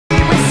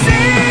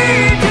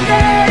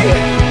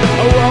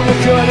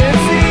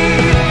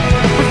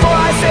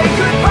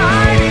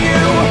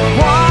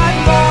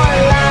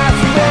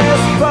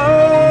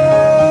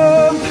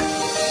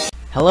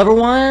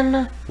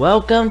everyone,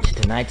 welcome to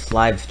tonight's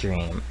live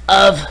stream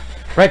of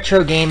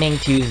Retro Gaming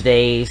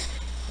Tuesdays.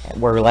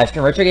 Where we live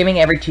stream Retro Gaming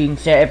every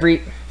Tuesday, where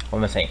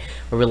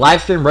we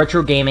live stream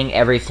Retro Gaming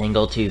every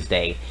single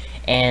Tuesday.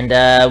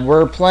 And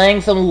we're playing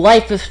some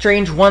Life is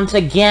Strange once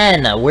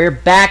again. We're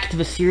back to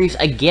the series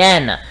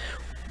again,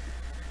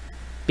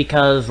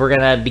 because we're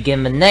gonna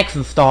begin the next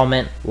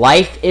installment,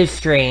 Life is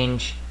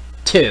Strange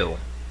 2,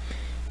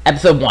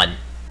 Episode 1.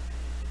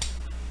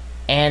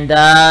 And,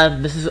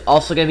 this is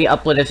also going to be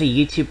uploaded as a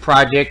YouTube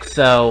project,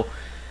 so,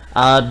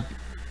 I'd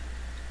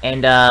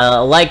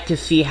like to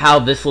see how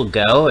this will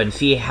go, and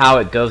see how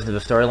it goes to the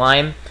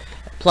storyline.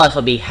 Plus,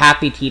 I'll be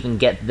happy to even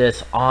get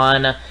this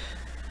on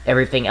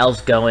everything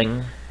else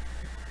going.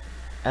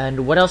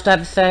 And what else do I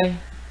have to say?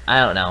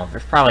 I don't know.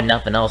 There's probably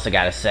nothing else I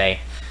gotta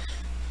say.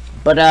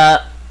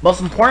 But,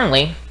 most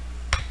importantly,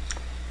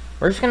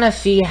 we're just gonna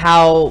see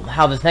how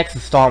this next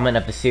installment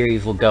of the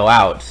series will go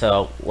out,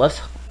 so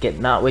let's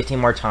not wasting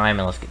more time,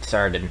 and let's get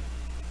started.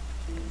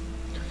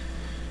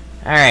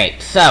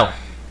 Alright, so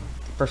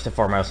first and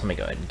foremost, let me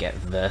go ahead and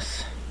get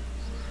this.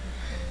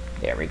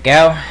 There we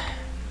go.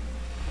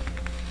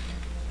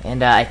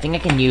 And I think I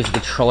can use the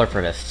controller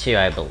for this too,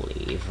 I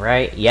believe,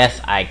 right? Yes,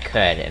 I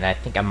could, and I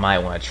think I might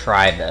want to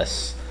try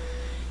this.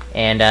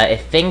 And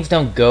if things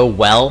don't go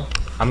well,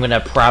 I'm gonna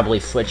probably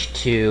switch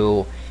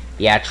to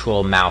the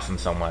actual mouse and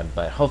so on,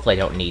 but hopefully I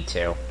don't need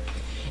to.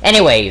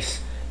 Anyways,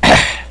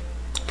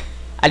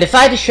 I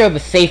decided to show the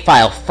save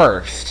file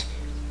first,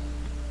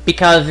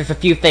 because there's a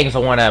few things I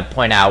want to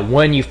point out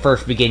when you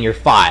first begin your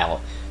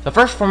file. So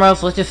first and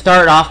foremost, let's just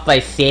start off by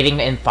saving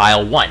in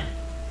file 1.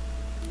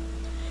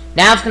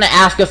 Now it's going to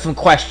ask us some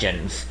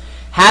questions.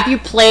 Have you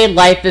played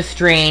Life is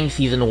Strange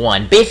Season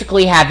 1?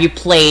 Basically, have you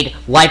played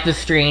Life is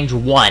Strange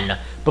 1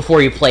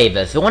 before you play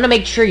this? You want to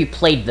make sure you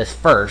played this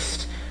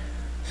first,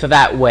 so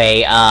that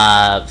way,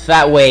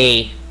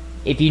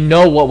 if you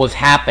know what was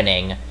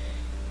happening,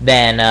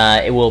 then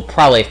it will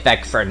probably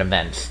affect certain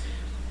events.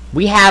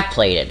 We have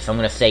played it, so I'm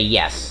going to say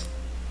yes.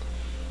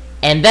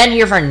 And then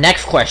here's our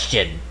next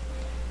question.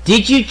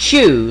 Did you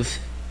choose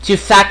to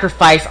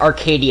sacrifice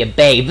Arcadia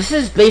Bay? This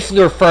is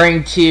basically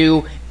referring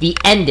to the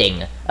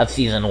ending of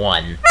Season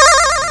 1.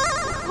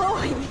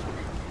 Chloe,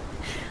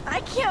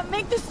 I can't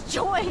make this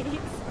choice.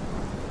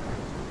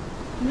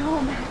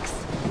 No, Max.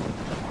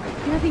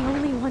 You're the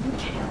only one who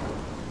can.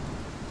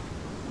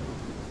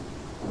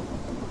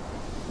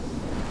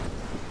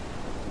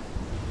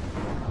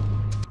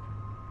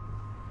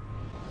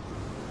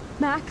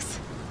 Max,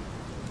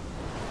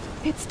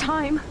 it's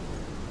time.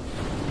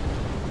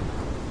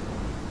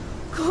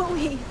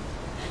 Chloe,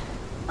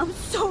 I'm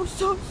so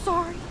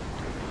sorry.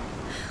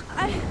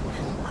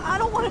 I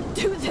don't want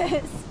to do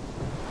this.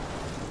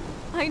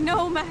 I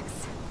know,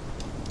 Max,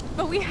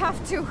 but we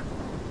have to.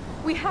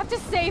 We have to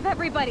save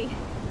everybody,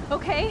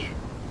 okay?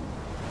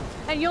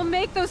 And you'll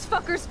make those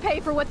fuckers pay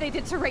for what they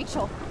did to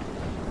Rachel.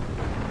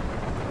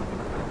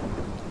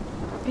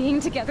 Being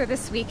together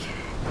this week,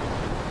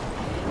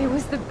 it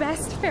was the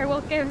best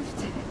farewell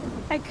gift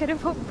I could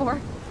have hoped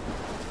for.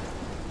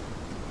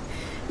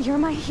 You're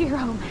my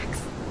hero,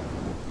 Max.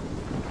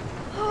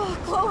 Oh,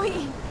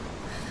 Chloe,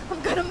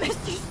 I'm gonna miss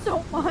you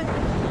so much.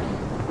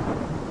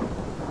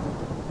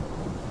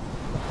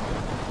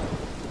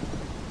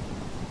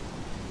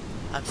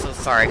 I'm so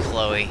sorry,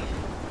 Chloe.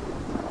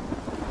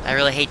 I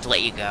really hate to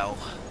let you go.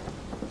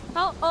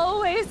 I'll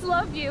always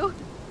love you.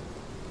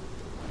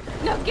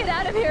 Now get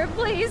out of here,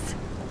 please.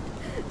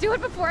 Do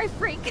it before I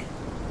freak.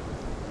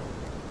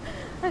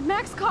 And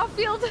Max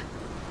Caulfield,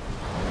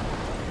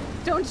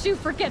 don't you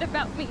forget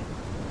about me.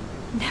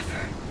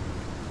 Never.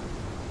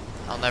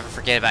 I'll never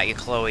forget about you,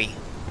 Chloe.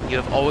 You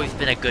have always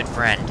been a good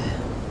friend.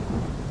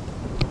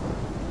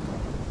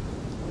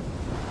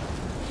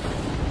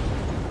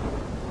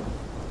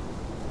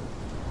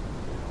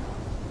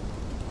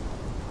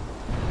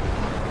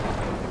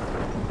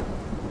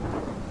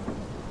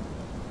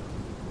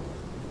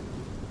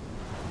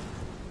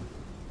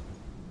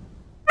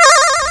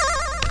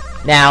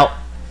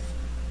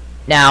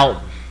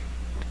 Now,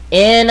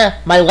 in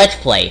my Let's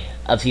Play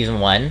of Season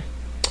 1,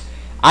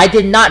 I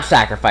did not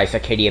sacrifice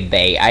Arcadia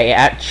Bay. I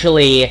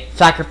actually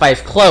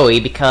sacrificed Chloe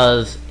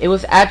because it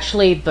was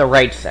actually the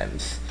right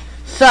sense.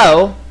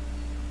 So,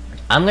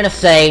 I'm gonna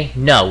say,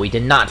 no, we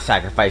did not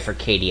sacrifice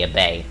Arcadia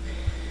Bay.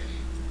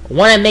 I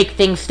want to make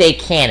things stay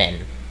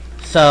canon.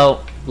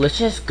 So, let's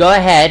just go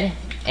ahead,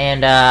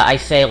 and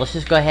let's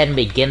just go ahead and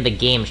begin the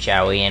game,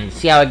 shall we, and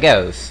see how it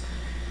goes.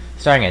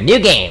 Starting a new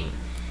game.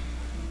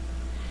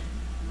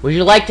 Would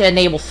you like to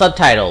enable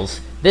subtitles?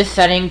 This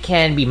setting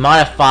can be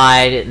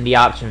modified in the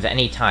options at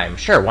any time.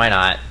 Sure, why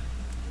not?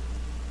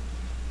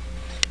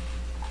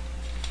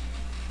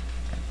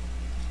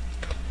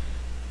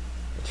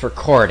 It's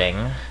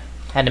recording.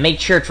 Had to make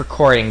sure it's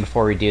recording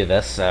before we do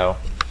this, so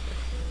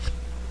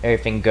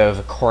everything goes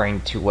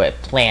according to what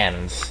it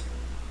plans.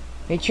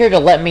 Make sure to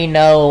let me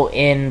know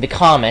in the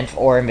comments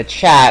or in the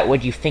chat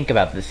what you think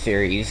about this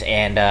series,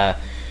 and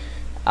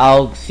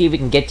I'll see if we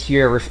can get to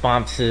your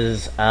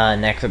responses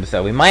next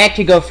episode. We might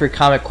actually go through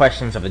comic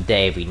questions of the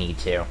day if we need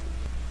to.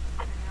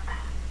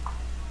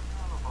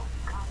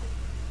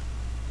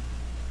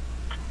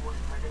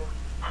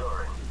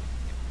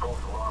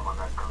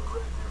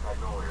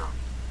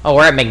 Oh,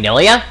 we're at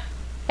Magnolia?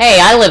 Hey,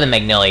 I live in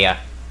Magnolia.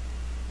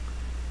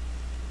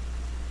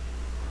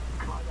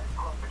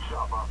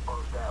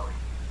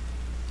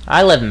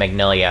 I live in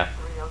Magnolia.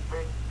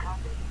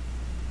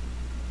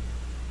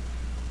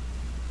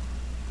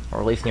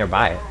 Or at least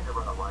nearby it.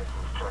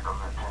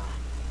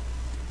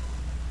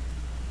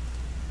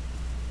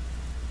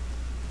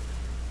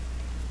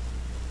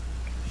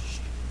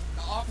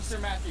 Officer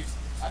Matthews,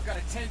 I've got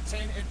a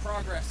 1010 in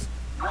progress.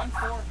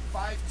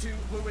 1452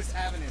 Lewis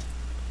Avenue.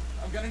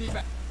 I'm gonna need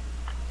back.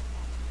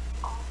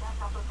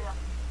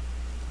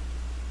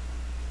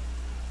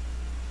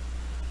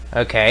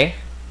 Okay.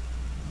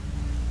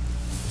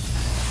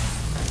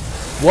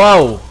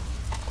 Whoa!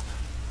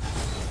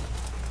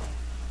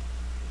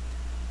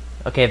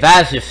 Okay,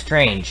 that is just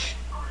strange.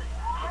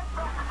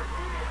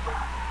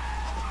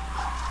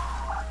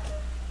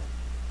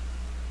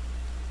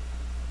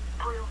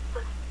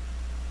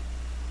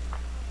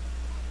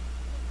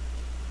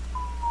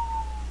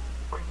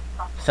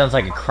 Sounds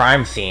like a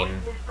crime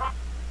scene.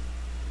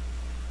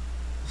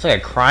 It's like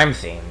a crime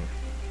scene.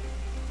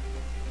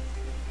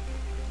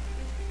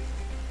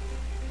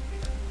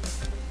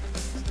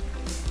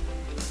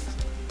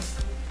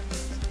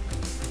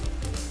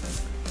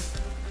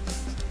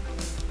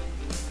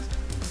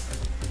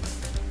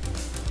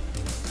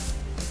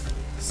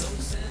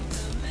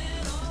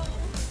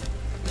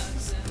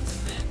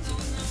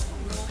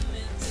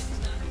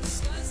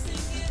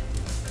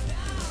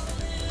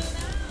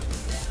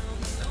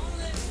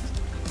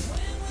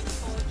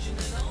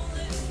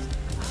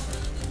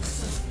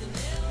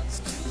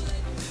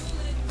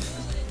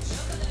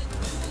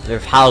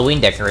 There's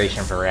Halloween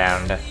decorations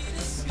around.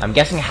 I'm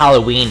guessing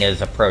Halloween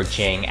is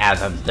approaching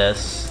as of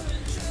this.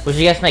 Which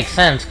I guess makes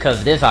sense,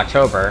 because it is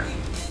October.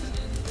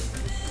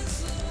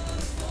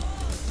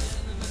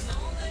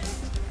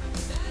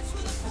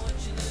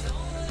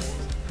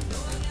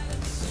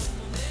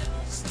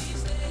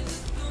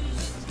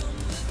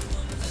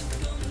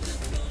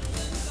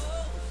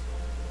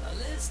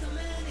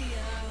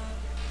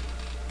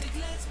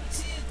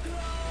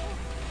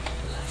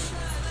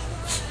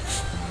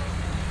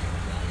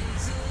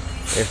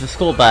 There's the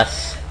school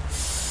bus.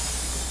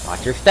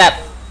 Watch your step.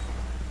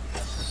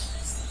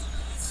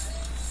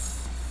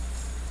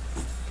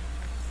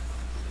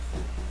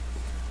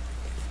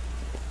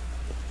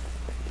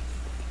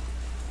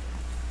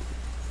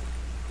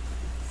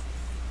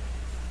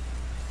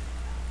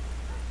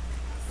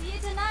 See you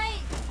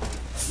tonight.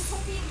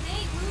 Don't be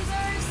late,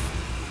 losers.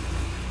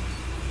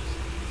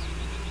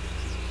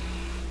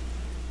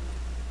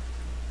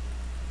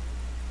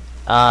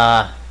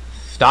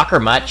 Stalker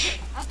much?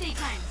 Update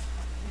time.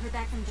 You heard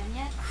back from Jen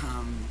yet?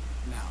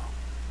 No.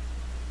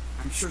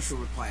 I'm sure she'll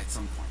reply at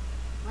some point.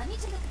 Let me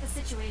take a look at the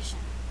situation.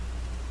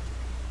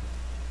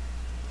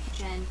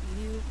 Jen,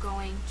 you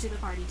going to the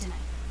party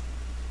tonight?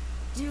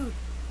 Dude,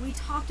 we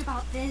talked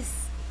about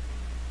this.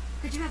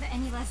 Could you have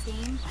any less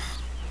game?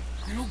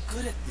 I'm no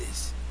good at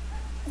this.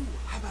 Ooh,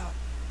 how about...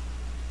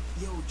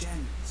 Yo,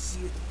 Jen, see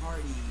you at the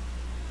party.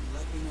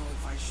 Let me know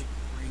if I should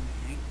bring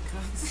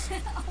handcuffs.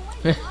 Oh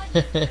my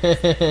god.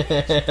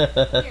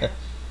 Here,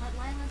 let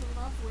Lila the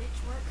Love Witch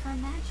work her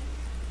magic.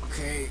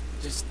 Okay,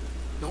 just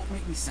don't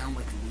make me sound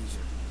like a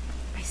loser.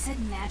 I said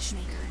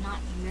matchmaker, not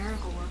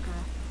miracle worker.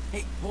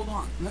 Hey, hold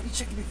on. Let me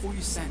check it before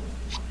you send.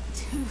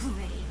 Too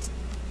late.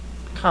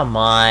 Come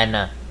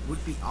on.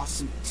 Would be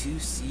awesome to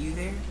see you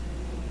there.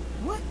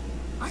 What?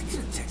 I could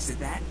have texted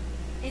that.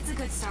 It's a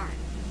good start.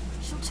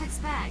 She'll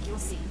text back, you'll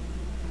see.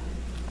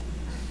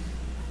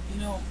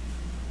 You know,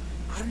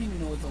 I don't even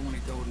know if I want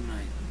to go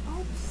tonight.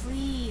 Oh,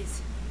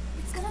 please.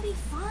 It's gonna be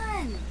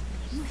fun.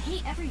 You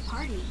hate every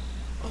party.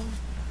 Oh,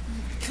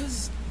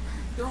 because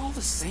they're all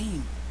the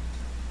same.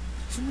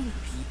 Too many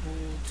people,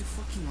 too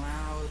fucking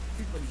loud,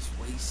 everybody's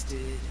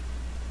wasted.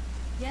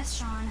 Yes,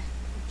 Sean. You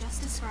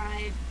just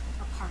described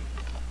a party.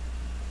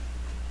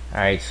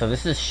 Alright, so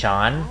this is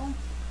Sean. Oh,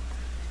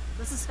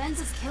 the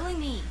suspense is killing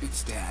me.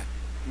 It's Dad.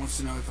 Wants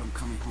to know if I'm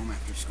coming home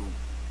after school.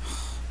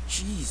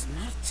 Jeez, I'm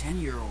not a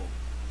 10-year-old.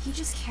 He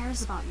just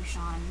cares about you,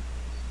 Sean.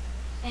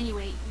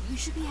 Anyway, you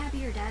should be happy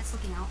your dad's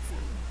looking out for you.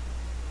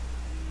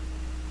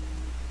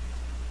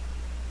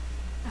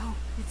 Oh,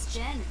 it's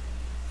Jen.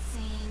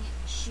 Saying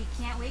she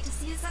can't wait to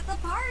see us at the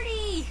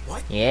party!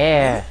 What?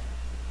 Yeah.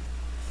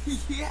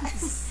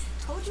 Yes!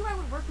 Told you I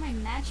would work my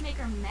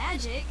matchmaker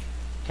magic.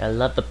 I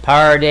love the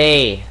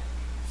party.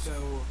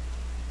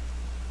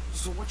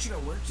 So what should I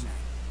wear tonight?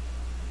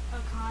 A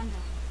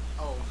condom.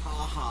 Oh,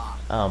 haha.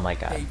 Oh my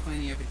god. Paying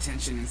plenty of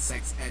attention in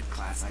sex ed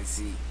class, I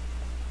see.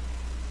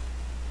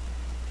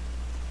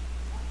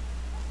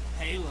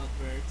 Hey,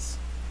 lovebirds.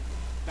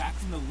 Back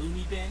from the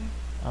loony bin?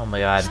 Oh my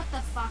god. Shut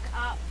the fuck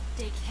up,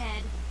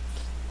 dickhead.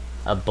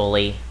 A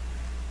bully.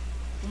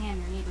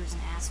 Damn, your neighbor's an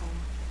asshole.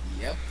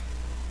 Yep.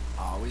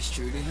 Always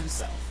true to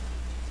himself.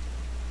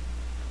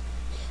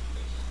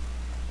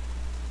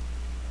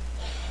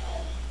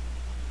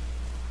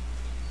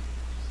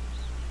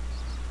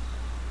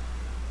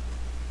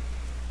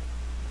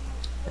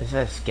 Is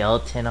there a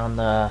skeleton on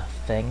the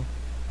thing?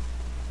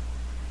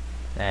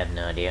 I have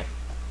no idea.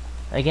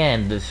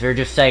 Again, they're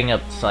just setting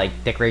up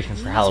like decorations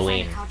We for need to find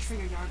Halloween. a couch for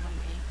your yard one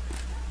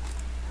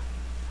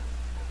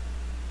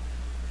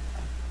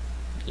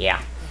day.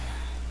 Yeah.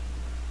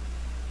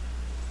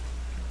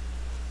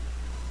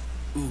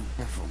 Ooh,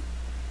 careful.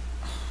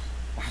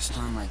 Last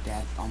time my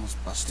dad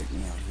almost busted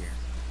me out here.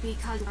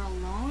 Because you're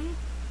alone?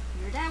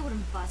 Your dad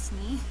wouldn't bust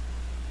me.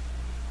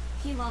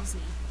 He loves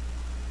me.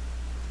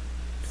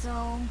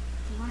 So,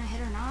 you wanna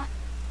hit or not?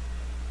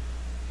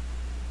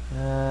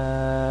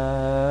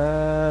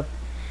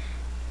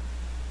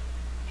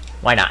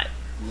 Why not?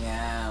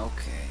 Yeah,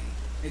 okay.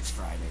 It's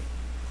Friday.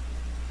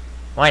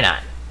 Why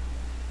not?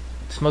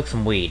 Smoke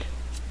some weed.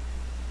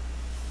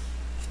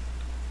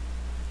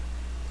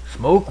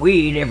 Smoke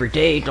weed every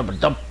day, double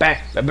dump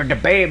back, the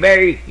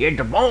baby, get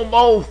the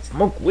momo,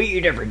 smoke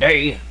weed every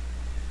day.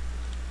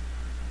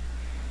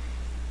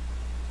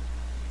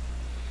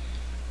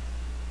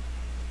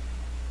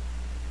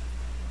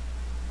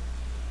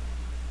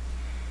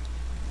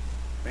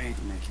 Thanks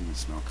for making me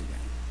smoke again.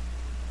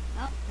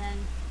 Well, then,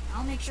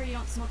 I'll make sure you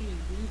don't smoke any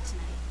weed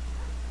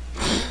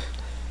tonight.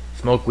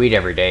 Smoke weed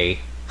every day.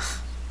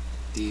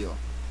 Deal.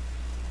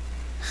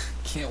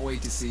 Can't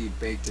wait to see you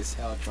baked as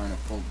hell trying to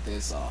pull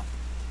this off.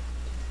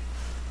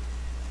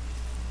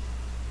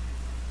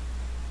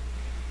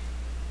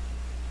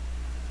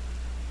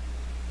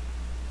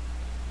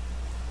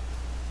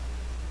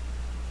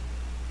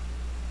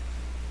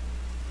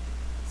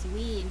 It's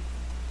weed.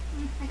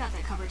 I got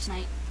that covered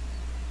tonight.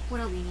 What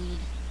do we need?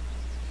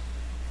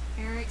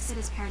 Eric said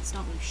his parents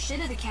don't leave shit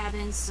at the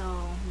cabin, so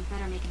we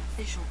better make an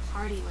official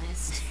party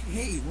list.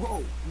 Hey,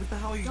 whoa! What the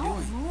hell are you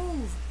Don't doing?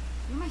 move!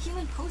 You're my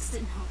healing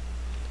post-it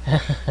note.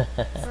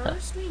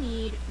 First, we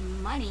need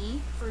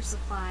money for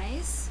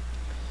supplies,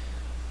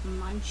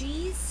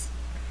 munchies,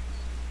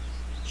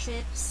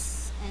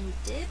 chips and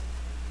dip,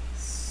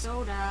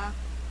 soda,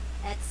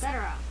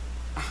 etc.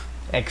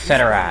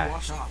 Etc.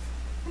 Wash off.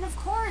 And of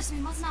course, we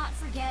must not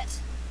forget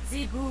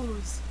the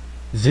booze.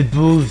 The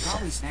booze.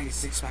 Probably snag a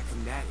six-pack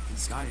from Dad if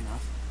he's got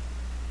enough.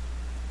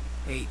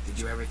 Hey, did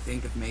you ever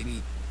think of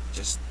maybe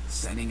just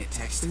sending a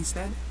text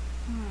instead?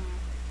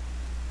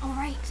 All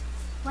right,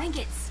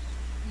 blankets.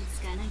 It's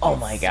gonna get Oh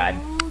my God.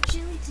 so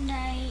chilly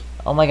tonight.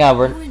 Oh my god, You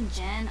we're. and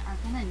Jen are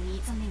gonna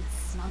need something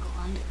to snuggle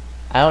under.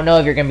 I don't know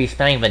if you're gonna be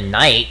spending the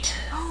night.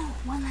 Oh,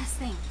 one last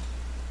thing.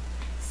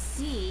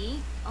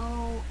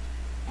 C-O-N-D.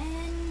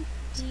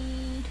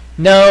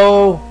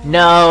 No,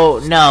 no,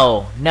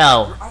 no,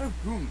 no. We're out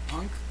of room,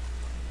 punk.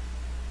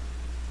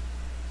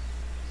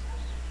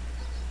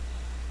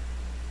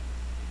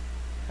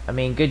 I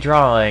mean, good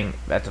drawing.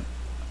 That's a.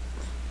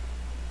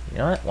 You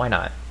know what? Why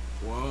not?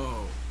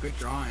 Whoa, good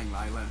drawing,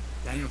 Lila.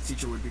 Daniel's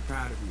teacher would be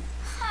proud of you.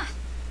 Ha!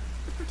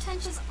 The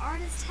pretentious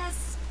artist has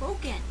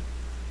spoken.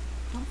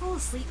 Don't fall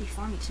asleep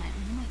before me tonight,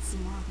 or you might see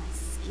more of my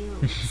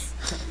skills.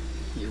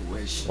 You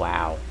wish.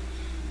 Wow.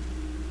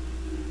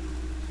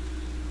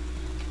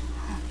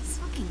 These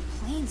fucking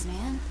planes,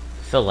 man.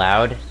 So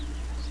loud. I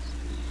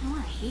don't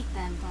want to hate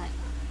them, but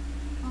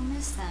I'll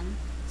miss them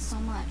so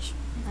much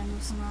if I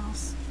move somewhere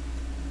else.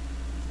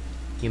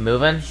 You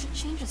moving? Shit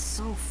changes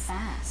so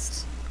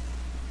fast.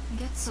 I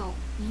get so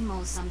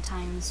emo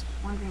sometimes,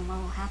 wondering what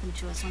will happen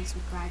to us once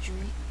we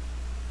graduate.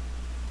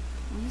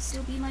 Will you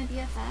still be my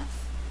BFF?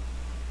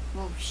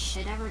 Will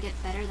shit ever get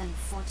better than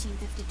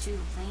 1452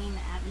 Lane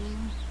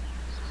Avenue?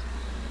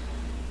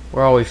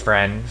 We're always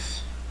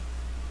friends.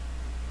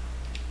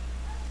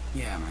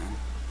 Yeah, man.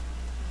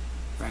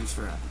 Friends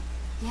forever.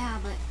 Yeah,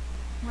 but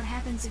what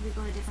happens if we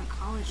go to different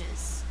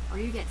colleges? Or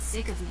you get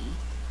sick of me?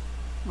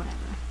 Whatever.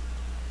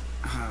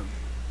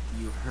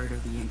 You heard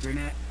of the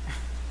internet?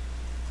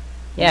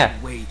 Yeah.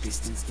 No way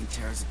distance can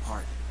tear us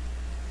apart.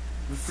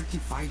 We're freaking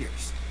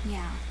fighters.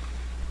 Yeah,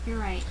 you're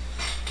right.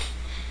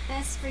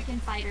 Best freaking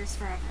fighters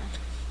forever.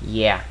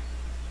 Yeah.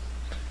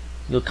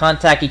 You'll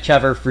contact each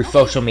other through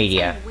social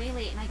media. It's way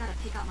late and I gotta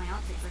pick out my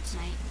outfit for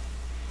tonight.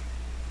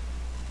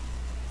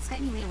 Skype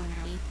me later when you're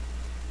ready.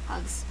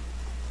 Hugs.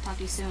 Talk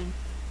to you soon.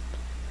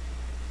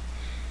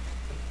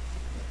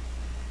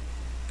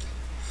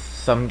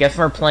 So I'm guessing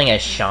we're playing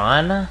as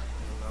Sean. Hello,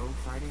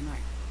 Friday night.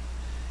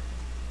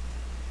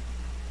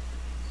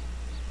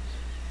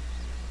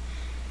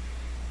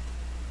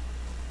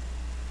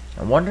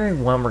 I'm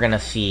wondering when we're gonna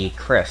see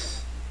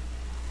Chris.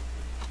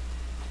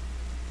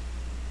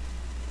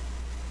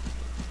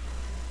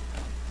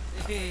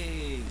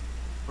 Hey,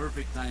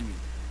 perfect timing.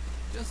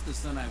 Just the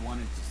son I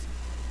wanted to see.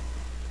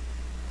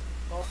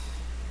 Oh,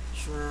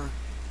 sure.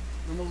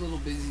 I'm a little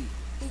busy.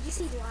 Did you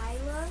see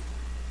Lila?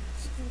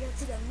 She can go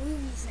to the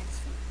movies next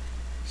week.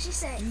 She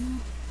said, Dude,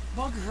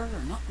 bug her,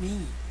 not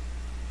me.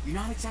 You're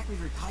not exactly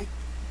her type.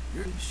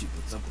 You're the she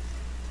puts up with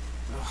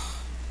it. Ugh,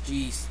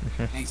 jeez.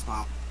 Thanks,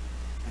 Pop.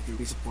 I feel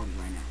be supported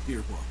right now.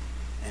 Dear book.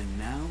 And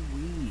now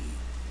we need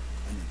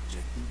an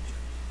objective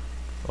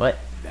judge. What?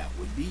 That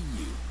would be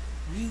you.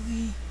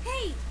 Really?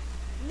 hey,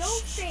 no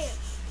fair.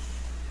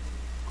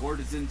 Court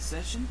is in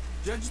session.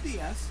 Judge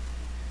Diaz,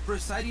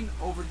 presiding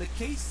over the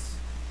case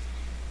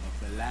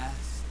of the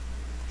last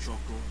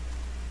Choco.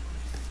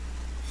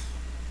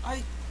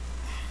 I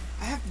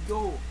I have to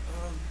go,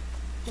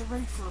 get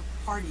ready for a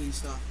party and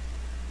stuff.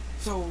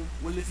 So,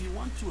 Well, if you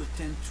want to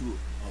attend to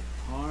a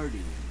party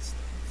and stuff,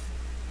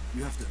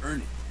 you have to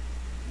earn it,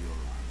 Your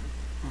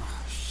Honor.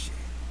 oh shit.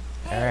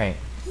 Alright.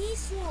 He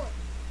swore.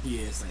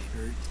 Yes, I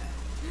heard that.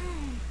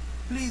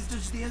 Please,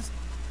 Judge Diaz,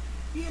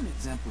 be an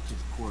example to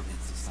the court and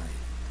society.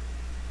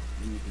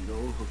 Then you can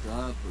go hook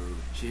up or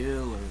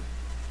chill or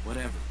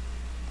whatever.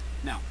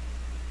 Now,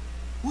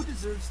 who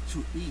deserves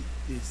to eat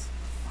this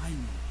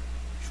final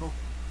chocolate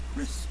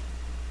crisp?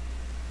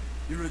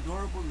 Your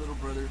adorable little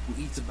brother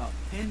who eats about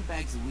 10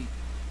 bags a week.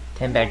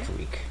 10 bags a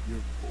week. Your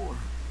poor,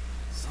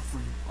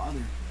 suffering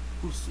father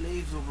who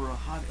slaves over a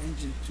hot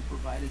engine to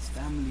provide his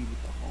family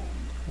with a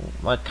home.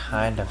 What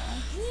kind of...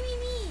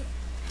 Me.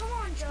 Come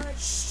on,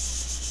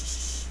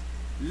 Judge.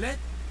 Let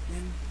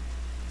him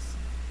decide.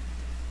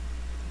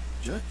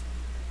 Judge,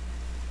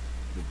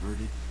 the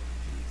verdict,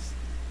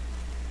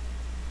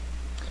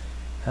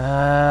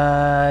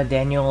 please.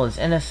 Daniel is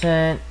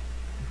innocent.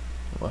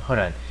 Well, hold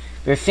on.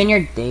 Their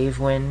senior Dave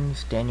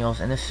wins.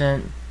 Daniel's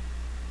innocent.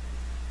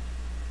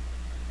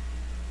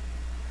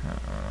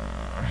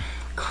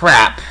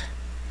 Crap.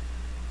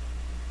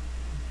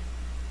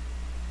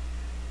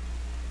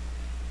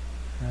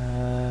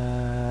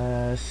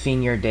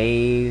 Senior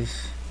Dave.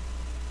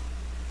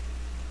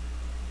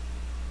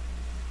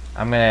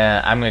 I'm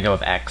gonna go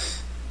with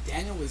X.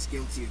 Daniel was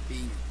guilty of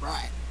being a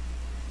bribe.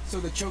 So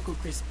the Choco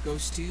Crisp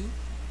goes to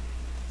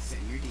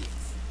Senor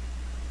Diaz.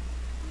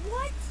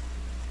 What?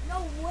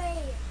 No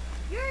way.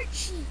 You're a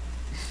cheat.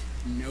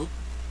 Nope.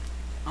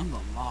 I'm the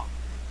law.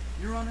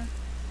 Your Honor,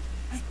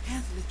 I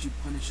can't let you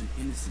punish an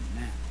innocent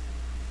man.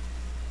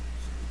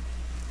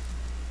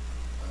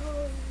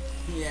 Oh,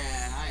 yeah.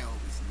 Yeah, I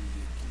always knew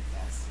you'd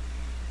confess.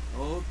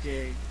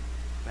 Okay,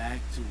 back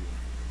to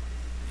work.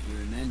 I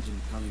hear an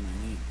engine calling my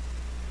name.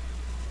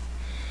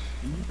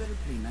 And you better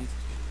play nice to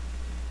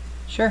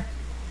it. Sure.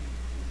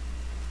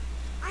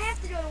 I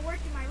have to go to work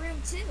in my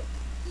room, too.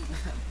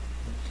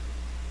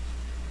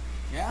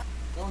 Yeah?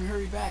 Don't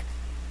hurry back.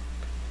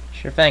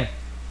 Sure thing.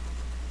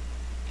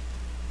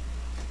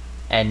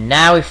 And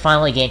now we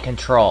finally gain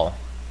control.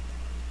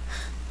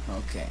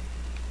 Okay.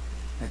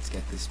 Let's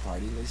get this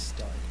party list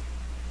started.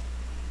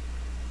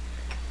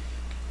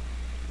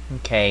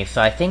 Okay,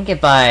 so I think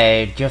if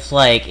I, just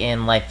like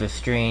in Life is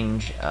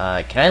Strange,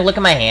 can I look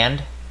at my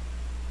hand?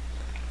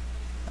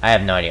 I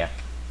have no idea.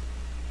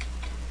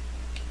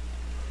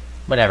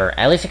 Whatever,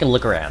 at least I can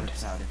look around.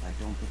 It's out if I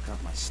don't pick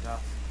up my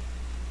stuff.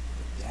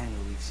 But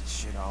Daniel leaves his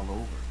shit all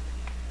over.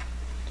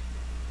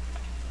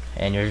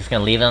 And you're just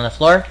gonna leave it on the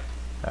floor?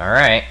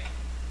 Alright.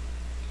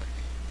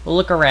 We'll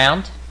look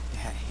around.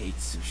 Dad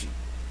hates sushi.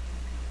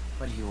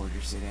 But he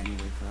orders it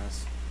anyway for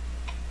us.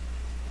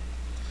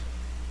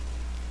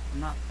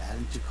 I'm not that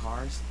into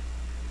cars.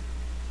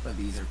 But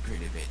these are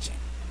pretty bitchin'.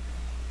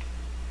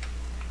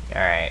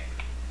 Alright.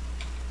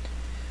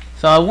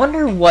 So I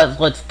wonder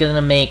what's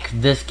gonna make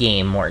this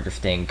game more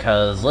interesting,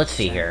 cause let's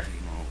see here.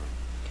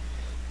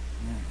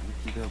 Yeah, we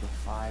can build a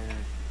fire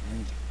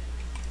and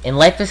In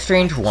Life is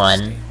Strange 1,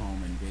 stay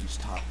home and binge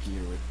Top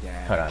Gear with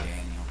Dad Hold and on.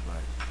 Daniel,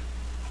 but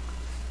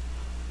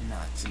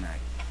not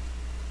tonight.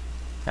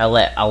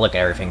 I'll look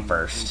at everything I don't know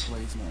first. Who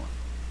plays more,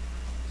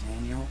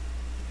 Daniel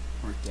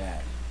or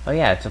Dad? Oh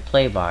yeah, it's a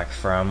play box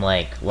from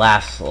Captain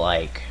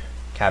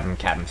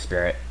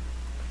Spirit.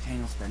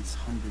 Daniel spends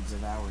hundreds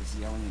of hours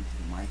yelling into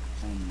the mic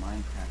playing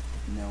Minecraft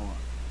with Noah.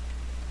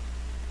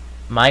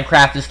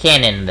 Minecraft is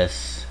canon in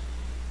this.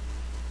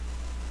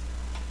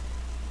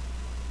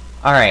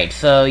 Alright,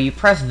 so you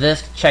press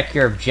this to check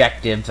your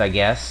objectives, I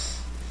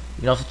guess.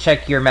 You can also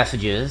check your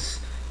messages.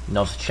 You can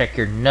also check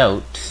your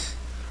notes.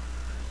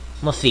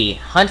 Let's see.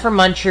 Hunt for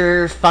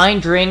munchers,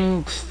 find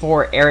drinks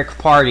for Eric's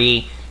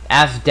party,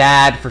 ask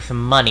Dad for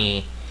some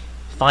money,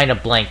 find a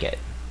blanket.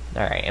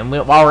 Alright, and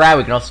while we're at it,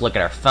 we can also look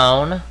at our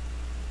phone.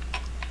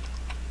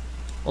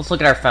 Let's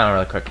look at our phone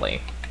really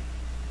quickly.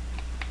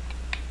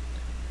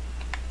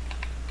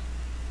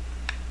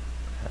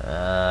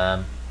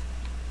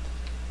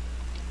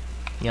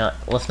 You know,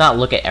 let's not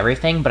look at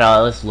everything, but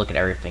let's look at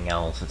everything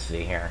else. Let's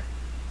see here.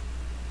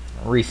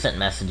 Recent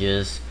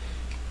messages.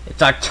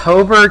 It's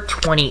October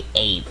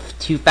 28th,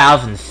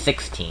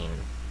 2016.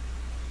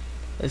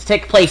 This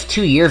took place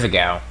 2 years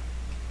ago.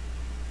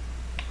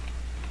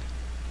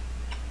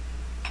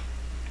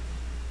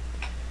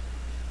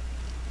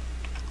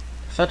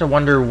 I start to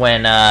wonder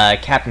when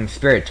Captain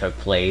Spirit took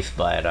place,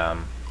 but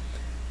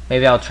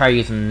maybe I'll try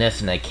using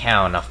this in an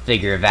account and I'll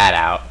figure that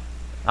out.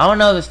 I don't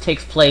know if this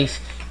takes place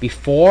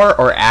before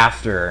or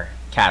after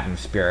Captain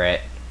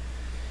Spirit.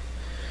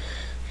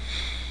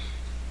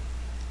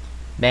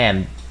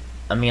 Man,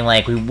 I mean,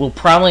 like, we will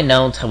probably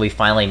know until we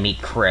finally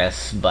meet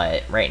Chris,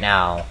 but right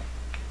now...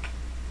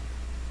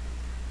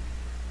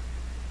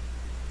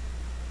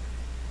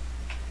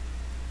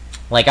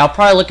 Like, I'll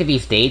probably look at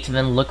these dates and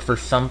then look for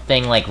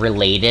something, like,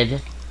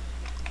 related.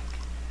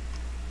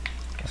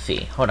 Let's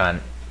see, hold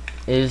on.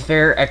 Is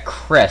there a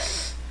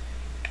Chris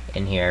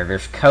in here?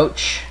 There's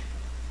Coach.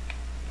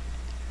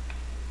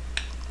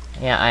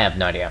 Yeah, I have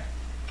no idea.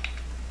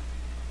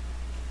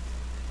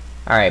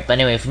 Alright, but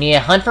anyways, we need to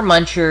hunt for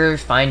munchers,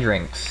 find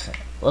drinks.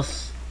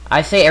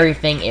 I say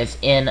everything is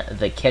in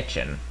the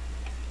kitchen.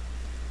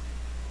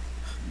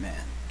 Man,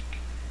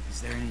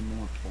 is there any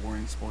more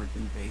boring sport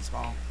than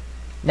baseball?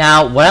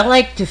 Now, what I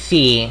like to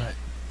see... But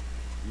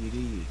you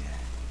do, Dad.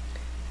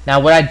 Now,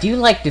 what I do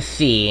like to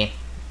see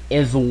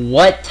is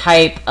what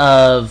type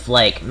of,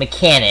 like,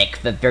 mechanic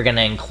that they're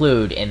gonna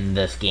include in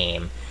this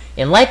game.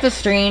 In Life is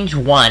Strange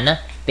 1,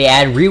 they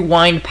add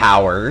rewind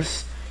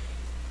powers.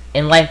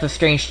 In Life is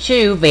Strange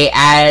 2, they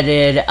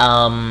added,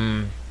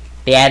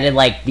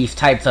 like, these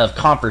types of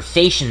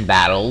conversation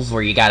battles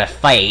where you gotta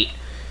fight.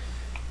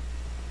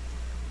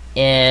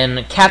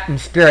 In Captain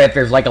Spirit,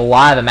 there's, like, a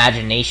lot of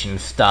imagination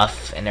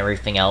stuff and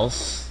everything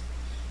else.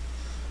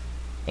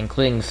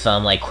 Including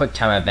some, like, quick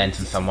time events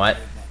and somewhat.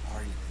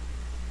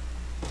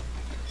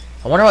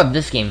 I wonder what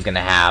this game's gonna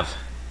have.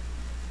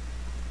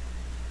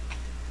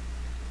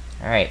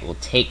 Alright, we'll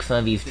take some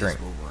of these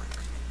drinks. This will work.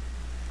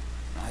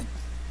 I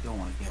don't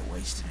want to get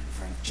wasted in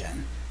front of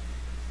Jen.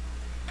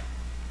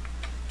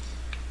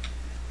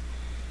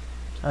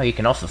 Oh, you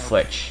can also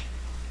switch.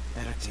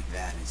 Better take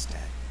that instead.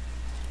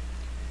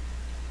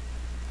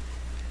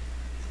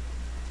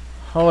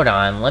 Hold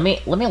on, let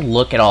me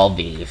look at all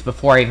these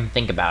before I even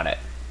think about it.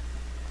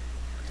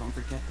 Don't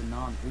forget the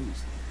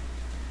non-booze.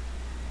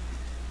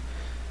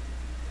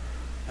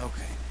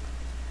 Okay.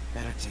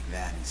 Better take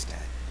that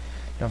instead.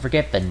 Don't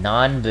forget the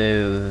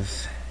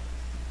non-booze.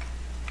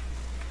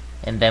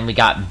 And then we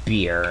got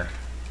beer.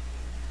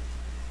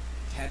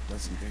 Ted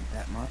doesn't drink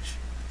that much.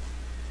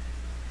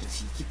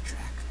 Does he keep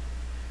track?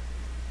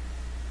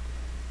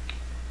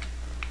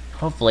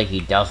 Hopefully he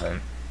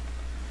doesn't.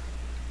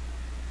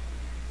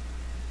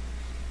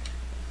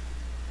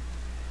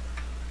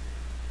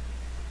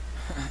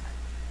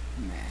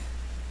 Man,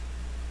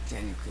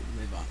 Daniel could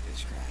live off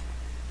this crap.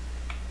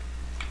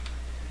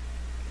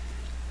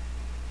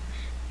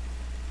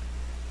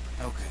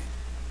 Okay,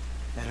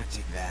 better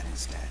take that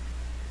instead.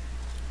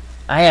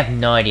 I have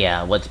no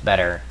idea what's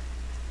better.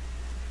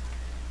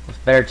 What's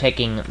better,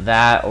 taking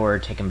that or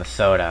taking the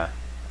soda?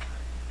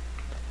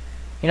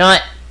 You know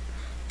what?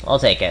 I'll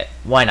take it.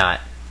 Why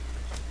not?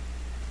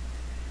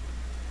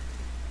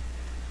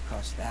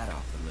 Cross that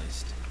off the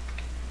list.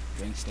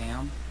 Drinks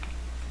down,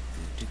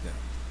 food to go.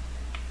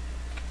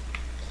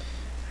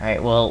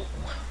 Alright, well,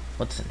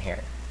 what's in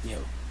here? Yo,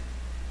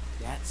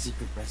 that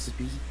secret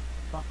recipe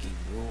fucking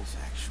rules,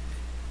 actually.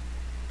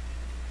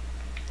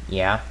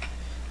 Yeah.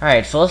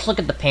 Alright, so let's look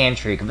at the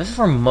pantry, because this is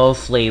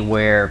mostly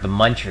where the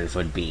munchers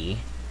would be.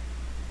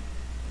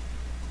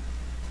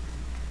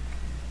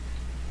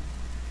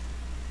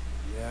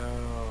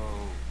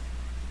 Yo,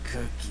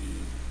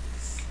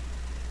 cookies.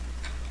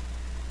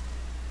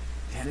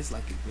 Dad is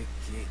like a big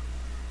kid.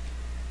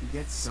 He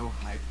gets so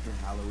hyped for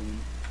Halloween.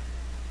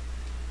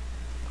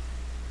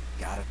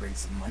 Gotta bring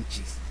some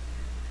munchies.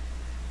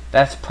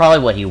 That's probably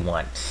what he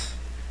wants.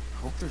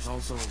 Hope there's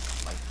also,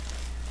 like,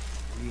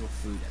 real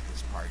food at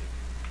this party.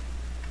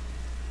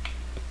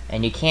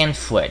 And you can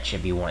switch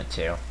if you want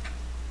to.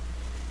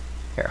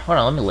 Here, hold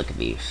on, let me look at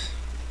these.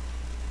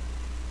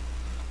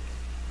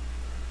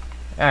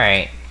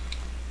 Alright.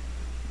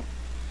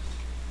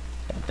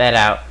 Got that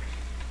out.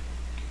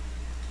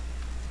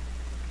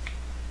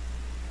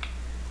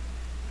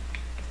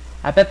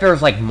 I bet there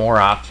was, like,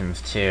 more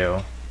options,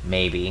 too.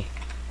 Maybe.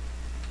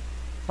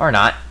 Or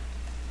not.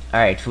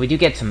 Alright, so we do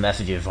get some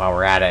messages while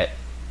we're at it.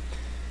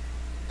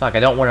 Fuck, I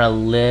don't want to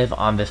live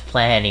on this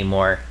planet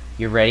anymore.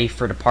 You ready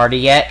for the party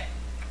yet?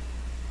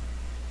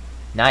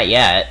 Not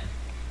yet.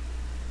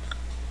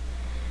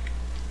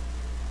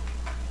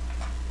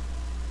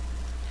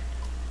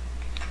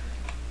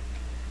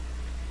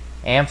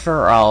 Answer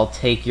or I'll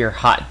take your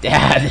hot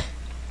dad.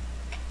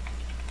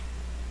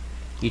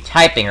 You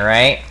typing,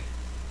 right?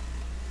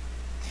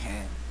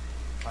 Damn,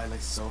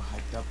 Violet's so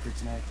hyped up for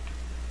tonight.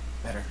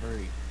 Better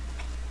hurry.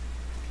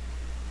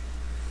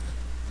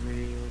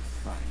 Real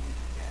funny,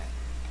 Dad.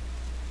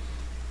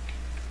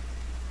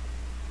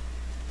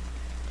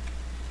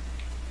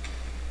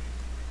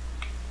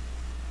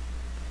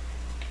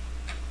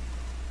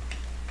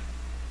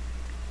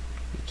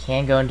 You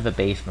can go into the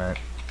basement.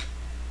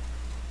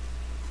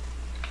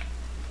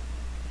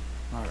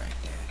 Alright,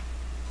 Dad.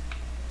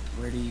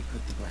 Where do you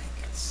put the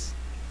blankets?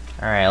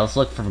 Alright, let's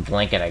look for a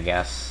blanket, I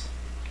guess.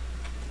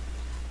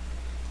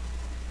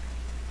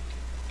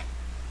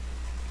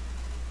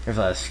 There's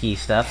a lot of ski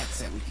Dad stuff.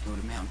 said we could go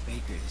to Mount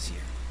Baker this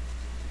year.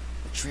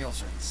 The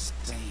trails are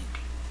insane.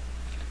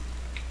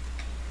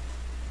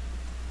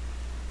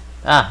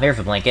 Ah, there's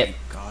a blanket.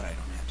 Thank God I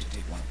don't have to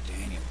take one of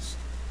Daniel's.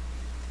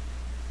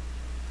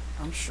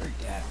 I'm sure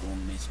Dad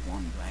won't miss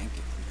one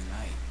blanket for the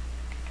night.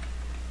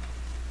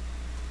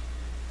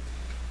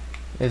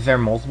 Is there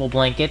multiple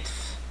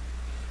blankets?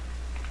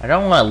 I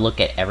don't want to look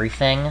at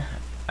everything.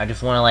 I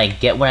just want to, like,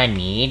 get what I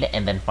need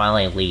and then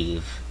finally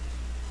leave.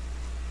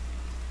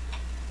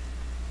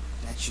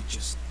 Dad should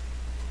just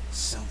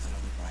sell that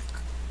other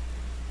bike.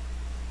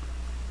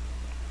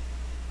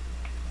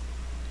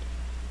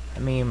 I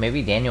mean,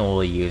 maybe Daniel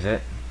will use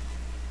it.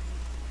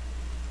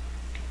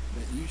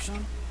 But you,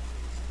 Sean?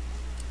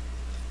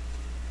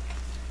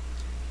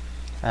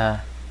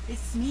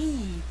 It's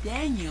me,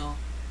 Daniel.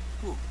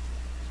 Cool.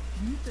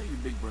 Can you tell your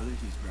big brother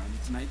he's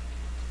grounded tonight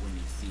when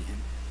you see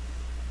him?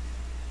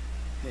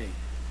 Hey,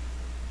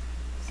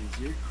 since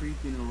you're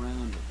creeping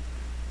around,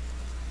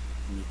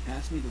 can you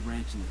pass me the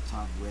wrench in the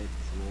top red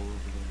drawer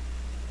over there?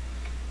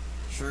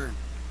 Sure,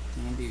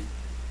 can do.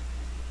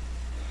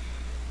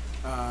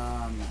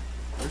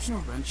 There's no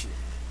wrench here.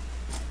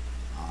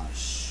 Ah,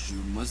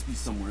 shoot, must be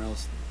somewhere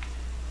else then.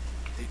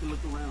 Take a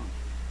look around.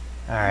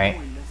 Alright. I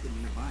know I left it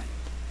nearby.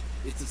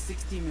 It's a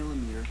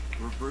 16mm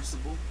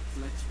reversible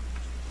flex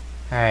wrench.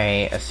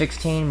 Alright, a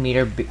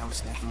 16-meter... That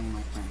was definitely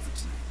my plan for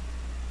tonight.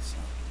 So,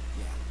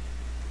 yeah.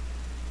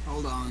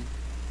 Hold on.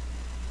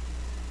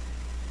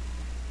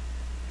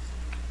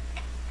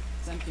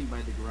 Sam came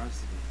by the garage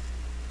today.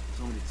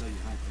 Told me to tell you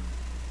hi from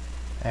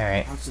him.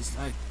 Alright. How's this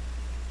like?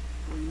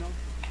 Well, you know,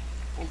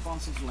 old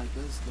fossils like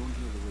us don't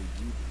heal the way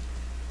you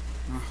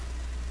do.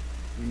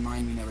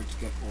 Remind me never to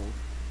get old.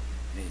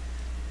 Hey,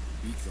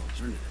 beats the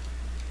alternative.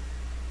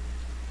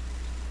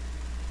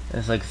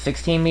 It's like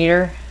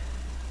 16-meter?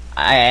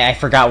 I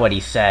forgot what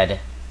he said.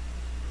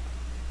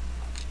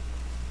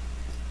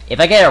 If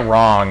I get it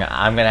wrong,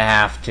 I'm gonna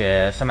have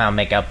to somehow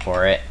make up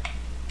for it.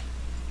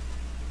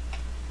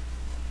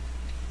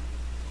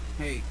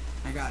 Hey,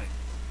 I got it.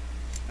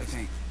 I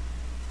think.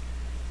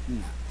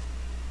 Nah.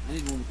 I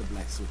need one with the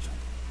black switch on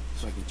it,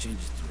 so I can change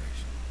its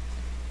direction.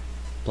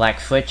 Black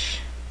switch.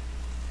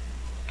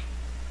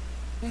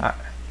 Hey,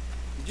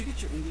 did you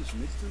get your English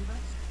midterm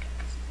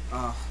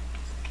back?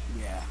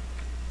 Yeah.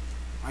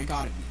 I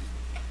got it, B.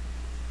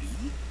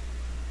 B?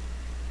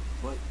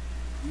 But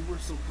you were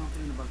so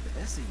confident about the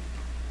essay.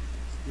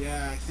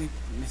 Yeah, I think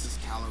Mrs.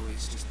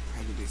 Calloway's just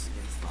prejudiced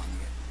against wrong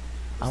it.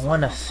 I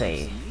wanna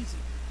say... Amazing.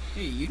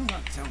 Hey, you don't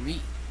have to tell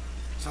me.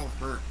 Tell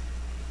her.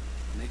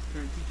 Next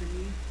parent teacher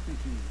meeting?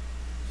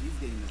 She's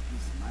getting a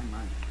piece of my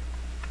mind.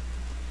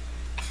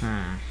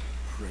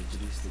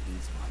 Prejudiced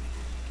against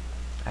Monica.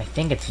 I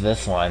think it's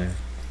this one.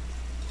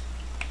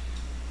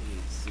 Hey,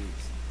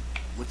 seriously.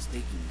 What's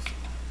taking you so long?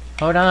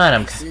 Hold on,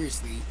 I'm...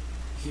 Seriously,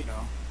 you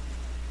know.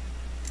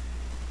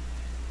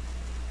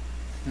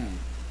 Wrong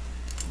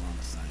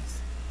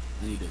size.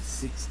 I need a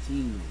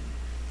 16mm.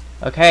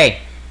 Okay.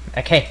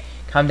 Okay.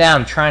 Calm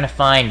down, I'm trying to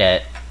find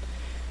it.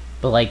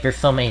 But, like, there's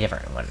so many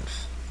different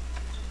ones.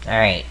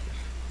 Alright.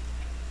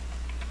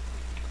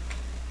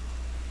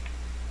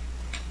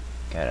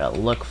 Gotta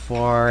look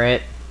for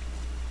it.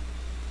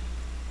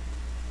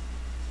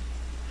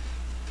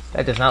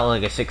 That does not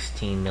look like a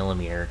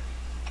 16mm.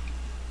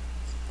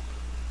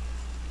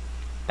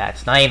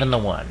 That's not even the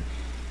one.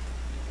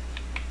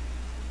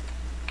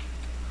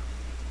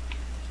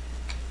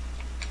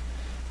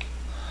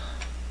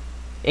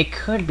 It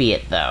could be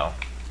it, though.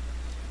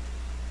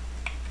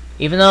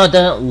 Even though it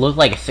doesn't look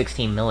like a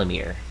 16mm.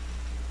 It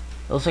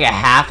looks like a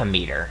half a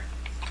meter.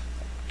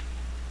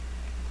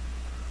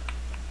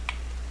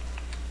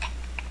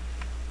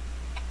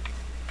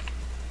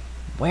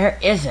 Where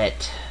is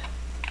it?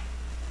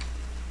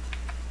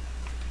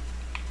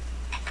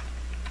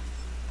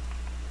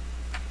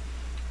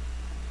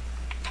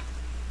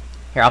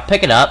 Here, I'll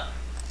pick it up.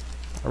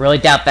 I really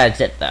doubt that's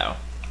it, though.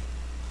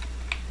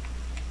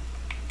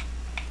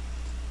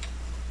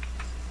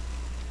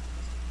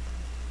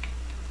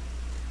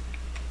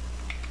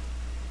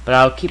 But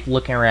I'll keep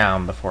looking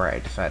around before I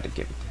decide to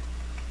give it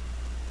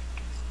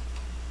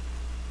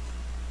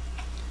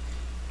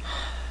to...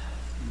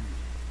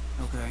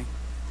 Okay.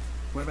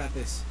 What about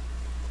this?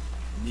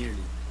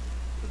 Nearly.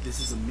 But this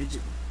is a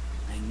midget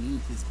one. I need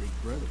his big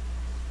brother.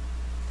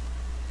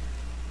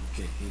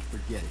 Okay, hey,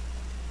 forget it.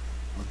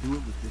 I'll do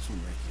it with this one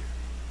right here.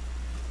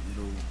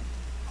 It'll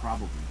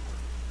probably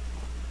work.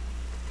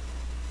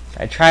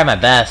 I try my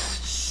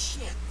best.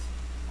 Shit!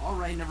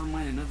 Alright, never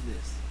mind, enough of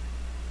this.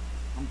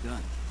 I'm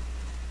done.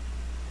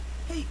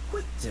 Hey,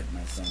 quick tip,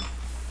 my son.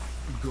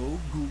 Go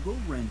Google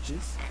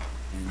wrenches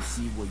and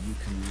see what you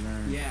can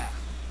learn. Yeah.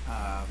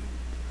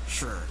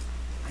 Sure.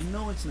 I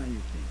know it's not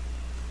your thing,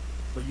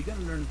 but you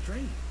gotta learn a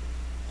trade.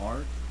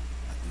 Art,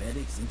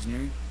 athletics,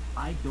 engineering,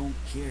 I don't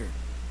care.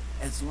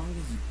 As long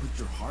as you put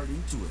your heart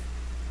into it.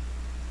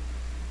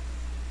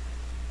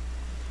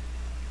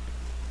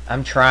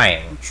 I'm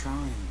trying. I'm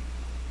trying.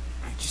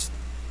 I just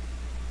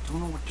don't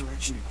know what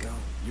direction to go.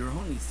 You're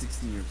only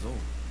 16 years old.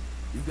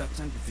 You've got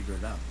time to figure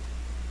it out.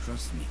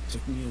 Trust me, it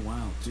took me a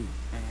while too.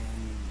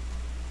 And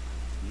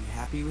you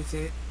happy with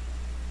it?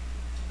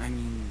 I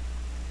mean,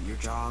 your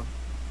job,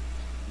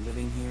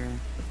 living here?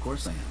 Of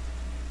course I am.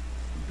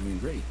 I'm doing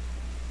great.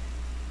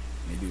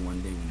 Maybe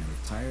one day when I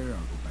retire,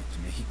 I'll go back to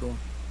Mexico,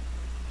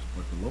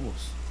 support the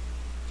Lobos.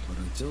 But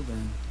until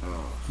then...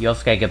 You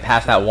also gotta get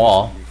past that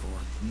wall.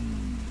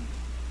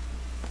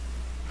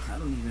 I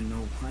don't even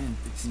know why I'm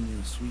fixing you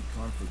a sweet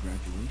car for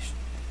graduation.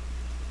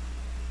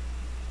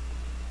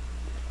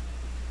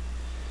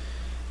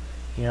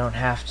 You don't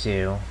have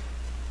to.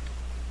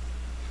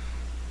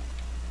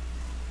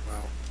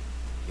 Well,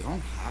 you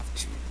don't have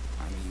to.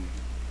 I mean,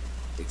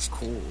 it's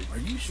cool. Are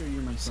you sure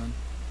you're my son?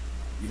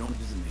 You don't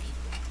visit Mexico.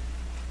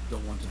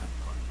 Don't want to have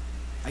a car.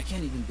 I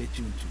can't even get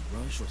you into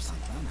Rush or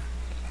Santana.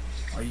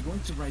 Are you going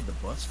to ride the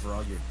bus for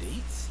all your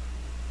dates?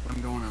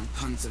 I'm going on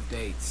tons of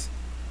dates.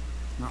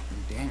 Not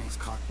when Daniel's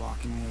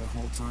cock-blocking me the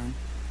whole time.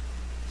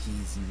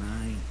 He's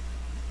 9.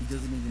 He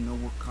doesn't even know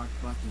what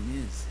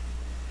cock-blocking is.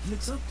 He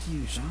looks up to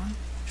you, Sean.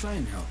 Try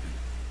and help him.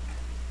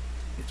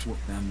 It's what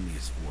family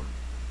is for.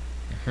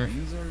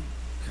 Things are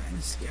kind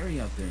of scary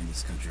out there in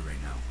this country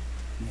right now.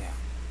 Yeah.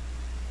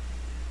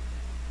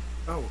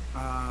 Oh,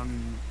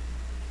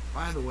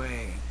 by the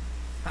way...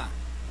 Ha!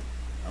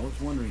 I was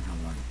wondering how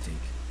long it'd take.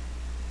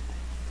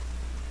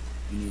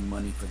 You need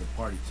money for the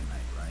party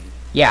tonight, right?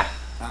 Yeah.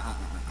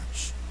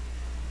 Shh.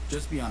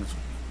 Just be honest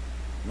with me.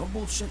 No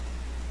bullshit.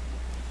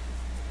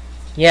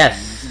 I'm Yes.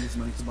 using this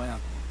money to buy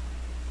alcohol.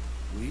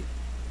 We?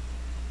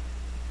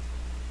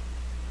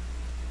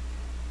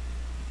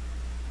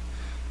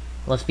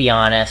 Let's be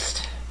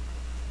honest.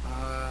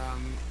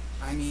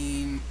 I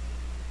mean...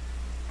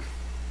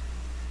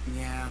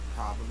 Yeah,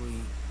 probably.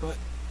 But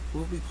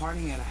we'll be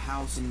partying at a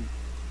house and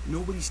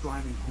nobody's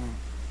driving home.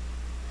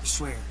 I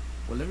swear.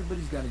 Well,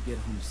 everybody's got to get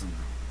home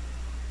somehow.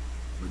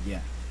 But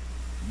yeah,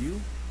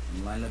 you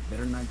and Lila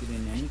better not get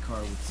in any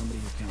car with somebody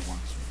who can't walk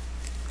straight.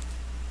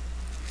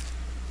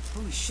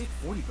 Holy shit,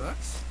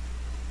 $40?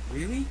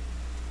 Really?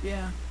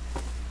 Yeah,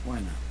 why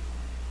not?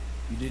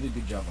 You did a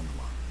good job on the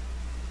law.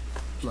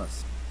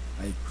 Plus,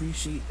 I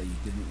appreciate that you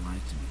didn't lie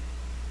to me.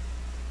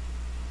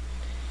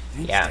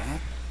 Thanks, Yeah.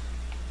 Dad.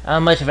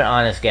 I'm much of an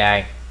honest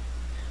guy.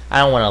 I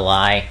don't want to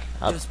lie.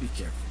 Just be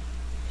careful.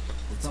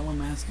 That's all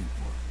I'm asking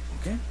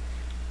for, okay?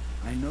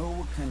 I know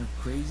what kind of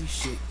crazy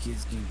shit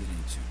kids can get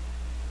into.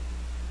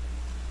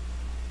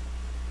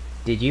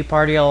 Did you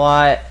party a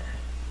lot?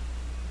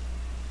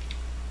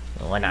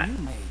 Why not? You,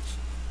 Mage.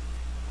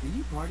 Did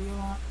you party a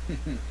lot?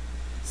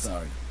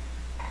 Sorry.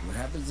 What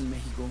happens in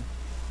Mexico,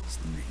 it's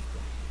in Mexico.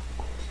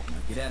 Now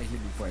get out of here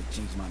before I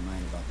change my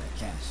mind about that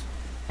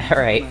cash.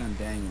 Alright. Plan on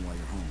banging while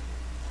you're home.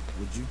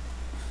 Would you?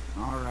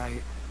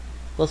 Alright.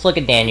 Let's look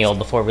at Daniel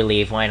before we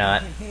leave. Why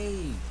not?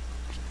 Hey,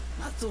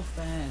 not so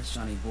fast,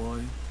 Johnny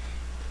boy.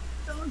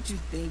 Don't you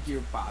think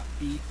your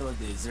papito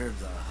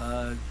deserves a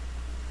hug?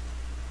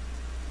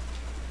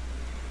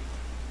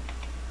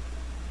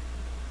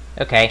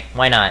 Okay,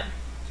 why not?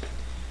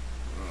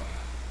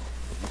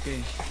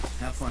 Okay,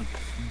 have fun,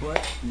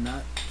 but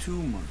not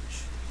too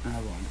much. I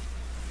won't.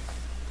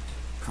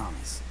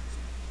 Promise.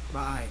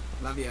 Bye.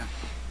 Love ya.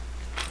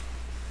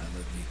 I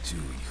love you too,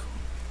 hijo.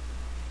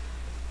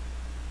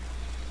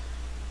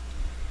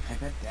 I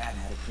bet Dad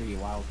had a pretty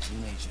wild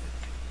teenager.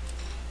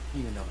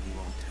 Even though he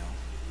won't tell.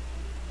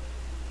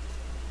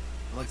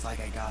 Looks like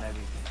I got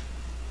everything.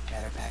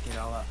 Better pack it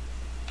all up.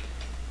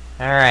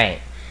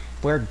 Alright.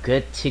 We're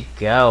good to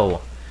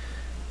go.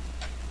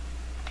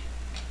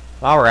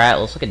 Alright,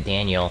 let's look at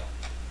Daniel.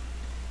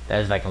 That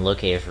is if I can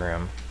locate his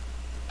room.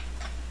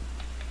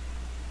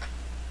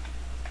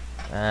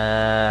 Do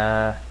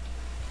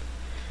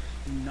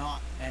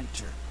not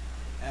enter.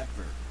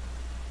 Ever.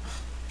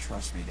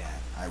 Trust me,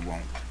 Dad. I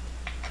won't.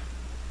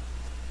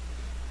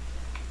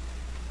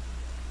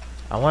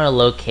 I want to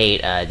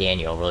locate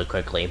Daniel really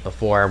quickly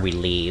before we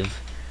leave.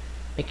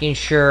 Making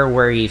sure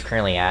where he's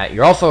currently at.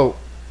 You're also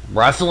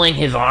rustling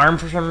his arm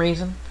for some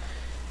reason.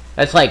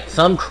 That's like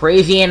some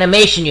crazy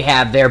animation you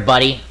have there,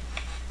 buddy.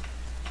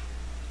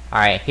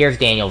 Alright, here's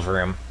Daniel's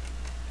room.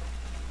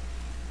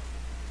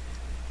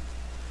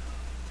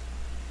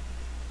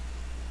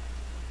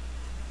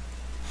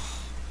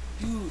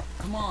 Dude,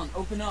 come on,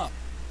 open up.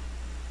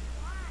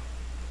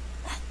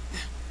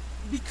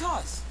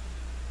 Because.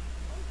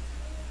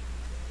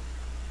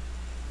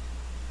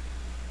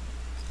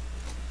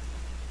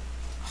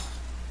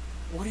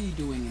 What are you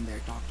doing in there,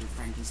 Dr.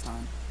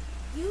 Frankenstein?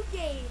 You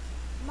gave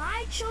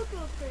my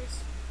Choco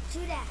Crisp to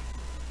Dad.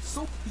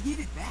 So, give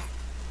it back.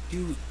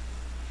 Dude,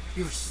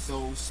 you're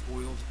so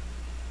spoiled.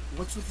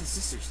 What's with the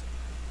sisters?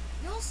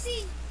 You'll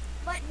see,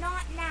 but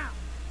not now.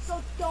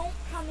 So don't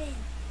come in.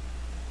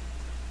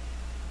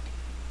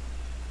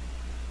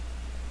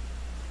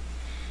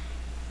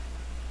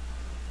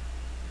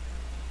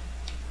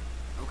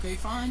 Okay,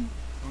 fine.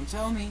 Don't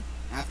tell me.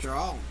 After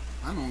all,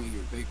 I'm only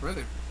your big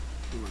brother,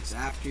 who looks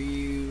after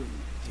you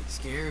and takes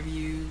care of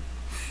you.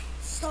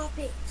 Stop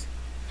it.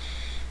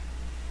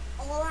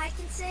 All I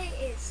can say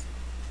is,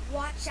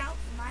 watch out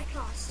for my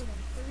costume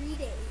in 3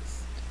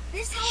 days.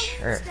 This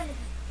Halloween is Sure. gonna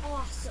be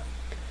awesome.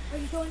 Are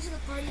you going to the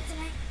party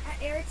tonight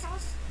at Eric's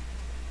house?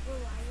 Will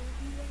Lila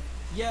be there?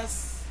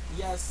 Yes,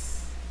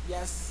 yes,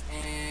 yes,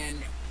 and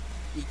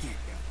he can't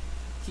go.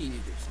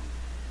 Teenager something.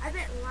 I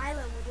bet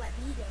Lila would let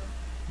me go.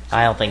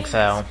 I don't think Way so.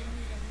 nicer to me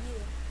than you.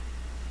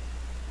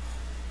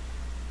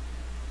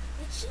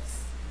 Did she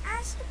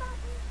ask about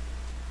me?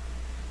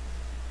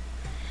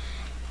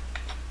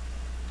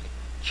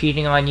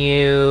 Cheating on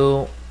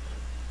you.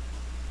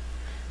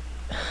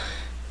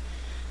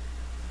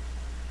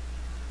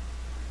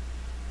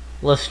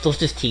 Let's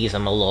just tease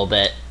him a little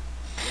bit.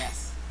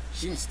 Yes,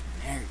 she must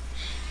be married.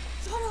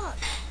 Shut up!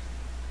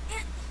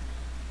 And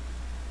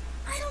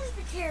I don't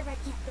even care if I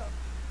can't go.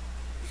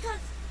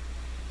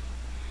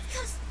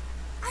 Because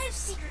I have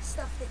secret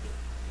stuff to do.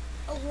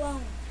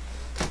 Alone.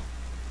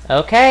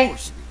 Of Okay.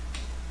 course you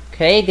do.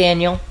 Okay,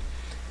 Daniel.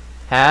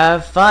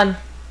 Have fun.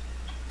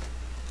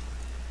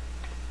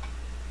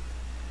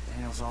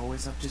 Daniel's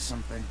always up to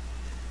something.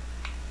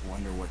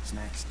 Wonder what's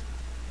next.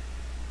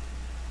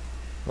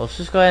 Let's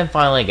just go ahead and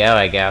finally go,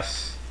 I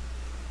guess.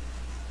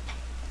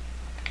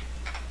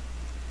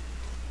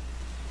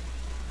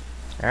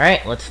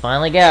 Alright, let's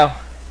finally go.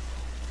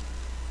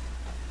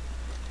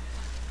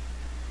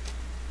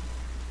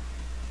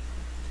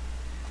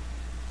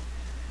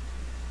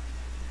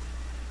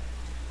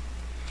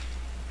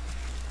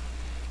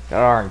 Got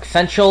our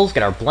essentials,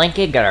 got our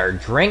blanket, got our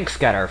drinks,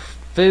 got our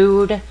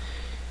food,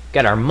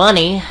 got our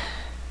money.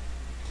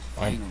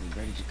 Finally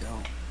ready to go.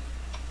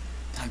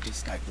 Time to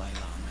Skype Lila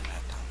on my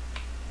laptop.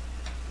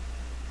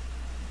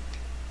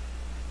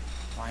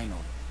 Finally.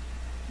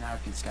 Now I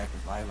can Skype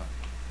with Lila.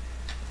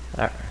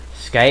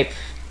 Skype.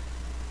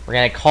 We're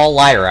gonna call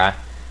Lyra.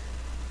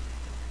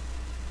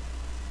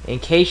 In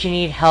case you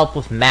need help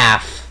with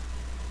math.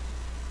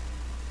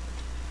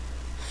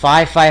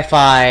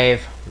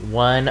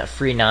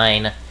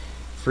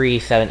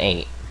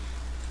 555-139-378.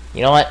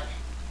 You know what?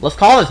 Let's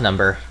call this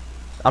number.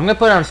 I'm gonna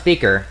put it on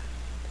speaker.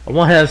 I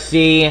want to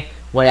see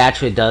what it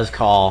actually does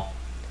call.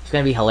 It's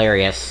gonna be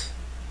hilarious.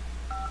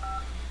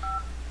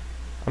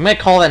 I'm gonna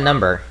call that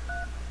number.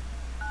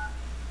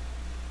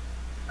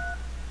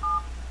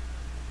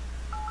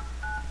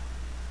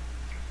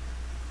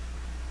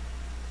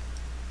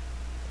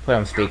 Put it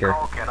on speaker. Your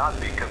call cannot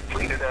be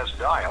completed as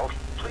dialed.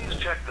 Please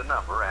check the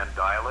number and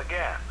dial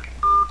again.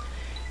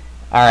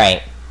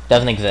 Alright.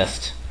 Doesn't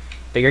exist.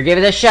 Figure give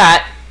it a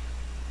shot.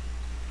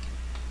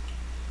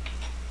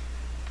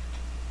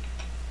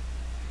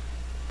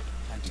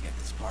 Time to get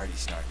this party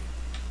started.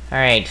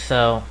 Alright,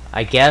 so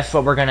I guess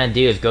what we're gonna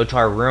do is go to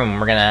our room.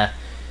 We're gonna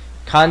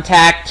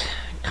contact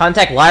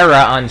Lyra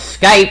on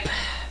Skype.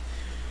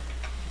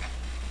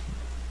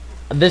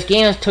 This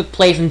game took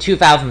place in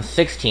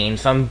 2016,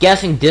 so I'm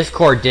guessing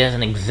Discord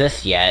doesn't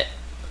exist yet.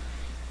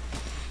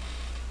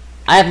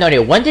 I have no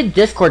idea. When did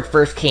Discord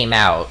first came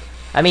out?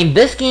 I mean,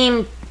 this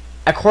game,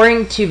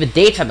 according to the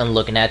dates I've been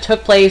looking at,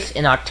 took place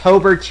in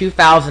October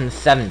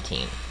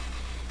 2017.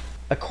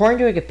 According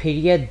to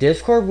Wikipedia,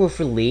 Discord was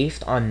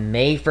released on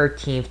May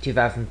 13th,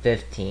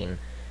 2015.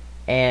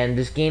 And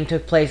this game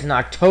took place in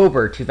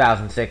October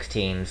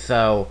 2016,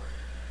 so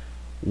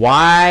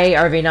why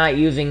are they not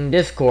using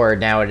Discord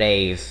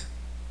nowadays?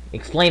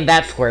 Explain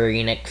that, Square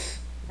Enix.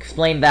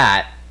 Explain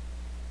that.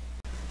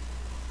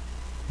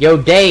 Yo,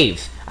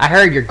 Dave, I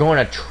heard you're going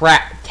to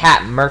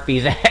tap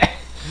Murphy's ass.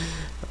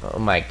 Oh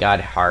my god,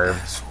 Harv.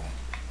 Asshole.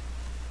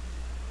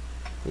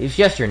 He's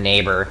just your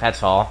neighbor,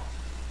 that's all.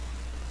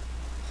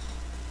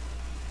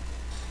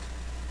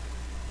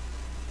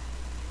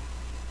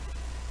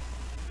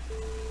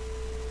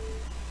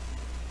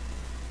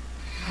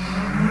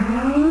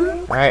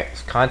 Alright,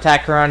 let's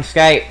contact her on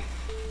Skype.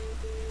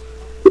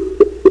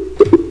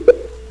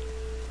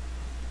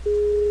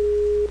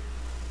 Oh,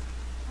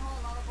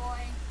 lover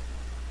boy.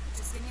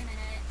 Just give me a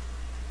minute.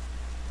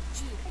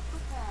 Gee, pick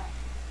with the...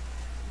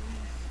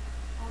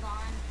 hold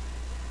on.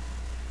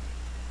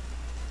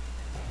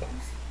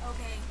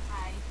 Okay,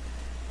 hi.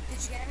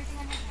 Did you get everything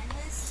on your hand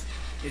list?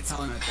 It's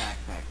all in my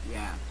backpack,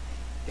 yeah.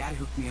 Dad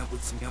hooked me up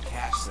with some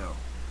cash, so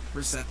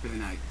we're set for the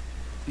night.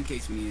 In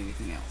case we need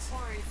anything else.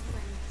 Or if you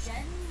and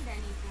Jen need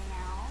anything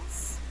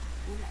else.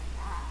 Ooh la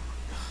la.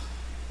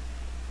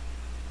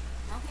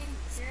 Okay,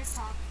 serious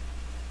talk.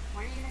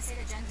 What are you gonna say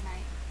to Jen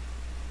tonight?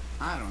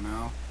 I don't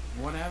know.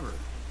 Whatever.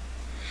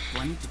 Do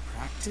I need to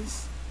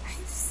practice?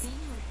 I've seen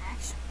you in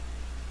action.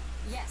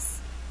 Yes.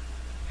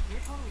 You're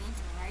totally into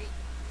it, right?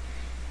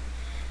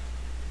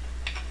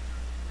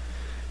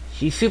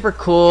 She's super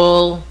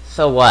cool,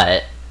 so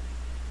what?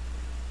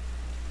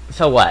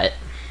 So what?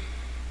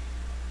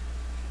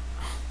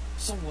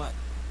 So what?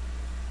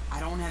 I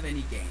don't have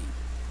any game.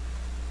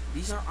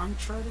 These are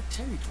uncharted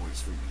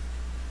territories for me.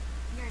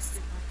 You're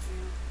super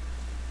cute.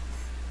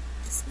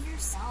 Just be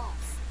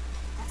yourself.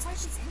 That's why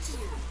she's into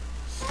you.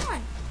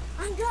 Sean,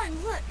 I'm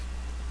done. Look,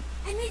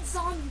 I made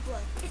zombie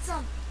blood. It's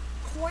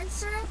corn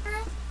syrup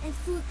and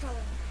food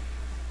coloring.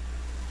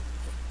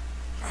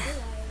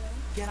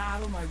 Get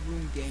out of my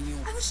room, Daniel.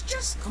 I was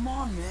just Come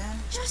on, man.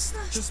 just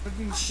Just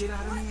bugging the shit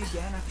out of me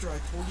again after I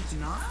told you to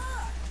not?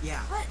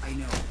 Yeah, What? I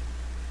know.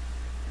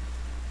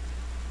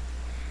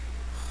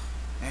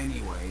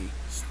 Anyway,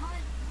 Sean,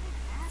 you're an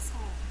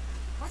asshole.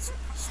 What's your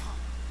problem?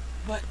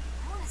 but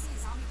I want to see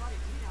zombie blood if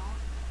you don't.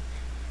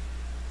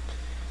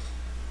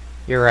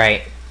 You're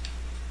right.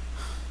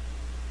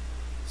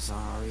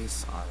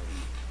 sorry.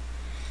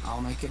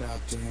 I'll make it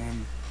up to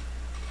him.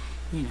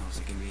 He knows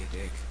I can be a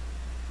dick.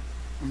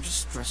 I'm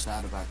just stressed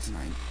out about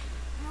tonight.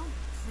 No,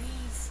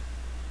 please.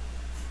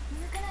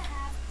 We're gonna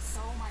have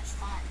so much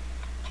fun.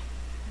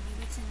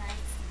 Maybe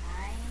tonight's the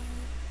night.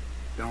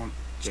 Don't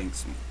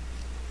jinx me.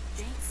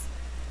 Jinx?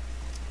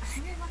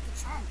 I'm your lucky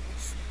charm,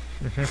 bitch.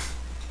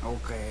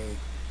 Okay.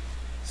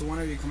 So when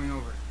are you coming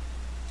over?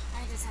 I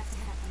just have to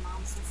hit up the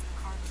momster for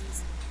the car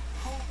keys and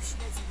hope she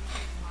doesn't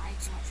make me lie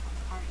too much about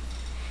the party.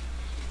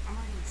 I'm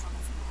already in trouble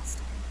from last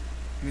time.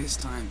 This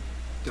time,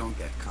 don't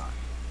get caught.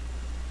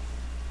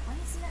 Let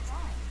me see that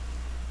drawing.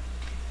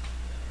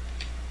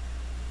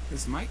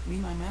 This might be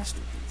my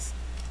masterpiece.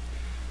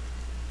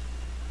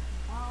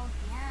 Well,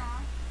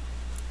 yeah.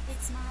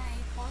 It's my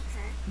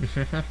portrait.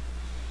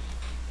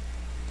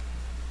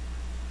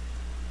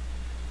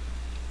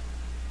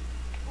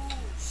 Oh,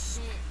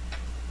 shit.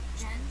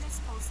 Jen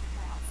just posted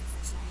her outfit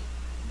for tonight.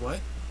 What?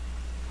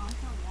 On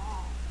her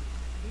wall.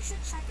 You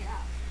should check it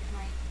out. It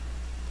might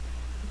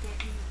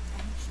get your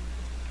attention.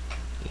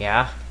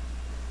 Yeah.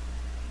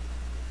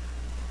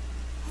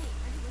 Hey,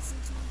 are you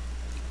listening to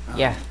me?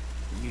 Yeah.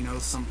 You know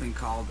something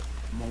called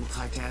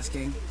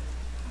multitasking?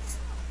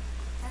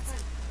 That's a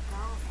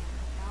girl thing,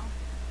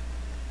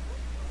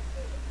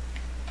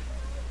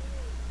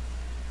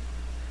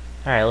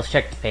 no? Alright, let's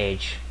check the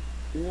page.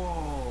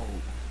 Whoa.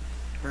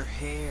 Her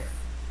hair.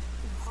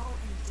 Oh,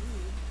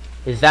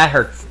 indeed. Is that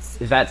her?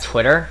 Is that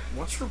Twitter?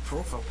 What's her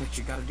profile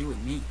picture got to do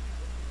with me?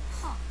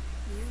 Huh.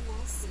 You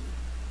will see.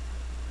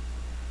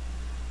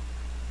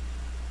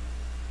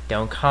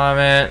 Don't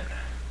comment.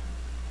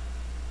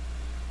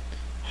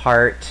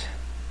 Heart.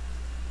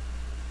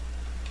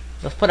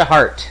 Let's put a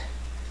heart.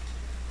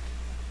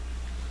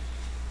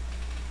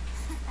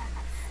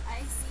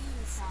 I see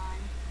you, Sean.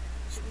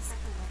 Should we set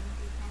the wedding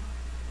date now?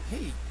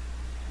 Hey,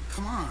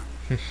 come on.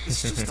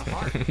 It's just a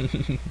heart.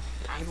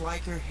 I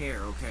like her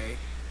hair, okay?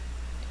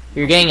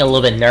 You're getting a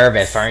little bit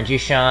nervous, aren't you,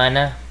 Sean?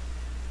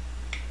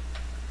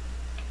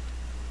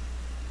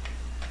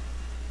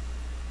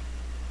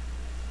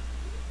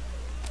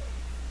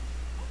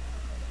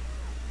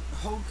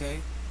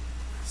 Okay.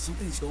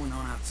 Something's going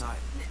on outside.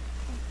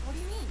 What do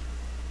you mean?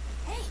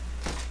 Hey,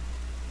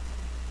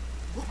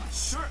 Look, my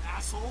shirt,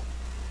 asshole!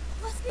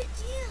 What's the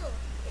deal?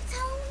 It's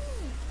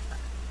Halloween.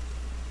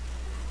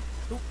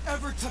 Don't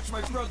ever touch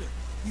my brother!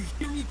 You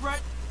hear me,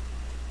 Brett?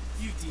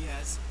 You,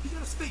 Diaz. You got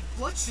his fake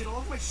blood shit all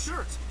over my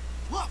shirt!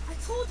 Look! I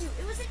told you,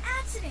 it was an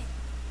accident.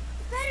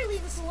 You better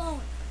leave us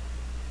alone.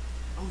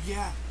 Oh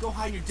yeah, go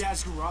hide in your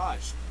dad's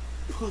garage.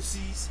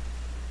 Pussies.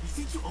 You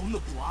think you own the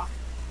block?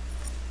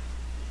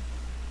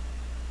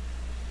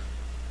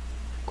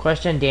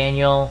 Question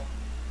Daniel.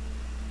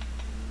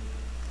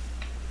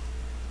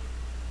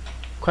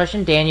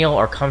 Question Daniel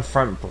or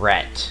confront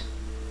Brett?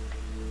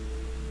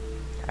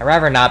 I'd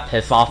rather not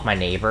piss off my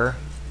neighbor.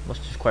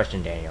 Let's just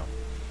question Daniel.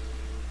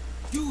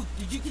 Dude,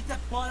 did you get that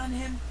blood on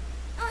him?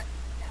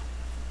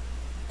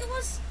 It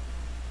was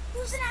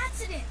an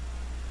accident.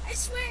 I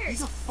swear.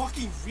 He's a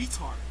fucking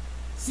retard.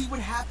 See what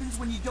happens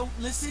when you don't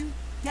listen?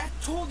 Dad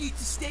told you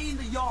to stay in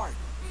the yard.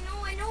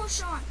 I know,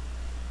 Sean.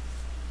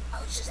 I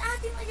was just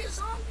acting like a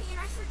zombie and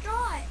I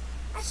forgot.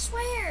 I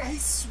swear. I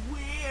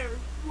swear.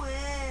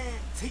 When?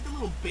 Take the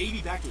little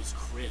baby back to his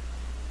crib.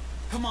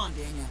 Come on,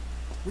 Daniel.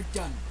 We're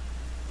done.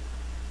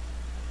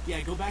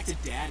 Yeah, go back to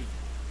Daddy.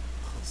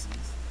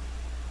 Pussies.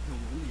 No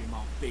wonder your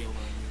mom bailed on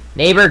you.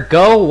 Neighbor,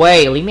 go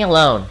away. Leave me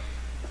alone.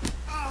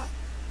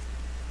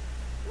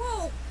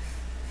 Whoa.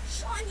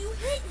 Sean, you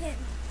hit him.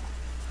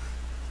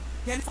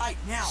 Then fight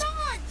now.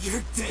 Sean!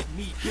 You're dead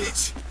meat,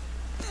 bitch.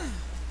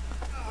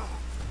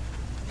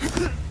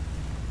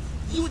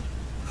 You and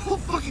the whole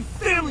fucking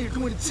family are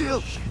going to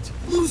jail. Shit.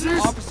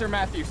 Losers. Officer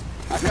Matthews,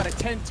 I've got a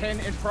 1010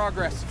 in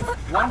progress.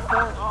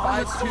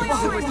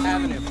 1452 Lewis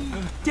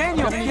Avenue.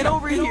 Daniel, get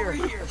over here.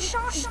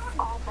 Sean. He's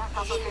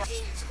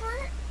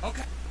hurt.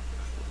 Okay.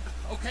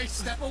 Okay,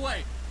 step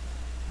away.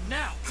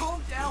 Now.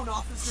 Calm down,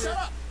 officer. Shut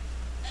up.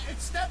 And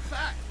step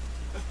back.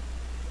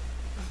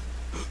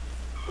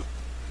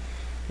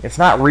 It's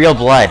not real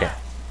blood.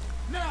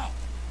 Now.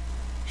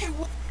 Hey,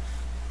 what?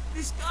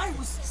 This guy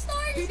was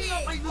Started beating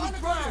up my it. little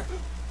brother.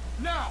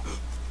 Now.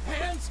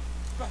 Hands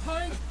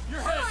behind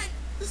your head.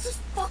 This is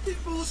fucking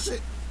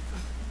bullshit.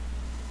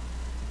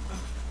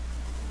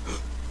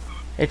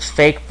 It's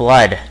fake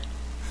blood.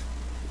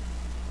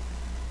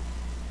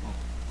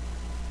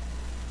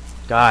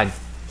 God.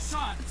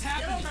 Sean, it's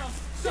happening.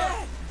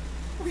 Dad,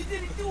 we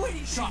didn't do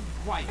anything. Sean,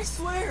 quiet. I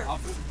swear.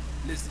 Officer,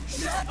 listen.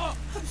 Shut up.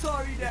 I'm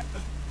sorry, Dad.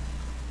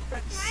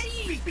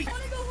 Daddy, I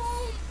want to go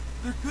home.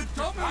 They're good.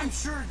 Don't move. I'm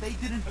sure they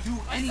didn't do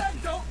I anything.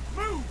 said don't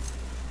move.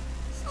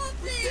 Stop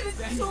this.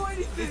 Didn't do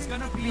anything. It's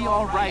gonna be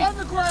all right. On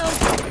the ground.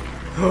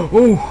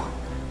 Ooh.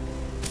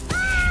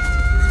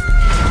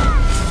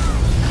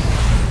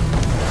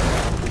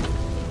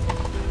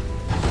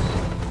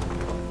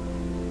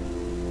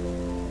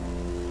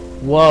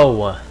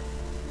 Whoa.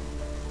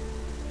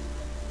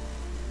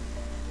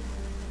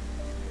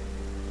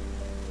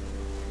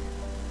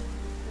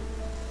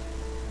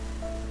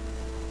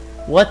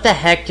 What the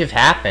heck just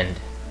happened?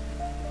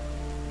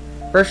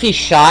 First he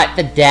shot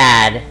the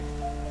dad,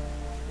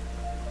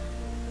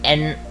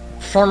 and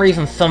for some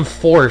reason some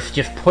force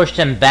just pushed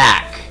him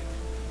back.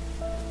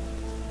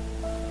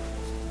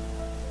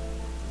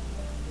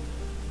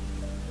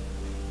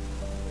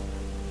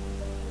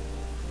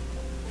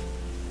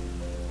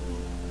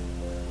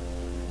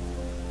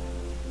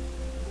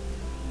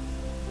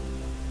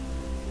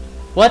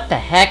 What the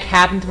heck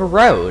happened to the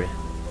road?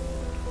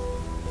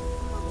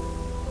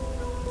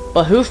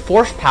 But whose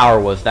force power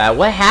was that?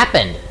 What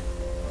happened?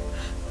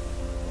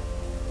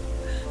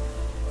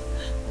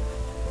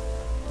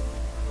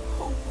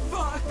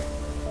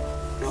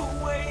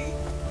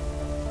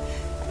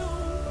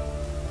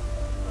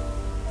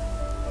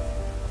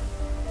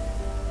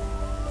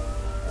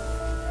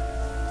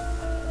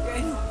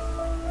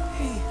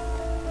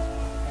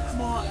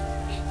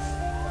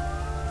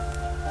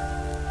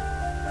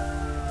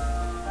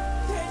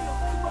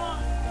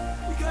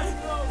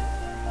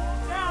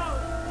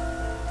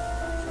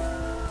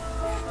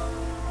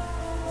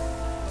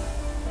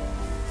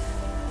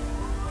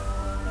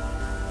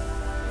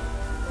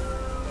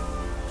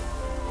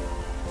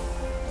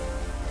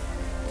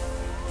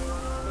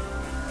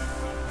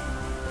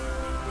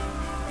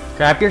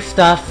 Grab your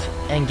stuff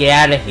and get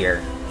out of here.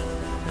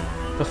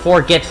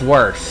 Before it gets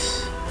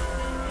worse.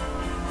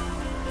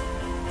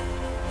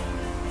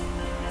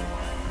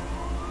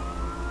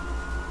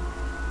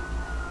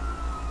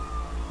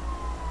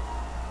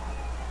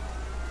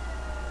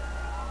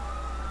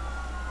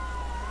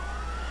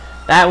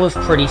 That was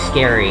pretty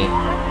scary.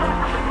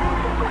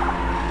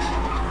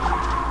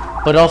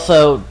 But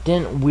also,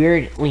 didn't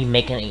weirdly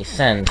make any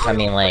sense. I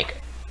mean,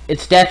 like,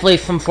 it's definitely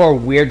some sort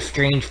of weird,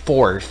 strange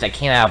force that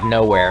came out of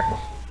nowhere.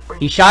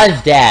 He shot his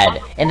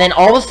dad, and then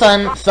all of a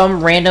sudden,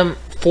 some random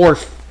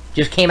force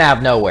just came out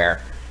of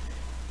nowhere.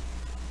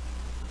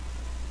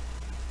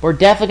 We're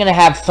definitely gonna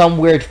have some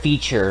weird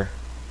feature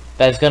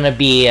that's gonna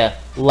be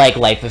like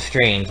Life is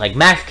Strange. Like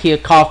Max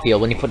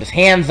Caulfield, when he put his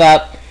hands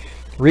up,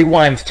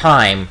 rewinds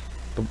time.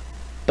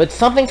 But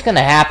something's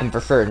gonna happen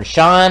for certain.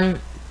 Sean,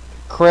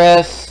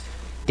 Chris,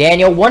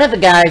 Daniel, one of the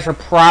guys are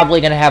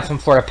probably gonna have some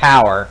sort of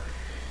power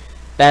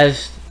that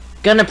is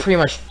gonna pretty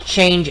much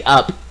change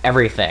up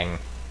everything.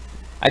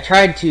 I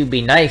tried to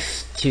be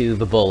nice to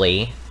the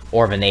bully,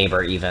 or the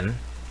neighbor even.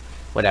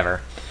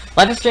 Whatever.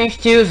 Life is Strange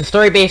 2 is a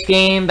story-based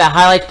game that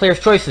highlights players'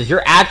 choices.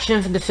 Your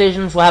actions and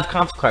decisions will have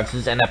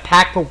consequences and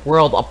impact the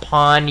world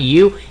upon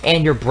you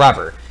and your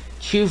brother.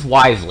 Choose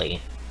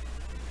wisely.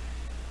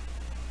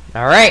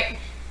 Alright.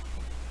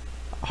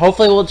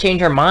 Hopefully we'll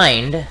change our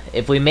mind.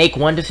 If we make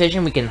one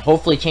decision, we can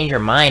hopefully change our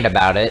mind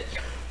about it.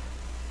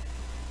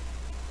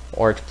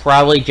 Or it's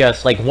probably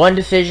just, like, one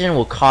decision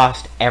will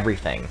cost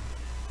everything.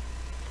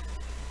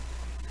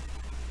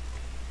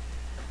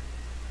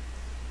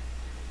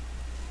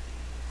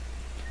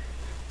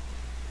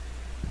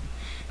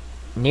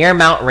 Near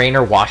Mount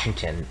Rainier,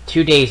 Washington,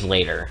 2 days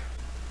later.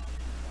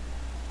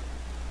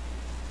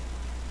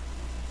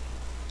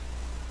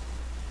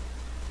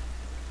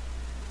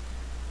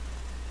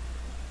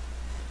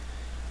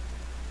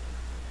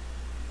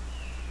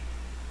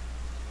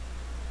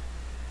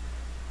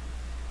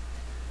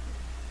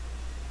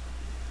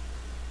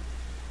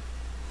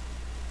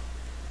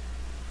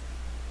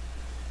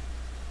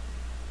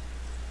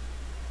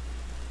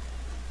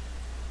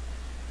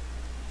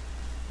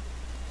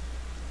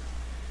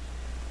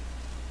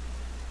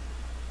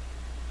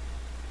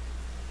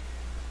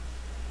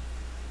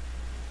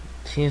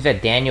 Seems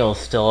that Daniel is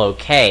still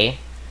okay.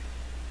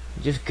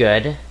 Which is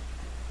good.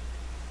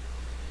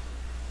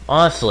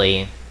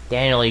 Honestly,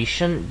 Daniel, you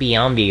shouldn't be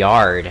on the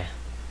yard.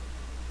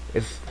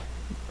 If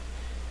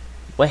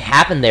what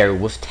happened there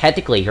was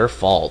technically your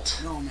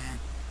fault. No, man.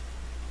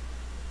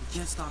 We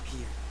can't stop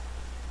here.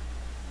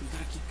 We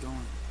gotta keep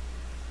going.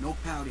 No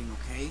pouting,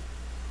 okay?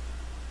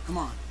 Come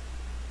on.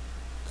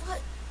 But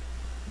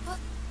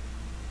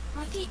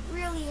my feet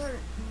really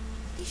hurt.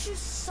 These shoes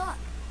suck.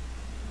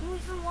 And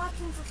we've been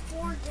walking for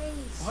 4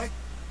 days. What?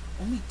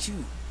 Only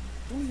 2.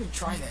 Don't even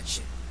try that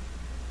shit.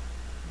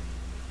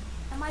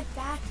 And my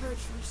back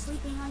hurts from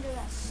sleeping under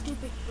that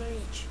stupid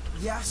bridge.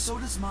 Yeah, so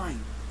does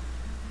mine.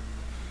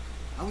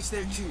 I was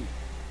there too.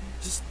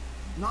 Just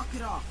knock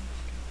it off.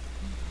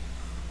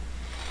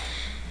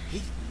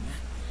 Hate when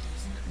that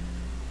does.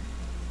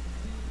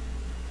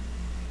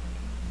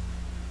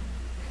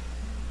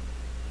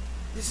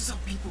 This is how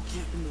people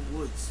camp in the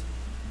woods.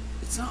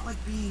 It's not like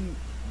being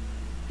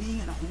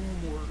in a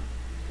home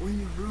or in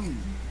your room.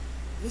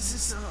 This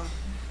is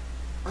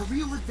a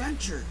real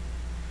adventure,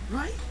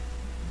 right?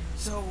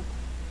 So,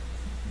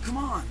 come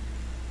on,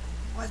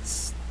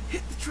 let's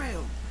hit the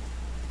trail.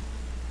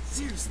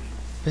 Seriously.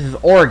 This is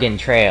Oregon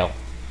Trail.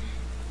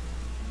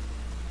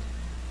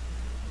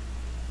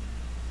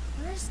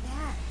 Where's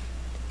Dad?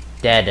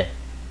 Dead.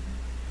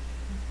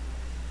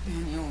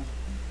 Daniel,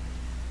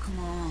 come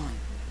on.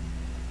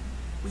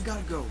 We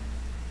gotta go.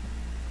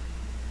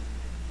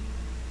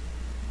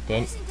 Why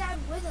isn't Dad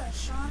with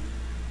us, Sean?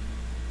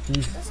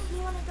 Doesn't he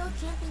want to go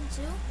camping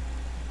too?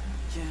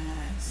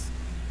 Yes,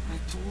 I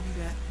told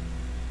you that.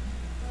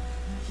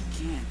 He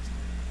can't.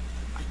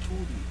 I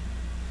told you.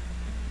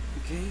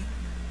 Okay?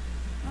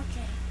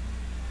 Okay.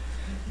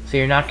 So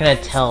you're not gonna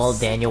tell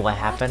Daniel what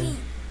happened?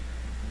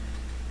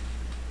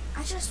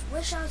 I just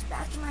wish I was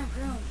back in my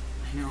room.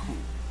 I know.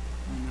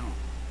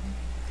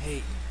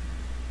 Hey,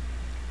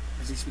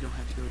 at least we don't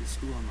have to go to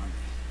school on Monday,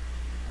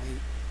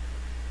 right?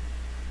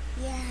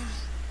 Yeah.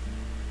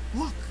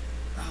 Look,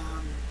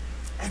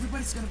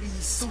 everybody's gonna be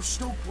so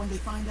stoked when they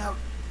find out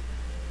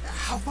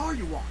how far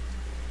you walked.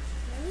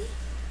 Really?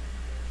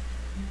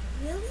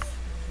 Really?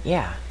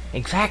 Yeah,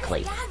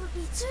 exactly. Dad would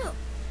be too.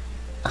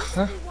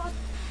 Uh-huh. We walked,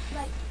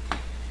 like,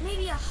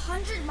 maybe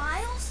 100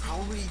 miles?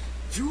 Probably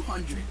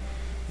 200.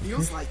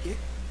 Feels like it.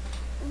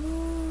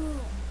 Ooh,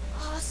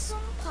 awesome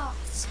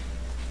possum.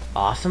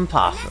 Awesome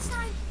possum. Next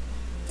time,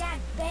 Dad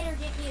better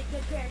get me a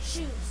good pair of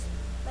shoes,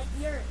 like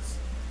yours.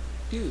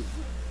 Dude,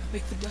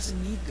 Bigfoot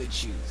doesn't need good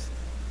shoes.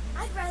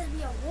 I'd rather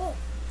be a wolf.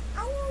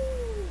 Ow!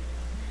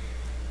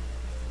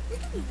 We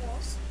could be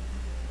wolves.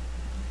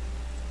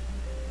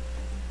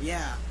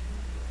 Yeah,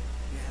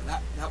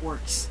 that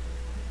works.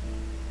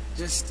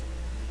 Just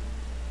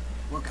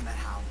work on that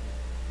howl.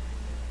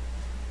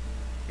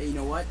 Hey, you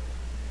know what?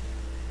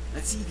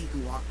 Let's see if you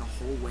can walk the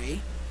whole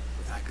way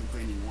guy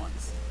complaining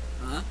once.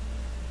 Huh?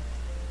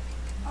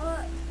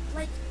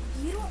 Like,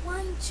 you don't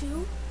whine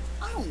too?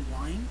 I don't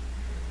whine.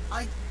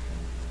 I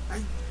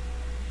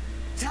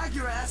tag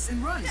your ass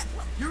and run.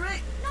 You're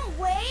it. No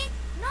way!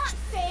 Not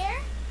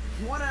fair!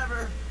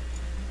 Whatever.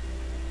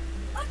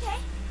 Okay.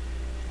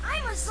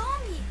 I'm a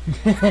zombie!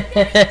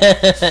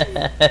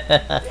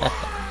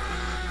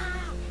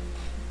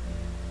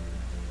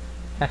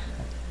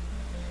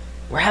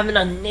 We're having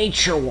a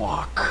nature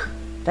walk.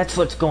 That's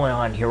what's going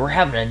on here. We're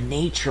having a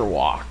nature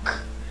walk.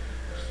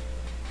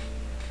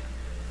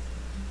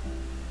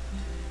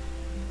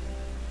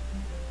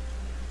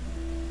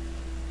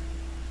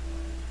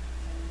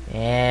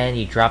 And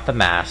you drop the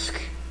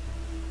mask.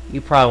 You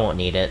probably won't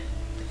need it.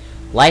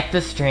 Life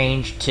is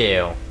Strange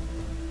 2.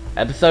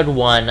 Episode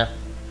 1,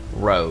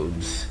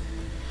 Roads.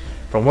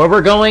 From where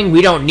we're going,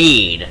 we don't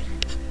need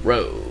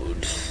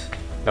roads.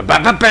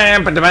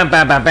 Ba-ba-ba-bam,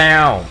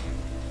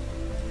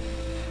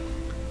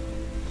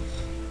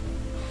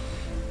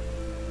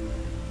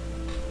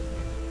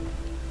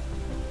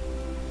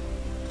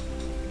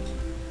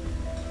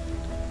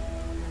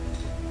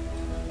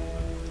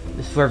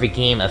 This is where the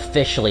game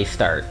officially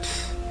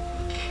starts.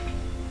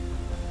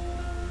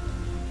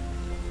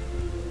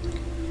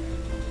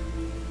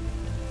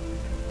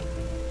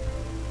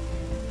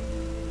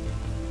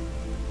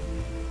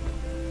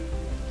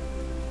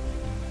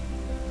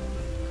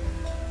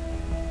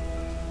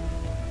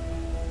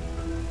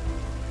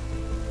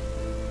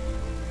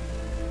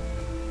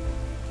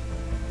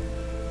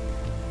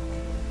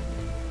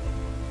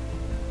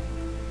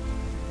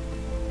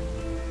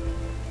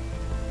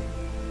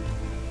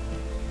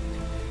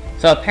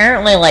 So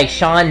apparently, like,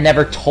 Sean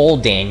never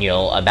told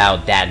Daniel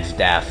about Dad's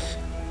death.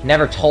 He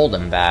never told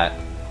him that.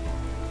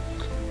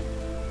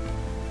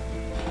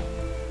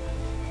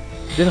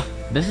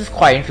 This is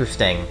quite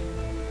interesting.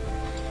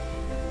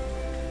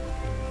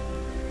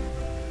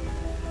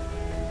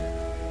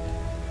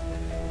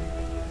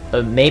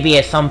 But maybe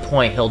at some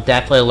point he'll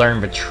definitely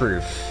learn the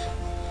truth.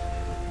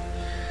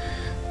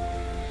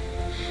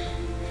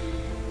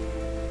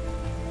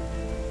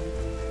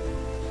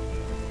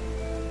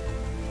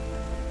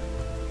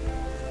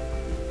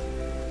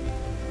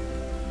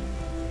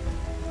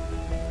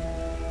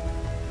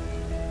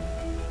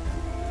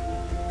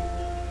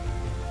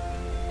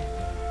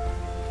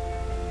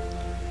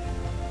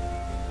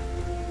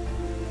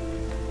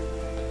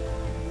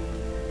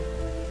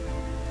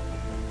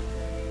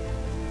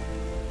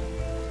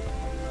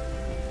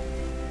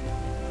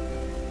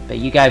 But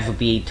you guys will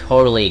be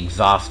totally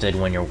exhausted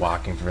when you're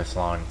walking for this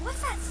long.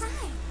 What's that sign?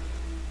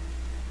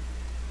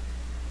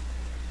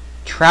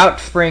 Trout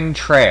Spring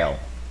Trail.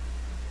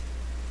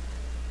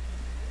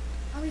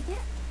 Are we there?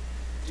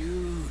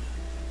 Dude,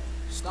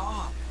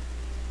 stop.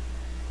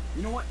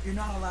 You know what? You're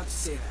not allowed to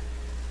say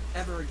that.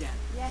 Ever again.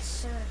 Yes,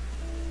 sir.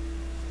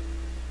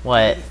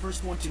 What? You're the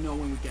first one to know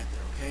when we get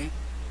there, okay?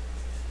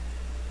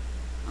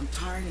 I'm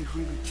tired and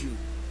hungry too.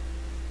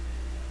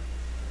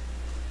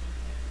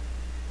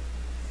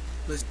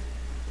 Listen,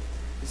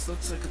 this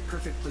looks like a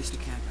perfect place to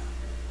camp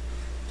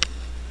out.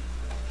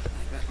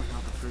 I bet we're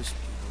not the first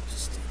people to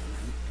stay the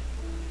night.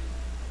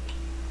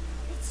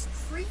 It's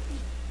creepy.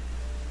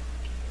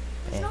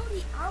 There's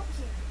nobody out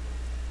here.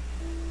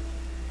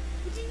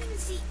 We didn't even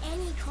see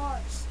any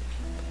cars.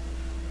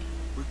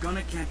 We're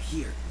gonna camp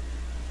here.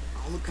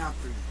 I'll look out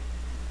for you.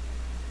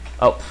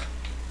 Oh.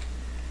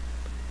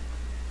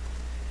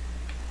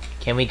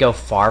 Can we go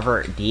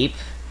farther deep?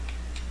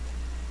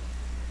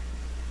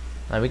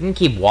 We can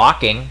keep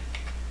walking.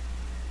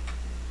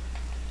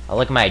 I'll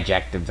look at my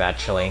objectives,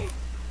 actually.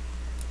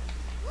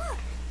 Look.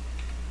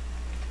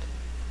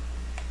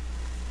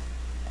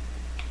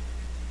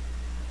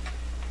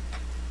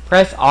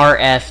 Press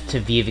RS to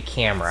view the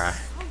camera.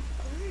 So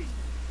dirty.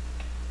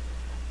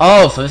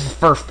 Oh, so this is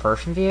first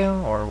person view?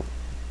 Or...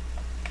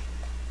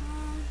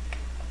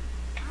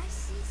 I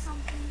see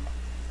something.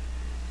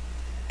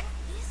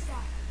 What is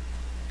that?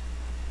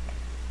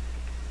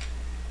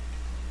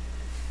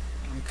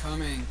 I'm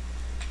coming.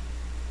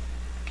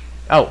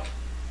 Oh.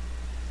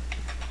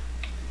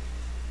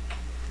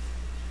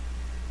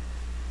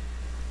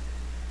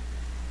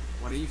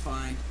 What do you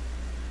find?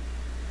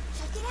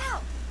 Check it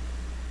out.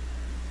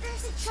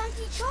 There's a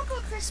chunky Choco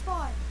Crisp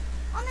bar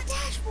on the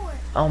dashboard.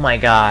 Oh my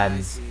god.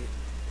 I see it.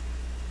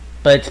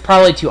 But it's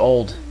probably too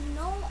old. You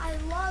know I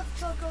love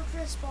Choco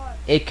Crisp bars.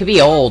 It could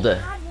be old. I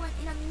haven't had one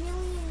in a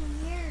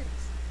million years.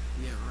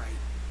 Yeah, right.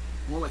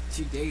 More like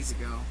 2 days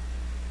ago.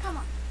 Come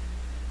on.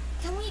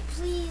 Can we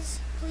please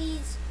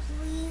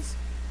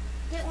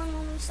get one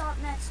when we stop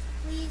next,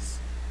 please?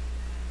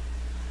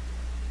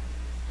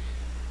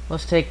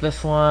 Let's take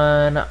this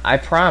one. I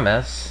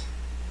promise.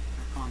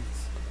 I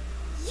promise.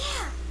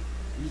 Yeah.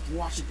 And you can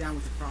wash it down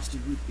with a frosty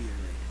root beer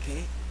later,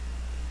 okay?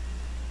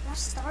 We're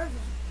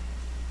starving.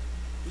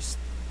 Just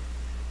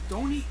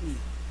don't eat me.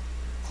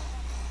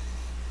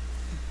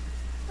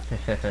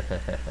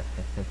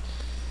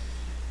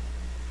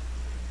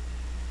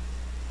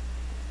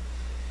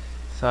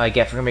 So I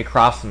guess we're gonna be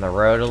crossing the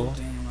road a little.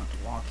 Daniel not to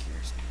walk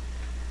here.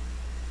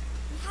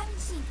 We haven't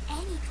seen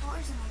any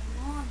cars in a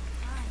long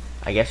time.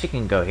 I guess you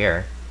can go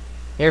here.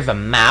 Here's a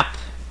map.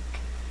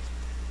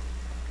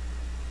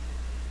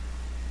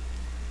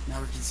 Now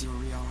we can see where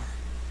we are.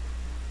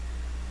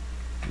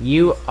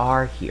 You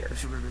are here.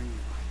 There's a river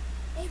nearby.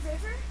 A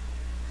river?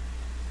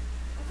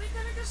 Are we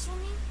gonna go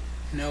swimming?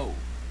 No,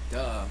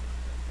 duh.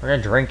 We're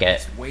gonna drink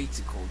it. It's way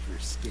too cold for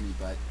a skinny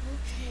butt.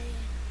 Okay.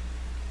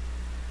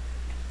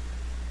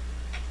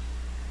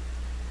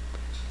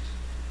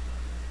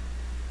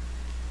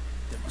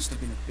 There must have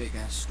been a big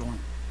ass storm.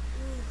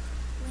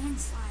 Ooh,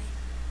 landslide.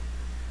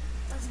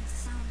 Doesn't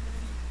sound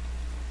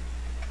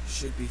good.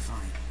 Should be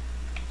fine.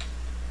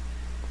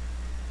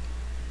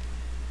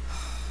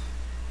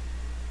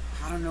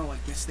 I don't know, I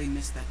guess they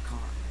missed that car.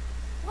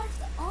 What if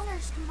the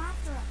owners come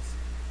after us?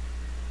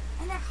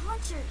 And they're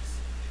hunters.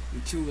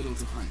 You're too little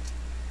to hunt.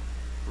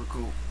 We're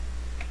cool.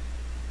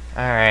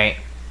 Alright.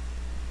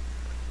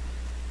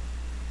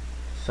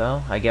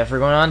 So, I guess we're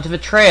going on to the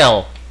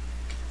trail.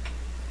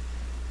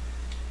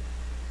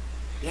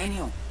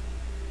 Daniel!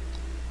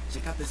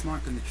 Check out this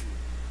mark on the tree.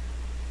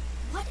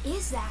 What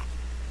is that?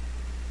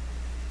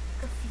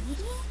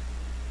 Graffiti?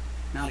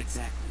 Not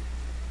exactly.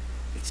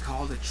 It's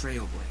called a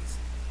trailblaze,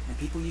 and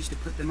people used to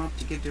put them up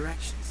to give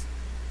directions.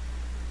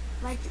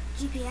 Like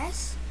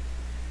GPS?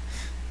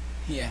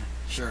 Yeah,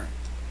 sure.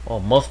 Well,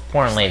 most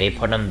importantly, they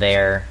put them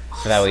there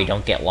so that way you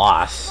don't get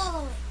lost.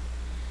 Follow it.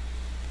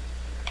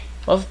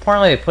 Most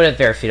importantly, they put it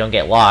there so you don't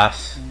get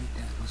lost. Only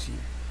Dad was here.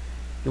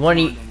 You want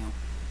Come to on, Daniel.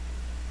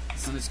 The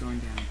sun is going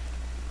down.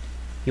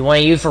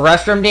 use the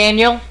restroom,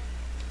 Daniel?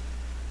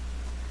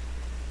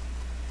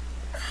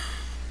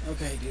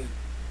 Okay, dude.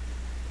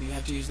 Do you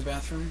have to use the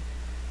bathroom?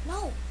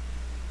 No.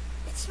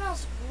 It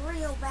smells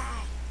real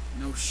bad.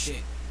 No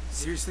shit.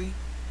 Seriously?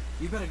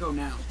 You better go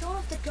now. I don't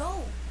have to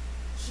go.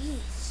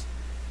 Jeez.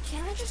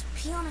 Can't I just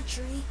pee on a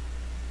tree?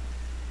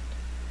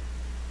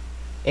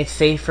 It's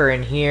safer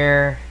in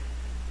here.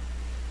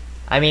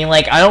 I mean,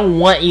 like, I don't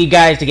want you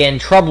guys to get in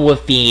trouble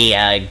with the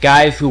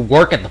guys who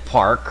work at the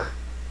park.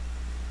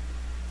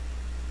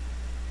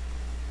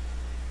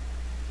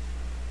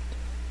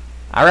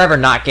 I'd rather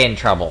not get in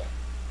trouble.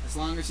 As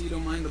long as you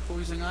don't mind the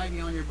poison ivy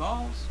on your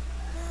balls.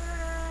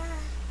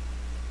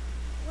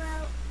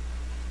 Well,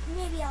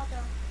 maybe I'll go.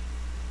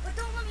 But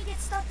don't let me get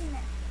stuck in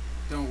there.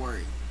 Don't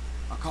worry.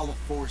 I'll call the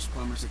forest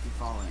plumbers if you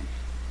fall in.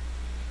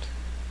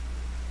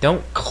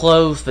 Don't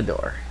close the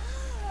door.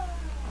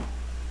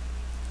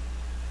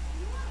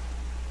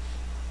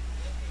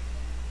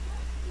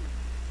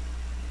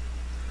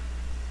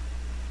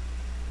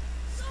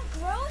 So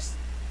gross.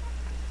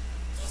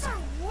 These are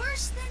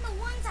worse than the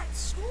ones at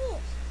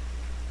school.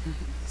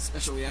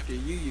 Especially after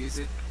you use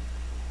it.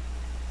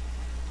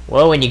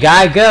 Well, when you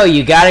gotta go,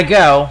 you gotta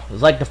go.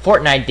 It's like the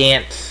Fortnite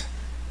dance.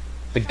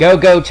 The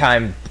go-go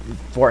time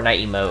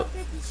Fortnite emote. How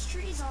big these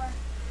trees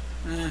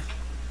are.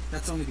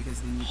 That's only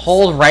because they need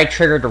Hold right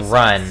trigger to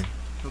run.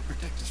 They'll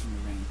protect us from the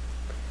rain.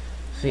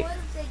 See, What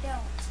if they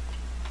don't?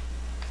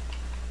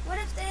 What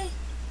if they...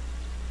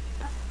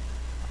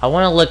 I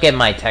want to look at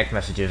my text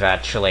messages,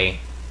 actually.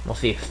 We'll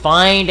see.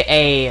 Find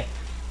a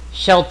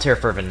shelter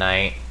for the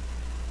night.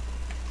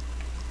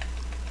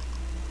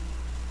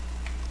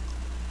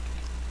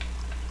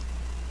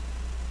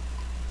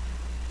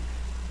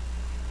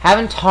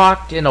 Haven't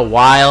talked in a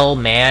while,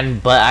 man,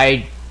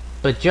 but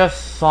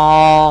just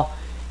saw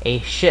a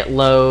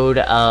shitload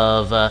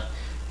of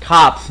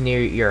cops near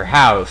your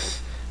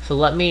house. So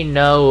let me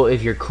know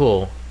if you're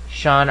cool.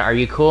 Sean, are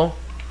you cool?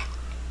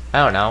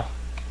 I don't know.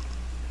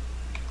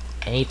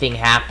 Anything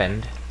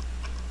happened?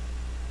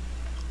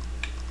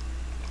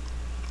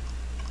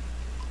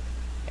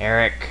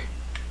 Eric.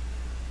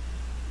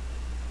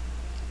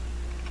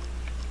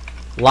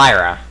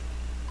 Lyra.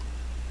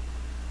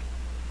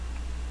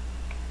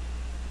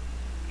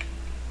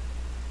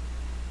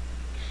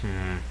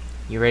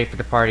 You ready for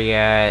the party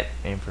yet?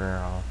 And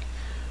for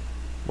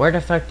where the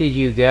fuck did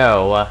you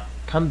go?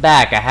 Come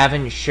back. I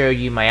haven't showed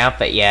you my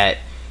outfit yet.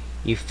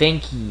 You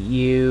think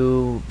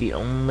you the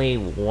only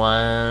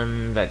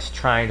one that's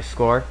trying to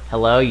score?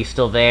 Hello, you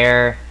still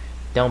there?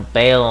 Don't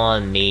bail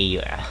on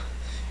me.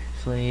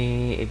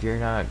 Seriously, if you're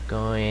not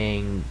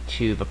going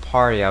to the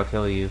party, I'll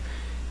kill you.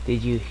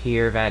 Did you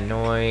hear that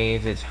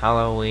noise? It's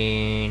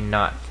Halloween,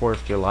 not 4th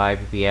of July,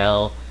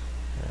 PPL.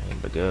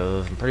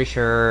 Because I'm pretty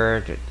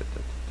sure.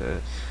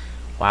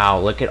 Wow,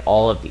 look at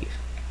all of these.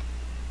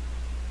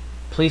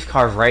 Police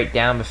cars right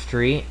down the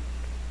street.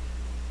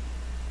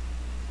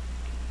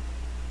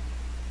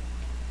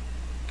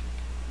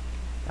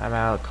 I'm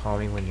out. Call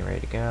me when you're ready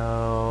to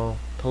go.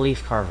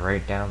 Police cars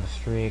right down the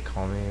street.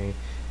 Call me.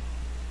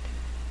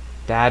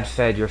 Dad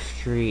said your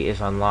street is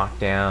on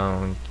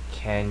lockdown.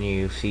 Can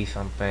you see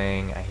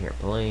something? I hear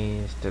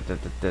police.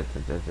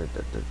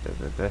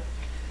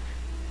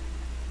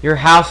 Your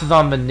house is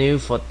on the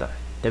news. What the?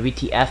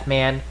 WTF,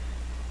 man?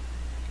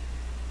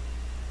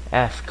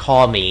 F,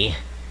 call me.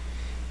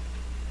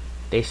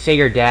 They say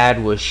your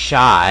dad was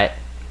shot.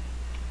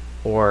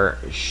 Or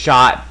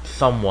shot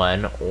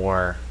someone.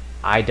 Or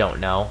I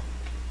don't know.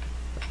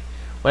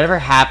 Whatever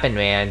happened,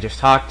 man, just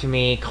talk to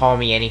me. Call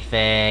me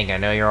anything. I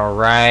know you're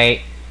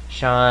alright.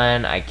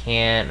 Sean, I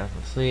can't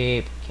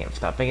sleep. Can't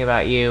stop thinking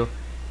about you.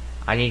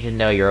 I need to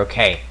know you're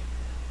okay.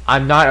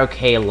 I'm not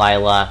okay,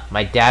 Lila.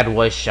 My dad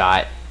was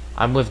shot.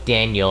 I'm with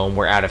Daniel and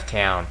we're out of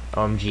town.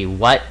 OMG,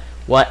 what?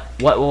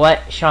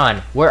 What?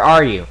 Sean, where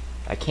are you?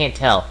 I can't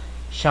tell.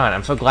 Sean,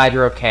 I'm so glad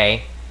you're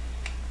okay.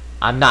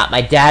 I'm not.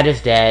 My dad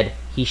is dead.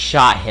 He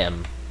shot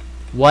him.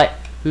 What?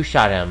 Who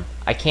shot him?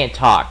 I can't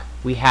talk.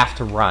 We have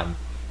to run.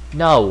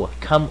 No,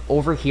 come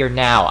over here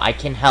now. I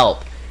can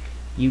help.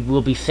 You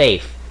will be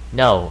safe.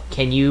 No,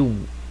 can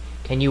you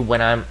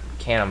when I'm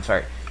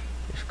sorry.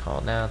 Just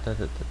call now.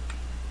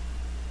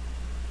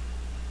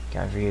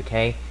 Guys, are you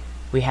okay?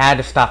 We had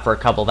to stop for a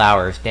couple of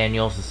hours.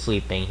 Daniel's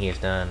sleeping. He is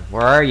done.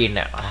 Where are you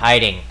now?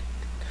 Hiding.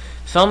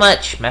 So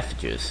much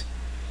messages.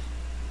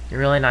 You're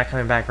really not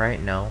coming back,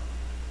 right? No.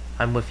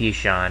 I'm with you,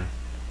 Sean.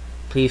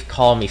 Please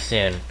call me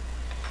soon.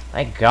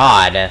 My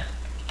God.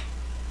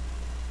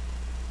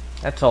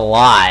 That's a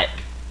lot.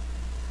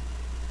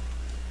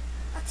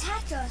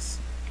 Attack us.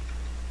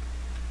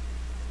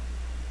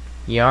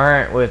 You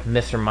aren't with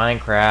Mr.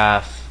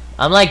 Minecraft.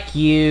 Unlike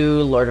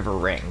you, Lord of the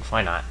Rings.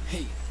 Why not?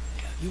 Hey,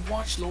 you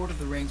watched Lord of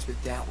the Rings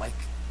with Dad like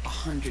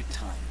 100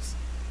 times.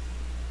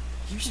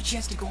 Here's a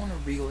chance to go on a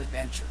real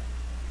adventure.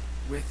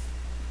 With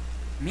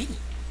me.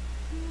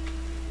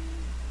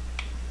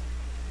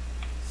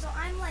 So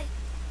I'm like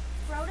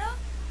Frodo?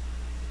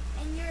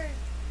 And you're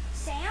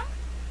Sam?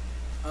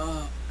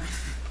 Well,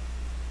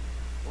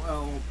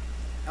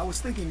 I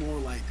was thinking more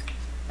like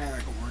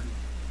Aragorn.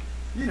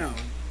 You know,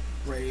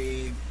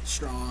 brave,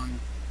 strong,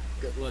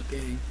 good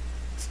looking.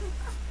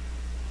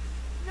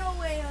 No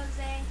way,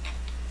 Jose.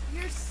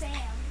 You're Sam.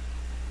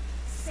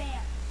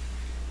 Sam.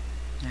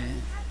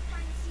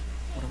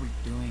 What are we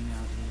doing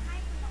out here?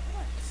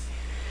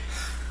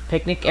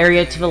 Picnic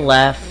area to the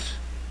left.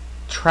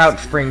 Trout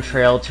Spring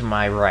Trail to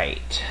my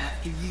right.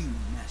 After you,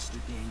 Master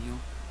Daniel.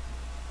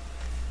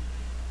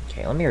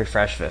 Okay, let me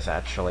refresh this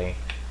actually.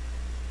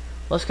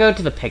 Let's go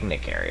to the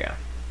picnic area.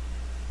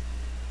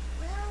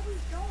 Where are we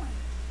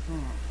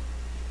going?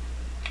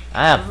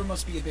 I River have.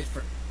 must be a bit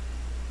for.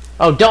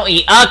 Oh, don't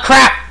eat.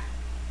 Crap!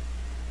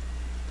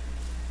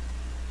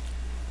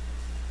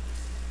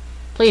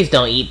 Please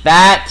don't eat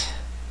that.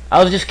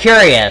 I was just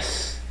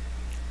curious.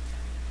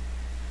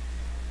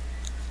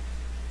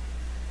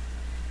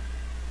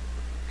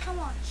 Come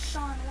on,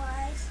 Sean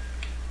Wise.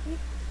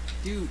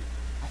 Dude,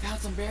 I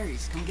found some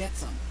berries. Come get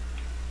some.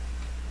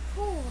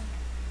 Cool.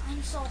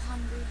 I'm so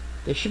hungry.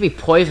 They should be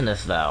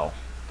poisonous though.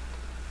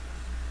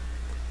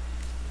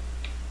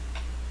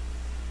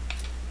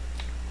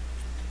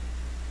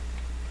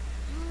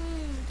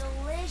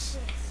 Delicious.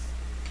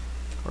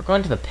 We're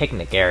going to the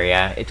picnic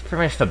area. It's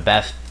pretty much the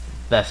best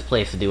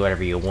place to do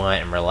whatever you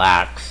want and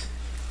relax.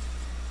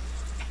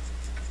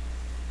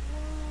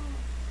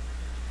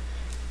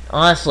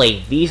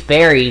 Honestly, these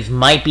berries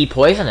might be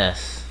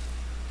poisonous.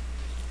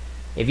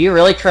 If you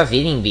really trust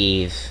eating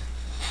these,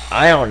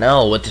 I don't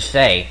know what to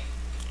say.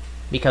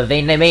 Because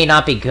they may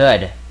not be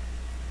good.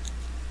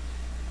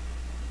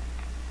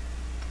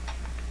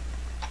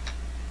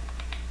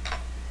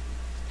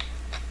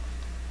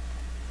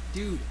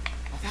 Dude,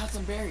 I found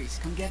some berries.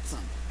 Come get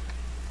some.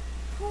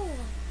 Cool.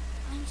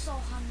 I'm so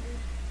hungry.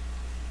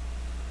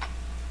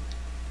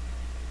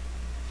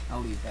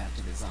 I'll leave that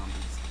to the zombies.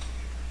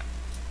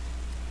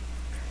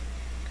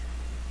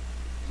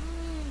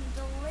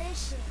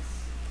 Delicious.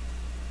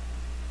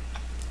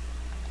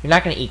 You're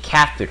not gonna eat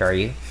cat food, are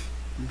you?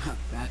 I'm not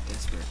that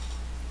desperate.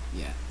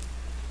 Yeah.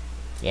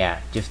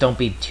 Yeah, just don't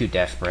be too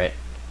desperate.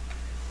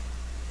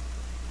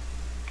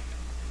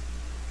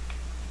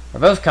 Are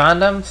those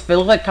condoms? They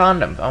look like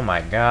condoms. Oh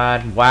my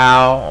god.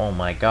 Wow. Oh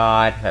my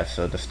god. That's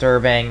so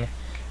disturbing.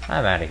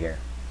 I'm out of here.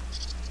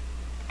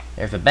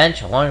 There's a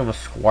bench along with a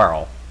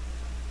squirrel.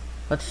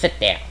 Let's sit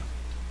down.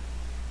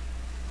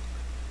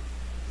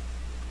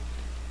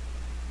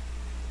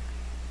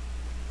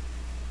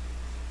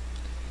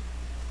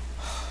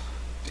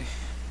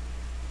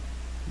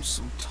 I'm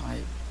so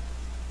tired.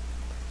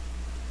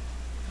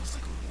 Feels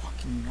like we're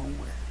walking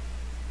nowhere.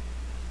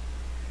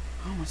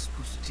 How am I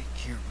supposed to take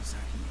care of us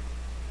out here?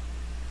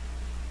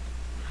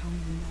 I don't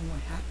even know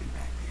what happened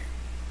back there.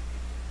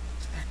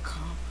 To that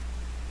cop.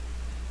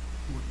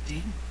 Or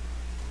Daniel.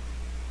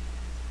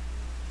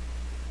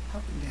 How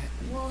could that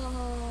be?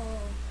 Whoa.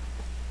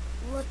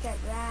 Look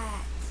at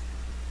that.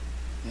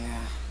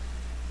 Yeah.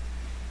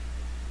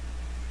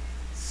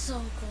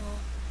 So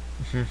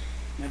cool.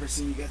 Never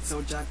seen you get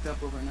so jacked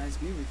up over a nice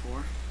view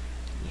before.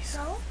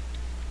 So?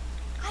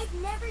 I've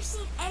never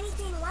seen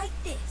anything like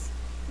this.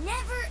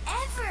 Never,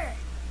 ever.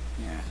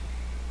 Yeah.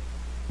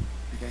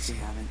 I guess you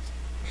haven't.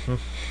 I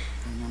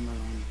remember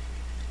when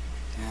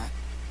Dad.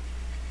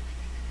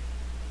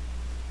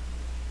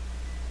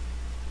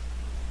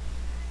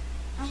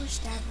 I wish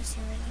Dad was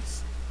here with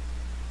us.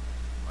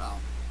 Well,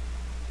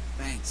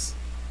 thanks.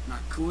 Not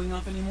cool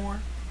enough anymore?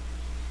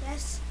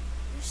 Yes,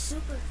 you're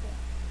super cool.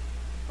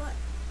 But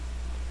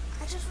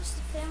I just wish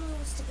the family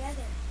was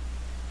together.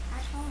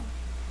 At home.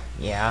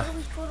 Yeah. It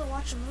would be cool to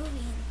watch a movie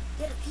and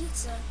get a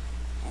pizza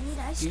and eat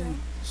ice cream. Dude,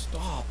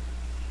 stop.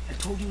 I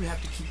told you we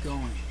have to keep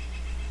going.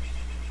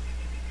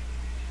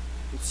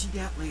 We'll see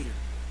Dad later.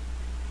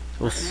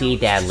 We'll Right now, see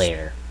it's Dad just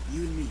later.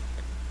 You and me.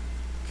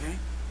 Okay?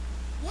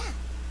 Yeah.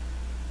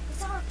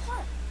 It's our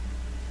park.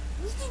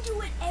 We can do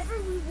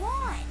whatever we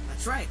want.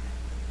 That's right.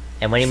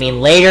 And when you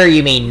mean later,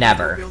 you mean We're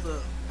never. gonna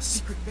build a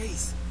secret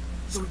base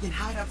so we can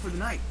hide out for the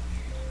night.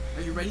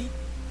 Are you ready?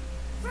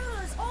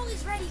 Frodo's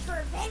always ready for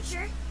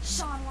adventure,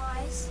 Sean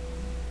Wise.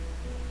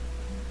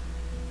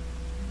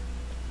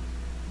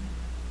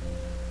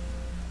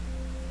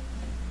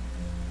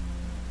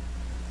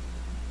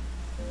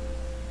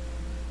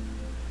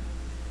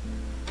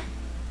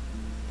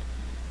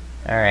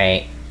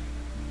 Alright.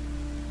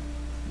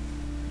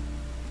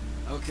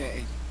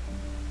 Okay.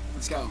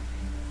 Let's go.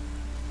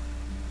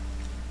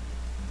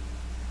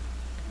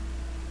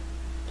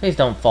 Please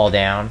don't fall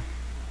down.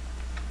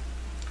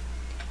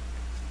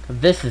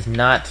 This is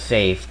not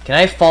safe. Can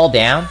I fall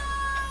down?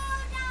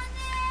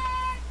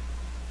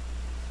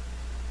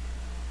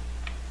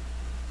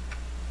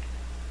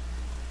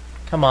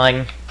 Come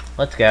on.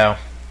 Let's go.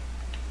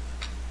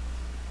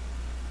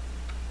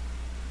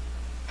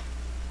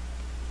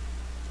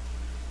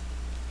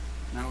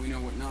 Now we know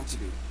what not to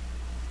do,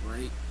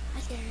 right? I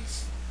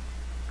guess.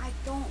 I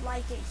don't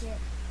like it here.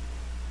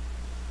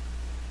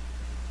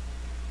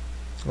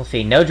 We'll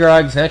see. No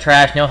drugs, no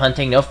trash, no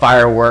hunting, no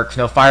fireworks,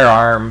 no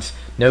firearms,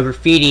 no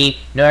graffiti,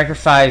 no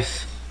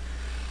exercise,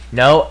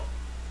 no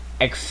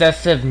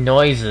excessive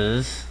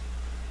noises,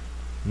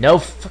 no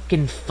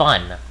fucking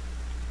fun.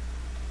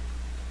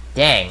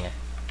 Dang.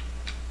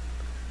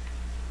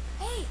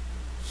 Hey,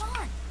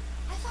 Sean,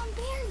 I found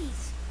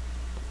berries.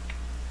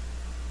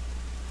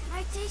 Can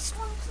I taste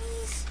one,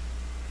 please?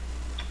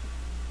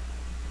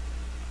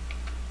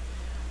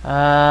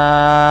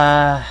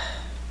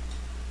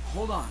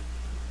 Hold on.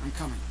 I'm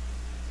coming.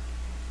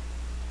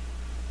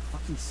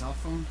 Fucking cell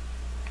phone?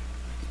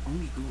 I can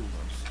only Google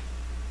those.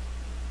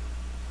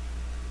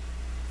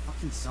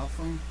 Fucking cell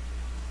phone?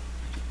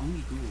 I can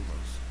only Google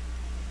those.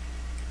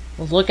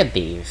 Well, look at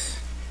these.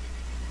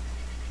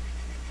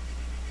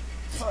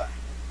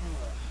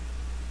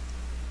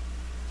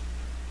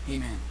 Hey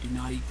man, do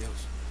not eat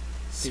those.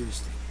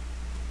 Seriously.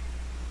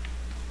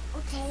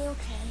 Okay,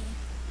 okay.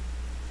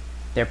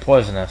 They're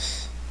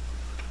poisonous.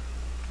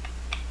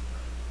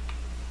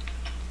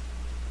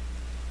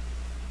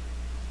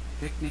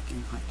 Picnic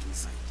and hiking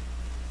site.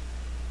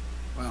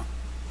 Well,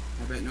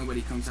 I bet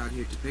nobody comes out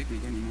here to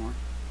picnic anymore.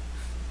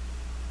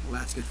 Well,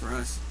 that's good for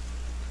us.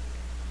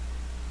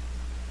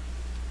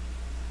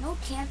 No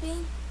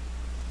camping?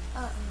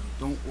 Uh-oh.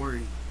 Don't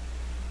worry.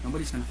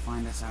 Nobody's gonna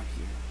find us out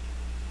here.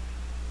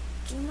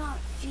 Do not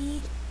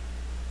feed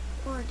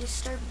or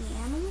disturb the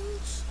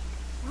animals?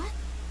 What?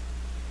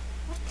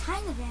 What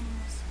kind of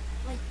animals?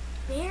 Like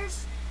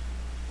bears?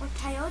 Or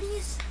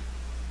coyotes?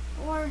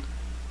 Or...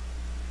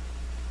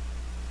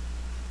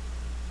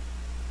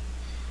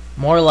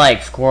 More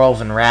like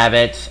squirrels and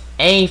rabbits.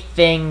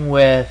 Anything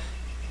with...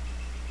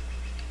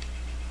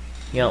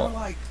 You More know...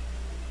 like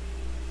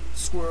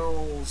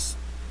squirrels,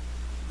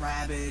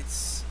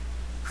 rabbits,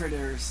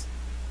 critters.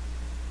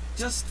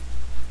 Just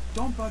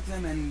don't bug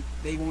them and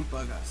they won't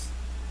bug us.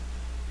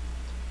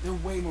 They're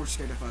way more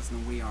scared of us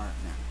than we are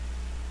now.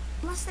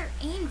 Unless they're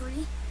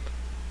angry.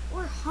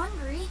 Or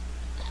hungry.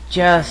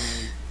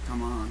 Just...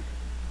 Come on.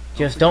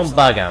 Just freak don't yourself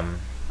bug out. them.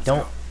 Let's Don't...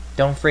 go.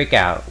 Don't freak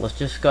out. Let's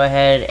just go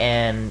ahead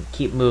and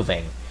keep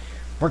moving.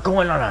 We're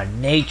going on a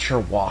nature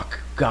walk,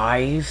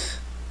 guys.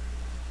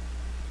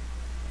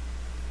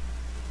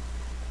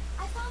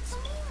 I found some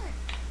more.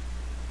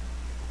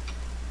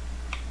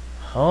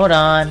 Hold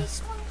on.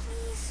 Taste one,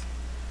 please.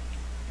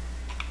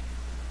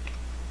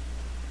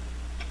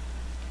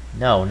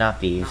 No, not Not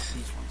these.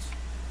 these ones.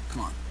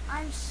 Come on.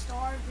 I'm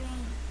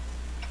starving.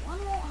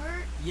 One won't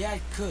hurt. Yeah,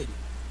 it could.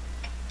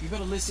 You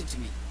better listen to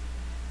me.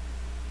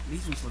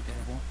 These ones look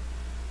edible.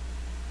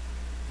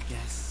 I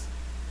guess.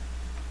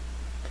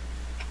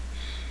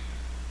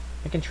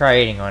 I can try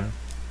eating one.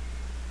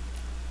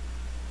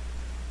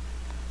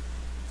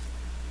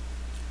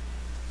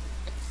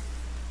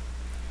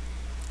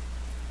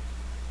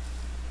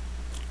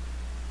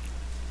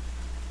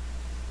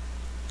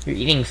 You're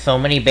eating so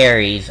many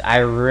berries. I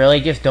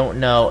really just don't Come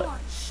know. on,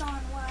 Sean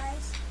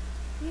Wise.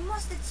 We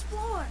must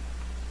explore.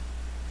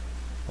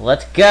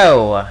 Let's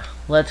go.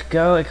 Let's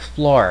go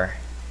explore.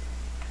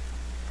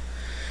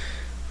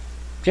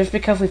 Just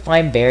because we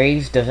find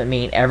berries doesn't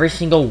mean every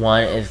single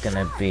one is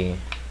gonna be.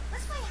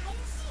 Let's play hide and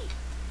seek.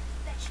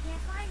 Bet you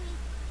can't find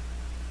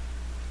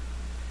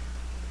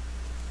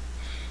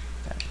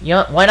me. You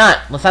know, why not?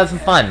 Let's have some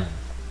fun.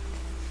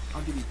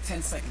 I'll give you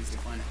 10 seconds to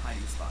find a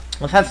hiding spot.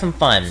 Let's have some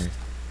fun.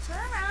 Turn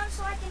around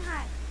so I can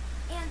hide.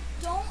 And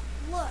don't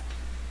look.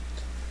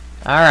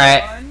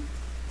 Alright. 1,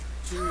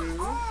 2. Come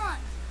on.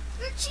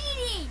 You're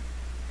cheating.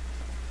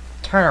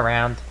 Turn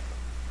around.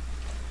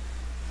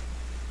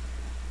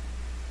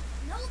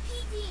 No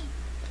peeking.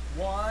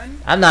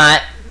 1, I'm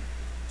not.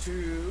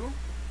 2,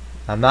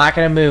 I'm not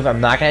gonna move. I'm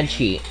not gonna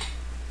cheat.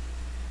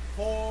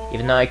 4,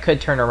 Even though I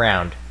could turn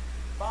around.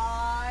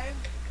 5,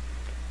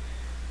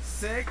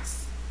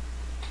 6,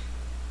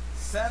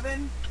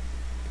 7,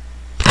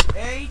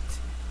 8,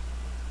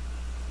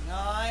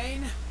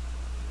 9,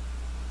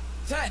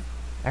 10.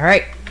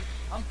 Alright.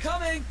 I'm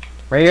coming.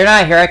 Ready or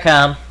not, here I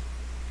come.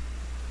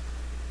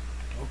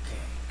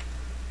 Okay.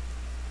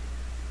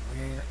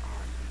 Where are you?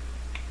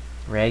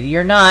 Ready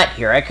or not,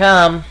 here I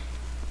come.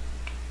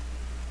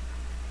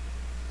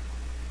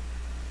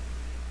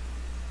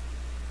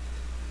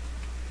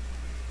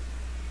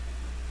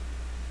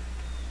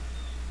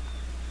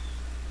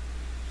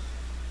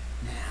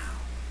 Now,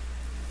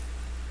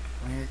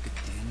 where could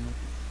Daniel be?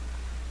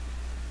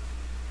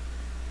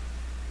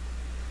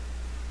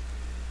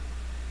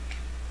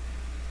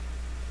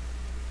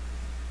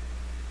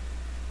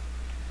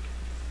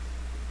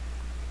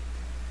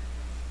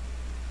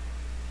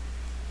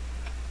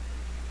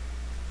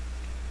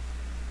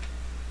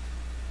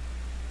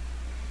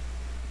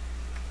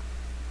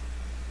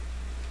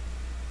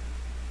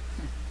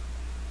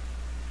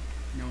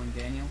 Knowing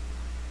Daniel,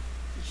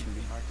 he shouldn't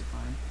be hard to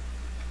find.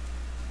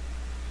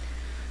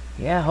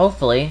 Yeah,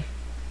 hopefully.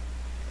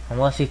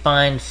 Unless he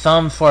finds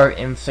some sort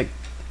of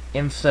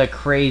IMSA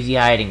crazy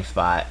hiding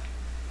spot.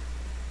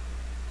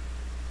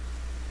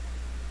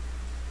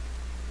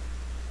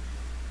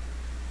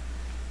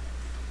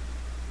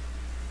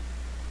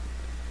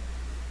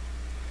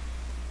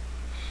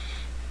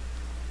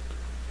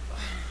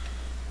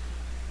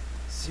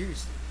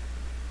 Seriously.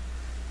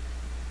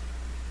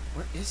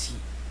 Where is he?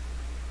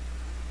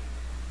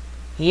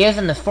 He is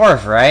in the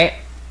forest, right?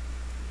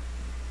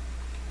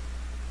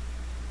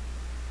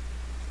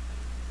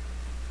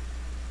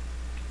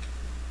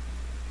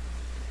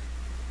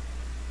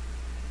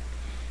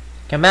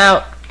 Come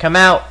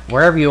out,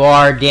 wherever you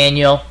are,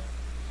 Daniel.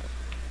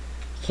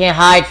 You can't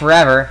hide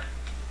forever.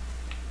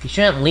 You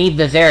shouldn't leave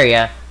this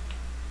area.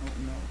 Oh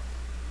no.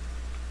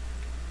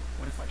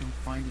 What if I don't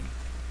find him?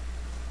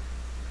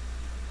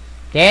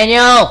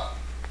 Daniel!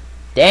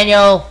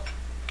 Daniel!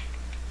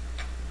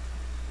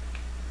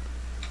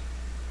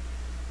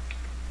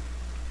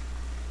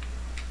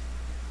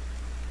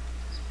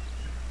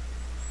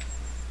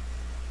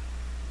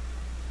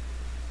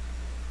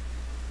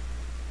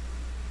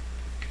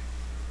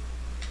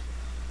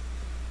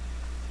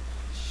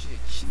 Shit,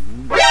 you see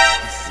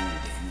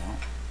Daniel,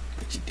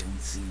 but you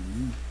don't see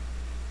me.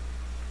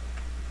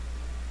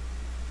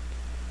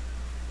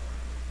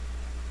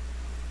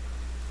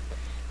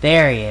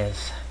 There he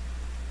is.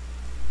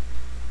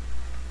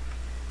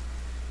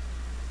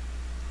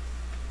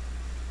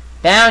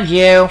 Found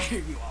you!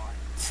 Here you are.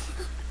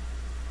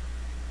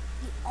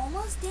 You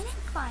almost didn't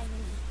find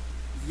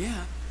me.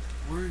 Yeah,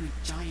 we're in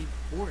a giant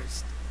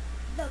forest.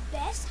 The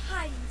best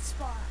hiding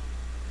spot.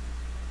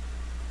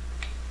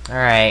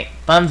 Alright,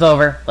 fun's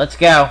over. Let's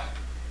go.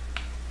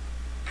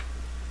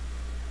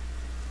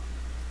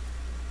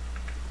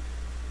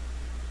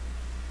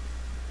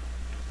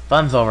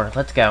 Fun's over.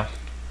 Let's go.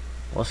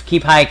 Let's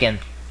keep hiking.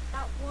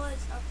 That was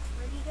a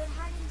pretty good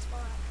hiding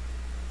spot.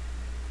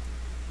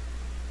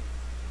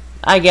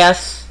 I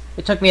guess.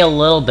 It took me a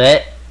little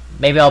bit.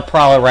 Maybe I'll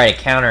probably write a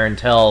counter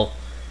until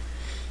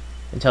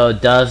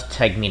it does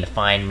take me to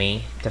find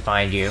you. I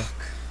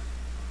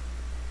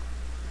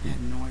have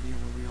no idea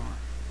where we are.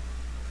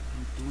 What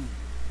am I doing?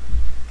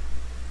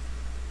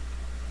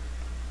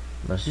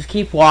 Let's just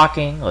keep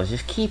walking. Let's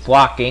just keep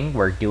walking.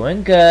 We're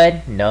doing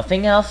good.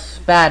 Nothing else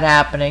bad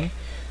happening.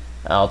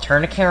 I'll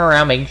turn the camera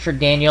around, making sure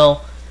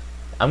Daniel...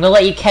 I'm gonna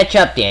let you catch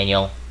up,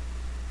 Daniel.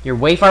 You're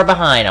way far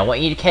behind. I want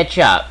you to catch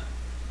up.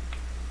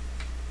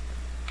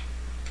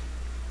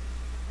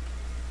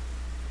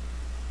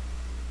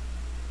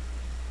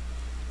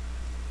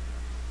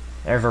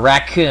 There's a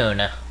raccoon.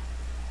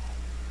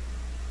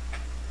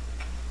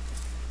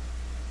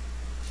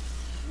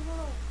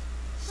 Whoa.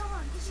 Sean,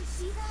 did you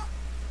see that?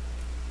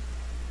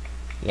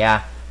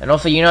 Yeah. And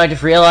also, you know, I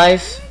just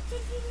realized...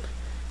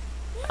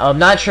 I'm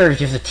not sure if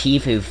it's just a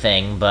Tfue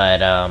thing,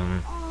 but,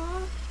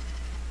 Aw,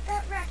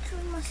 that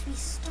raccoon must be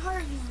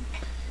starving.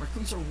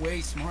 Raccoons are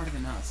way smarter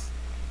than us.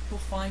 They'll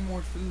find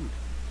more food.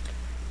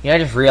 you know, I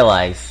just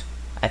realized.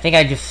 I think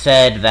I just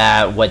said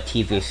that what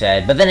Tfue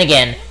said, but then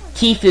again,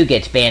 Tfue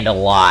gets banned a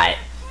lot.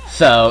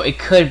 So, it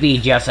could be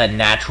just a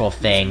natural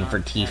thing for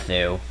Tfue.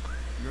 You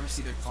ever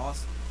see their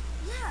claws?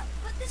 Yeah,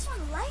 but this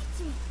one liked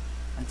me.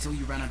 Until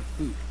you ran out of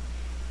food.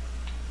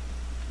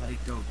 Let it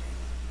go, Daniel.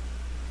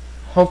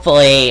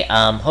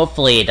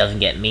 Hopefully it doesn't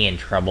get me in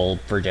trouble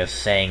for just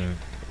saying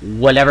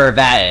whatever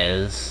that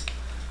is.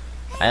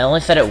 I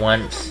only said it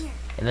once,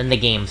 and then the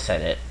game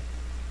said it.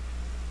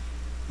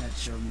 That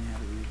showed me how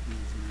to read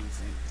these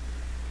music.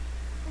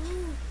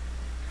 Ooh,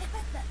 I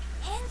bet the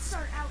ants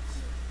are out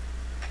here.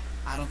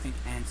 I don't think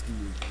ants can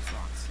move those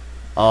rocks.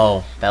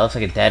 Oh, that looks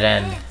like a dead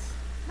end. Ants,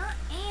 not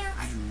ants.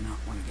 I do not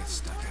want to get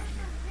stuck out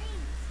here.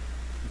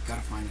 We've got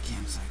to find a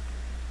campsite.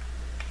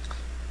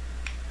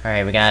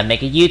 Alright, we gotta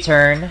make a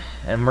U-turn,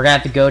 and we're gonna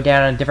have to go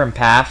down a different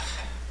path.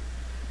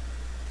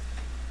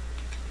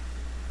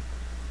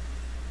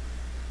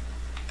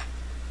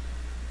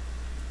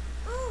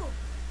 Ooh,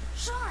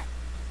 Sean,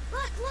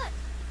 look,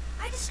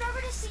 I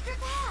discovered a secret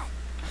path.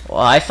 Well,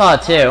 I saw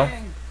it too.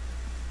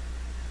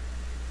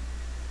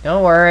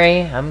 Don't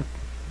worry,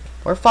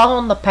 we're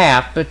following the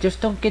path, but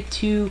just don't get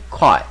too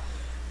caught.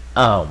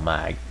 Oh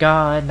my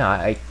god,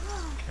 not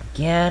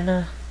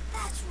again.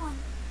 That's one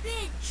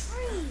big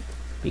tree.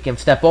 We can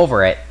step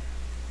over it.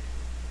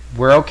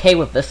 We're okay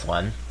with this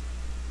one.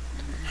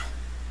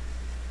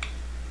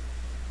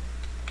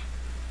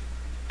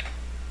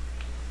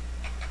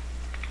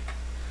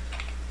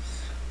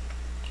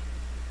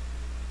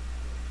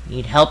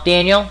 Need help,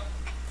 Daniel?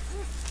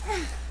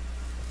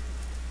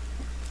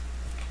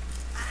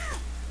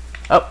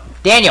 Oh,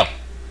 Daniel!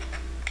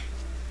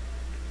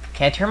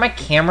 Can I turn my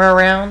camera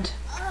around?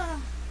 I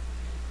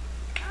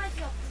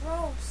feel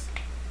gross.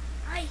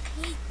 I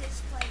hate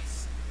this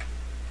place.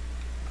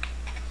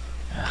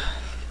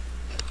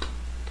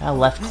 Got a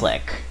left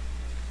click.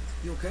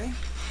 You okay?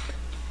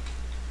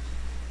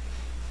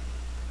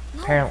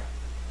 No, Apparently.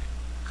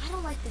 I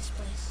don't like this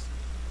place.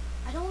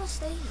 I don't want to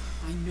stay here.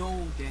 I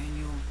know,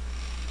 Daniel.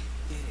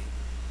 Get it.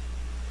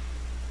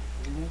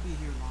 We won't be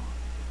here long.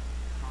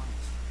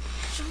 Promise.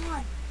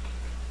 Sean,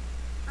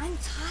 I'm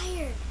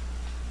tired.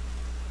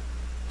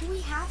 Do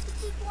we have to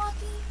keep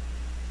walking?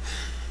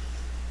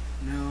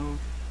 No.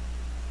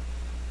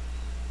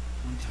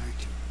 I'm tired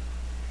too.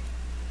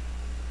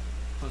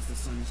 Plus the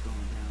sun is going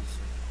down, so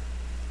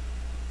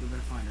we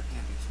better find our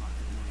camping spot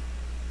for the night.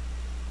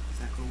 Is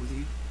that cool with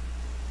you?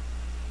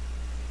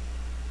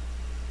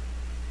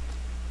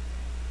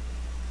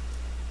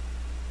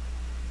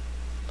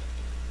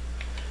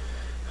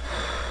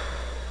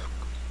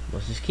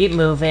 Let's just keep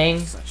moving.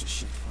 Such a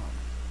shit fun.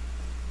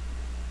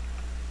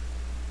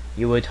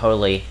 You would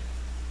totally.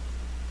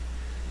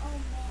 Oh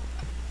man,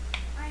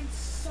 I'm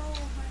so hungry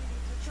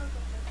for chocolate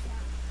right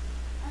now.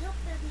 I hope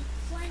there'll be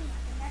plenty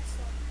at the next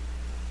one.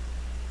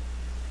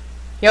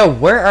 Yo,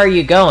 where are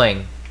you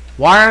going?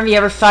 Why on the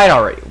other side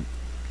already?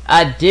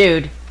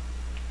 Dude.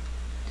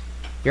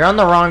 You're on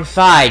the wrong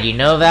side, you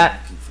know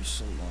that? Looking for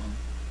so long.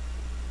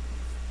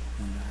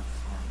 Wonder how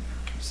far we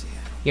are from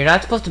Seattle. You're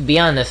not supposed to be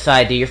on this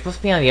side, dude. You're supposed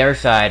to be on the other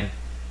side.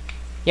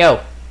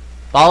 Yo,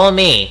 follow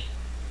me.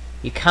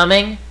 You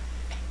coming?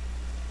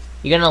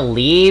 You gonna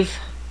leave?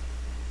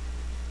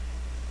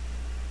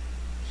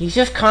 He's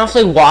just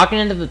constantly walking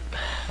into the...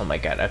 Oh my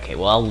god, okay,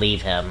 well I'll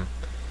leave him.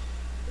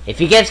 If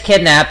he gets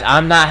kidnapped,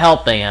 I'm not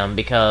helping him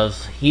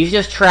because he's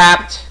just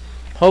trapped,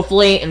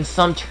 hopefully in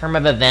some term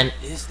of event.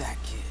 What is that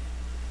kid?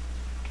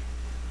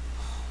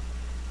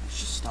 Let's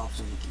just stop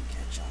so we can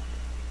catch up.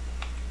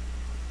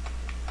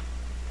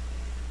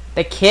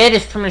 The kid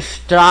is pretty much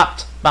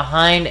stopped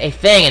behind a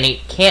thing and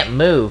he can't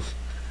move.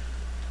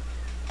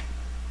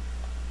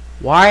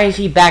 Why is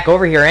he back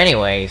over here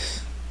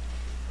anyways?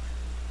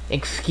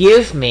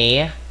 Excuse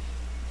me,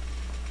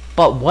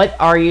 but what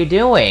are you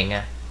doing?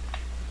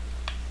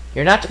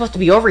 You're not supposed to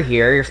be over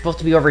here, you're supposed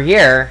to be over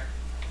here.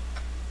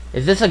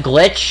 Is this a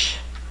glitch?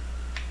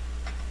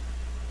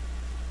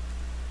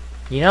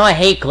 You know I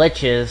hate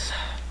glitches.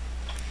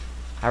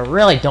 I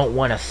really don't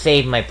want to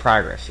save my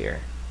progress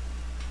here.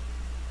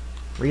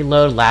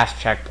 Reload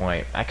last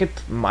checkpoint.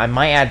 I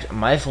might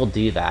as well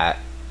do that.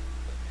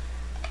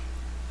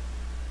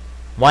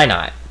 Why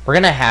not?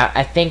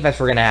 I think that's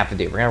what we're gonna have to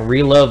do. We're gonna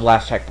reload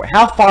last checkpoint.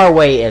 How far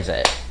away is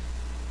it?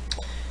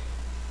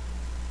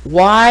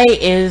 Why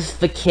is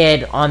the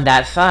kid on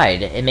that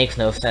side? It makes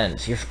no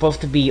sense. You're supposed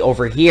to be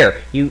over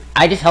here.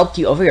 I just helped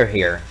you over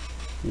here.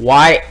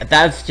 Why?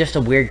 That's just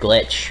a weird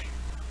glitch.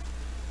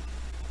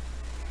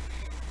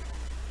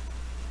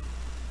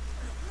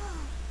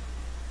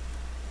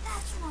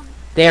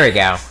 There we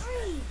go.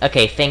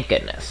 Okay, thank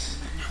goodness.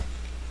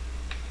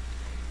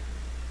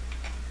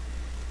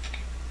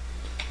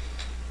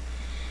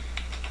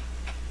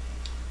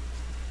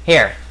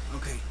 Here.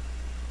 Okay,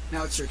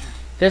 now it's your turn.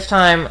 This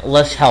time,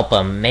 let's help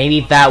him. Maybe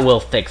that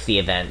will fix the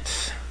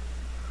events.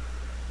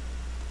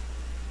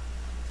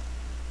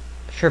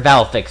 Sure,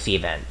 that'll fix the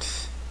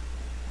events.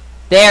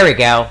 There we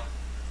go.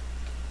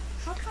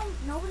 How come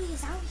nobody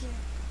is out here?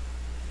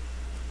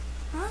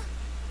 Huh?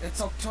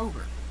 It's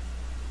October.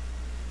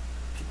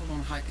 People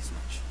don't hike as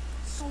much.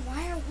 So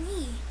why are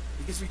we?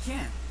 Because we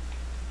can.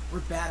 We're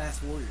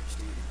badass warriors,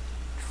 dude.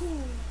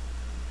 Cool.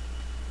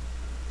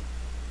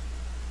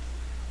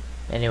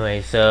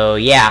 Anyway, so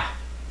yeah.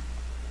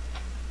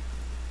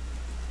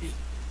 Hey,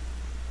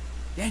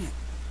 Daniel,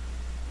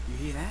 you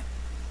hear that?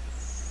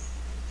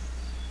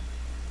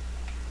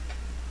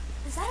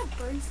 Is that a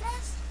bird's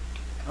nest?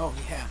 Oh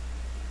yeah,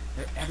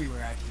 they're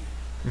everywhere out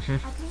here.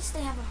 At least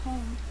they have a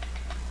home.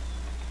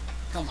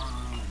 Come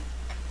on,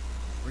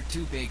 we're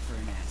too big for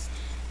a nest.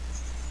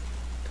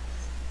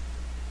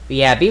 But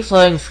yeah, these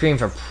loading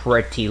screens are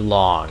pretty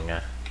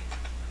long.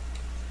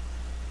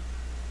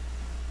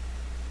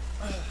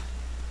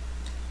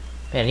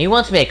 Man, he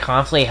wants me to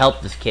constantly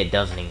help this kid,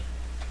 doesn't he?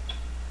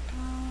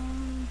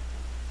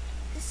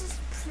 This is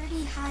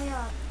pretty high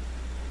up.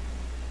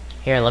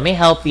 Here, let me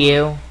help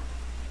you.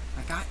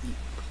 I got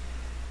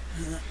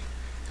you.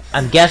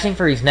 I'm guessing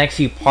for these next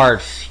few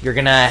parts, you're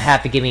gonna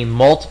have to give me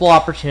multiple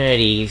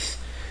opportunities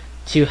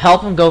to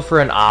help him go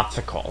through an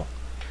obstacle.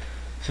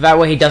 So that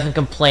way he doesn't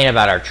complain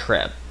about our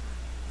trip.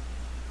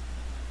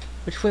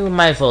 Which way we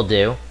might as well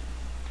do.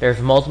 There's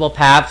multiple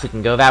paths. We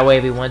can go that way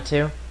if we want to.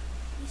 You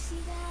see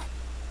that?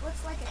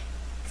 Looks like a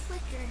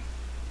clicker.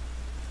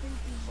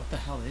 Creepy. What the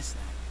hell is that?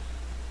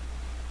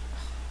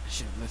 I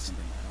should have listened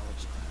in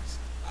biology class.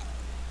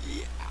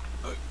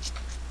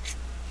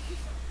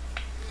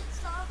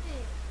 Stop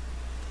it.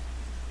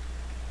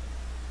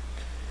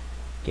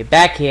 Get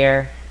back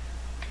here.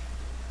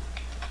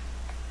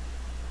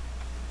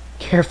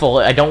 Careful,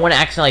 I don't want to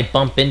accidentally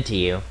bump into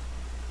you.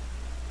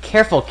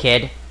 Careful,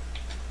 kid.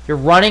 You're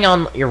running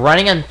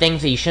on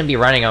things that you shouldn't be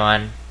running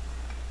on.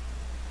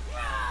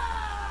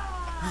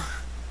 I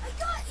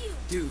got you.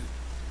 Dude,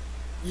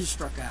 you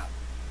struck out.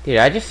 Dude,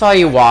 I just saw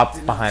you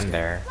walk behind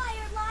there.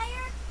 Liar,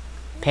 liar.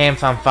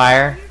 Pants on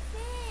fire. Your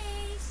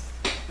face.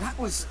 That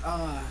was,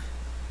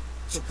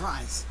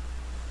 surprise.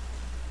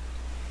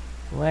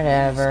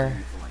 Whatever.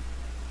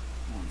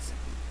 One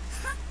second.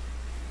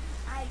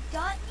 I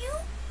got you.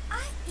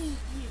 I eat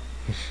you.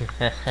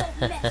 Don't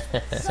mess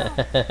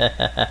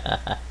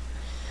with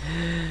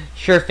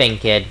Sure thing,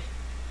 kid.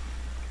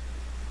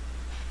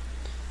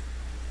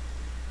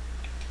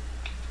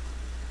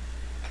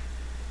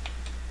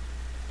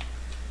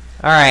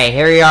 Alright,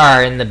 here we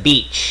are in the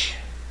beach.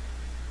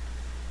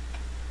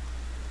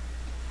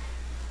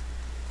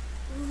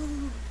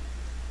 Ooh.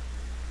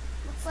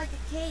 Looks like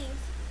a cave.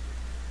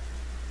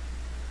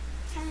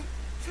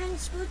 Kinda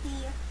spooky.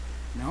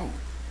 No.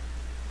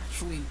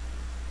 Actually,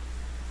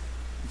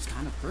 it's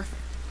kind of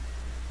perfect.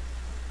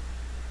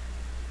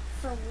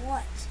 For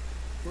what?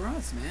 For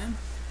us, man.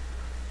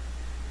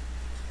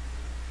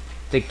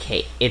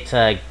 It's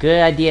a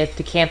good idea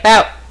to camp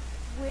out.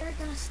 We're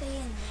gonna stay in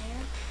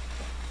there.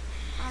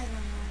 I don't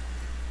know.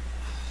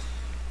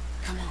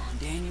 Come on,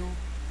 Daniel.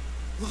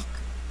 Look,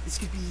 this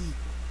could be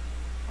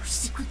our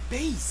secret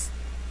base.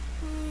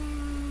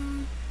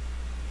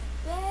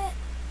 Bet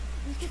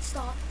we could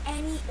stop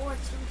any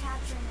orcs from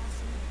capturing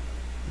us.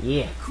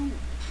 Yeah. Cool.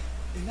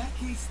 In that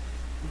case,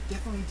 we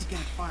definitely need to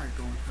get a fire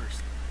going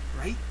first,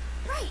 right?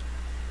 Right.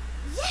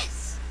 Yes.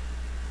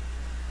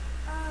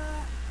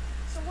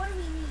 So what do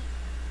we need?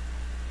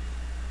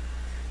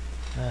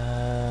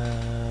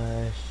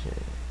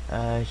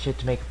 Shit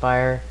to make a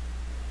fire.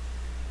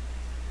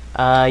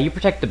 You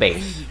protect the I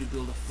base. need you to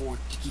build a fort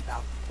to keep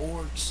out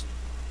orcs,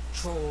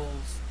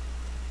 trolls,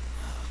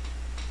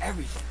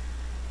 everything.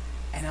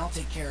 And I'll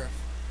take care of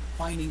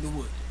finding the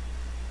wood.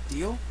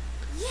 Deal?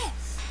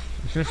 Yes.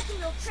 I can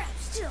build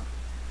traps too.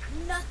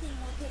 Nothing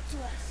will get to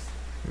us.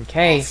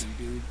 Okay. Awesome,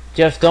 dude.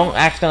 Just don't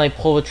accidentally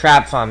pull the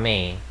traps on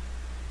me.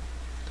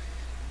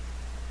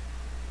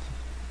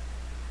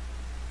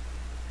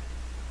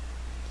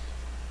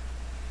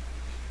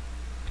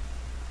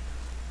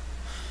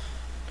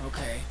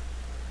 Okay.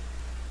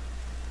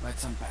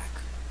 Let's unpack.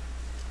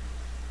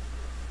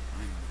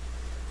 I know.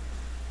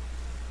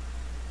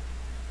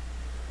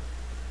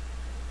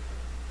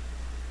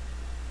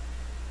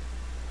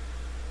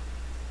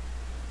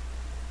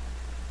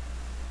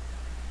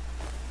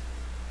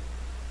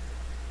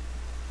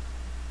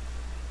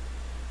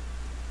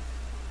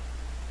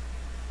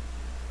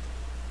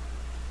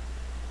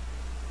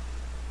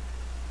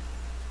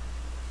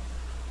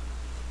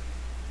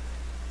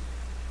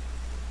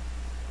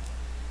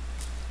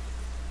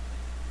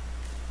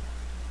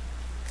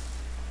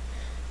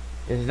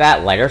 Is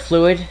that lighter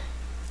fluid?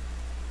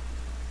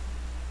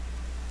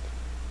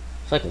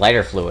 It's like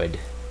lighter fluid.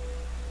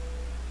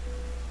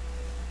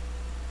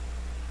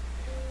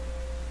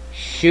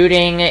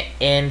 Shooting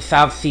in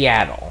South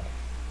Seattle.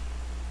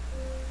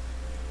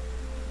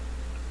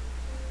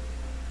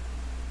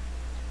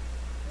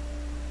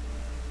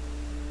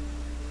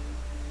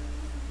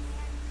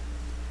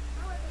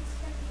 Our base is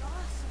gonna be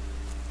awesome.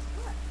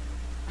 Look.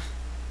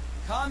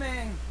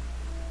 Coming!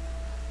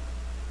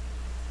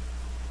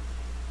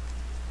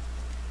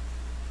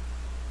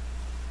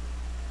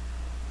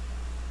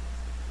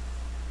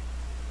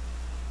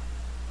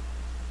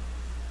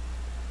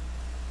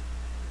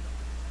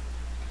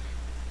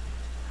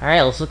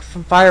 Alright, let's look for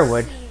some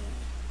firewood. Let's see.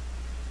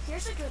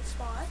 Here's a good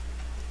spot.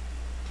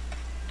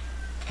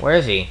 Where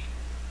is he?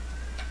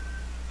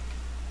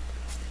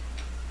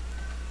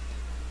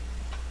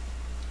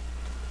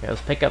 Okay,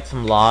 let's pick up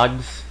some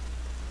logs.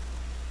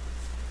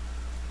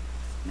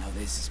 Now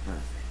this is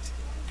perfect. Step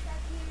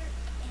here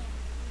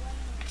and land.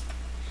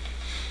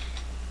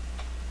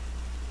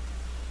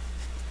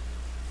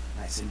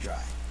 Nice and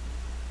dry.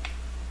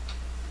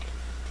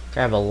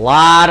 Grab a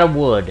lot of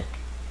wood.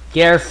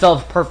 Get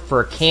ourselves perfect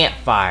for a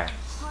campfire.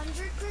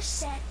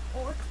 100%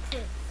 orc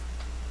proof.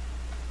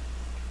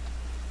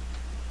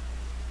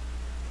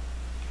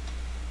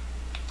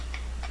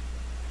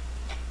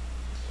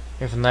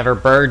 Here's another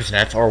bird's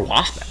nest or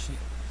wasp nest. Shit.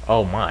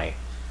 Oh my.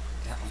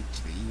 That went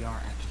to the ER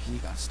after he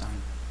got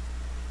stung.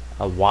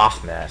 A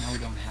wasp Now we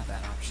nest. don't have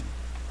that option.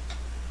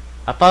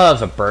 I thought it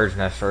was a bird's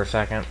nest for a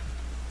second.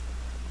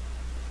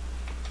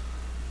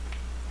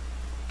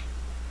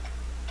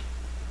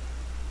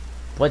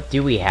 What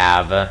do we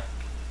have? Well,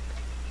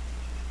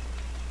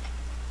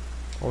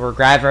 we're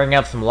gathering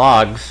up some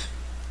logs.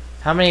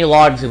 How many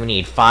logs do we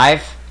need?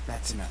 5?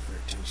 That's enough for a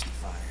toasty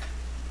fire.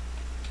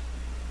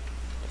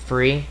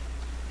 free?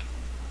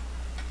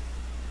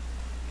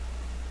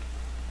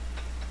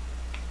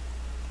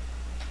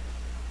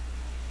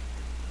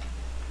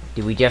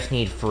 Do we just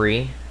need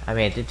free? I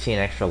mean, I did see an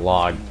extra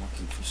log. I've been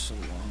walking for so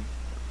long.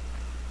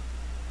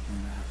 No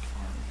matter how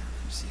far we are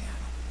from Seattle.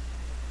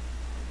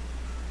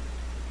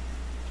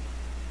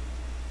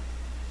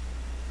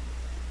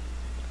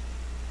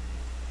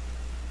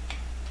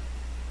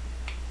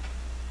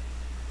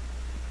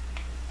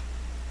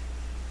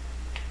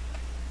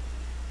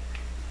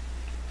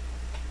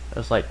 I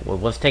was like, well,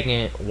 what's taking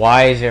it?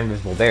 Why is there an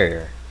invisible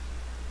barrier?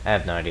 I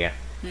have no idea.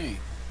 Hey,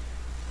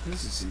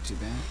 this isn't too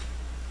bad.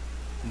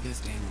 I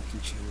guess Daniel can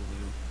chill a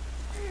little.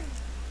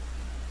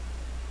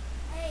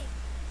 Hey,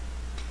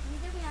 can you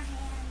give me a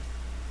hand?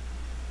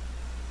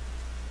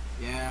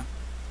 Yeah.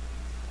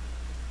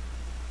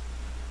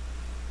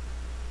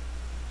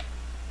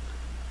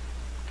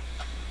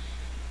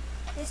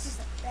 This is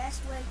the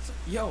best way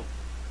to Yo,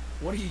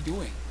 what are you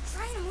doing?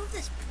 trying to move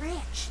this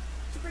branch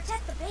to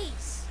protect the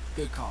base.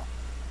 Good call.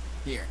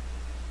 Here,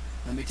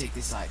 let me take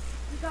this side.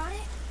 You got it?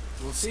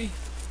 We'll see.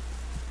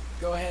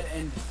 Go ahead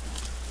and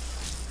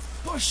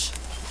push.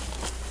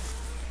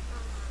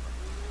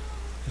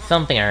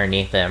 Something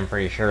underneath it, I'm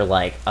pretty sure,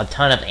 like a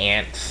ton of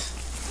ants.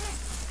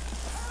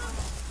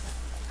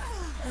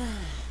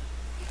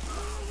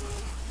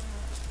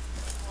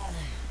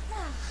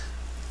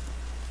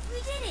 We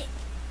did it!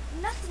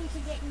 Nothing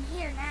can get in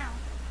here now.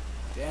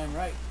 Damn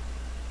right.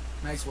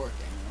 Nice work,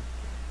 Daniel.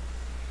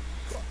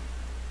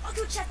 I'll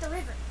go check the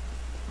river.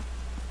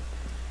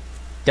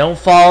 Don't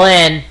fall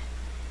in.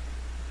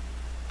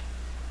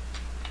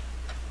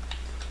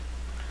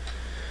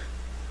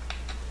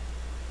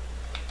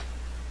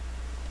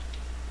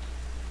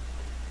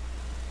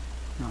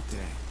 Not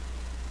today.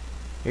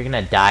 You're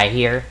gonna die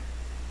here?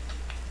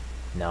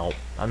 No,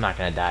 I'm not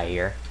gonna die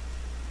here.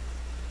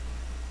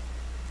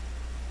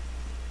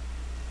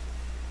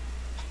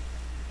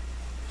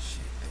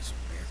 Shit, those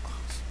are bear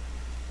claws.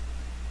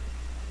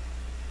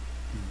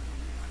 I'm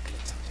not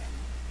gonna tell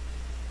Daniel.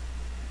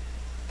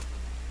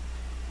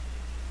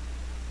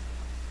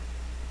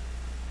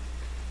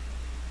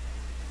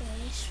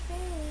 Fish,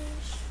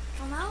 fish.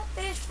 Come out,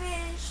 fish,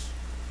 fish.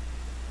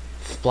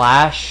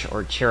 Splash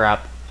or cheer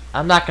up.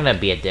 I'm not gonna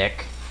be a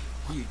dick.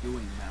 What are you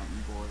doing,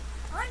 mountain boy?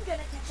 I'm gonna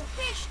catch a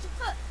fish to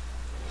cook.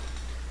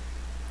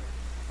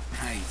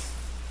 Nice.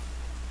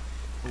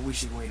 But we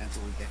should wait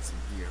until we get some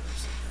gear or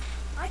something.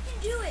 I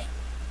can do it.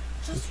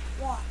 Just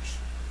watch.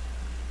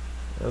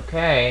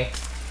 Okay.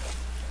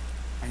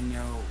 I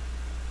know.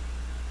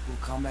 We'll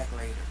come back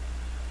later.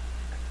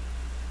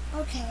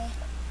 Okay.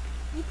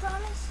 You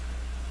promise?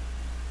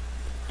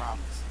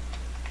 Promise.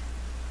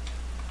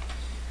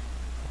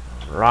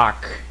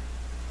 Rock.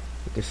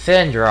 You can sit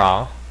and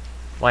draw.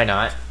 Why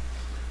not?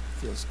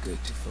 Feels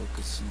good to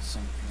focus on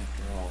something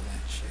after all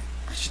that shit.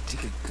 I should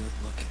take a good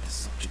look at the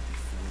subject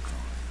before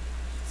drawing.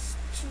 It's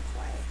too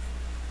quiet.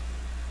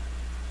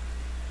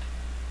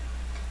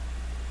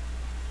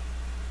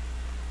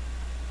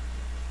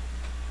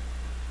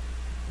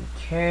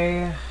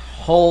 Okay.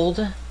 Hold.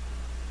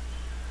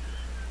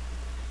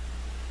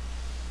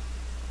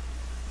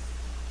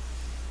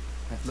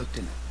 I've looked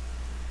in it.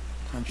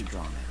 Time to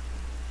draw now.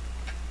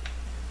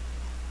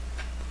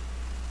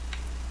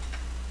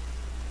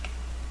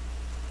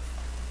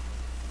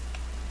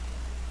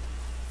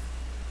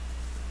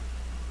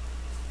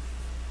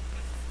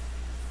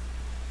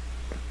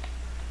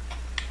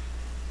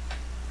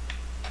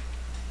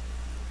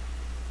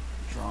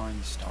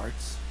 Drawing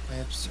starts by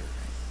observing,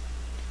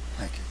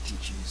 like your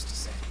teacher used to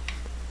say.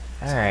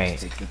 Alright.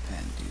 Take the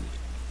pen, dude.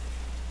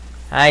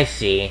 I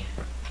see.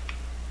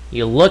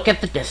 You look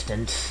at the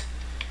distance.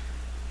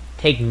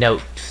 Take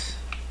notes.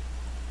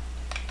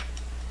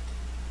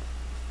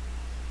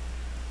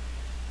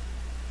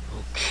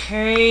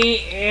 Okay,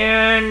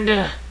 and...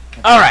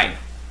 Alright.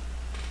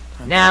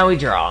 Now we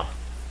draw.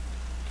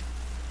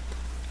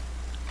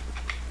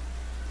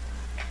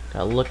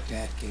 Gotta look.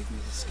 Dad gave me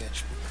the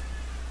sketchbook.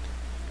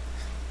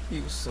 He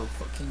was so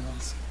fucking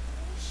awesome.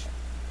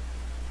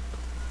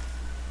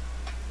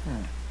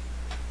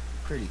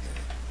 Pretty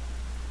good.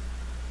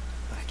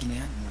 But I can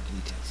add more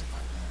details if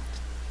I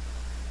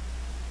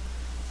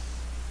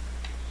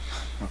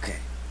want. Okay.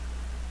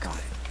 Got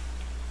it.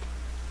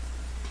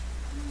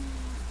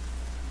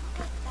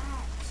 Look at that.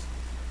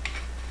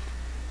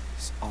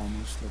 This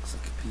almost looks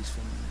like a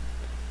peaceful moment.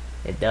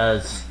 It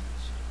does.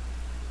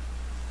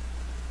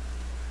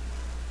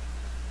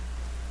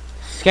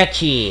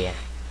 Sketchy.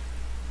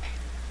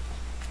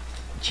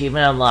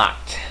 Achievement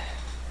unlocked.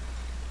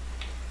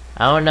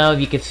 I don't know if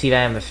you can see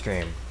that in the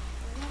stream.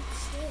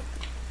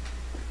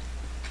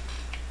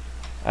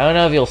 I don't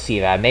know if you'll see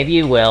that. Maybe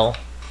you will.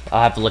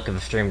 I'll have to look at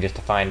the stream just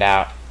to find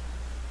out.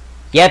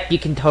 Yep, you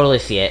can totally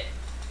see it.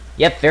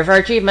 Yep, there's our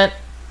achievement.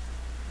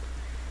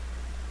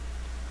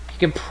 You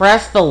can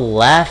press the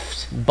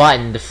left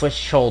button to switch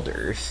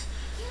shoulders.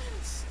 You can't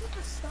even skip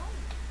a stone.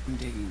 I'm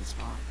digging the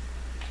spot.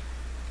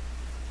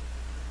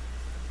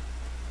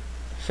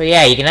 So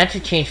yeah, you can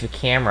actually change the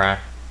camera.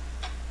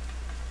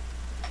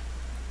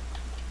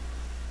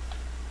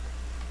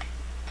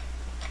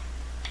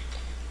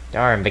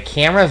 Darn, the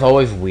camera's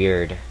always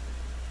weird.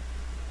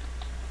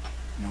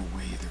 No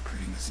way they're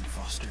putting us in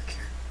foster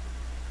care.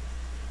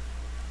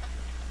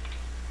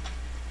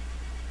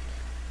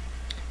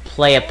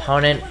 Play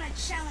opponent. You wanna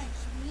challenge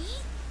me?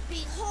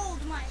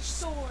 Behold my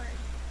sword.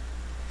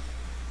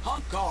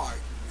 On guard,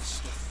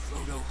 Mr.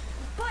 Frodo.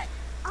 But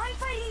I'm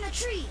fighting the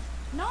tree,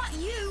 not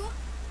you.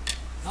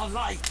 The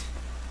light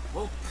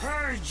will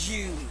purge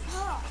you.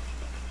 Oh,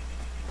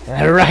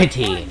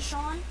 Alrighty. run,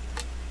 Sean.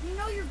 You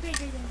know you're bigger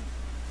than me.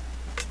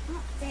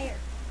 Not fair.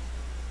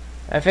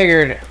 I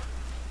figured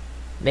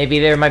maybe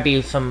there might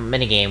be some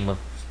minigame with,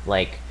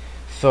 like,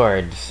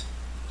 swords.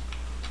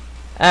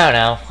 I don't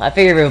know. I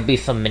figured there would be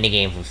some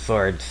minigames with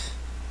swords.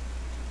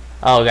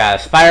 Oh god,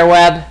 a spider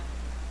web?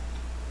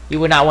 You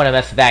would not want to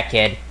mess with that,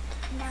 kid.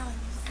 Now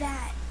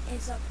that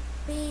is a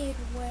big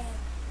web.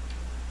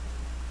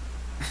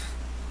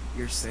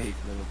 You're safe,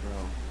 little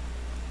bro.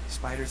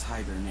 Spiders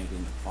hibernate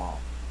in the fall.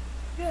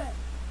 Good.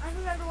 I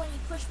remember when you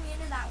pushed me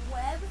into that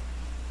web.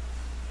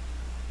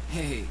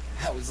 Hey,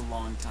 that was a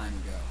long time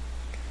ago.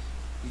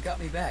 You got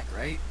me back,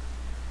 right?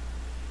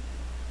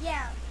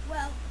 Yeah,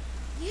 well,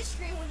 you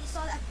screamed when you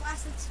saw that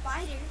blasted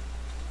spider.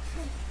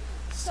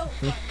 So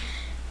funny.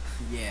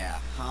 Yeah,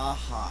 ha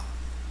ha.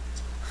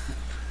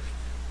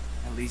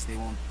 At least they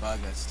won't bug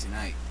us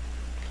tonight.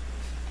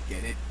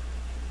 Get it?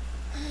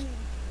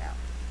 No.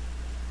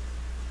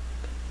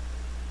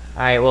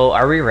 Alright, well,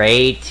 are we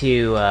ready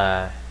to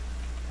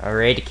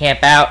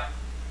camp out?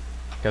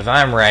 Because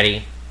I'm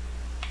ready.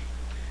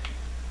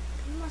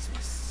 You must be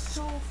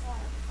so far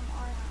from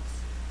our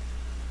house.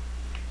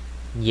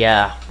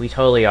 Yeah, we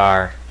totally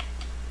are.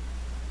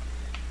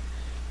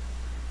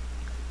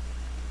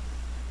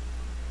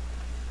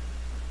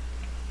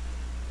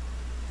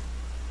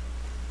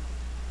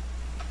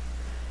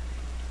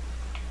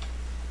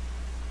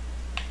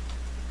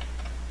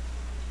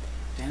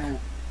 Dano.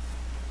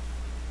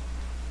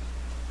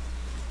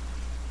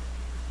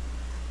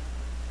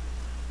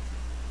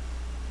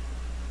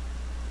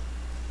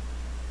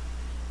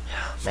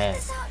 Man.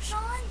 Check this out,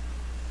 Sean.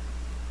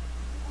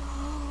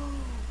 Whoa.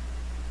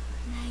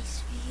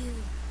 Nice view.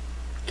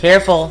 I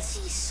Careful. can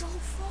see so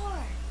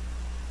far.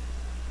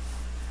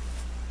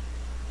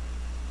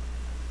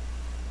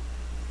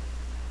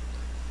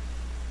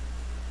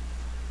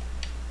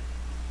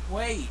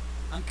 Wait,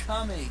 I'm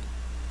coming.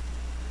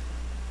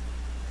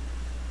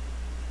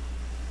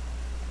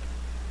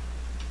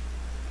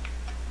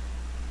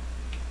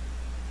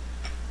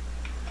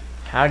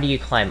 How do you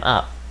climb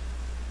up?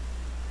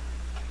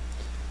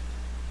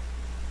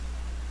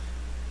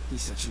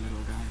 He's such a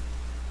little guy.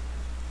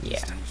 Yeah.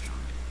 Stay strong.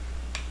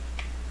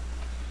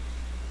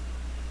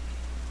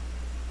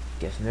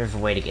 Guess there's a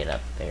way to get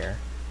up there.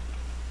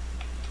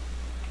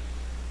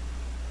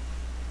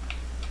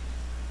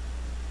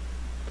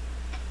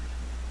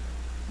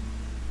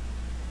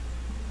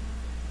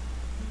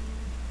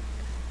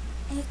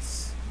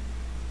 It's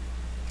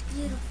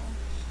beautiful.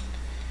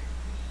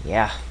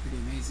 Yeah. Pretty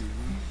amazing,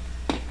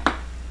 huh?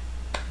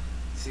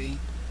 See?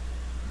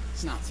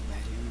 It's not so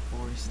bad here in the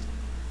forest.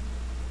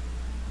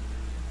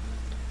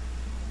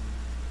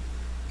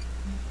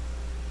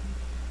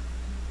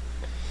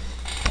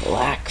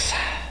 Relax.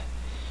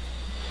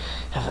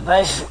 Have a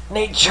nice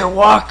nature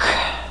walk.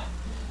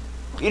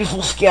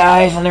 Beautiful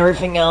skies and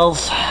everything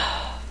else.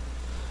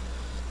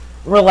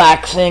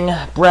 Relaxing,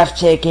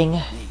 breathtaking.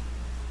 Hey,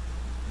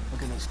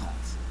 look at those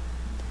clouds.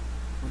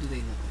 What do they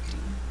look like to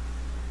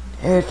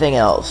you? Everything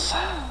else.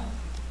 Cotton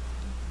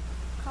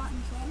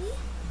candy?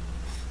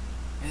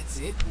 That's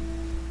it?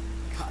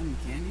 Cotton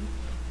candy?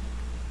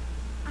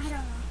 I don't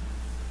know.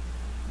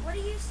 What do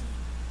you see?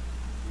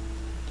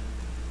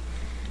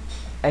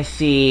 I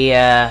see,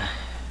 a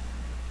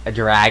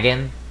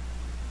dragon.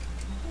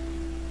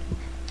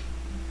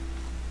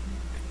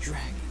 A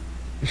dragon.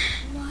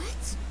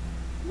 What?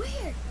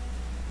 Where?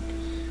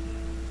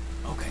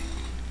 Okay.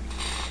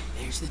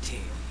 There's the tail.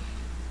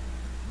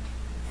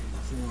 And the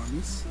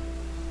horns.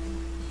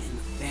 And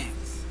the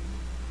fangs.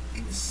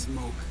 And the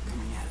smoke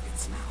coming out of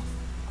its mouth.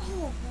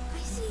 Oh, I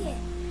see it.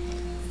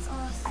 It's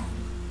awesome.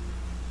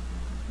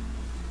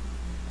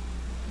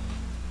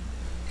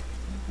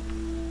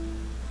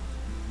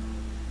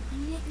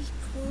 Wouldn't it be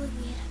cool if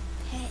we had a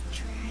pet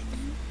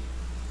dragon?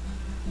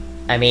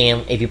 I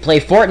mean, if you play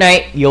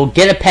Fortnite, you'll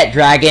get a pet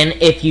dragon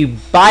if you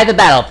buy the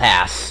battle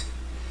pass.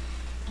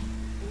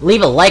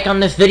 Leave a like on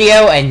this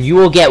video and you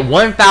will get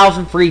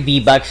 1,000 free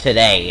V-Bucks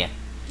today.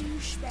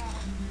 Douchebag.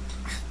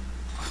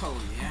 Oh,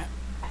 yeah?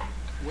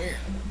 Where?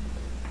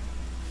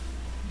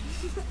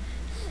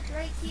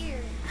 Right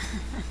here.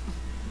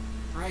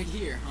 Right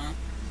here, huh?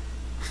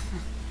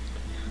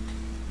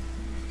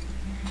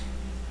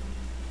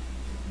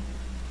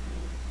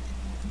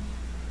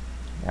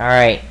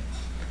 Alright.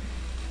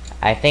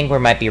 I think we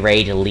might be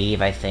ready to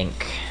leave, I think.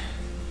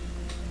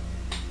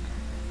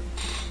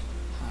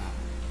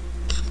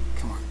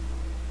 Come on.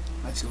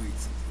 Let's go eat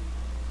something.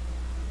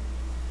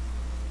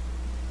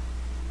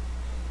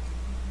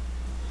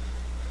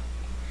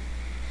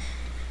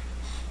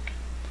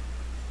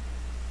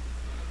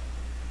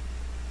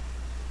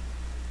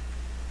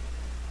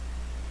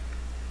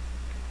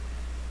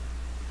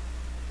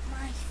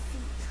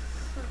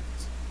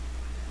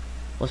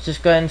 let's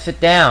just go ahead and sit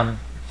down.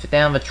 Sit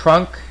down in the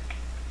trunk.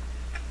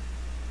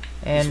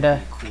 And, This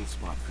would be a cool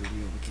spot for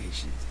real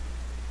vacations.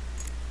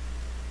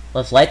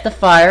 let's light the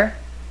fire.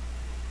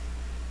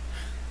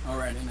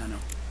 Alright, I know.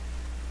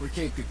 We're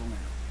cave people now.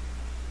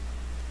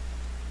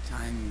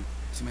 Time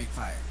to make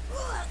fire.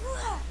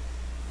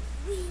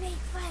 We make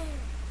fire.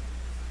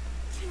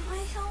 Can I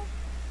help?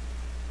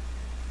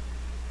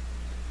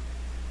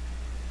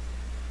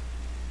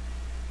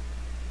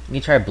 You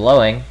can try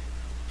blowing.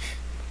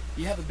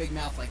 You have a big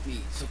mouth like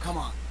me, so come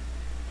on.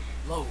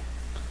 Blow.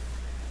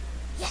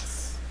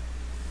 Yes.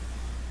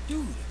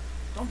 Dude,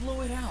 don't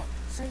blow it out.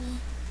 Sorry.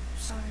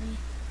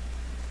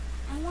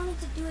 I wanted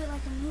to do it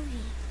like a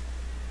movie.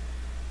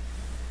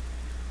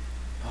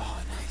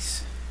 Oh,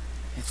 nice.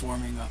 It's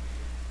warming up.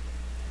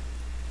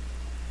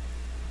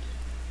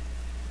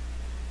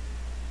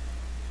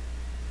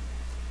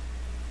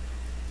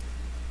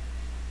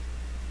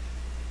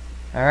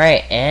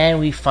 Alright, and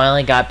we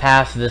finally got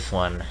past this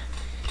one.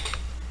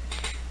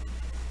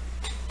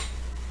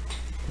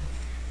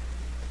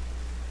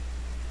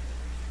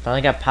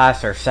 Finally got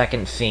past our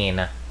second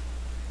scene.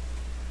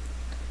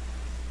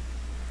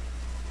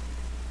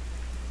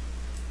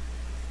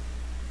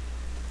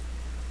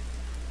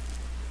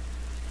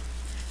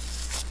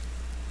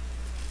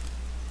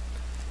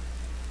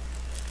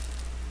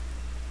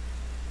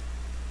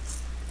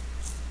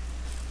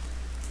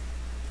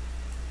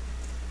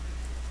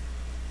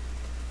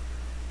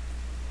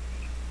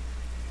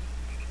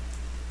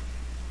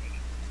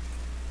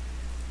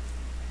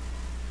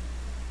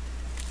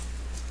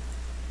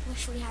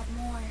 Wish we had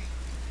more.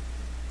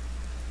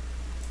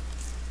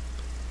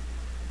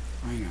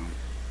 I know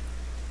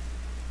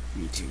it.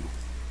 Me too.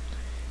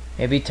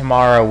 Maybe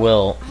tomorrow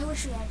we'll... I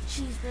wish we had a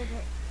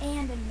cheeseburger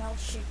and a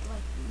milkshake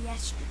like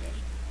yesterday.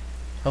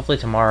 Hopefully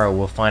tomorrow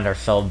we'll find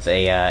ourselves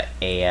a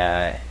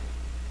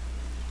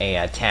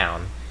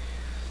town.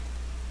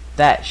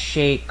 That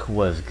shake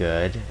was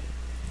good.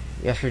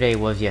 Yesterday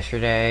was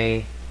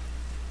yesterday.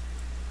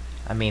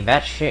 I mean,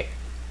 that shake...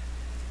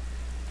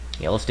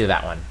 Yeah, let's do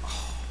that one.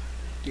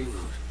 Dude,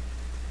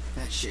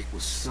 that shake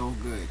was so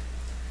good.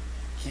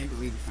 Can't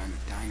believe we found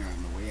a diner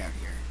on the way out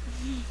here.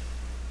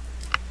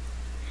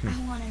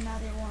 I want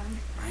another one.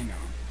 I know.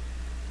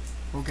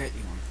 We'll get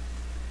you one.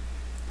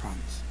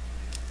 Promise.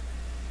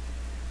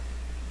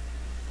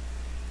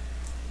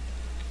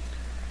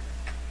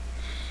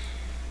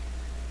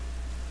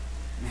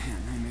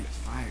 Man, I made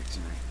fire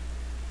tonight.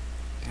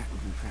 Dad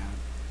would be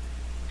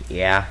proud.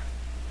 Yeah.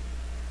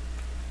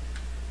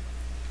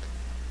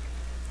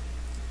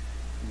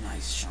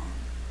 Nice, Sean.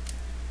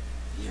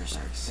 Yours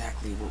are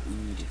exactly what we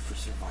needed for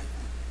survival.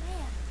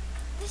 Man,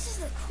 this is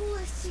the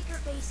coolest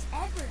secret base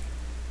ever.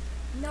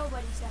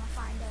 Nobody's gonna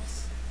find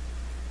us.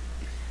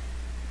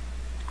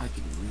 I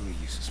could really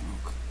use a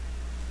smoke.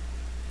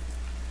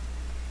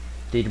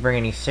 Did you bring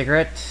any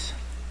cigarettes?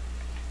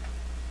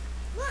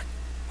 Look,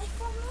 a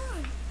full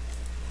moon.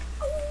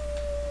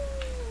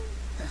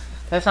 Ooh.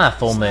 That's not a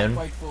full It's not moon.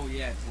 quite full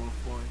yet, wolf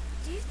boy.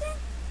 Do you think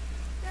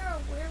there are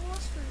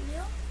werewolves for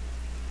real?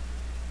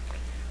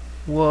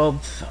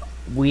 Wolves.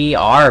 We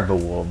are the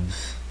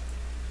wolves.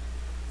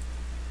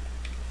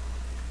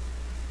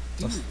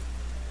 Dude,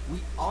 we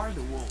are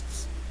the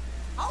wolves.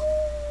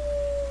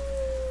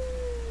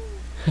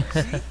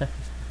 See?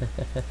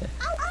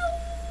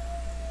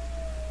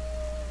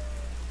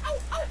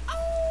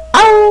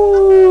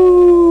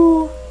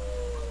 Ow!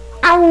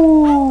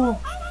 Ow!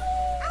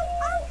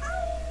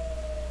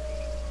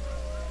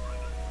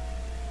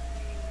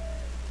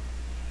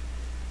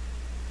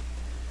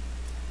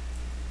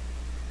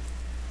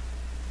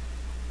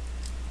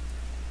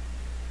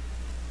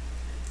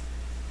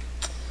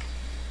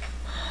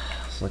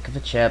 Let's look at the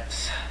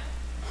chips.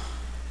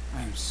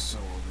 I'm so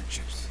over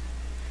chips.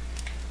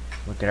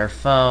 Look at our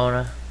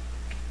phone.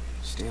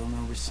 Still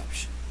no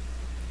reception.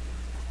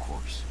 Of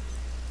course.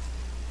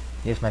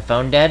 Is my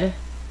phone dead?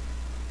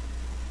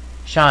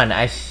 Sean,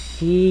 I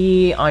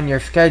see on your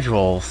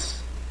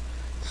schedules...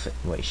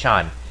 Wait,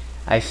 Sean.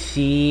 I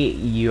see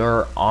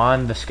you're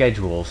on the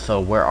schedule, so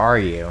where are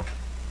you?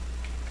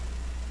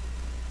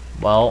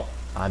 Well,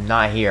 I'm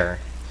not here,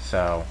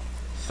 so...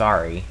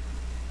 Sorry.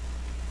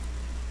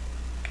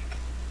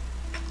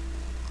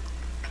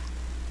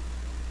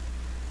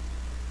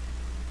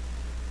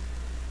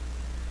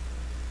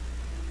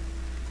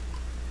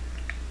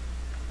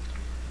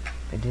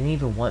 They didn't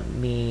even want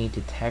me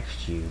to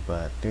text you,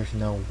 but there's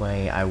no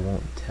way I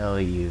won't tell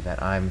you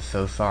that I'm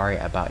so sorry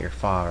about your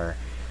father.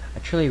 I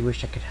truly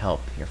wish I could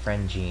help. Your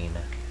friend Jean.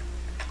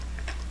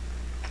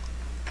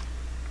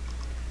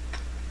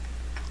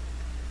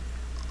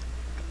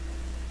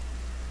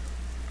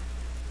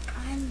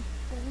 I'm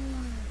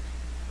bored.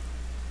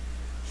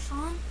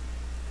 Sean,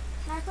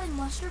 can I play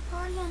Mustard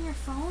Party on your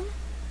phone?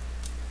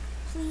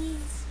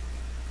 Please?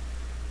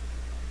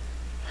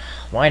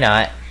 Why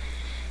not?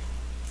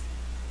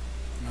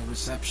 No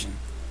reception.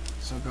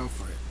 So go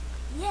for it.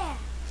 Yeah.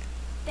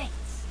 Thanks.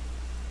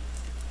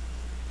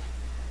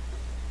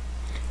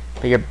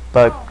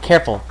 But Oh,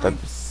 careful. I'm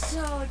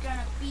so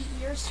gonna beat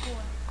your score.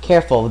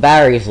 Careful. The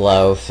battery's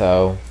low,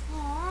 so.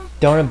 Aw,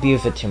 don't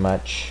abuse it too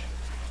much.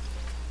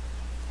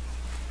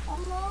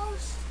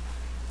 Almost.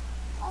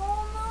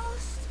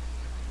 Almost.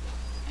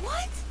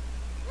 What?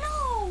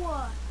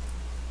 No!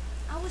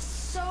 I was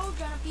so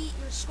gonna beat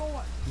your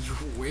score. You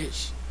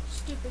wish.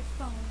 Stupid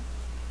phone.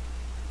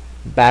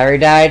 Battery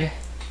died?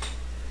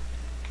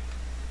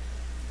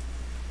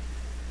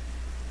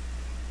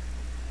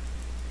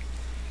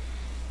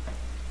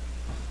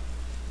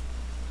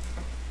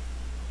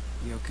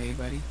 You okay,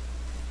 buddy?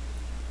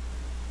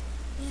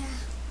 Yeah.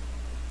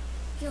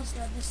 Feels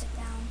good to sit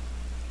down.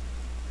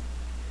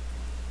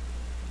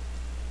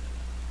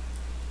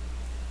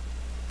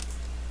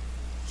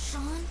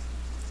 Sean,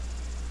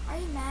 are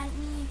you mad at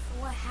me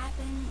for what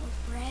happened with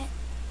Brett?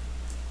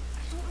 I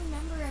don't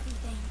remember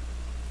everything.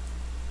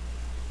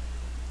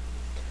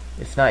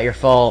 It's not your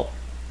fault.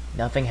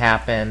 Nothing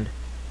happened.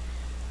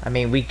 I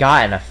mean, we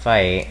got in a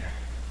fight.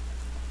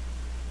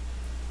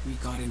 We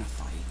got in a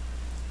fight.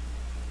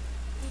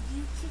 Did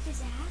you kick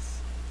his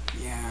ass?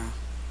 Yeah.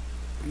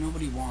 But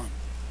nobody won.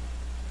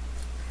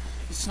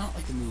 It's not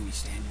like the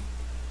movies, Daniel.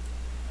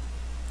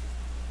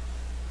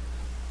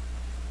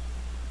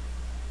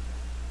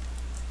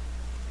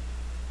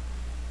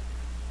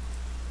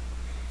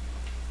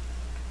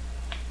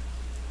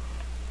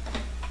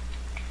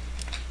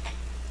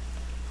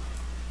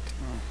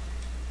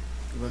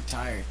 You look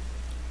tired.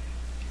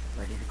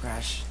 Ready to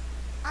crash?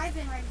 I've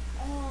been ready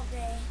all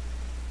day.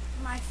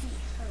 My feet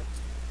hurt.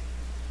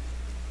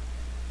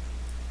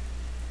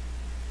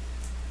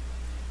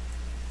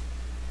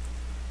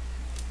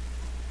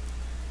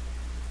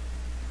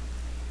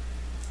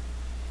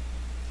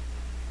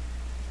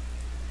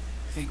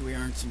 I think we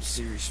earned some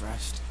serious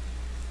rest.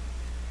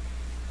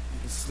 We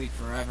can sleep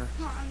forever.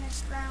 Not on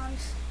this ground.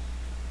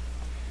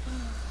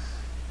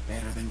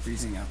 Better than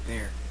freezing out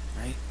there,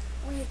 right?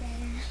 Way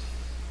better.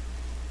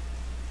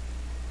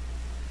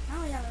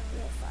 Now we have a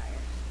real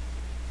fire.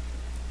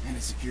 And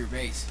a secure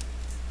base.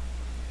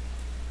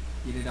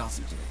 You did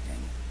awesome today,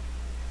 Daniel.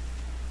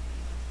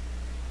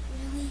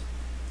 Really?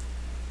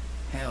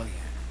 Hell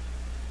yeah.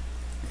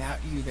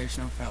 Without you, there's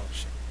no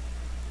fellowship.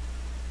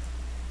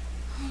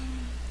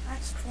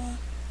 That's cool.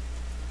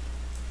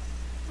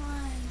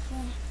 I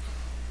won't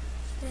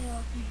stay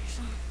up in your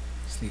son.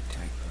 Sleep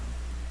tight,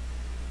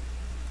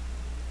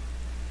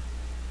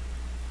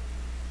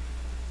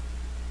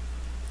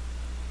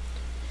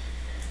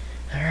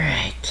 bro.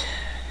 Alright.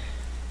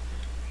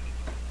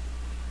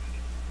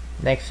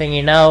 Next thing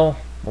you know,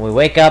 when we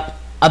wake up,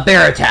 a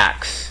bear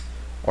attacks.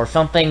 Or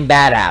something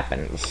bad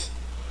happens.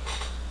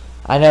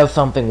 I know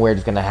something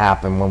weird's gonna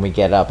happen when we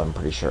get up, I'm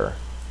pretty sure.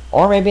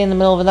 Or maybe in the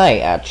middle of the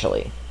night,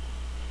 actually.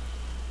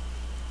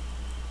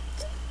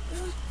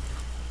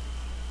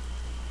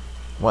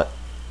 What?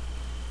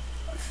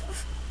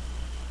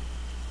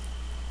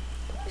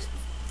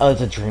 Oh,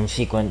 it's a dream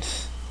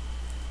sequence.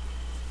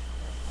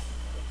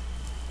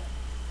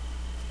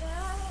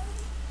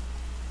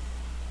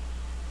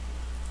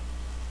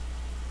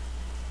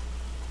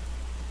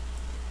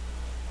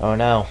 Oh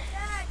no.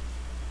 Dad,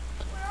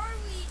 where are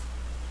we?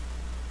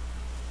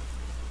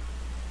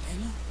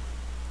 Daniel?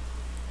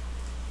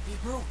 Hey,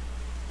 bro.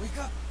 Wake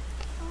up.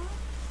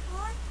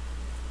 What?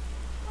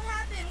 What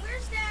happened?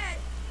 Where's Dad?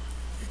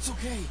 It's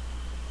okay. You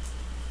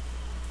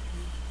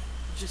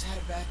just had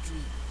a bad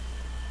dream.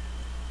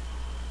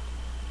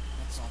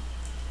 That's all.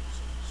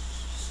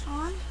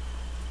 Sean?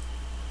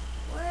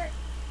 Where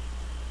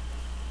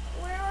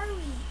are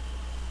we?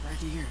 Right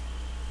here.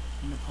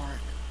 In the park.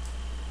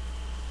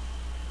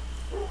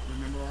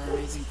 Remember our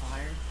amazing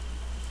fire?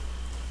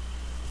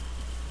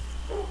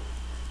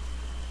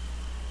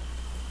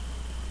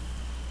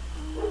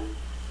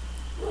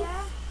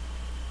 Yeah?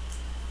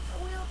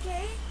 Are we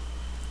okay?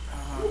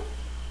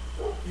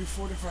 You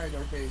fortified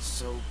our base,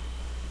 so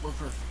we're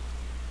perfect.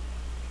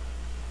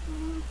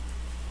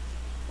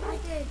 I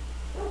did.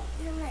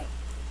 You're right.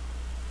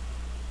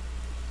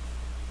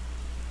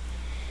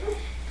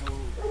 Go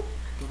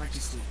back to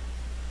sleep.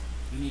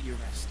 You need your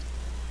rest.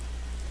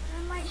 I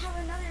might have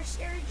another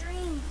scary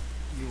dream.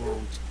 You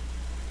won't.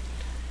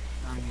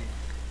 I'm here.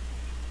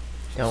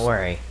 Don't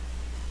worry.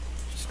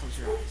 Just close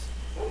your eyes.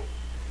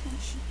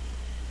 Thanks.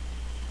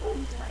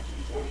 I'm glad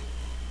you're here.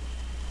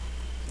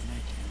 Good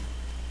night,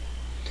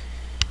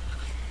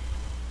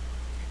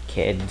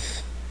 Daniel.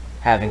 Kids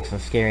having some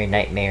scary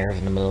nightmares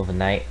in the middle of the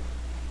night.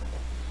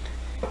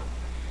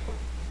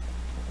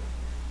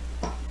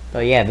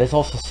 But yeah, this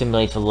also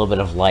simulates a little bit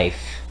of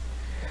life.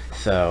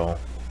 So,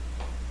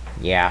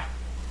 yeah.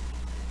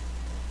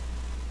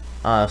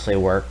 Honestly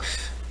works.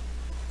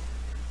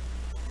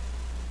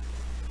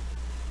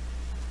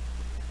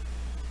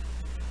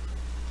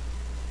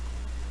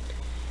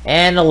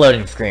 And a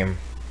loading screen.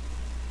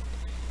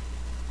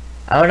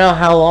 I don't know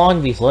how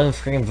long these loading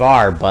screens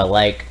are, but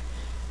like,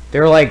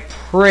 they're like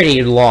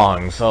pretty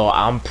long, so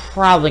I'm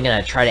probably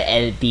gonna try to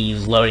edit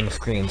these loading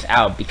screens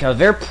out because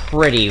they're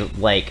pretty,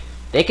 like,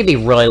 they can be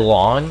really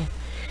long.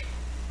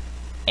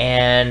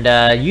 And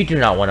you do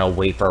not want to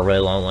wait for a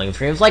really long loading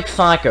screen. It's like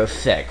Sonic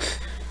 06,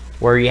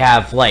 where you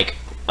have like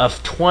a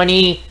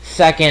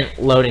 20-second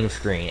loading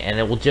screen, and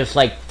it will just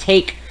like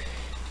take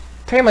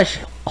pretty much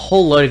a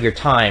whole load of your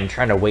time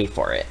trying to wait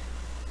for it.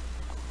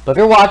 But if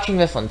you're watching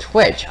this on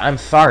Twitch, I'm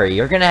sorry,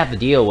 you're gonna have to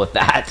deal with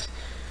that.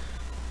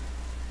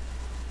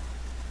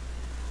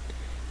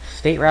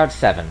 State Route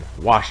 7,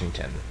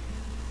 Washington.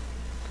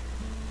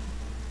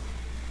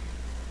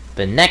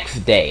 The next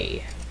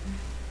day.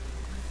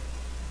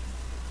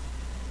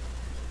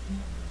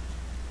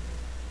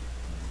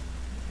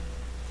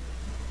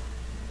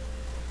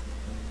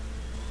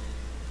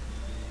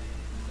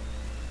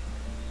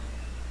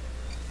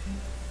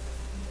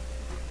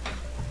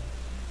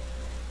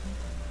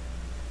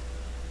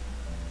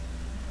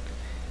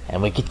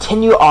 And we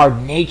continue our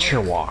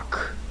nature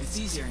walk. It's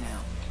easier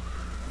now.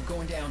 I'm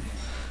going down here.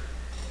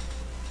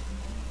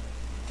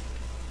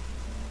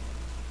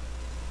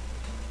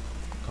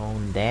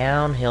 Going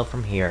downhill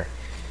from here.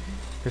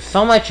 There's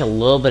so much a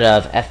little bit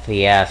of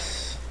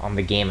FPS on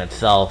the game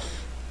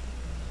itself.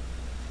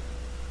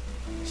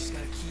 Just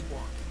gotta keep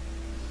walking.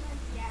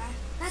 Yeah,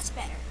 that's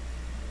better.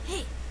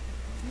 Hey,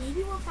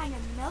 maybe we'll find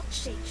a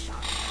milkshake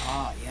shop.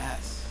 Ah,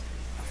 yes.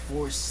 A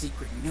forest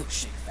secret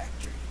milkshake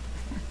factory.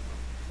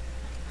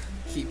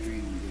 Keep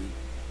dreaming,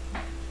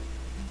 dude.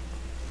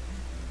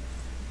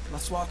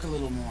 Let's walk a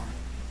little more.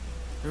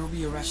 There will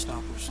be a rest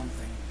stop or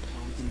something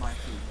where we can buy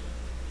food.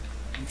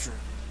 I'm sure.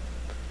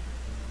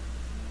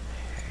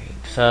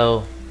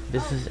 So,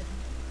 this is...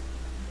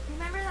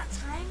 Remember that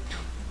time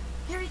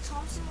Harry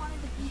Thompson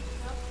wanted to beat me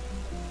up?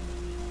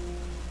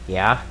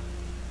 Yeah?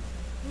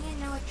 Me and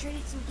Noah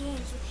traded some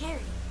games with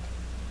Harry,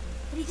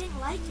 but he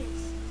didn't like it,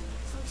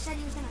 so he said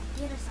he was gonna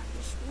get us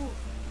after school.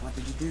 What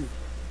did you do?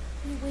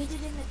 We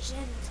waited in the gym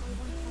until he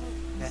went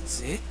home. That's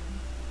it?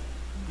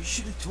 You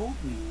should have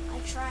told me. I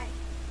tried,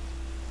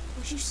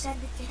 but you said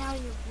to get out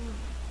of your room.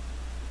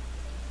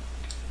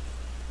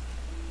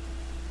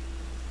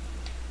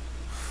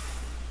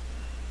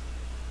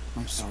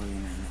 I'm sorry,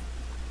 Amanda.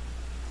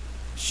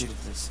 I should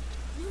have listened.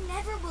 You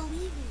never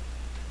believe me.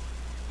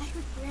 I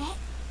regret.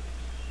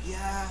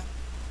 Yeah.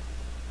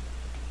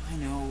 I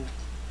know.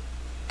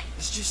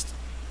 It's just...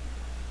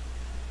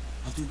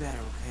 I'll do better,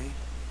 okay?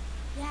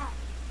 Yeah.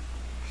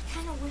 I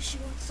kinda wish you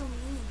weren't so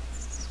mean.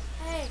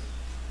 Hey,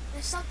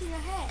 there's something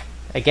ahead.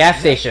 A gas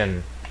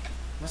station.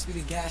 Must be the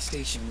gas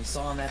station we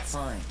saw on that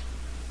sign.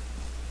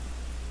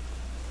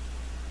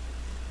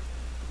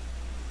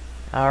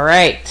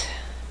 Alright.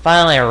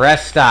 Finally, a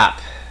rest stop.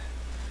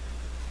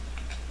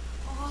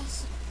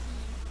 Awesome.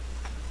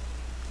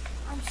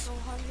 I'm so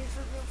hungry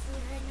for real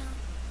food right now.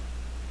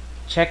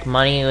 Check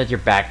money with your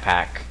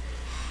backpack.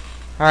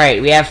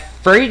 Alright, we have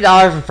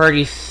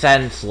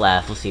 $30.30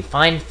 left. Let's see.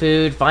 Find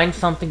food, find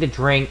something to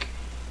drink,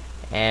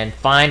 and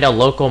find a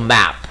local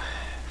map.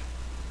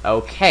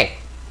 Okay.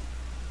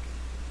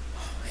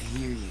 I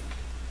hear you.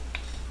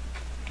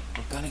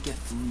 We're gonna get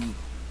food,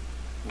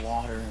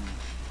 water, and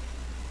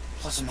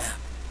plus a map,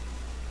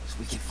 so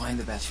we can find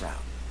the best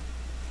route.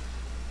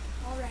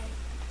 Alright.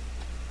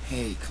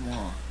 Hey, come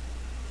on.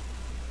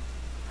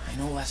 I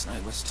know last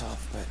night was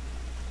tough, but...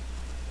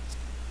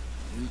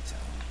 You tell.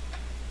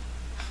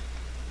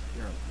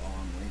 You're a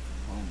long way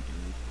from home,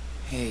 dude.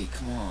 Hey,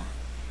 come on.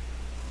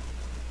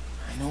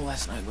 I know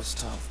last night was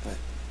tough, but...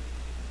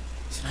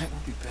 Tonight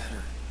will be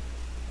better.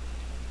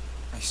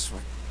 I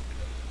swear.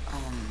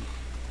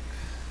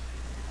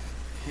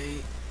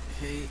 Hey...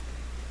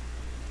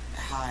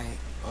 Hi.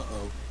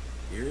 Uh-oh.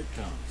 Here it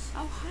comes.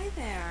 Oh, hi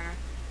there.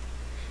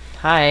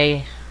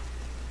 Hi.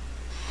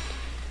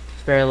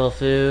 Spare a little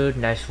food,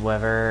 nice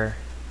weather.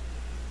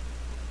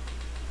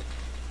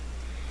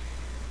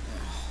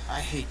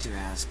 I hate to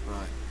ask,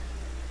 but...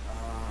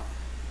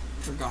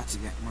 forgot to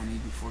get money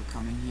before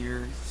coming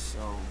here,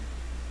 so...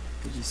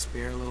 Could you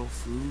spare a little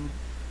food?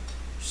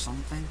 Or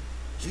something?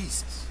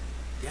 Jesus.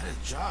 Get a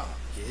job,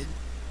 kid.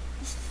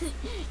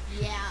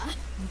 Yeah.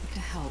 Need to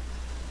help.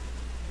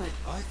 But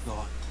I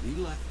thought we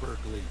left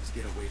Berkeley to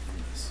get away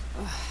from this.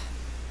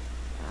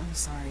 I'm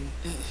sorry.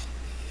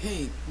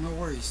 Hey, no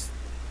worries.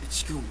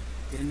 It's cool.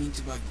 Didn't mean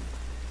to bug you.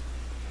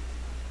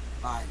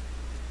 Bye.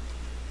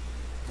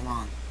 Come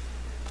on.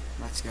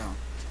 Let's go.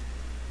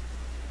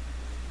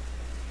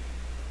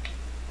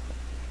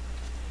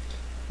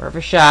 Worth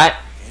a shot.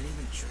 Can't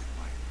even check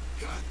my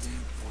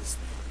goddamn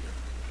voicemail here.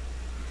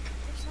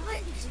 There's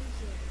nothing to do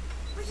here.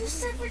 We just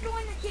said we're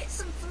going to get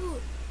some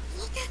food.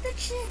 Look at the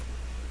chip.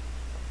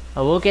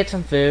 Oh, we'll get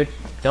some food.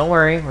 Don't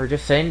worry, we're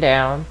just sitting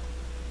down.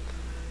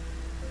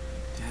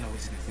 Dad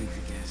always had a thing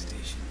for gas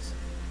stations.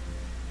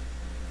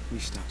 We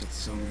stopped at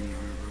so many on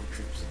our road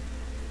trips.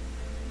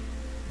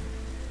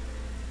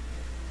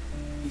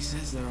 He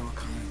says they're all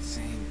kind of the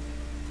same.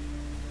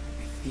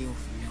 They feel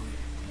familiar.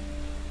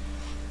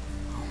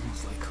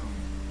 Almost like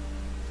home.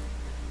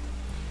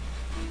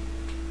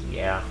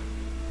 Yeah.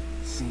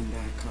 Same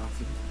bad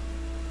coffee.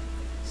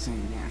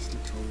 Same nasty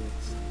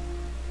toilets.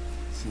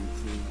 Same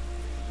food.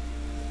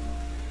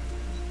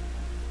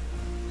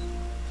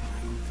 But I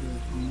don't feel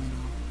at home at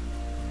all.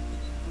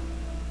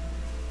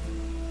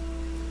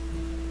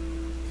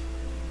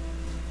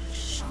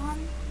 Sean,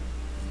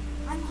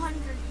 I'm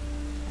hungry.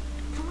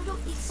 Can we go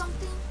eat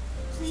something,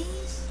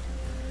 please?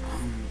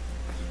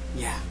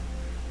 Yeah.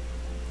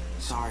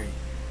 Sorry.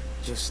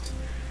 Just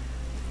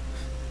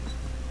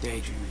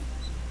daydreaming.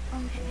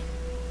 Okay.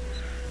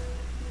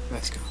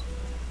 Let's go.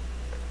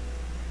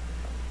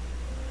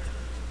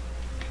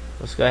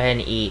 Let's go ahead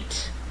and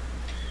eat.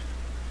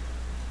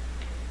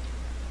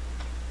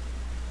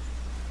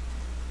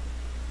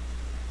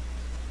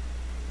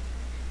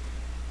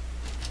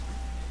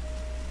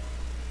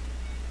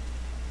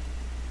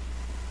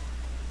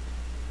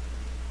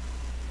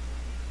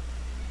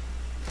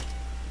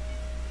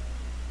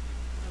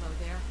 Hello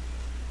there.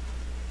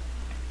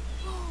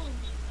 Oh,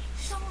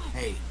 Sean.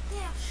 Hey. They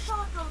have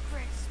Choco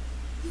Crisp.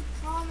 You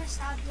promised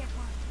I'd get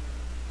one.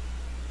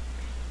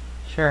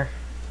 Sure.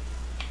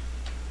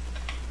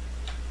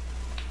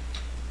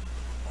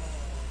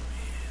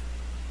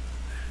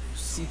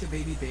 See the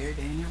baby bear,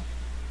 Daniel?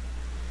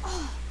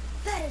 Oh,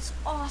 that is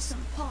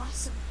awesome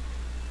possum.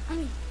 I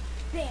mean,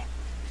 bear.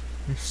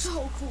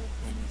 So cool.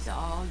 And he's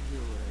all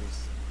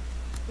yours.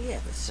 We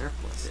have a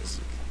surplus, as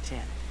you can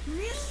tell.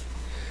 Really?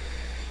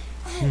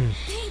 Oh,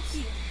 thank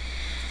you.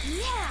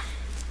 Yeah.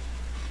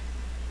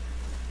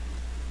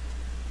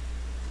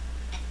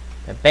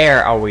 The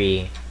bear are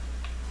we?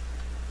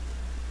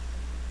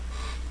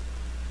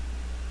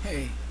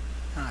 Hey.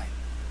 Hi.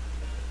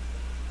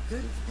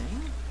 Good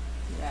evening.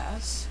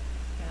 Yes.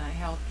 Can I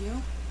help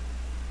you?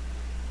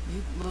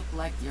 You look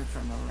like you're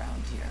from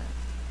around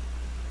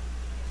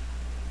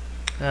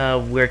here.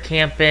 We're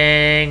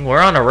camping.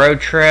 We're on a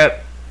road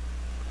trip.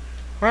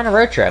 We're on a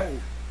road trip. Oh,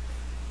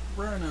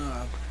 we're on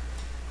a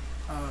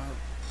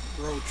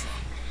road trip.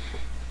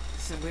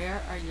 So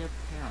where are your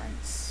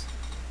parents?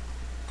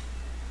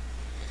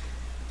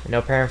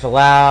 No parents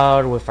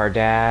allowed with our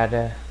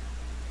dad.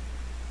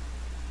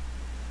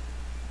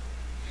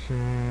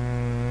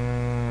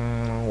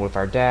 With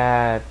our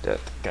dad.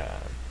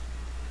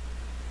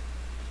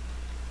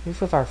 He's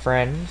with our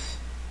friends.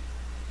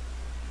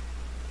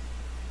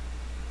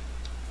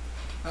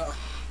 Oh,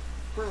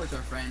 we're with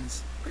our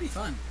friends. Pretty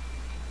fun.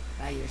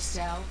 By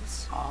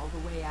yourselves, all the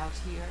way out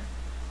here?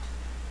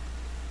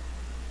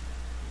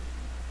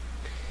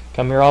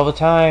 Come here all the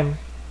time.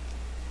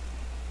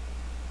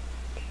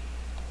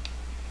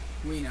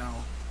 We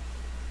know.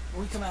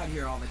 We come out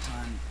here all the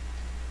time.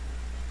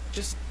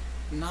 Just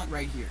not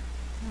right here.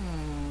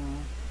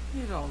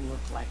 You don't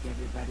look like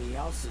everybody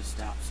else who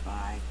stops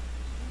by.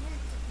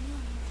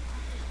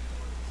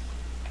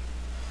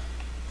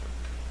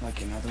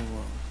 Like another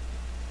world.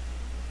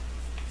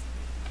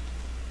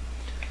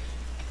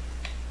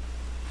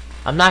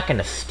 I'm not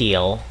gonna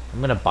steal.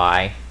 I'm gonna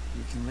buy.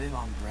 We can live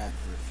on bread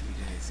for a few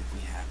days if we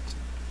have to.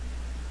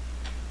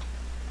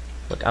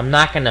 Look, I'm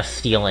not gonna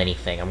steal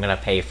anything. I'm gonna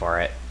pay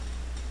for it.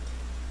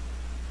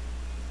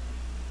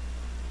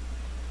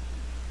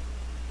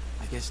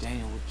 I guess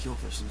Daniel would kill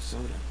for some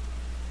soda.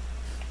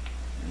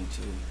 Me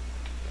too.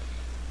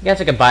 I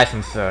guess I could buy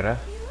some soda.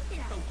 What are you looking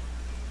at?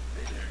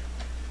 Hey there.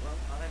 Well,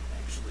 I'm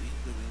actually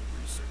doing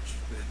research.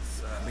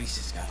 It's, At least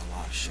it's got a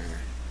lot of sugar.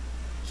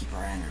 Keep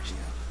our energy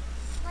up.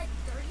 Like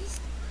 30s?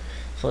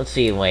 So let's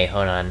see. Wait,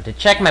 hold on. To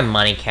check my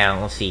money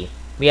count, let's see.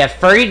 We have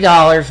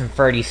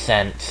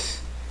 $30.30.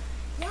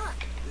 Yeah.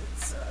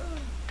 it's,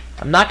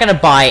 I'm not gonna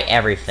buy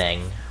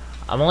everything.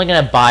 I'm only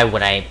gonna buy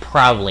what I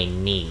probably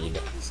need.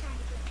 These kind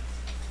of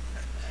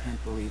things.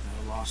 Can't believe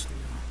how lost we are.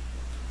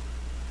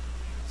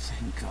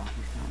 Thank God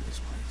we found this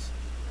place.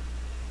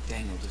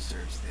 Daniel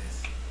deserves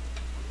this.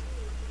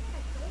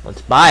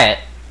 Let's buy it.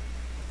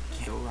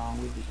 Can't go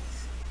wrong with these.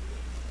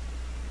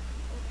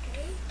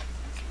 Okay.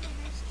 That's a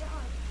nice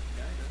job.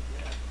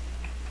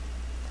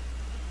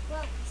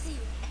 Well, see you.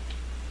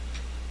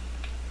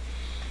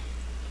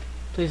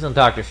 Please don't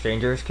talk to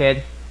strangers,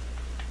 kid.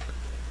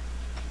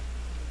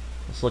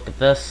 Let's look at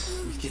this.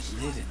 We could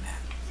live in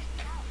that.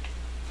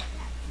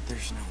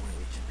 There's no way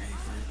we can pay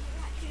for it.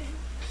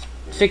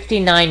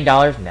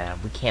 $69. Nah,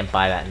 we can't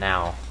buy that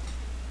now.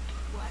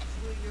 Watch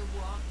where you're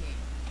walking.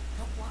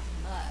 Don't want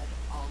mud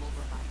all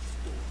over my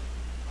store.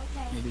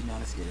 Okay. Maybe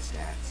not as good as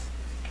Dad's.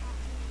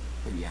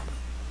 But yummy.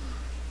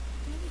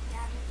 Maybe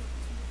Dad will give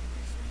it to me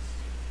for Christmas.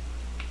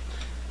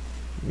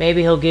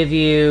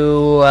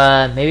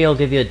 Maybe he'll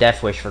give you a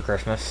death wish for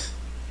Christmas.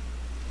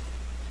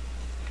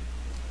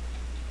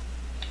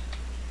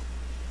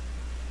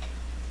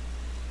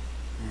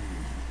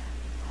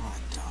 Hot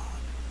dog.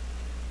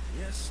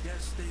 yes,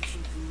 gas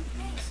station food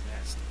is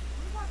nasty.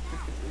 What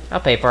about that? I'll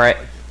pay for it.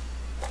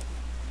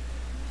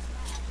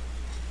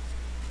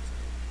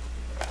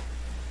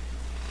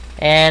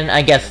 And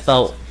I guess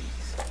they'll...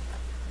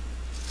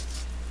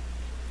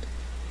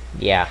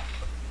 Yeah.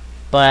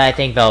 But I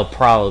think that'll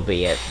probably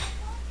be it.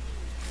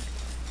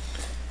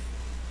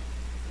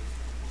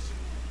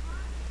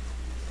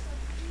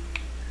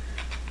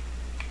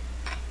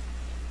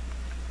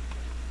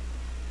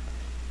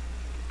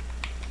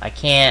 I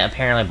can't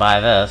apparently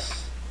buy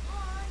this. You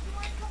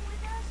want to come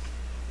with us?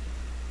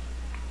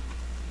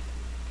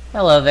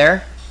 Hello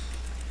there.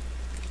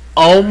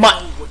 Oh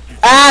my...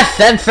 Ah!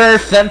 Censor!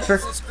 Censor!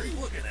 What are you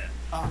looking at?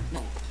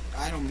 No,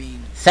 I don't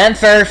mean...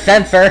 Censor!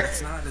 Censor!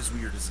 It's not as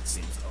weird as it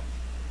seems, though.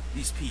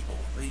 These people,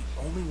 they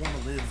only want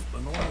to live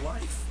a normal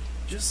life.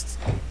 Just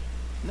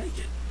naked.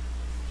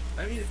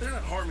 mean, if they're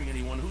not harming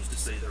anyone, who's to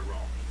say they're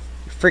wrong?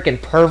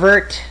 Freaking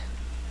pervert.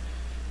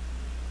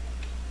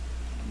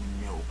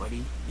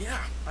 Nobody.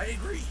 Yeah, I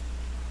agree.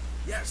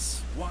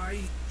 Yes,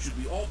 why should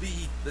we all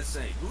be the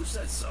same? Who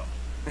says so?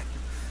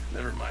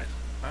 Never mind.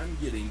 I'm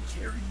getting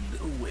carried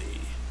away.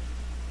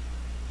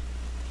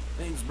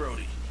 Name's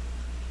Brody.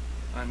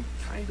 I'm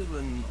kind of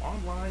an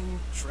online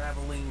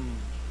traveling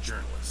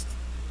journalist.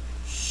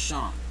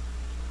 Sean.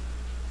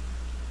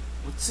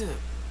 What's a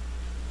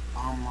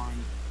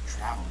online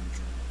traveling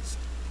journalist?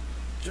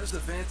 Just a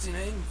fancy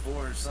name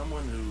for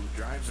someone who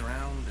drives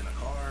around in a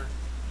car,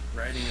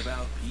 writing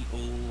about people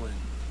and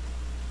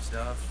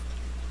stuff.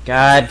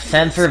 God,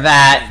 censor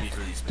that.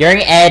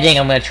 During editing,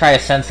 I'm gonna try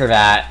to censor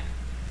that.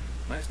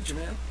 Nice to meet you,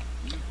 man.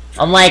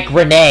 Unlike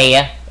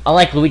Renee,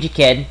 unlike Luigi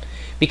Kid,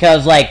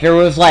 because, like, there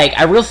was, like,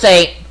 I will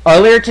say,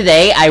 earlier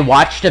today, I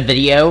watched a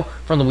video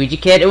from Luigi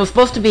Kid. It was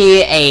supposed to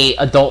be a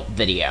adult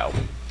video.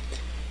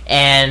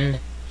 And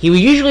he would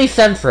usually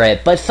censor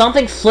it, but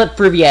something slipped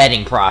through the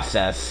editing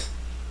process.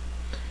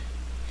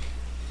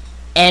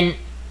 And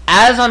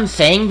as I'm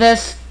saying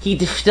this, he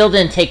still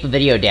didn't take the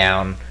video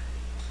down.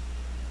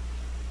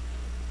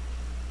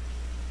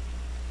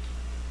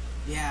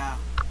 Yeah,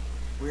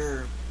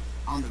 we're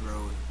on the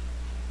road,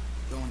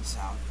 going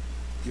south.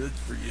 Good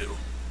for you.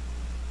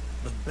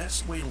 The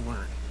best way to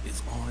learn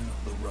is on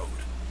the road.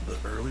 The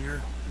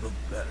earlier, the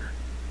better.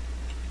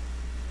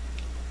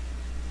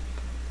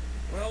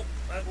 Well,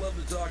 I'd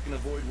love to talk and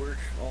avoid work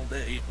all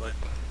day, but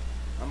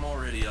I'm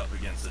already up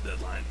against the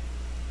deadline.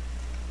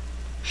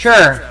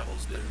 Sure.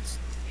 Travels, dudes.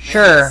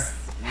 Sure.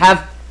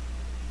 Have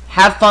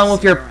fun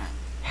with your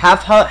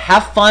have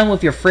fun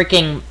with your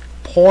freaking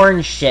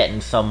porn shit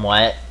and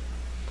somewhat.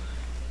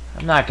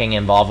 I'm not getting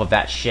involved with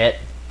that shit.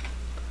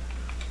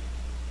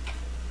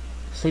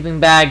 Sleeping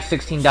bag,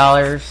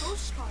 $16.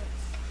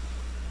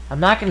 I'm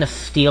not gonna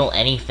steal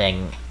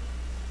anything.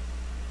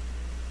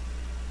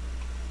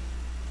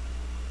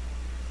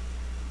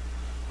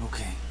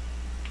 Okay,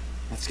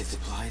 let's get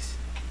supplies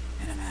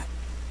and a map.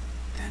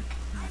 Then,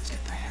 let's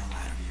get the hell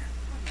out of here.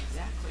 What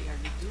exactly are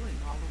you doing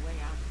all the way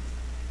out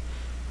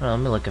here? Well, let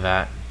me look at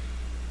that.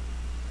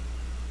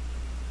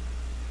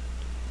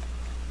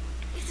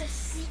 It's a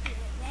secret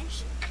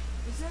adventure.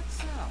 Is that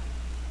so?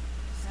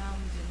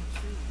 Sounds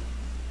intriguing.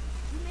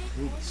 You make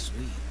Ooh, more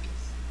sweet.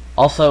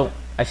 Also,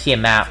 I see a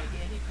map. Take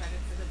any credit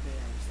for the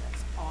bears.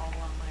 That's all on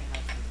my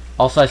husband.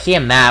 Also, I see a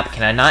map.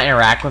 Can I not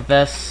interact with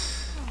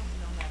this? Oh, no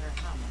matter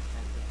how much I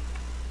get.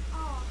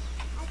 Oh,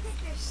 I think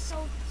they're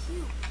so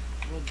cute.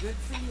 Well, good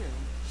for you.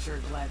 Sure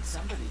glad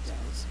somebody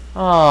does.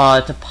 Oh,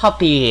 it's a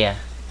puppy.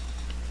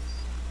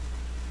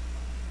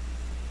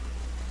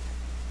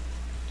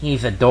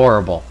 He's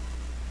adorable.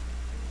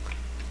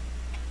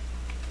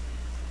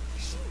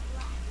 Is she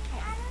laughing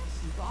at us?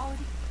 You've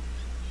already...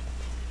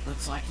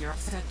 Looks like you're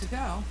set to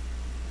go.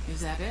 Is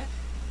that it?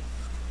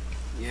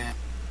 Yeah, I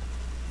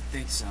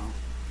think so.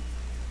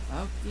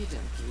 Okie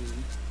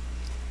dokie.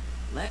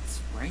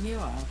 Let's bring you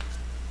up.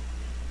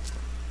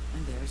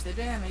 And there's the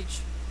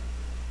damage.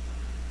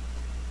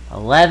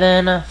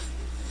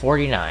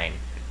 11.49.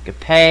 Good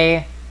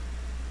pay.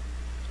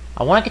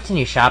 I want to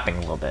continue shopping a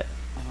little bit.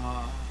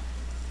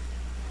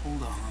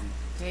 Hold on.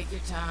 Take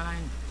your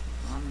time.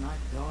 I'm not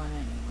going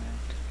anywhere.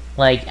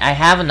 Like, I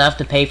have enough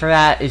to pay for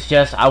that. It's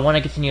just, I want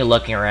to continue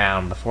looking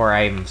around before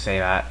I even say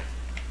that.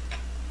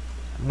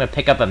 I'm going to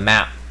pick up a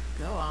map.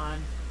 Go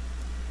on.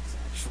 It's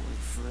actually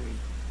free.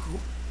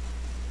 Cool.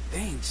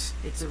 Thanks.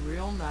 It's a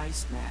real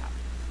nice map.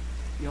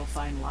 You'll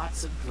find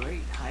lots of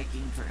great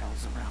hiking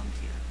trails around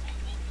here.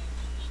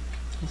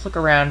 Let's look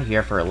around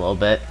here for a little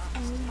bit.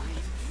 Oh my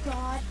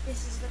god,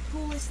 this is the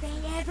coolest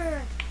thing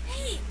ever.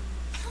 Hey,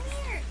 come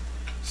here.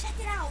 Check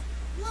it out.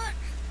 Look.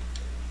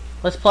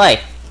 Let's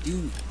play.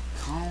 Dude,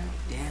 calm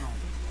down.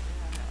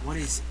 What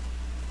is it?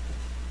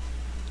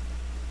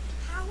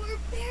 Power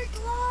Bear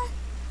Claw?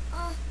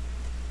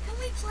 Can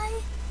we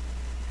play?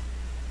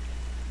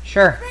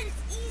 Sure. I bet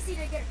it's easy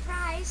to get a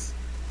prize.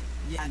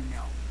 Yeah,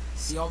 no.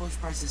 See all those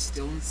prices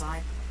still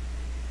inside?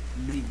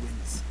 Nobody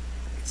wins.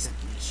 Except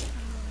me.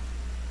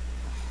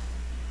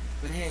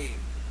 But hey,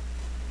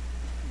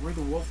 we're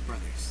the Wolf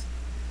Brothers.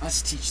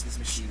 Us teach this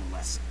machine a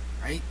lesson,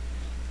 right?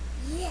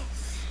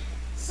 Yes.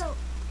 So,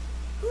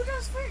 who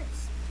goes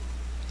first?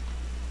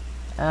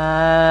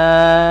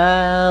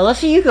 Let's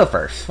see you go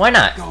first. Why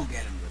not? Go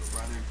get him, little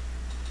brother.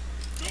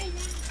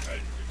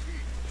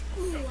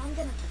 Ooh, I'm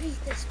gonna beat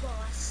this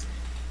boss.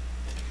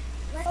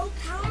 Let's go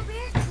Power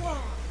Bear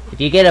Claw. If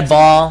you get a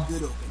ball,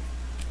 Good opening.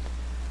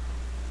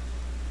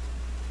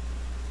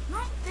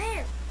 Not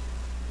fair.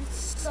 It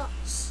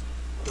sucks.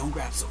 Don't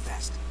grab so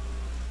fast.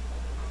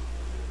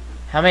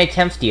 how many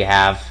attempts do you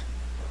have?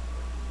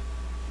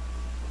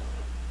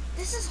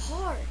 This is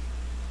hard.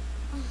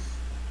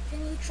 Can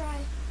you try?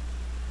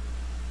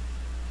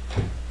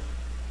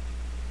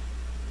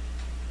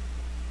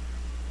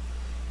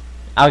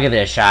 I'll give it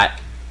a shot.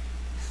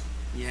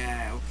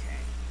 Yeah, okay.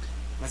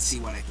 Let's see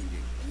what I can do.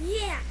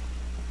 Yeah.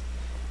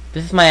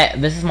 This is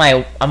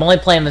my, I'm only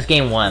playing this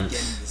game Get in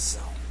once. the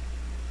zone.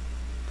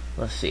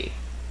 Let's see.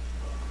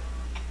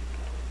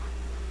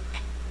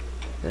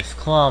 This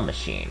claw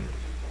machine.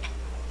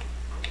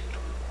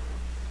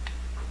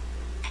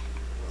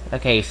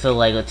 Okay, so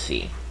like, let's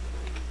see.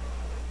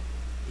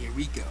 Here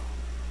we go.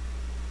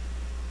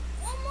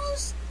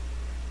 Almost.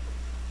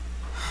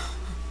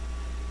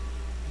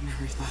 I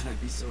never thought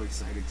I'd be so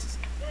excited to...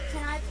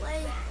 Can I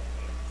play?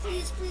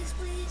 Please, please,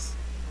 please.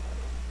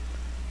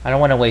 I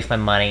don't want to waste my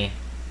money.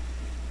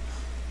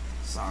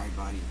 Sorry,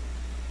 buddy.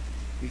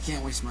 We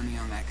can't waste money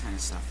on that kind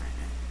of stuff right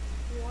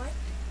now. What?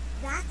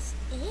 That's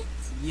it?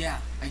 Yeah,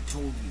 I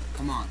told you.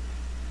 Come on.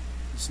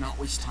 Let's not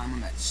waste time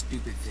on that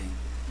stupid thing.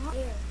 Not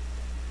there.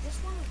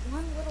 Just wanted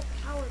one little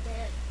power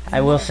there.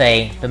 I will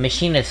say, the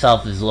machine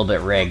itself is a little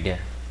bit rigged.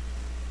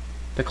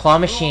 The claw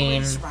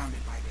machine... We're already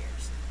surrounded by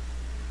bears.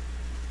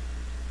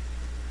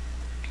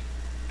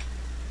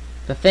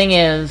 The thing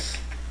is...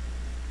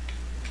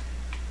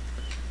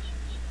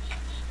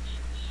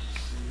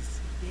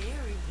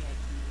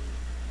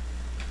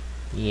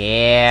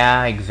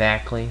 Yeah,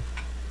 exactly.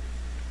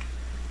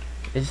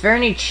 Is there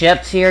any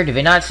chips here? Do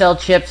they not sell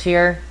chips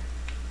here?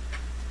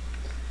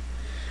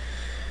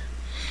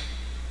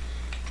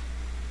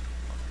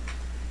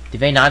 Do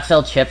they not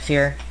sell chips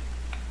here?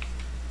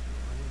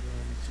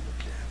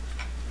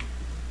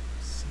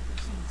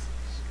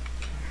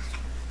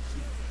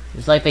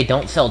 It's like they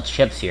don't sell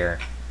chips here.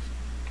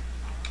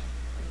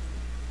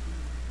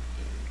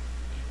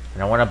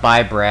 And I want to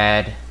buy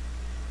bread.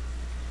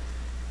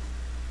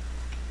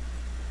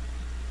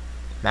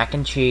 Mac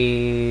and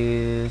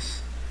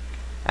cheese.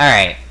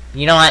 Alright,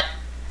 you know what?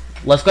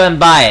 Let's go ahead and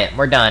buy it.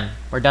 We're done.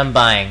 We're done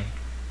buying.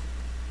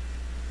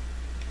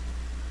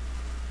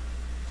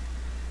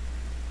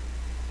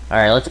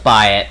 Alright, let's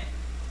buy it.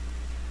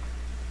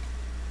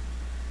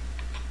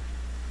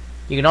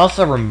 You can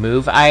also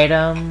remove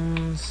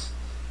items.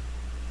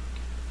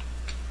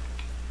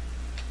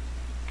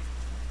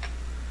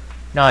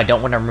 No, I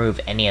don't want to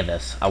remove any of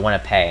this. I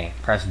want to pay.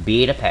 Press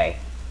B to pay.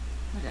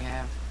 What do I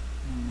have?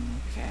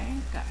 Okay,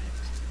 got it.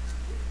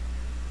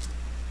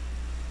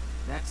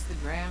 That's the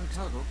grand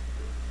total.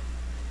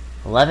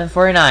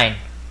 $11.49.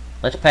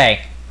 Let's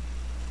pay.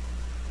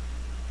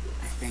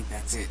 I think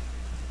that's it.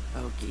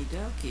 Okie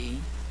dokie.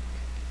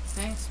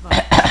 Thanks, Bob.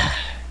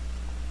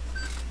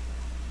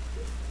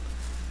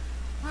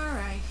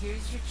 Alright,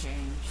 here's your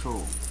change.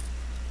 Cool.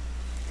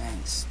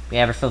 Thanks. We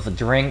have ourselves a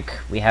drink.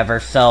 We have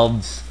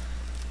ourselves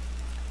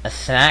a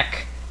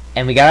snack.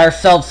 And we got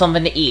ourselves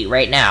something to eat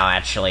right now,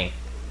 actually.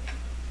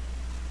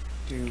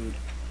 Dude.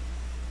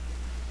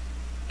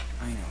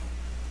 I know.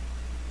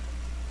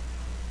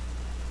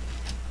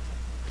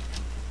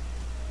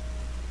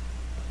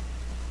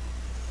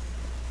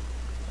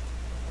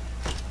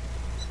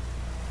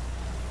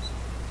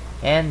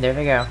 And there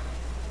we go.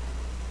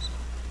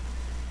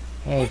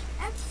 Hey.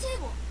 Empty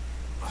table.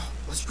 Oh,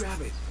 let's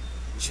grab it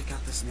and check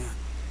out this map.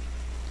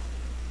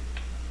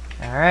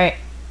 Alright.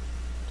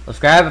 Let's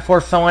grab it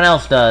before someone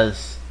else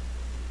does.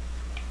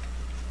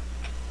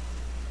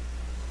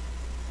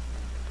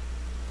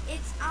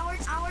 It's our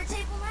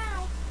table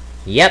now.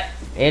 Yep,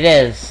 it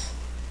is.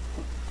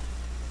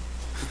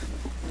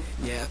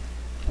 Yep.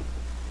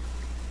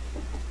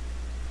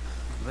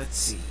 Let's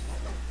see.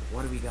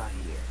 What do we got here?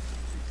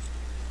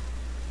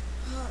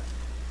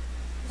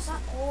 Is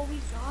that all we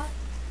got?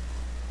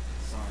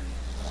 Sorry.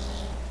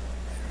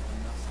 Better than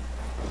nothing,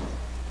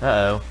 right?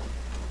 Uh-oh.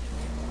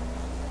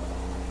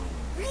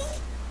 Really?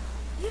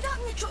 You got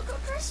me a Choco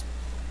Crisp?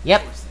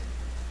 Yep. Yes,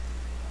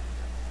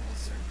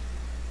 sir.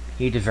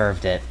 You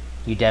deserved it.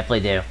 You definitely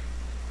do.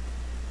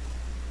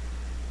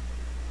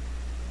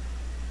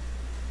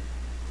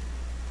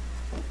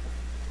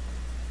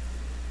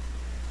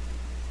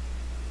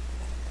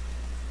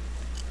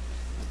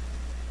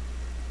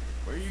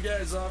 Where are you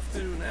guys off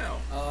to now?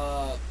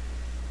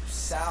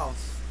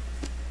 South.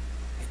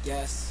 I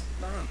guess.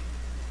 None.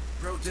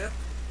 Pro tip: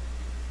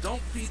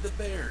 don't feed the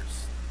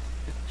bears.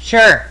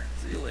 Sure.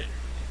 See you later.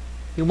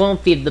 We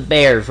won't feed the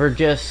bears. We're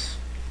just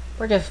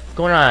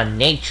going on a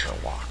nature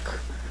walk.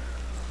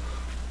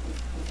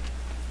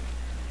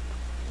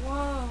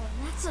 Whoa,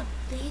 that's a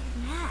big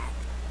map.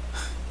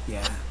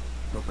 Yeah.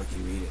 Hope I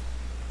can read it.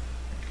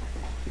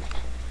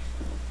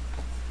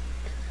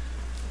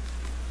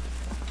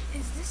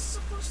 Is this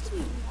supposed to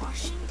be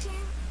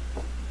Washington?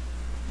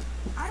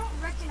 I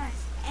don't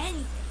recognize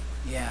anything.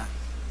 Yeah.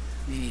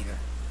 Me neither.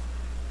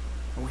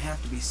 But we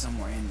have to be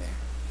somewhere in there.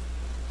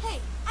 Hey,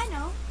 I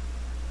know.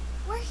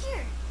 We're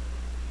here.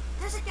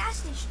 There's a gas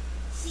station.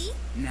 See?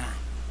 Nah.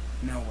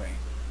 No way.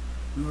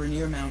 We were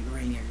near Mount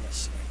Rainier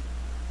yesterday.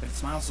 But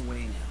it's miles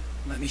away now.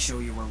 Let me show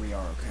you where we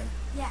are, okay?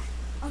 Yeah,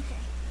 okay.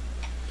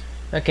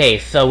 Okay,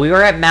 so we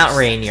were at Mount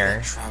Rainier.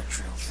 That trout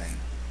trail thing.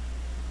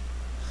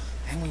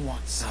 Then we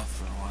walked south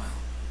for a while.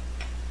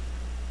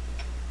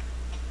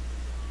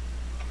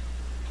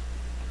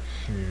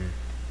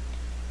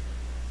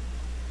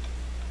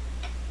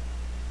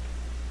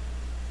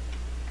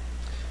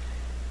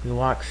 We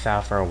walked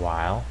south for a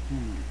while.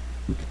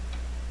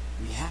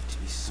 We have to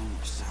be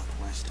somewhere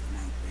southwest of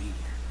Mount Rainier.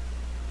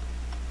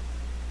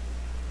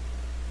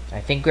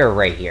 I think we were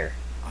right here.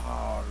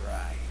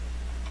 Alright.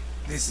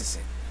 This is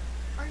it.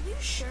 Are you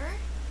sure?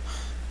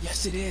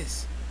 Yes, it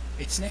is.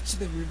 It's next to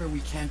the river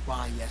we camped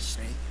by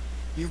yesterday.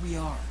 Here we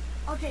are.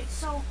 Okay,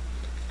 so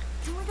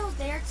can we go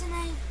there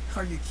tonight?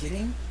 Are you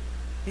kidding?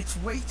 It's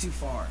way too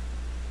far.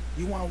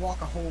 You want to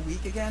walk a whole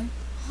week again?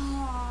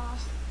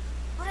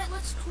 But it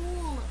looks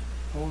cool.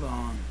 Hold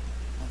on.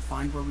 I'll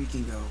find where we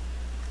can go.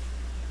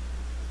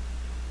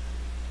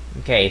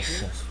 Okay,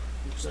 so... Yes,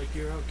 looks like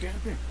you're out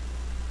camping.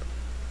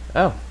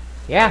 Oh,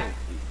 yeah.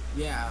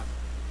 Yeah,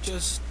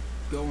 just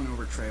going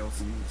over trails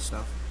and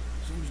stuff.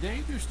 Seems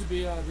dangerous to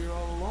be out here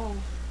all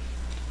alone.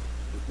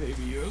 But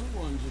maybe you're the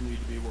ones who need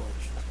to be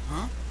watched.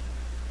 Huh?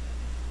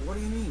 What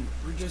do you mean?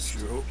 We're just...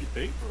 Sure hope you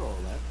paid for all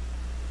that.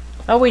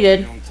 Oh, we You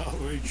did. don't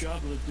tolerate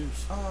chocolate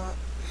juice.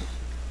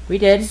 We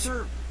did.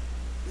 Sir,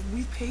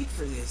 we paid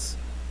for this.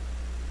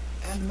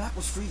 And the map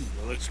was free.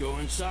 Well, let's go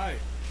inside.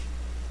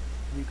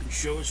 You can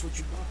show us what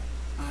you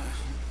bought.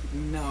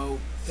 No,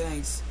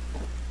 thanks.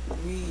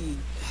 We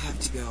have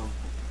to go.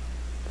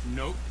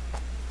 Nope.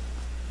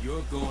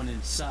 You're going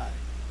inside.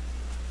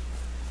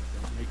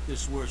 Don't make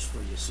this worse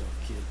for yourself,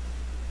 kid.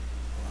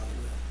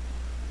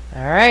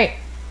 Alright.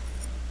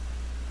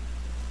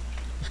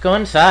 Let's go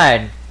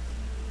inside.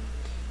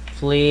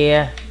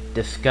 Flee,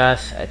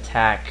 discuss,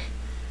 attack.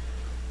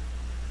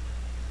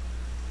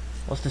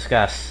 Let's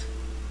discuss.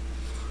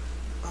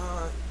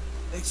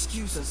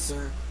 Excuse us,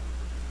 sir.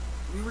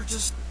 We were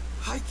just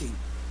hiking,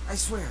 I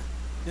swear.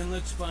 Then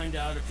let's find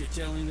out if you're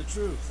telling the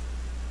truth.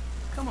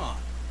 Come on.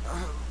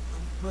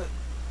 But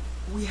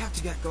we have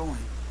to get going.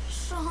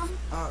 Sean?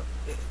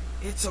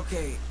 It's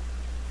okay.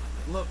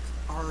 Look,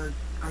 our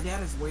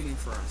dad is waiting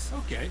for us.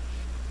 Okay.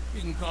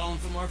 You can call him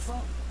from our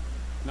phone.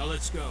 Now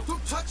let's go.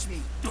 Don't touch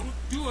me! Don't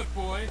do it,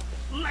 boy.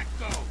 Let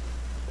go.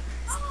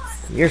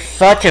 You're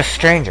such a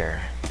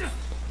stranger.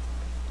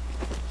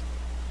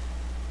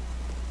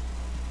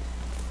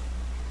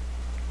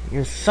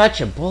 You're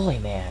such a bully,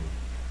 man.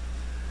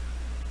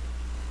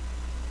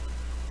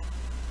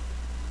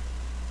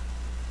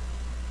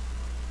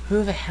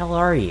 Who the hell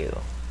are you?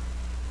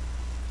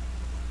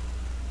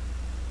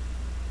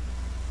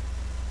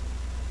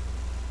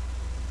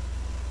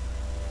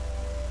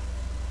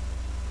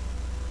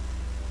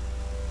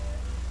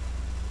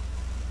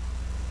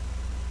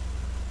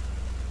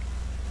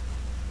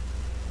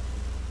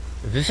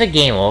 Is this a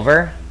game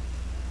over?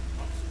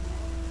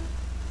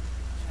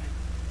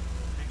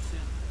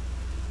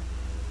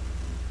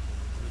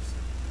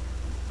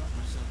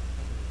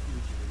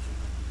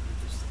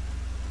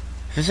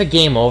 Is this a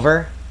game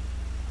over?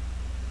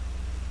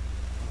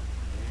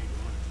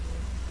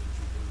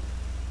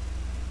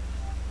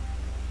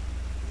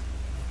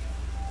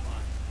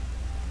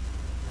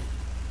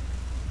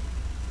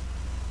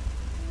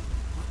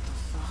 What the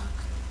fuck?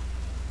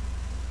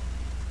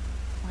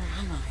 Where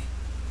am I?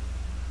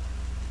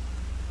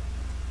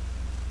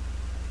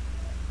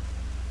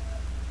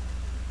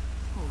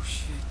 Oh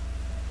shit.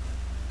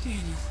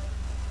 Daniel.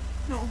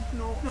 No,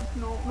 no, no,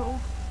 no, no.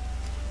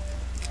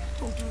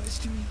 Don't do this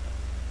to me.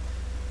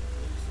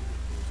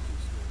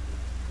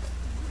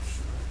 I'm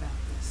sure about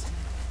this.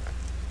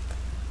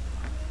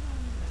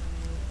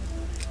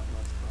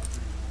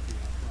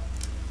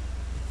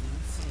 If you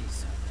say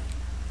something,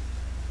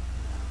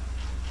 well,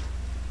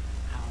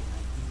 I'll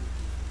let you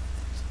deal with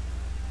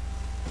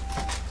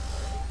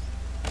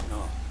it.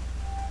 No.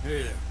 Hey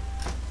there.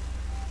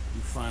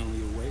 You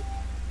finally awake?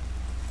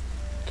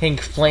 Can you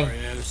explain? Sorry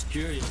I had to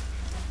scare you.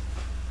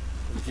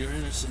 But if you're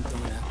innocent,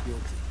 don't act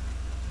guilty.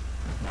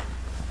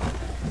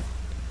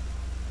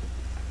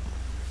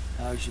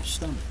 How's your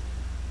stomach?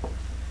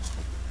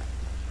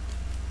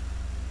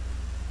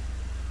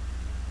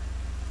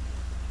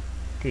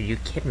 Dude, you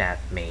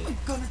kidnapped me. I'm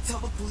gonna tell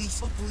the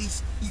police.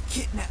 You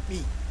kidnapped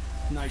me.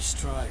 Nice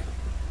try.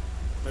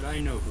 But I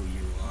know who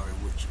you are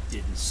and what you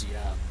did in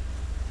Seattle.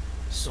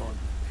 Saw it in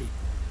the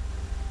paper.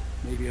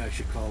 Maybe I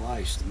should call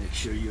ICE to make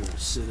sure you're a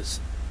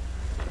citizen.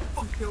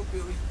 Fuck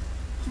hillbilly.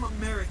 I'm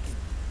American.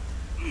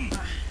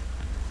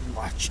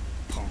 Watch it,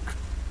 punk.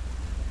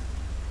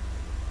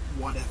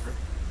 Whatever.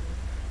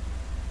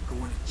 I'm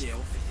going to jail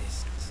for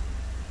this.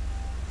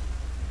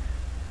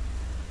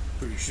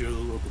 Pretty sure the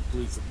local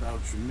police will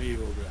vouch for me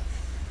over a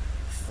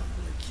fuck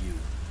like you.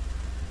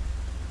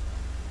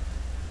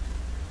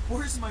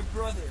 Where's my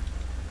brother?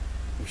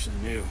 Wish I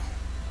knew.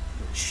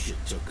 That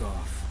shit took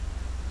off.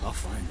 I'll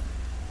find him.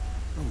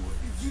 Don't worry.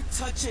 If you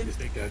touch him... You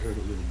think I'd hurt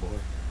a little boy?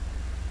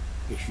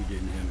 Guess you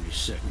didn't have any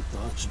second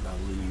thoughts about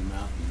leaving him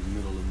out in the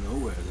middle of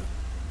nowhere, though.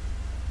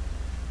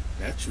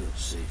 That's real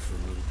safe for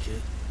a little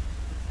kid.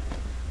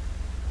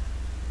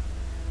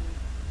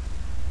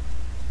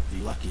 If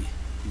you're lucky,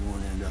 you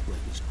won't end up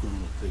like his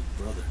criminal big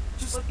brother.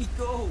 Just let me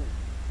go.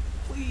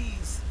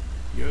 Please.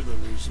 You're the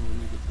reason we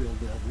need to build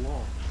that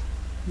wall.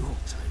 You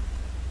hold tight.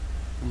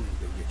 I'm gonna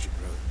go get your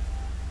brother.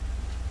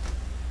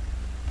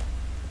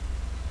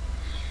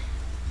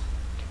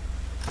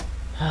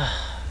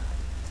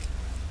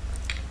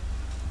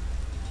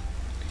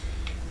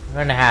 I'm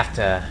gonna have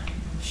to...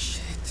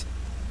 Shit.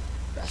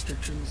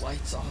 Bastard turned the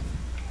lights off.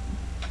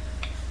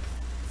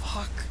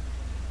 Fuck.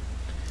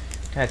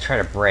 Gotta try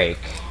to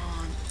break. Come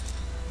on.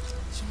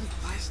 It's only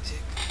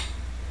plastic.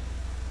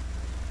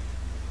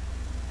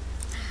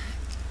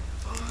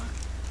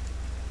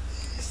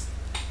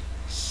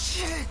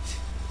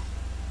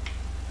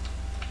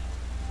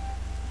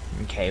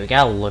 Okay, we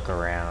gotta look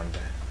around.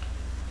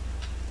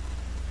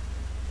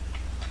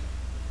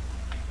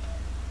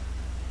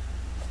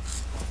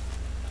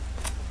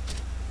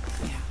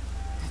 Yeah,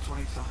 that's what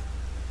I thought.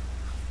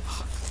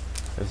 Fuck.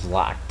 It was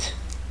locked.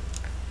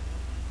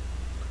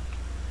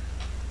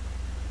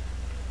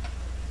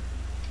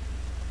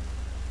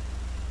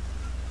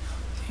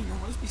 Daniel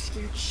must be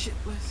scared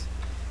shitless.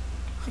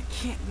 I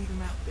can't leave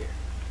him out there.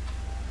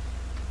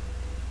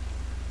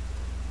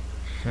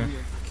 I wonder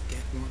if I could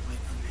get more light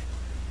from it.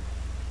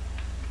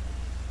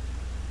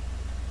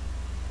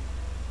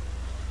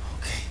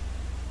 Okay.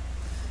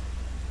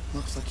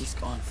 Looks like he's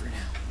gone for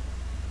now.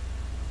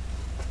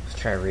 Let's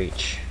try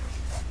reach.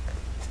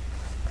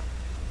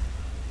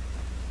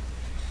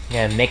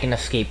 Yeah, make an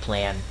escape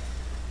plan.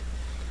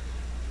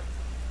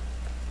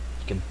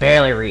 You can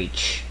barely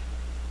reach.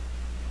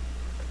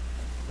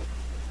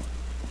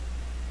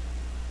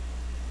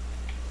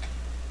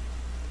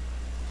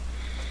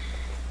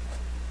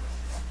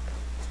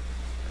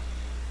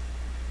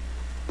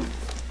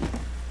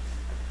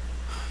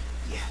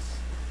 Yes.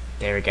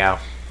 There we go.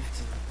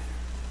 That's a little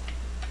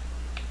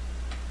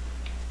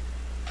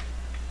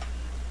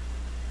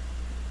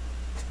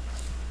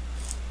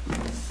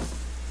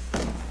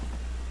better.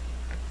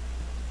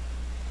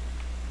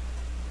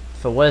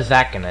 So what is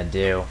that gonna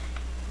do?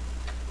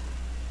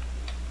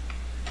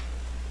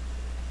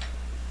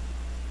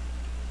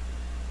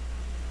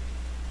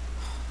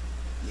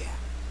 Yeah,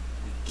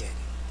 we get it.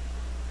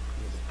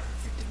 You're the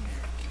perfect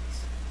Americans.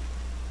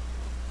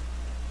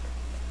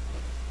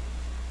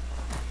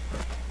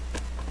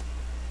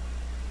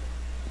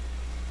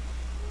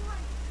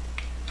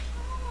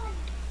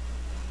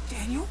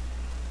 Daniel?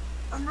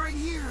 I'm right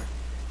here.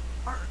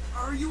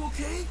 Are you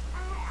okay?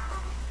 I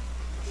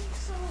think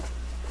so.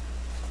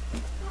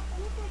 That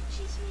old guy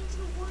chased me into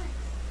the woods.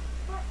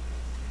 But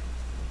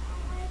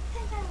I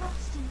think I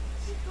lost him.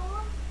 Is he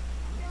gone?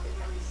 I'm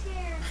really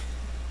scared.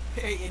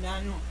 Hey,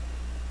 Enano.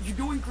 You're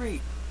doing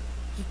great.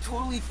 You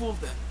totally fooled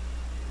them.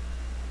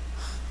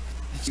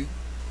 You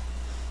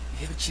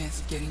have a chance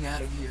of getting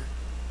out of here.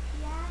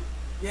 Yeah?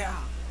 Yeah.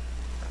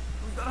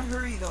 We gotta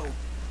hurry, though.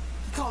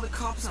 He called the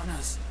cops on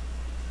us.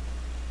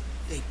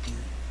 Fake dude.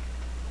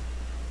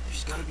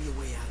 There's gotta be a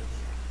way out of here.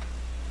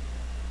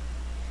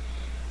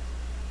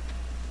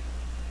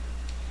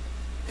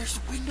 There's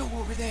a window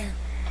over there.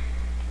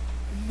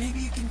 Maybe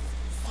you can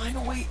find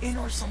a way in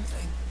or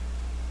something.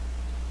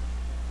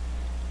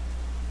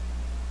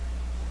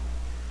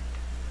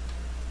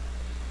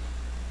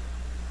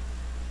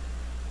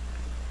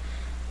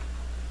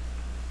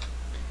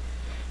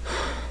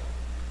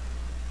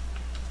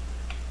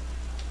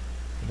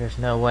 There's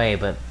no way,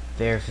 but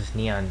there's this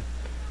neon.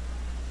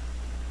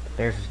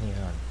 There's this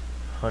neon.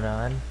 Hold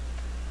on.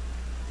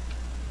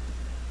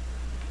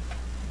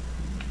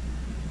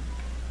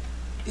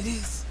 It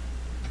is.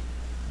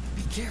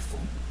 Be careful.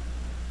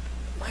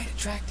 It might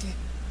attract it.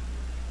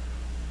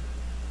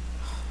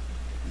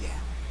 Yeah,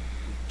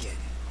 we get it.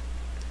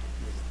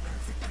 We're the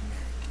perfect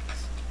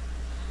Americans.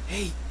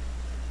 Hey,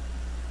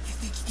 you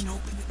think you can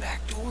open the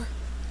back door?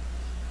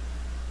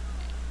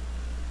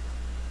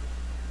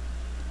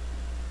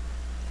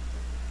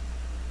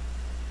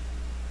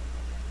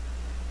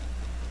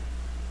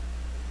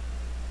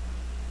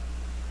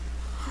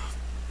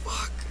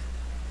 Fuck.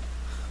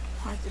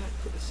 Why did I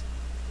put us...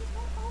 It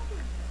won't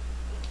open.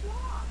 It's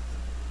locked.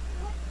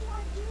 What do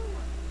I do?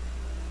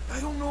 I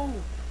don't know.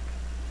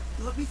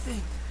 Let me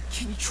think.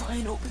 Can you try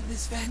and open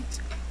this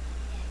vent?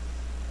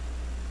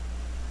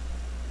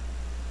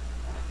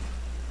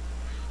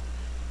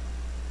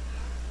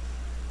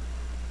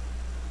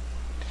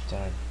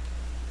 Done.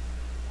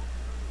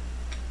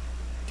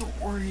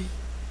 Don't worry.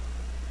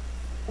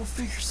 We'll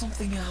figure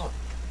something out.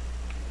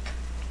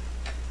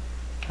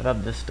 How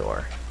about this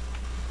door?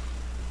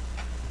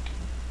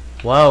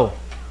 Whoa!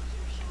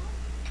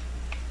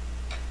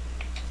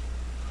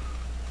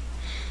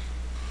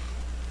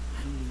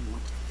 I don't even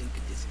want to think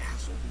of this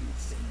asshole being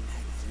the same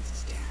magazines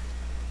as Dad.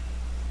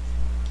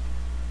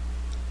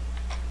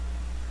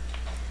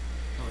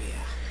 Oh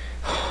yeah.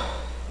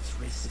 This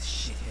racist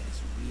shithead is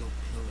a real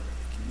pillar of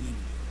the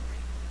community,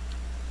 alright?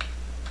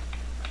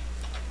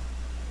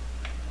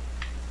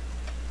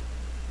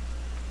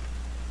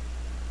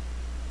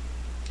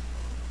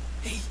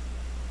 Hey,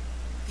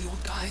 the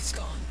old guy's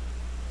gone.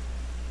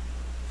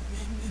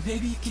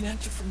 Maybe you can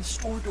enter from the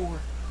store door.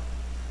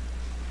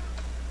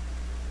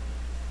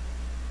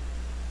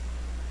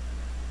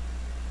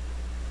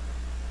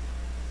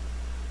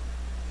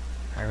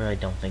 I really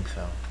don't think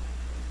so.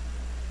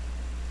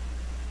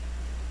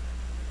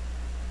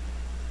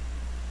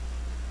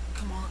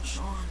 Come on,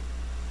 Sean.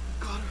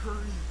 We gotta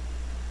hurry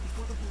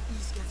before the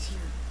police gets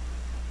here.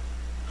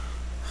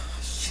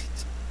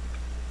 Shit.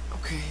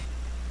 Okay.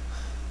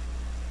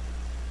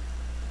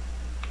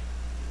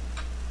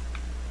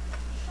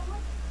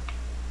 Sean?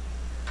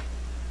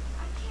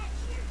 I can't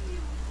hear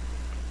you.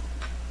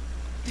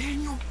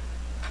 Daniel.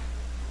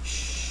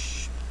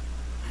 Shh.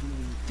 I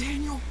mean,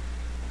 Daniel.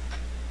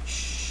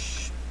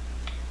 Shh.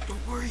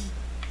 Don't worry.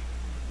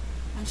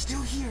 I'm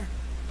still here.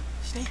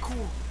 Stay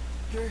cool.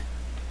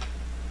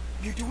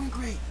 You're doing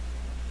great.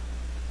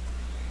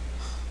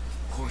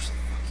 Of course the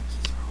fucking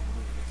keys are all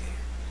over there.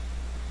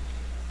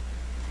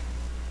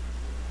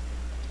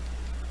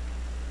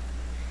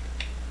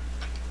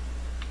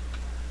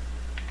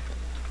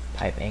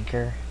 Pipe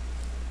anchor.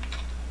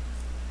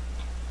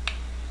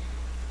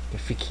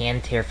 If we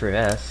can tear through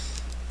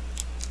this.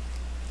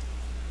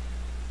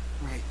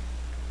 Right.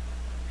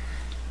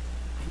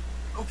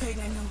 Okay,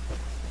 Daniel.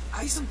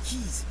 I have some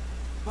keys,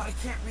 but I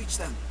can't reach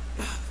them.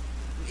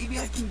 Maybe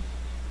I can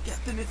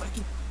get them if I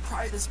can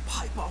pry this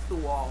pipe off the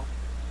wall.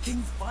 Can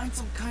you find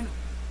some kind of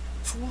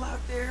tool out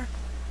there?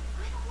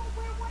 I don't know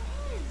where one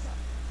is.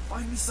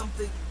 Find me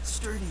something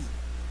sturdy,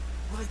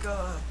 like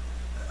a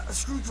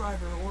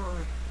screwdriver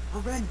or a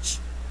wrench.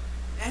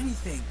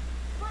 Anything.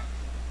 But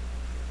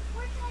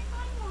where can I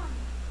find one?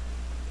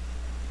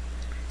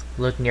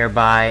 Look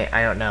nearby.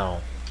 I don't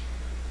know.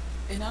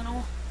 And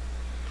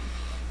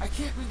I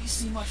can't really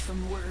see much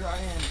from where I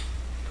am.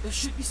 There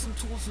should be some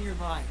tools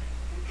nearby.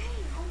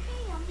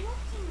 Okay, I'm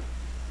looking.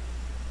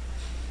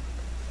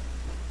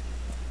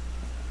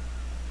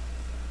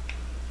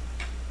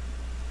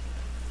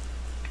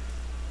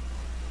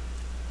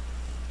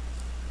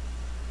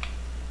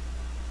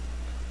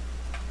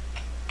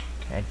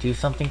 Can I do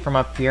something from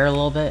up here a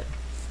little bit?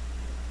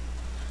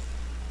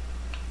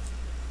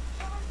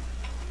 I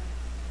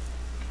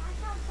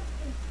found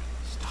something.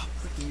 Stop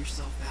freaking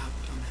yourself out,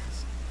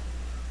 dumbass.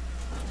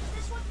 Is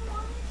this what you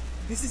wanted?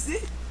 This is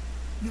it.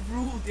 The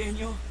rule,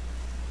 Daniel.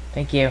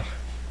 Thank you.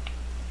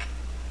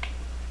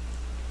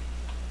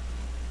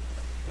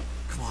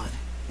 Come on.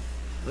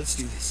 Let's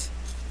do this.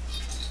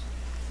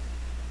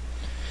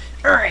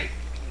 Alright.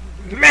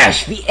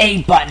 Mash the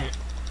A button.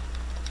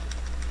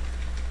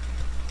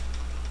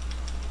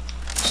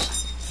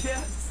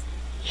 Yes.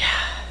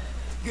 Yeah.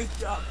 Good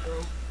job,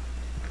 bro.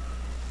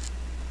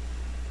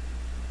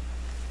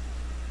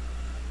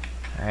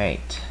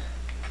 Alright.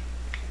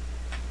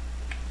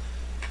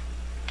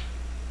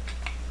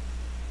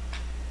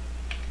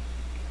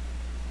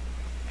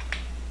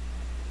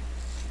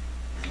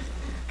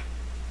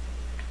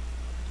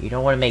 You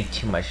don't want to make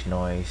too much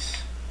noise.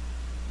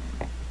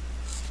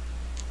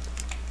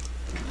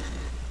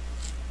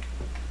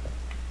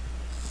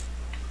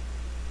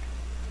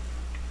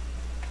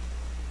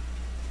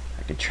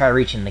 I could try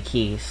reaching the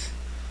keys.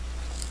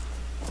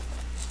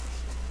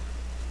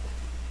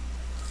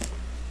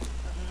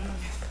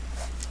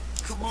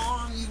 Come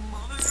on, you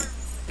mother.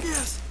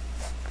 Yes.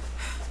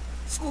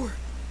 Score.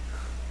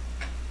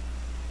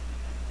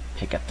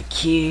 Pick up the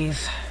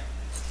keys.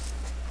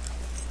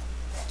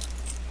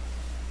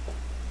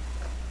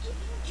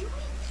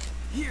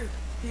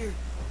 Here.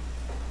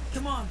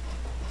 Come on.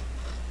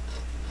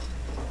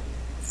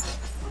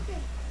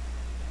 Okay,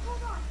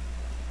 hold on.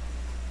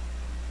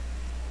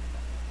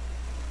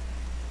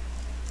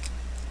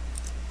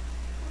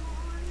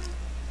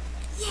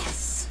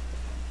 Yes!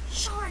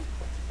 Sean!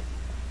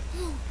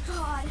 Oh,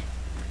 God.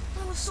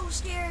 I was so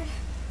scared.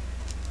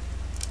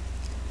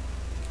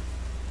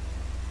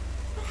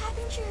 What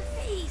happened to your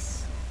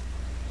face?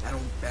 That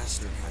old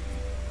bastard had me.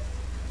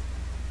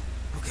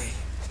 Okay.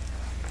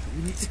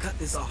 We need to cut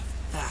this off.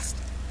 Fast.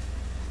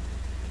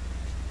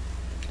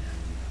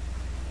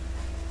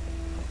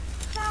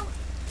 About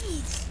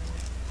these.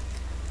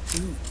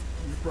 Dude,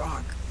 you're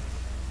Brock.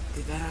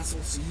 Did that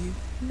asshole see you?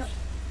 No.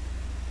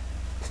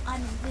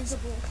 I'm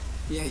invisible.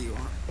 Yeah, you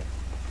are.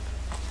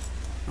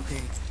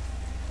 Okay.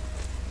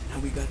 Now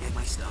we gotta get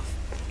my stuff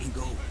and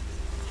go.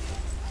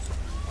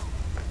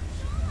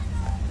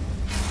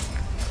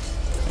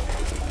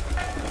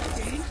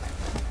 Danny?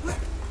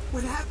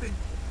 What happened?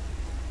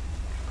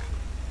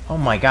 Oh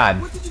my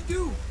god. What did you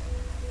do?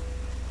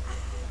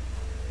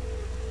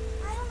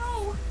 I don't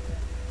know.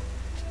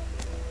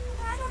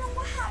 I don't know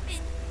what happened.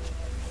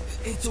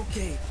 It's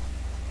okay.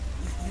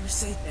 You're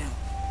safe now.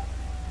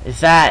 Is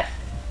that...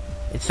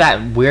 It's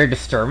that weird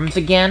disturbance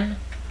again?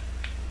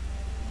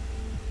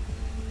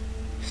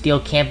 Steal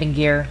camping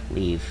gear?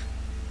 Leave.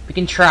 We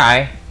can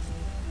try.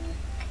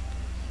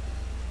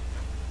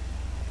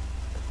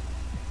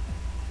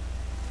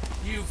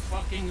 You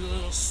fucking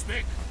little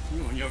spick.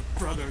 You and your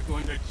brother are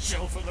going to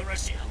jail for the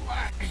rest of your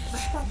life.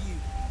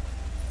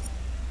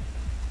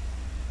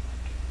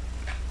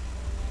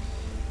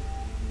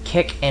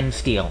 Kick and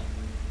steal.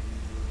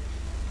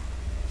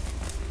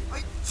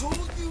 I told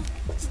you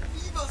to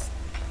leave us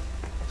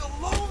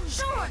alone.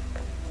 Sean,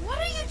 what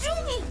are you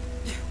doing?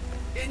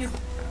 Daniel,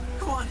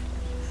 come on.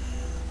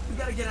 We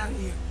gotta get out of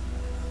here.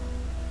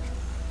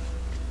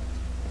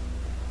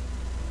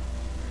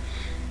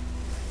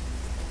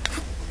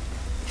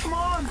 Come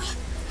on.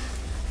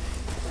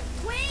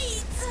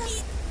 Wait.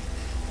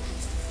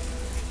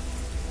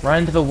 Run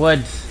into the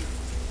woods.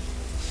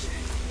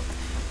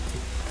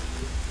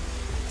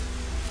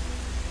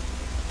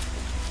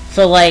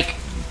 So, like,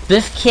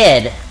 this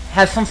kid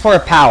has some sort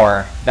of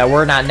power that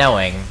we're not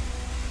knowing.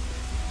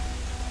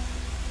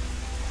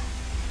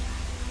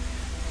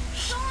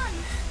 Sean!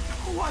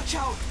 Watch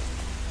out!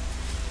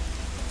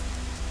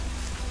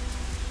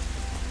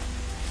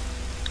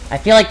 I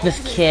feel like this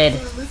kid...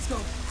 Let's go.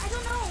 I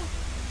don't know.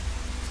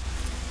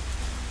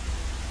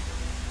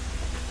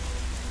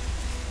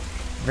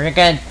 We're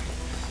gonna...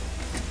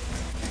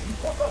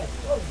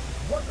 Whoa,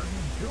 what are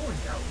you doing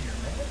out here,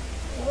 man?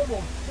 You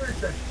almost scared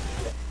the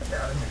shit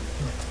out of me.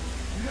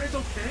 You guys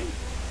okay?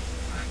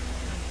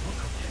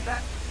 Look okay.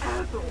 That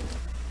asshole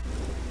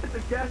at the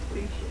gas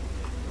station.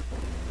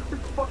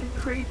 It's fucking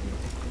crazy.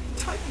 He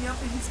tied me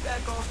up in his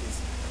back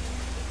office.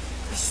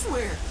 I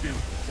swear. Dude,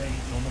 say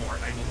no more.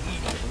 I believe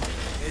you.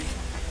 Hey,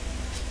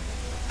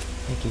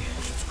 Thank you.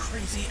 it's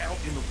crazy out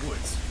in the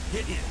woods.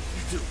 Get in,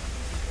 you do.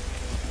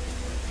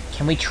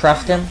 Can we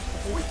trust him?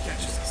 Before he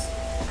catches us.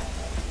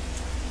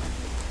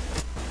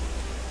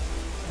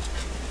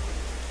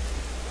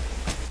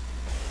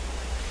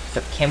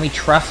 So, can we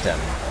trust him?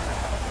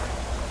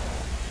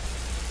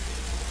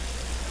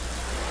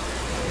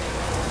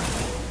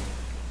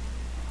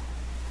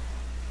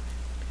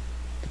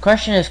 The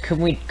question is, could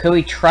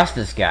we trust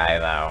this guy,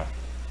 though?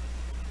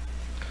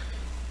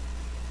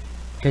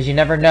 Because you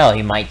never know,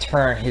 he might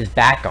turn his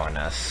back on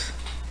us.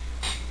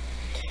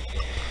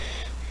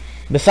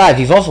 Besides,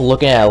 he's also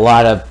looking at a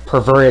lot of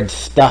perverted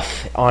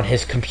stuff on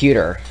his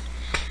computer.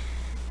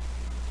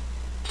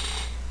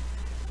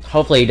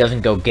 Hopefully he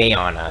doesn't go gay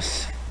on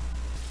us.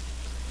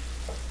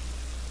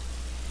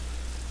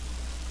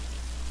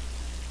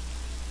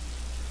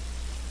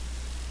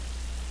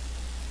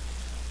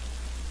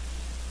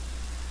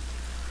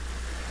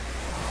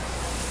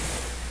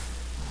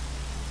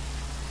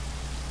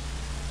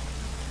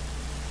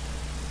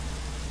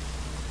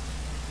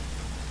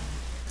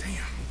 Damn,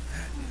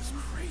 that is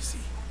crazy.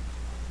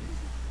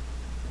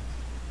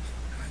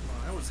 I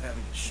thought I was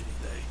having a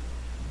shitty day.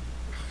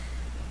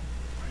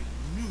 I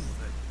knew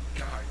that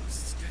guy was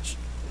sketchy.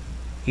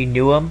 You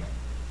knew him?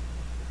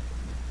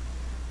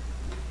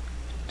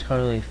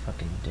 Totally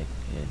fucking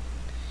dickhead.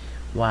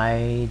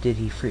 Why did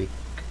he freak?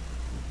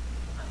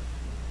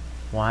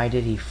 Why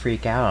did he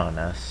freak out on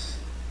us?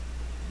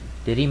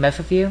 Did he mess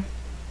with you?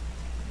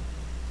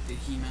 Did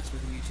he mess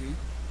with you too?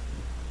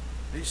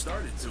 They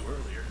started to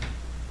earlier,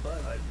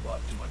 but I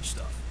bought too much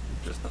stuff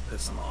just to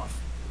piss them off.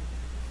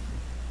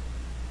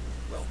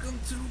 Welcome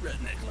to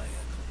Redneck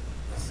Land.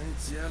 This ain't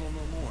Seattle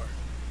no more.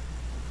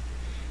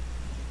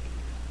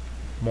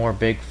 More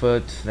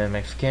Bigfoots than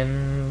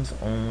Mexicans,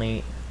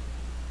 only...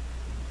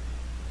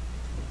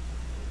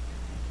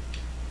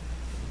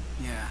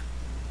 Yeah.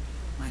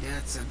 My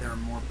dad said there are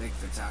more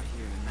Bigfoots out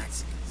here than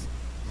Mexicans.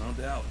 No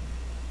doubt.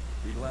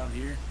 People out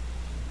here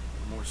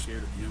are more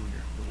scared of you and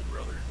your little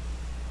brother.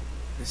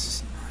 This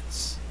is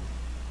nuts.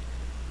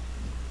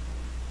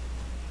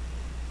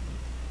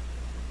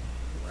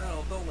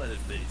 Well, don't let it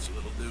phase you,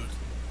 little dude.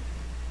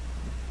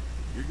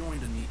 You're going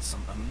to meet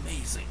some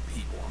amazing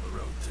people on the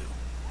road, too.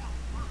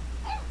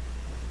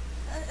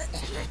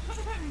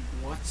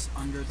 What's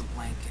under the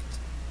blanket?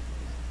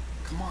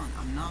 Come on,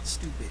 I'm not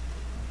stupid.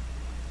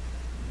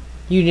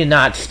 You did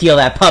not steal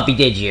that puppy,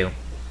 did you?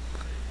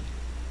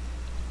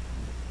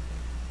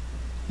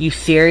 You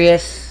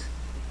serious?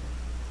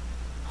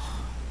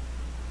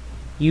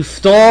 You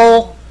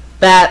stole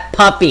that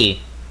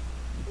puppy.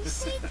 We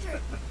saved her.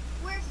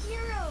 We're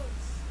heroes.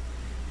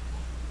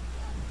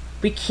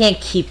 We can't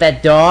keep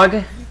that dog. Are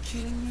you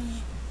kidding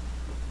me?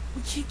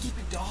 We can't keep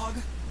a dog.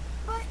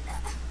 But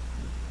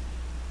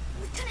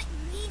we couldn't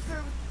leave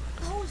her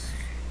with those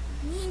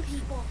mean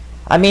people.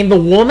 I mean, the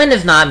woman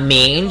is not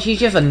mean. She's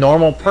just a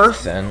normal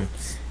person.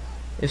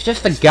 It's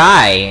just a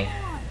guy.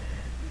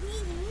 We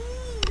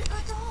need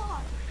a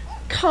dog.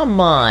 Come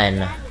on.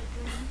 Dad would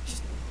agree.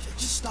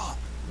 Just stop.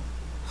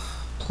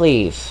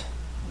 Please.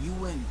 You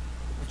win,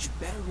 but you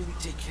better really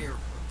take care of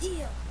her.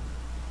 Deal.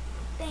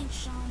 Thanks,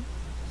 Sean.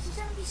 She's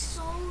gonna be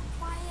so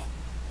quiet.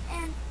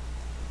 And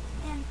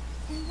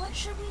what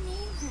should we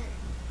name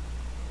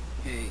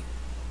her? Hey,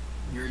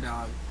 your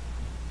dog,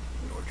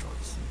 your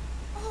choice.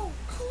 Oh,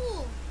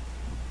 cool.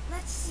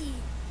 Let's see.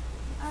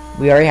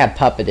 We already have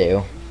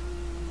Puppadoo.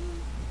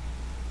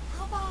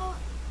 How about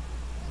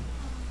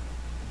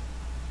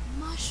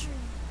mushroom?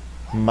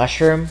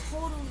 Mushroom?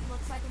 Totally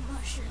looks like a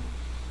mushroom.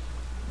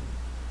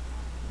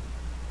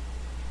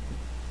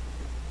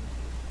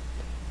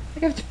 I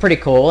guess it's pretty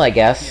cool, I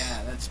guess.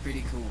 Yeah, that's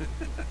pretty cool.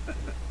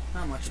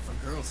 Not much of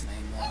a girl's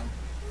name, though.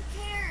 Who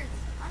cares?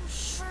 I'm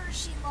sure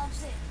she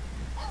loves it.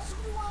 So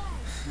do I.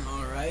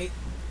 Alright,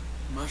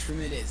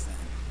 mushroom it is then.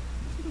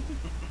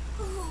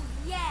 Ooh,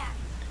 yeah.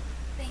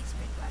 Thanks,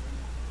 big brother.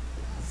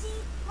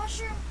 See,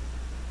 mushroom,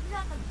 you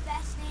got the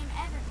best name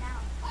ever now.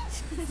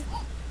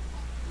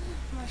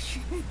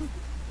 Mushroom.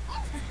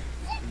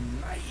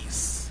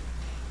 Nice.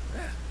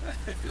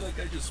 I feel like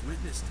I just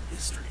witnessed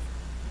history.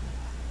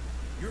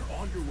 You're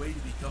on your way to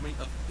becoming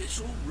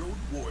official road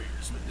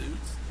warriors, my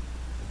dudes.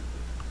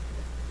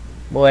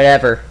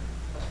 Whatever.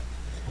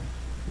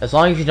 As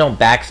long as you don't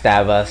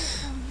backstab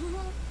us.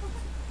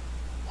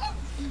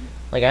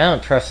 Like, I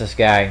don't trust this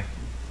guy.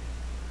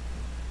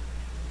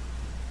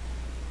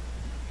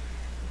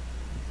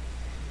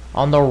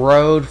 On the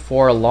road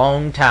for a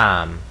long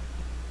time.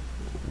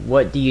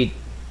 What do you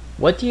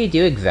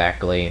do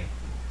exactly?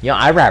 You know,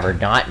 I'd rather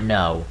not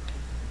know.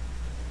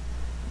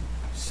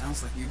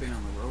 Sounds like you've been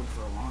on the road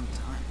for a long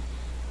time.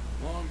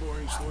 Long,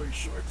 boring story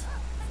short.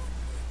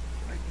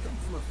 I come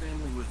from a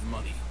family with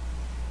money,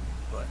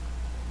 but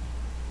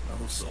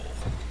no soul.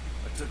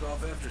 I took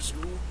off after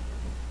school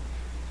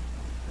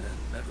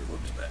and never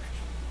looked back.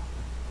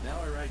 Now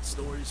I write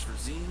stories for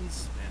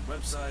zines and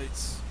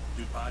websites,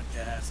 do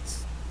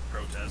podcasts,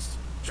 protest,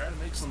 try to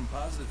make some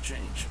positive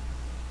change.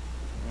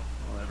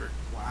 Whatever.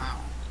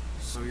 Wow.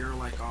 So you're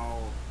like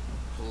all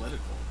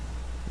political.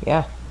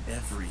 Yeah.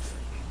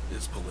 Everything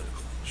is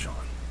political, Sean.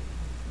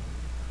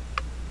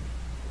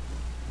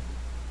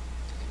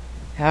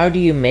 How do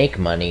you make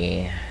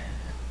money?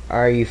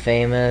 Are you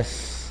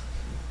famous?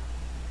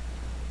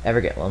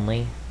 Ever get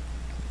lonely?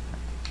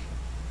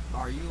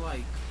 Are you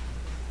like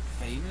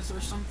famous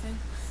or something?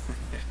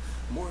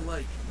 More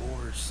like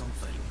or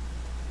something.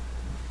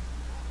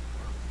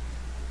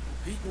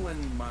 People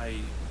in my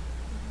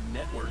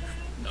network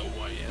know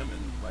who I am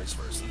and vice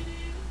versa.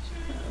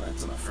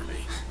 That's enough for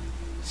me.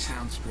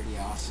 Sounds pretty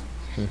awesome.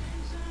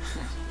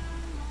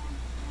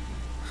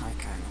 I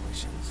kinda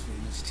wish I was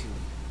famous too.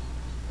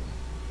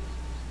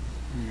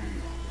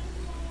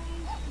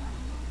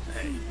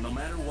 Hey, no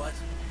matter what,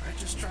 I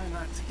just try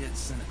not to get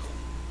cynical.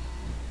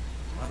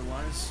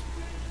 Otherwise,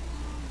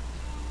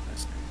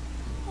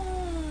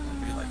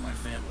 I'd be like my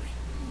family.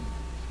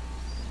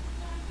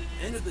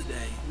 End of the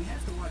day, we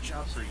have to watch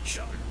out for each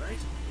other, right?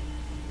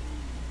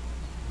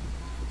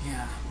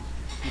 Yeah,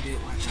 you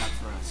did watch out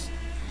for us.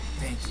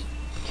 Thank you.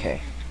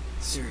 Okay.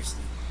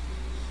 Seriously.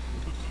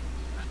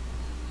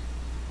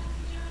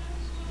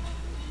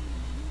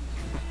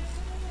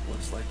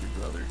 Looks like your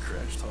brother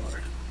crashed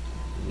hard.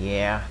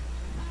 Yeah.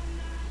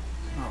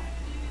 Oh,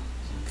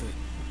 good.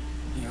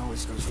 He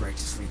always goes right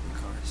to sleep in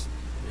cars.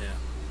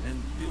 Yeah,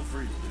 and feel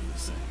free to do the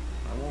same.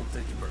 I won't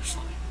take it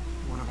personally.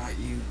 What about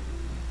you?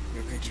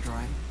 You okay to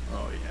drive?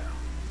 Oh yeah.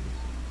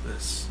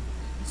 This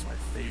is my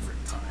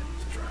favorite time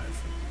to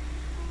drive.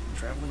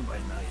 Traveling by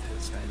night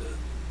is kind of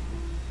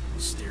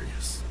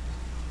mysterious.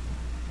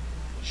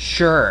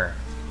 Sure.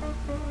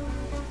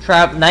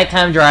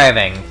 Nighttime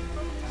driving.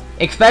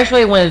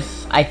 Especially when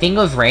it's, I think it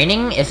was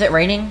raining? Is it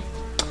raining?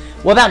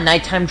 What about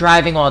nighttime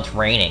driving while it's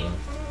raining?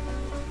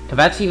 Cause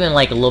that's even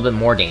like a little bit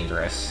more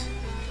dangerous.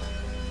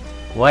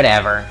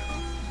 Whatever.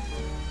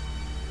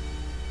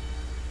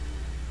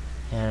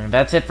 And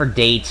that's it for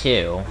day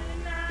 2.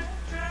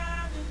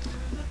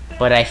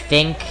 But I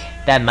think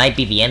that might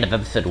be the end of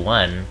episode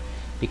 1.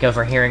 Because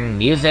we're hearing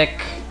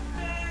music.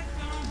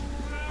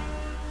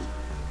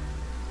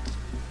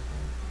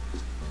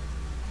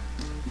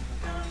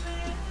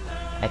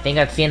 I think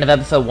that's the end of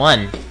episode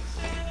 1.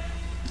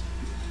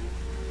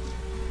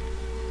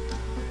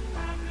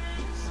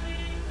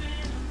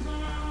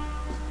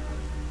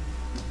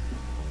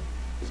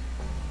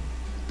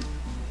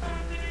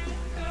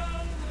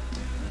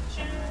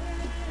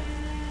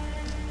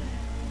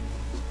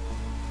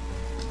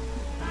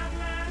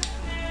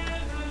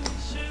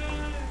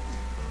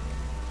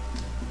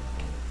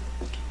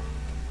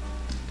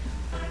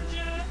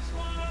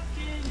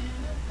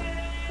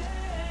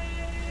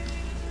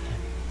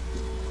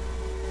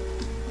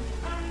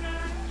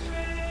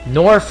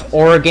 North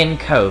Oregon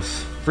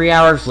coast, 3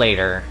 hours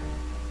later.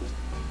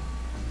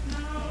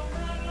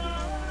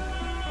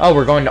 Oh,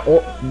 we're going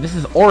to this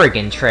is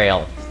Oregon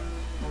Trail.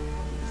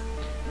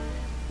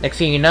 Next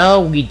thing you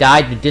know, we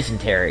died of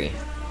dysentery.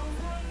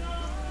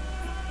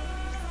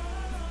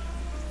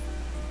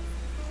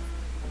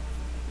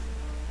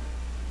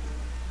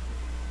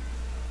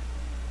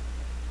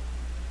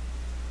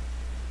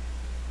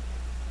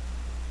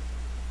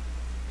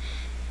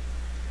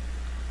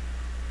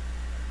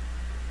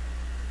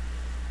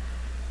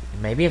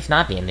 Maybe it's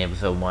not the end of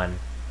episode 1.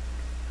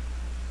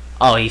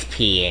 Oh, he's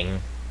peeing.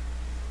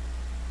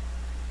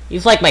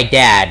 He's like my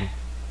dad.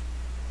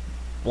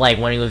 Like,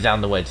 when he was out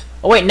in the woods.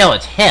 Oh, wait, no,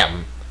 it's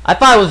him. I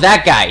thought it was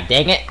that guy,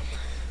 dang it.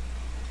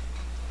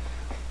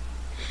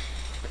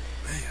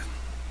 Man,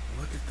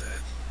 look at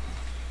that.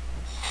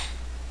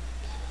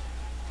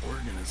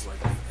 Oregon is like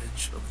the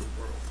edge of the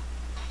world.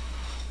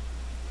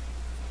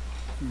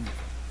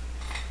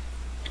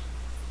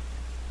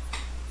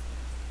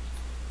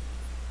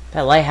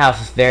 That lighthouse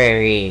is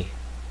very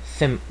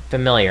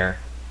familiar.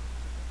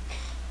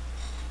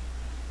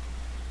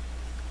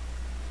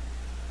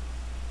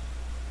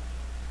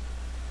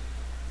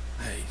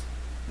 Hey,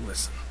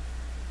 listen.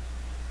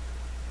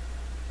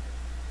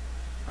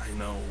 I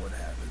know what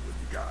happened with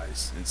you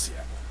guys in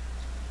Seattle.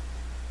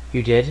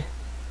 You did?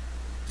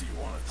 Do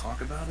you want to talk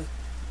about it?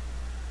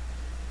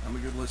 I'm a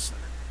good listener.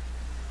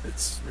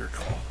 It's your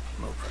call,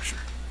 no pressure.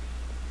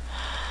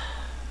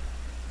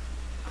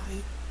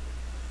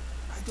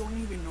 I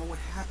don't even know what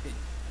happened.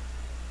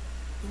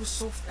 It was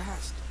so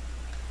fast.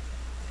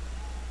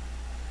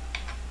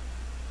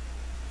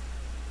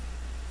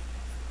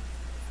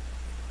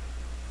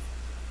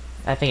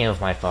 I think it was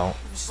my fault.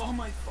 It was all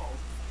my fault.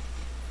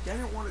 Dad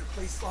didn't want to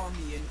play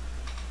Zombie, and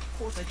of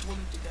course I told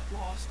him to get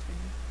lost, and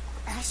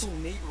our asshole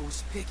neighbor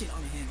was picking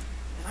on him,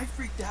 and I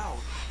freaked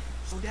out.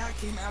 So Dad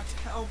came out to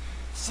help.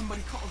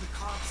 Somebody called the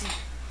cops, and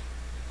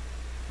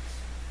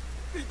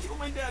they killed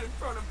my dad in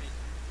front of me.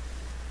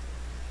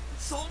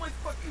 It's all my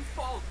fucking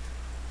fault.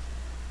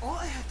 All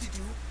I had to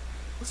do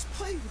was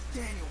play with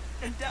Daniel,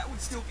 and Dad would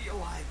still be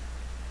alive.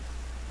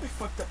 I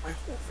fucked up my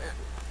whole family,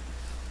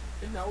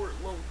 and now we're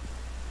alone.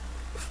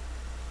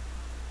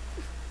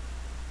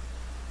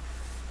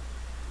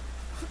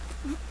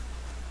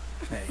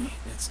 Hey,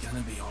 it's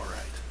gonna be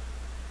alright.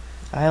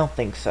 I don't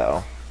think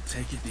so.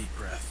 Take a deep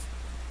breath.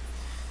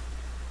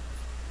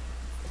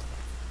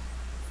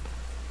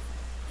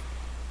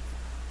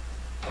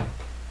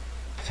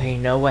 So you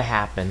know what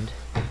happened.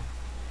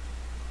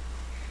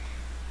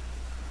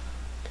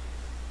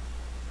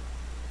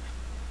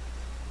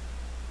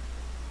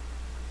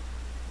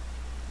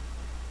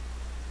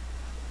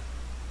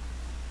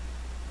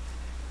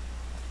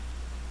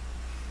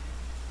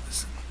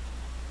 Listen,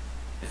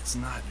 it's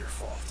not your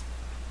fault.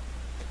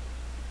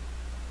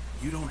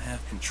 You don't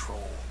have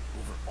control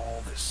over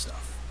all this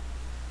stuff.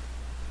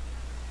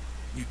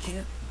 You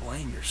can't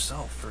blame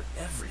yourself for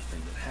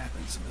everything that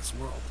happens in this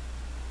world.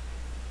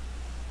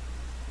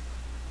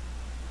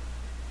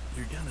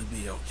 You're gonna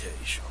be okay,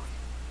 Sean.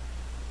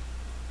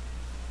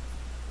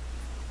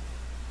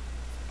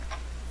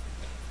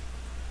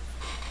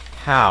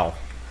 How?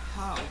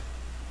 How?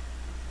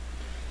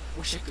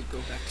 Wish I could go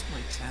back to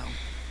my town.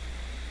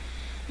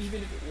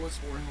 Even if it was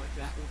boring like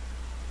that one.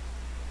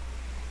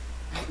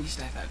 At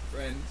least I've had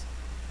friends,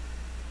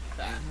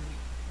 family,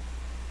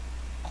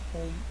 a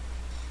home.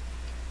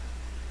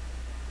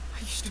 I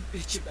used to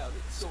bitch about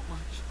it so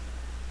much.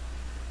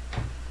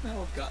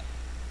 Now I've got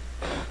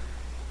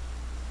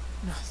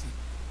nothing.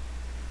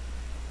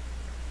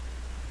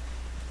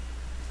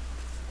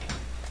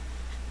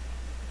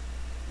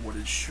 What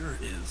it sure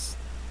is,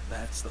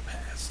 that's the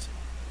past.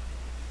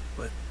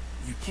 But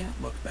you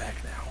can't look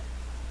back now.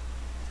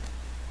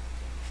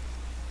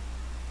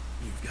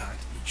 You've got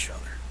each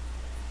other.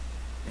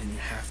 And you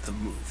have to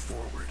move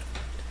forward.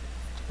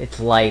 It's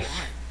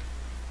life.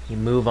 You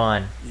move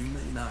on. You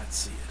may not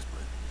see it,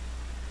 but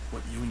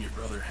what you and your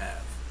brother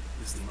have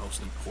is the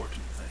most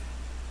important thing.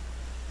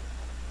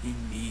 He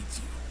needs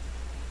you.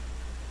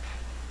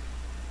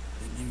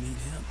 And you need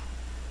him.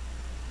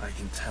 I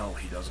can tell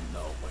he doesn't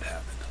know what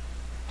happened.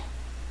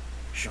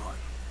 Sean,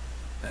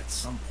 at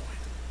some point,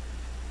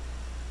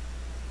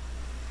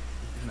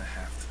 you're gonna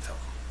have to tell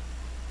him.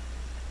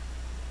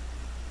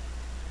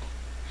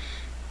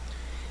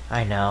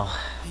 I know.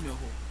 I know.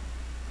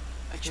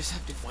 I just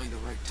have to find the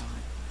right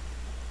time.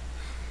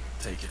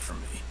 Take it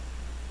from me.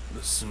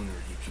 The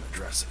sooner you can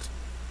address it,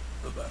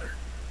 the better.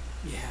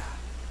 Yeah.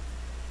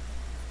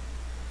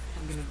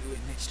 I'm gonna do it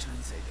next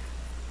Wednesday.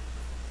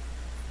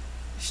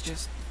 It's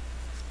just...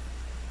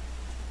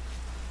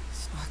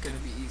 it's not gonna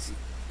be easy.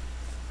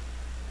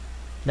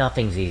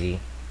 Nothing's easy.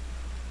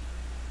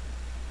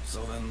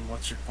 So then,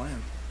 what's your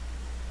plan?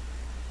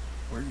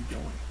 Where are you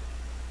going?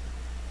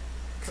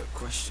 Good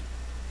question.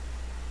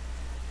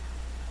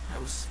 I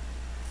was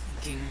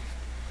thinking...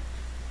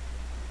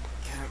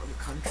 get out of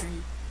the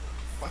country.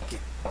 Fuck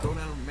it. Go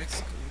down to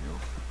Mexico, you know?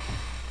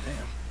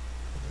 Damn.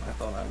 I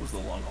thought I was the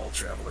long-haul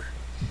traveler.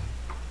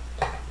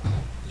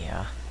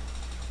 Yeah.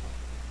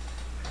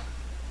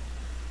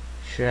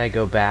 Should I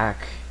go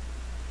back?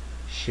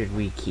 Should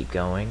we keep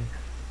going?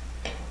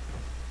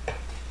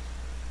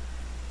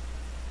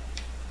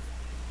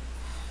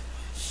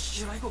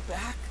 Should I go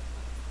back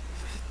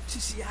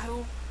to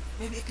Seattle?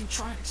 Maybe I can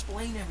try and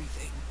explain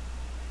everything.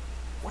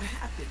 What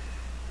happened?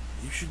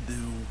 You should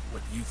do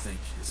what you think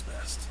is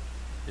best.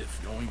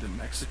 If going to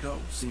Mexico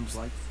seems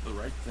like the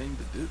right thing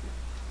to do,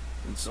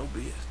 then so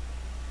be it.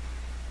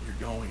 You're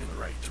going in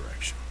the right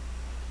direction.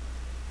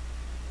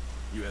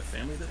 You have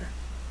family there?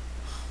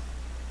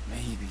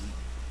 Maybe.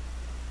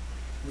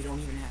 We don't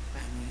even have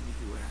family in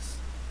the U.S.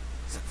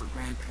 Except for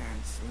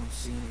grandparents we don't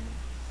see anymore.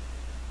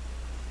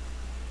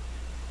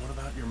 What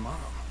about your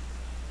mom?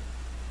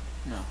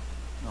 No.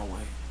 No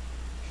way.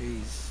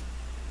 She's...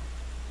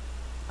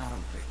 out of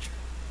the picture.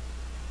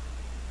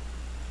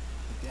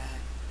 But Dad,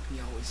 he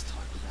always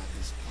talked about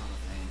this plot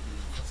of land.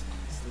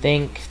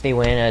 Think they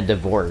went in a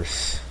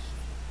divorce.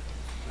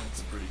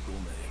 That's a pretty cool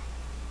name.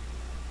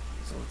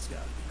 So it's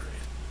gotta be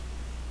great.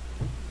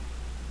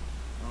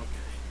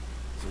 Okay.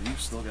 So you've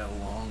still got a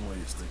long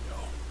ways to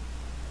go.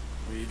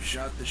 We've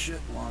shot the shit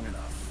long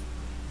enough.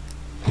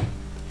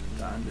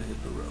 Time to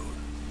hit the road.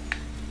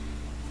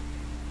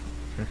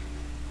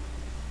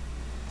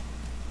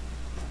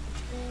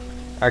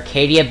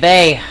 Arcadia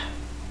Bay.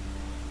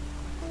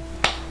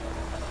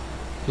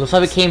 Looks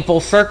like we came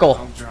full circle.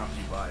 I'll drop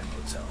you by a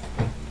motel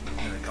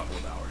in a couple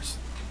of hours.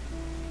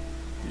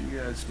 You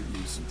guys could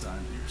use some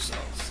time to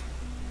yourselves.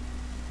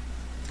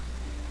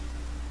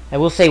 I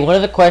will say, one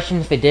of the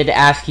questions they did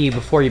ask you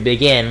before you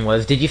begin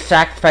was, did you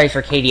sacrifice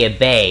Arcadia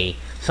Bay?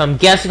 So I'm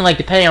guessing, like,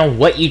 depending on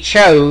what you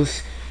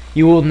chose,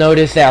 you will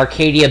notice that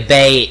Arcadia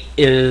Bay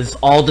is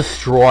all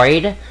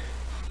destroyed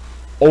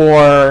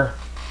or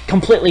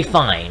completely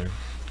fine.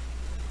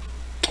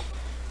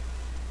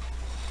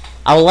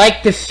 I would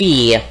like to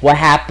see what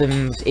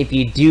happens if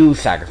you do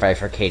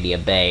sacrifice Arcadia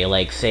Bay.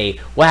 Like, say,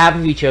 what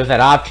happens if you chose that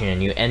option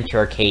and you enter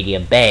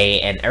Arcadia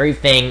Bay and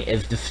everything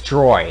is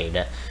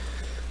destroyed?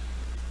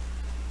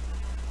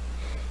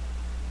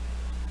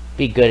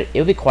 Be good. It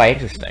would be quite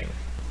interesting.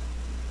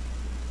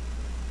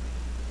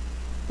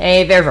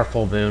 Hey, there's our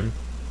full moon.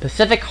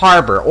 Pacific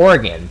Harbor,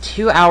 Oregon,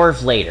 2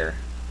 hours later.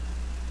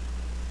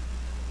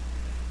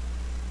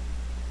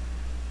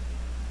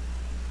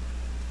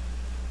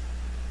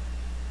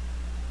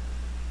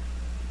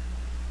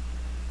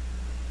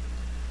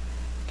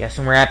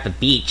 Guessing we're at the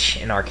beach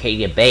in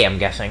Arcadia Bay, I'm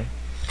guessing.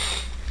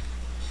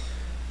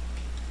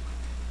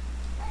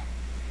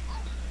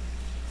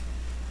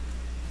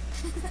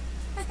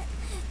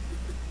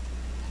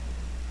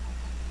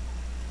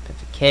 But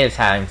the kid's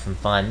having some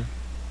fun.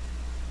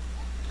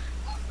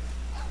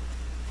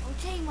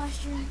 Okay,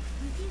 Mushroom,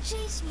 you can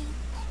chase me.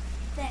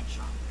 Thanks,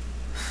 Sean.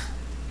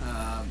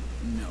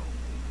 No.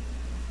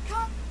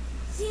 Come,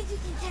 see if you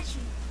can catch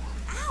me.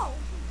 Ow!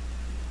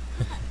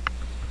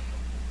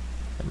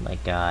 Oh my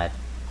god.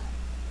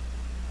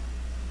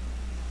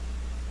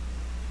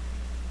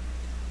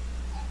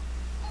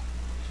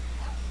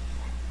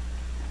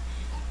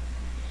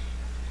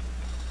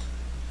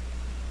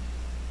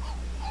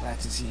 Glad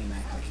to see him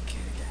act like a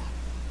kid again.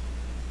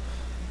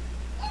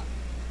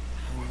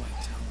 How will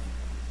I tell him?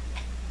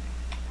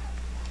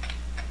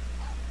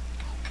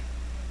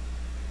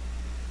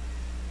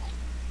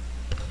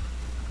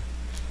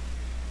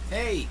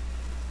 Hey!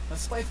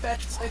 Let's play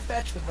fetch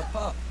with the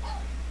pup.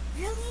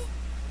 Really?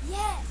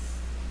 Yes.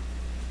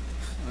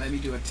 Let me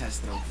do a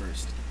test throw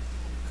first.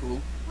 Cool?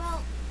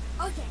 Well,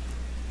 okay.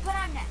 But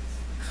I'm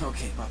next.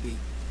 Okay, puppy.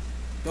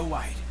 Go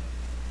wide.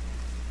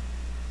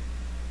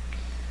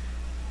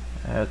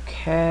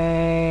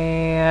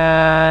 Okay,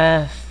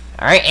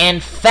 alright,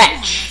 and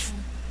fetch!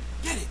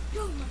 Get it!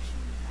 Go, Mushroom.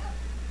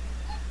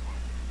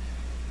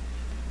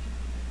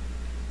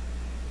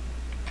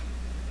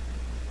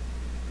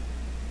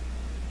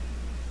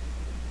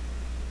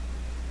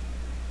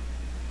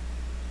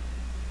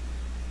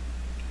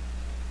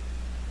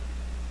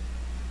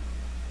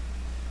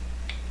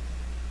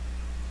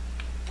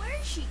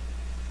 Where is she?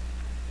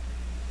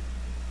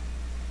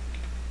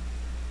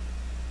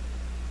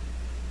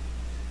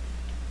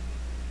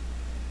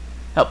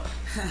 Help.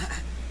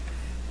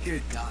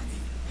 Good doggy.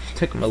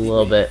 Took him a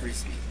little bit.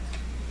 Frisbee.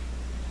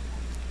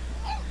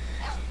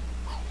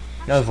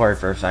 Go for it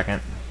for a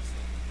second.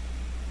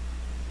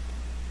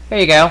 Here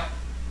you go.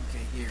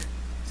 Okay, here.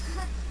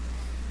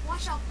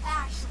 Watch how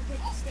fast she'll hit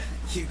the stick.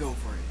 You go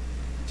for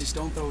it. Just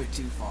don't throw it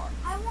too far.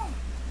 I won't.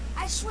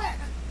 I swear.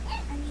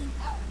 I mean,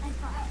 I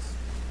promise.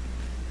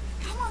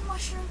 Come on,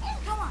 Mushroom.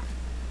 Come on.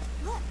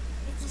 Look,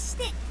 it's a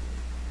stick.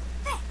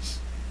 Fetch.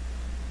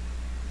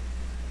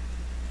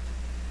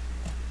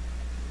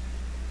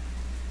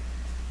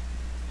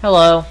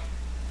 Hello.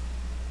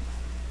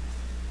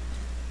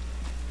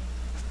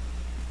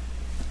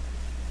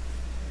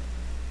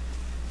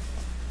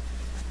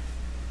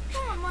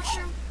 Come on,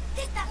 Mushroom.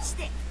 Hit that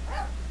stick.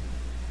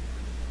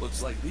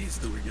 Looks like these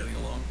two are getting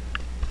along.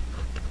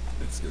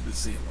 It's good to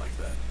see him like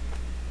that.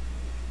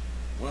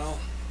 Well,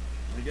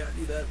 I got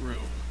you that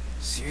room.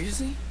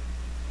 Seriously?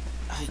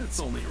 It's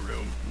only a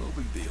room, no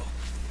big deal.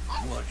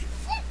 Look,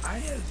 I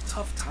had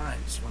tough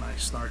times when I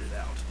started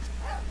out.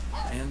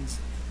 And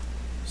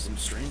some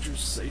strangers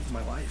saved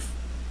my life.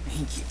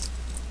 Thank you.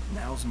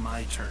 Now's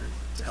my turn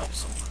to help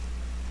someone.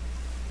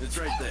 It's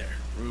right there,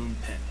 room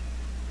 10.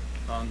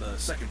 On the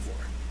second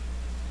floor.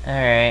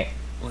 Alright.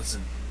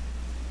 Listen,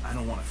 I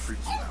don't want to freak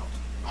you out,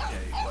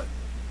 okay? But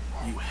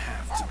you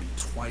have to be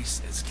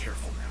twice as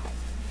careful now.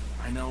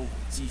 I know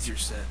it's easier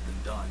said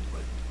than done,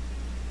 but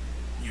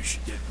you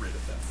should get rid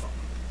of that phone.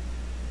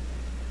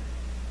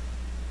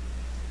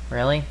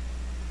 Really?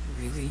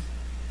 Really?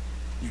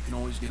 You can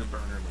always get a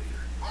burner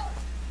later.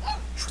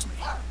 Trust me.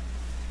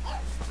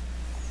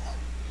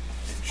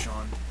 And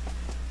Sean,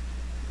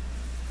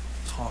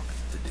 talk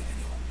to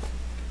Daniel.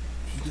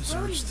 He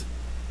deserves to...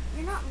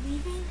 You're not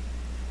leaving,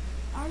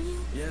 are you?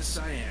 Yes,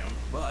 I am,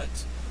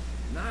 but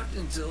not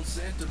until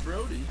Santa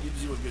Brody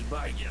gives you a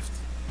goodbye gift.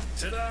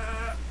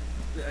 Ta-da!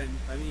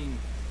 I mean,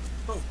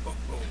 ho, ho,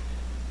 ho.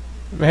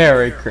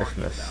 Merry Fair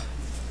Christmas. market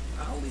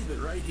about it. I'll leave it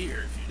right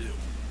here if you do.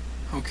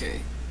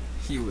 Okay.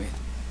 You win.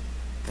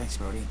 Thanks,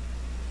 Brody.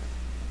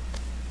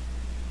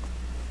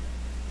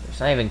 It's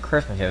not even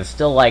Christmas yet. It's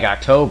still like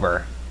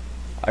October,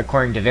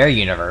 according to their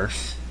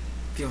universe.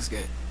 Feels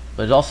good.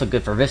 But it's also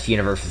good for this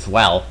universe as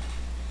well.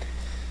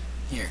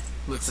 Here.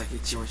 Looks like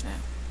it's yours now.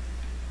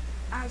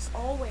 As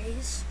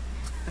always.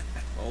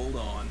 Hold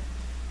on.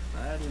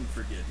 I didn't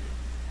forget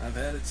you. I've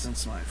had it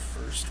since my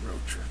first road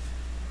trip.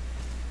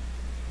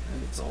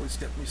 And it's always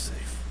kept me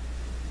safe.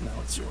 Now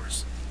it's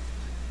yours.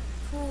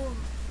 Cool.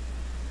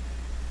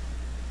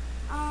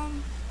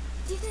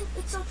 Do you think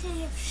it's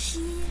okay if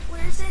she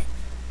wears it?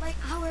 Like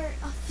our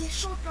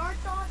official guard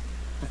dog?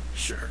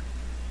 Sure.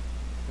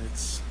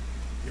 It's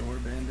your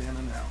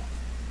bandana now.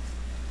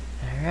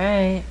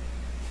 Alright.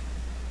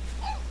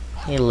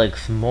 He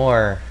looks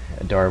more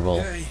adorable.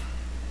 Okay.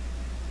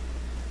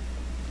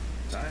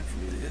 Time for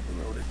me to hit the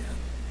road again.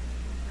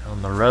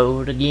 On the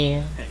road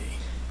again. Hey,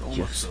 don't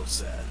look Just- so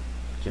sad.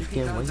 Just You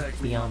can can't wait contact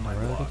to me be on on the my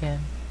road blog. again.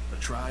 A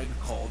tribe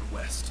called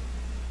West.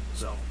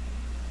 So,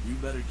 you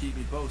better keep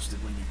me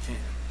posted when you can.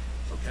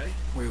 Okay?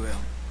 We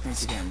will.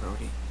 Thanks again,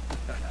 Brody.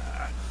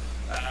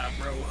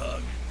 Bro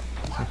hug.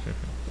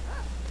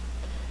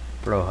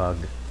 Bro hug.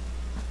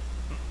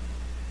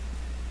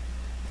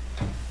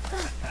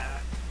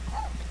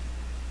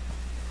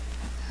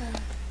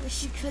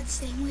 Wish you could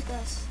stay with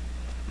us.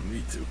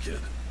 Me too, kid.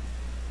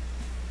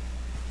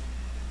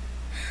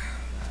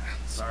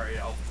 Sorry,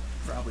 I'll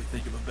probably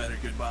think of a better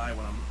goodbye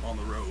when I'm on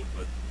the road,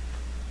 but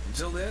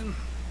until then,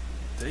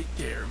 take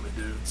care, my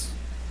dudes.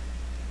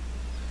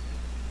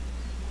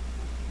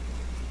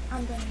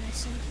 I'm gonna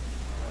miss him.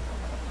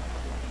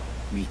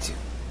 Me too.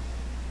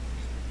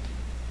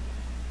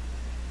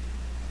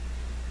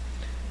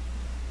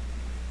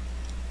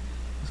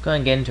 Let's go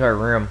and get into our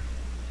room.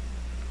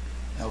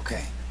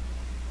 Okay.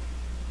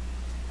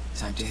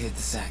 Time to hit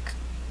the sack.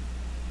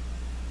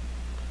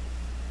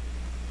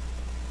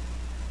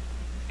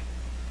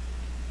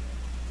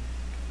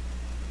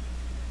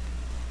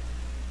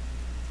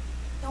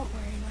 Don't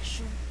worry,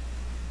 Mushroom.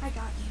 I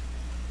got you.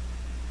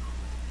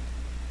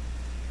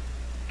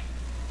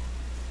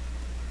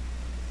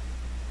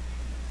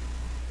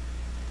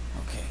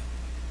 Okay,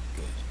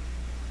 good.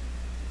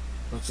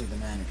 Looks like the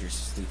manager's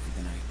asleep for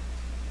the night.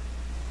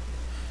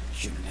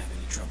 Shouldn't have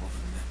any trouble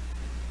from them.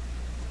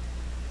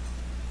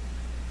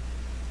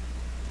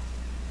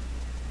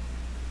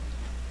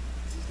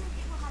 Do you think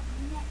it will have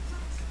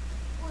Netflix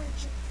or a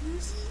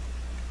jacuzzi?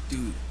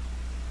 Dude,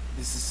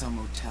 this is some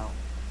motel,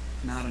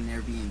 not an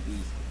Airbnb.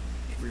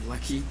 If you're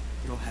lucky,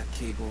 it'll have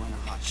cable and a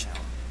hot shower.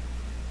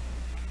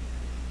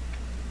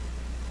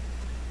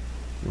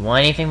 You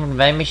want anything from the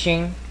vending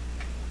machine?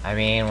 I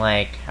mean,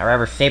 like, I'd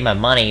rather save my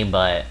money,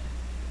 but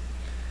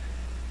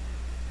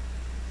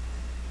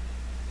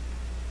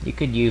you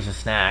could use a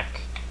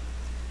snack.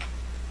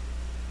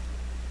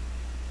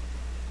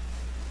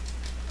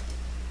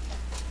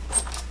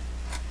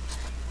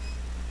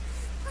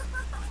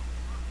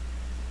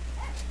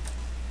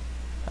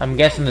 I'm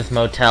guessing this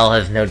motel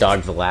has no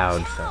dogs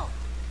allowed, so.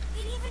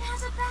 It even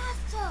has a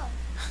bathtub.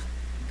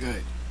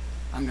 Good.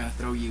 I'm gonna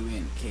throw you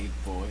in, cave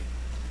boy.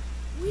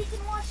 We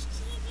can watch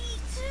TV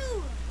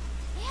too.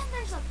 And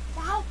there's a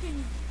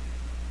balcony.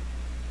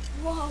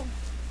 Whoa,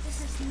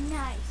 this is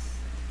nice.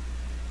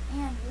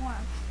 And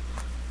warm.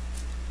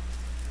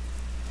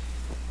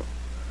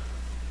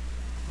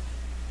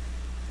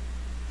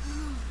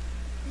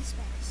 This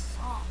bed is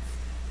soft.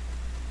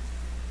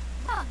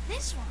 How about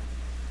this one?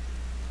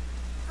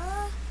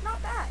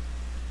 Not bad.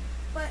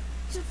 But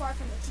too far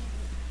from the TV.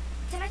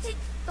 Can I take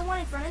the one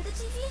in front of the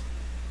TV?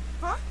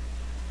 Huh?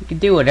 You can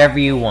do whatever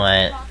you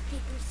want. Rock,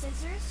 paper,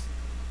 scissors.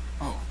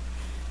 Oh,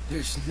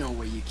 there's no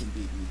way you can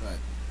beat me, but...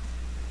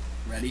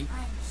 Ready?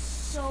 I'm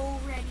so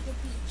ready to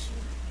beat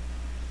you.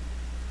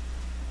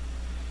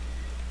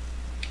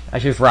 I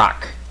choose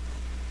rock.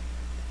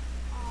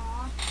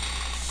 Aw,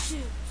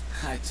 shoot.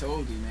 I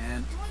told you,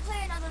 man. Can we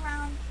play another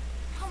round?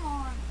 Come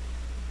on.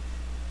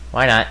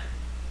 Why not?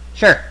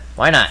 Sure,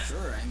 why not?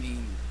 Sure, I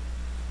mean,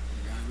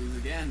 you're gonna lose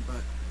again,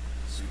 but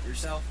suit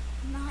yourself.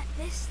 Not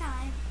this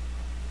time.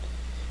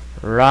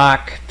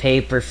 Rock,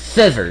 paper,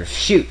 scissors,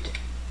 shoot.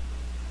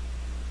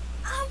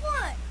 I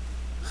won!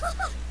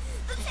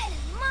 The pen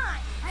is mine!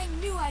 I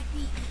knew I'd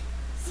beat you.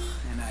 See?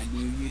 And I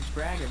knew you'd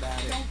brag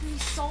about it. Don't be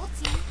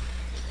salty.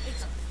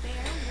 It's a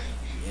fair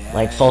win. Yeah,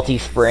 Like Salty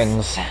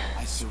Springs.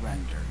 I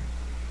surrender.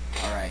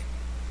 Alright,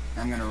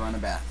 I'm gonna run a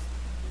bath.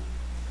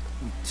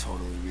 You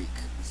totally reek.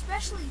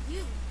 Especially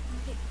you,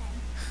 Pig Pen.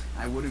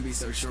 I wouldn't be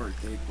so short,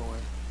 cave boy.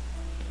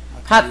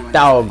 I'll tell you Hot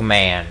dog anything.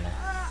 man.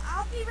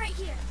 I'll be right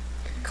here.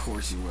 Of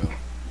course you will.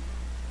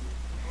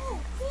 Oh,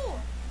 cool.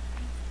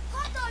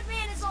 Hot Dog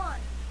Man is on.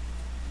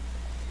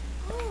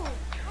 Ooh,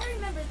 I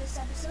remember this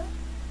episode.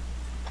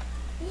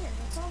 Yeah,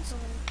 that's also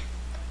late.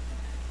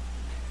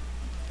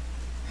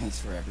 Thanks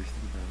for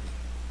everything,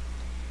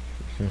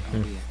 Brody.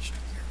 I'll be extra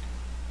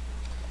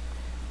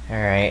careful.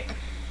 Alright.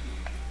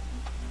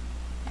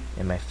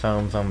 And my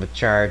phone's on the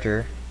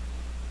charger.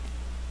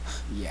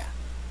 Yeah.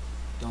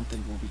 Don't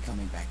think we'll be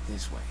coming back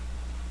this way.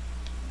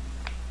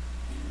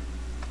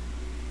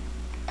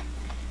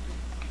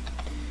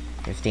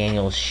 There's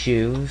Daniel's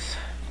shoes.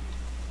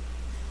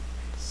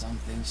 Some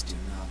things do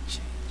not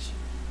change.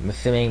 I'm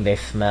assuming they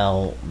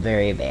smell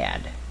very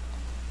bad.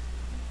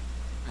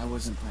 I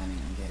wasn't planning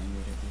on getting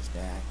rid of this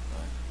bag,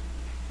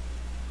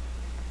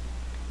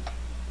 but...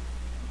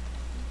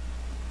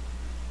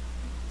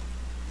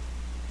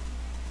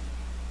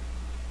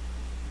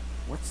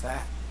 What's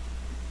that?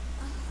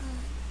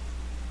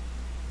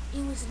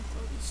 It was in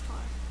Chloe's car.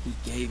 He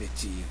gave it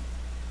to you.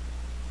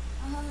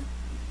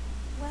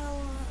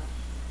 Well,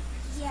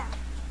 yeah.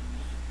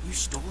 You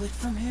stole it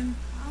from him?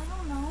 I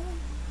don't know.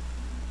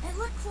 It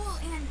looked cool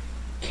and...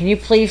 Can you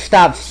please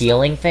stop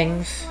stealing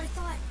things? So I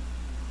thought...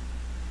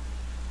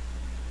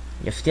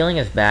 Your stealing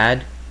is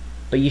bad,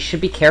 but you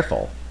should be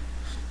careful.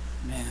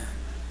 Man.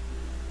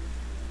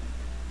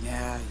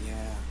 Yeah,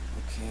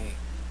 okay.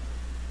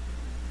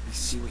 I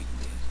see what you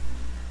did.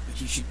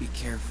 But you should be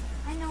careful.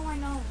 I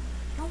know.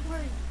 Don't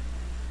worry.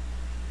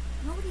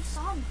 Nobody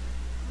saw me,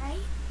 right?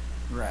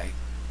 Right.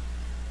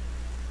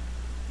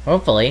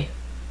 Hopefully.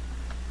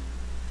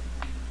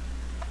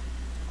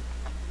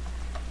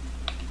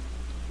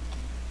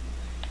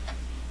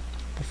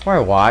 Before I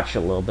watch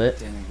a little bit.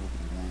 Danny will be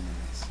alone in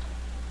this.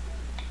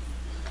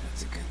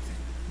 That's a good thing.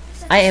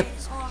 This I episode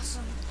is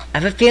awesome. I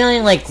have a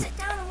feeling like... Sit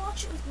down and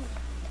watch it with me.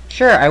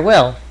 Sure, I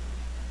will.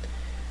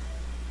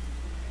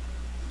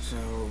 So,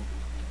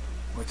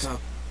 what's up?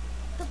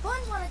 The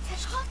buns want to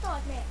catch Hot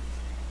Dog Man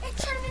and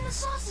turn him into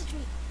sausage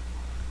meat.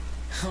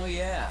 Oh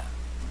yeah.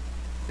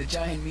 The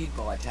giant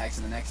meatball attacks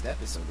in the next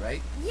episode,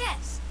 right?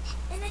 Yes,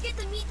 and I get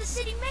to meet the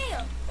city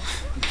mayor.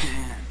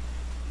 Man,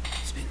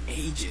 it's been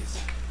ages.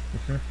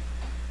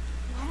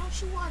 Why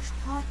don't you watch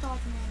Hot Dog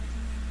Man with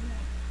me anymore?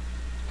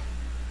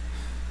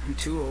 I'm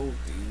too old,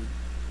 dude.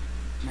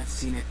 And I've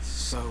seen it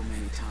so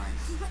many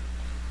times.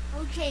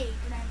 Okay,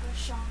 Grandpa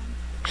Sean.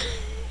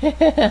 So good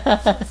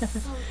to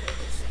sit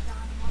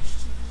down and watch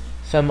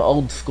TV. Some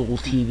old school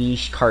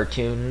TV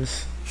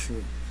cartoons.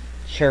 True.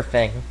 Sure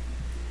thing.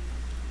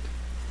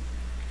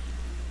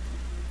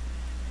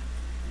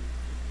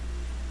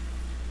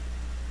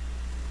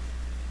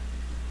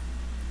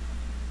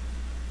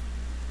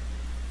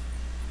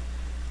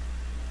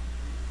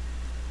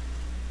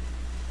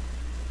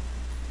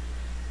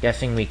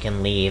 Guessing we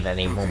can leave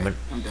any moment.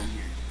 I'm done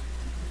here.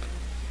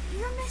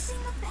 You're missing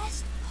the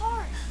best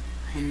part.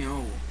 I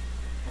know,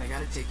 but I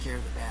gotta take care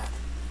of the bath.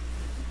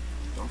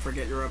 Don't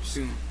forget you're up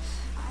soon.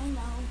 I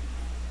know.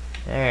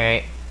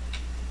 Alright.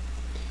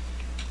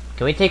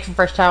 Can we take some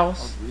fresh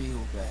towels? Oh,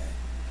 real bad.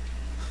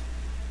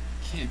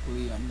 Can't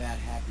believe I'm that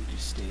happy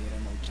to stay at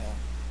a motel.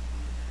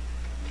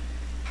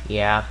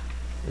 Yeah.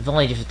 It's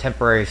only just a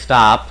temporary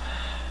stop.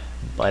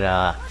 But,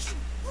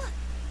 Mushroom, look,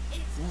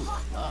 it's Ooh,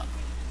 hot dog. look.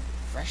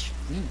 Fresh,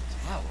 clean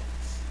towels.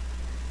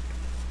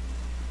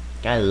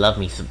 I love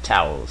me some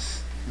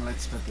towels.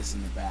 Let's put this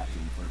in the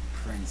bathroom for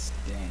Prince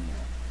Daniel.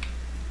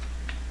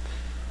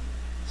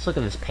 Let's look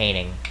at this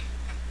painting.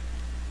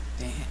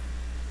 Damn.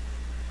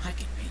 I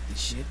can paint this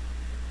shit.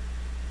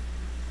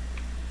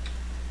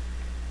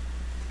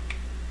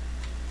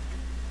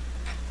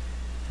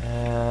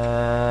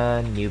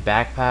 New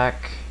backpack.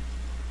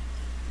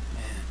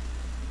 Man.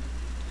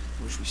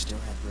 Wish we still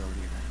had Brody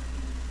around.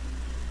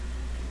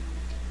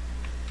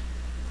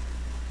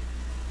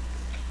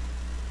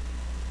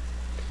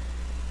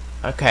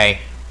 Okay,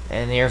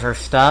 and here's our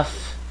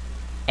stuff.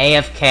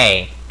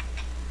 AFK.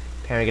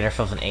 Apparently get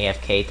ourselves an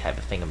AFK type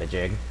of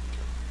thingamajig.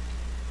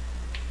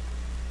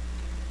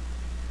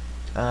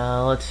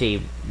 Let's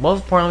see.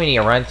 Most importantly, we need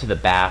to run to the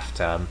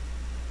bathtub.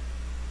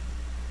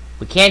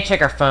 We can't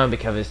check our phone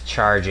because it's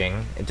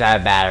charging. It's out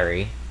of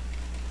battery.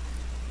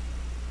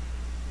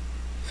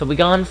 So we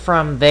gone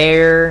from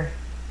there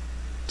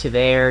to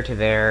there to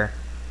there.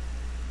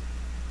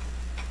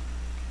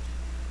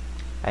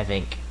 I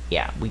think.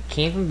 Yeah, we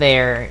came from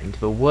there into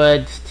the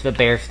woods to the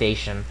bear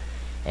station,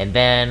 and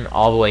then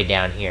all the way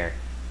down here.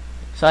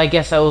 So I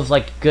guess that was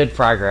like good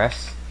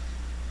progress.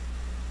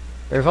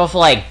 There's also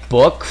like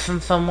books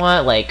and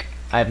somewhat, like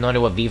I have no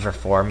idea what these are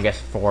for. I'm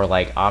guessing for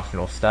like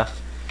optional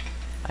stuff.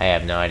 I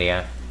have no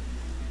idea.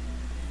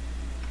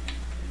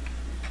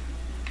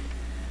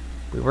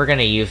 We were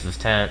gonna use this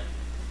tent.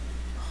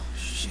 Oh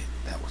shit,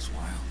 that was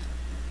wild.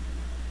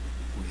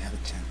 We have a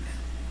tent now.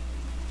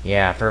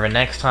 Yeah, for the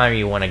next time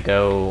you want to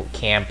go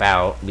camp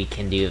out, we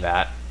can do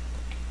that.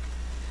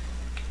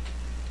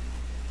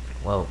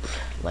 Whoa,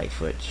 light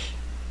switch.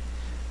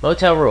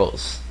 Motel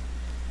rules.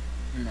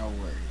 No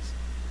worries.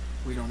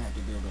 We don't have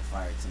to build a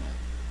fire tonight.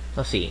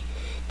 Let's see.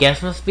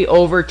 Guests must be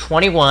over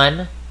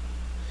 21.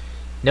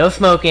 No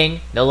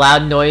smoking. No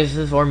loud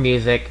noises or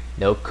music.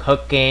 No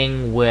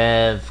cooking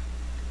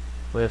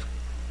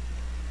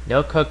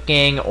no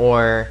cooking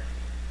or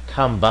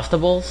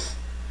combustibles.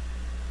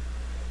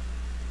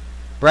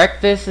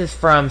 Breakfast is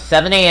from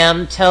 7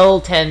 a.m.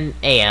 till 10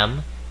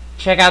 a.m.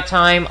 Checkout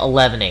time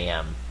 11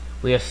 a.m.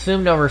 We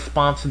assume no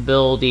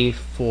responsibility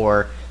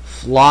for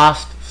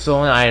lost,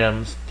 stolen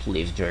items.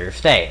 Please enjoy your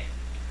stay.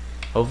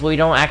 Hopefully we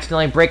don't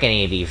accidentally break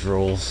any of these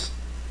rules.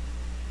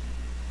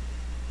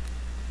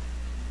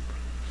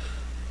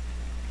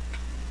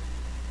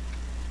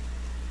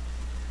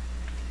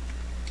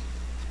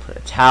 Let's put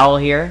a towel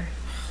here.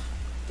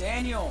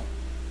 Daniel,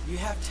 you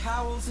have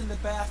towels in the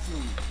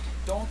bathroom.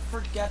 Don't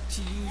forget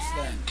to use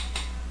them.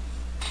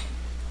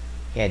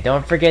 Yeah,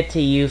 don't forget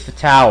to use the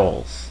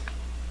towels.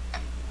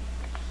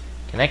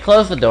 Can I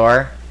close the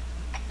door?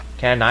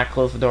 Can I not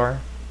close the door?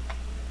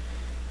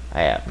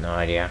 I have no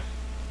idea.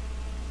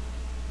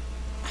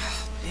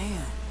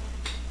 Damn.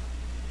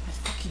 That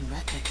fucking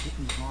redneck hit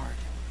me hard.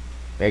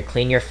 Better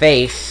clean your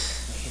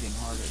face. I hit him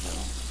harder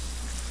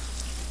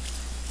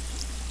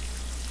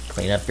though.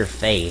 Clean up your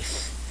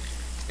face.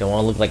 Don't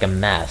want to look like a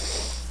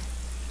mess.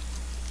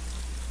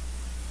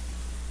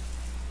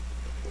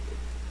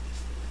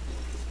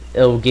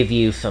 It'll give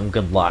you some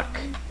good luck.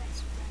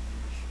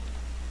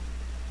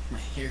 My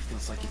hair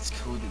feels like it's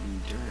coated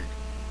in dirt.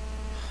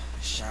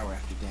 A shower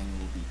after Daniel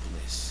will be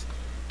bliss.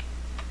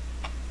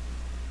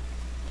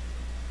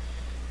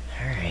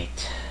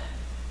 Alright.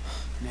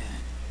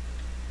 Man,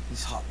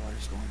 this hot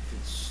water's going to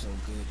feel so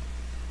good.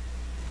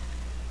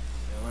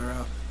 Fill her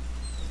up.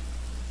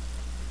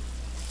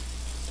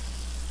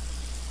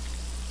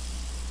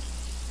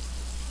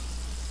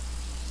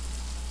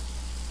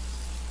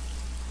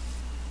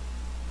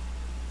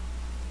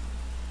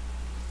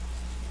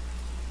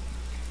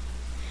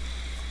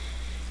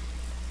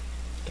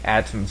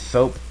 Add some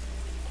soap.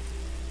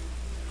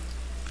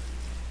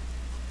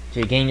 So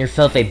you're getting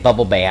yourself a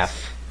bubble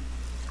bath.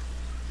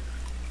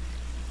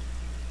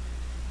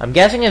 I'm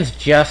guessing it's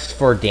just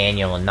for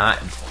Daniel and not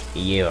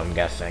you, I'm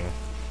guessing.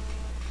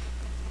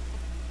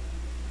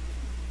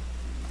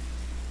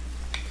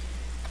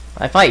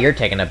 I thought you're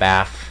taking a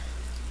bath.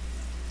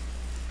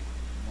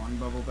 One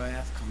bubble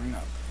bath coming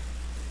up.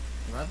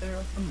 Right there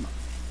up the mouth.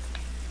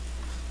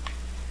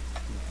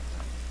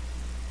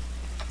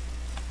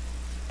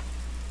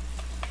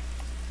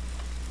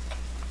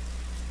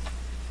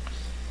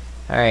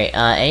 Alright,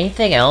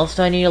 anything else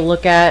I need to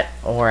look at?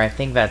 Or I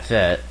think that's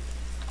it.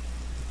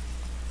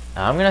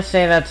 I'm gonna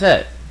say that's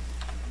it.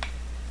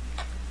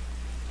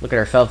 Look at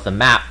ourselves the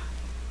map.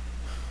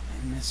 I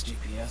miss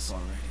GPS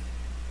already.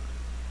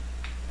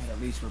 But at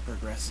least we're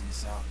progressing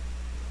south.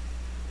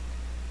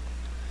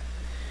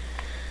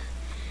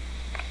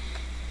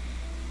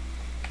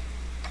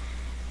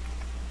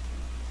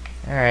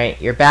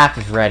 Alright, your bath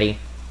is ready.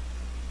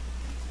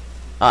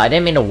 Oh, I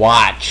didn't mean to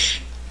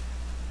watch.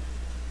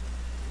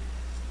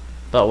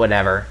 But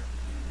whatever.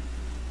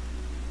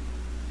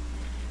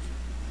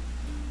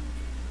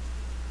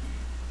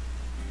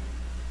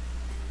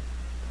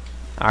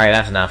 Alright,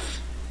 that's enough.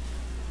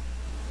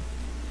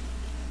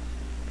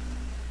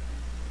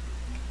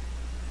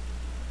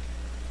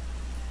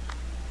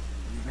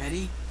 You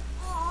ready?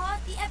 Aw,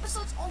 the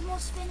episode's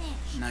almost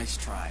finished. Nice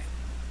try.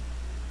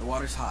 The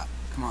water's hot.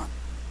 Come on.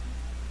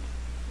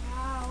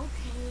 Yeah,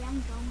 okay,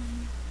 I'm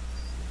going.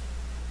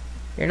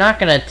 You're not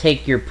gonna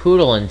take your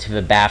poodle into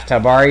the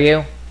bathtub, are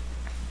you?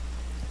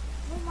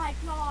 Oh my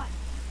god.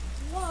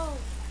 Whoa.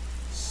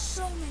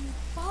 So many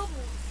bubbles.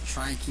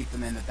 Try and keep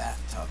them in the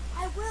bathtub.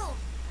 I will.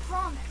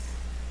 Promise.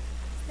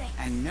 Thanks.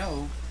 And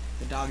no,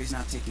 the dog is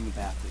not taking a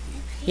bath with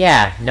you.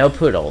 Yeah, no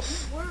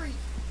poodles. Don't worry.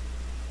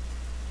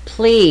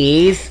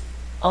 Please?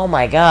 Oh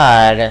my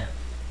god. I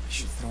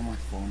should throw my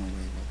phone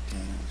away while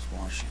Daniel was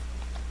washing.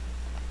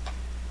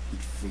 He'd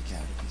freak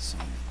out if he saw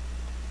me.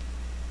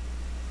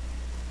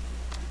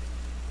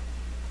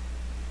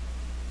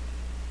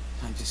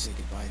 Time to say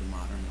goodbye to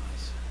modern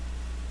lies.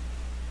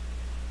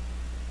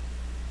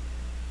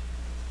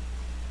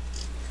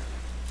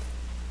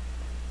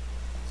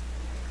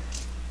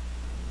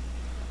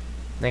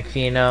 Next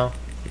thing you know,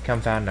 he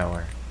comes out of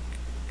nowhere.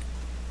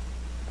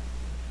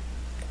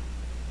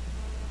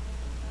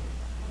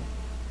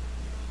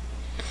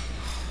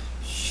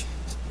 Shit.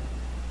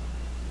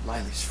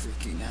 Lily's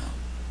freaking out.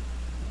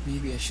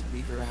 Maybe I should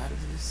leave her out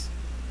of this.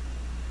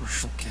 Or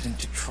she'll get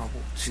into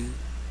trouble too.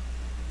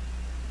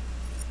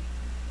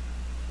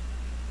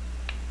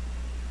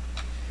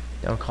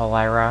 Don't call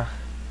Lyra.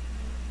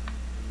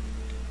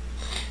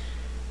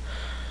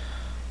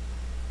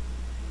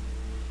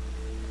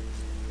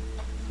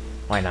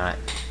 Why not?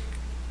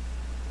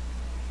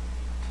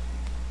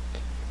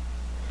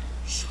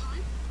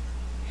 Sean?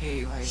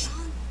 Hey, Lyla.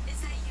 Sean, is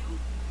that you?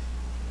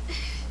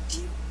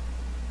 Do you...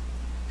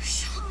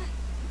 Sean!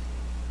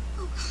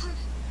 Oh god,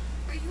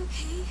 are you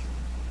okay?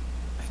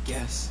 I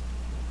guess.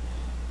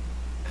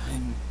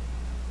 I'm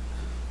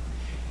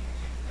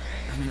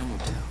in a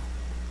motel.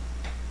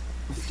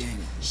 With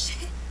Daniel.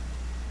 Shit,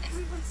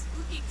 everyone's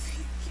looking for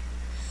you here.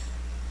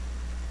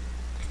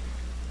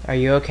 Are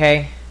you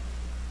okay?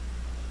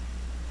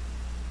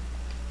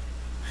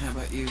 How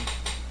about you?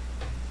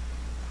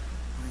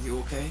 Are you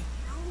okay?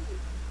 No,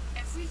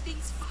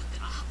 everything's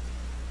fucked up.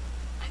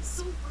 I'm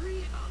so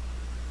worried about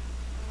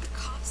the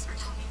cops are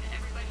talking to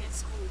everybody at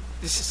school.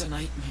 This is a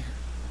nightmare.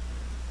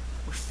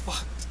 We're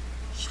fucked.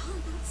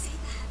 Sean, don't say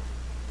that.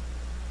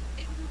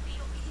 It will be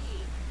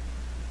okay.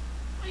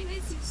 I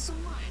miss you so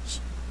much.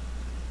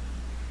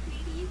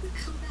 Maybe you could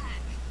come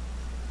back.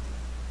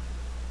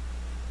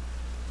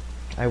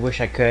 I wish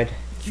I could.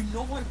 You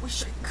know I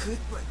wish I could,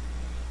 but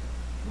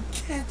we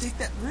can't take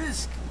that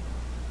risk.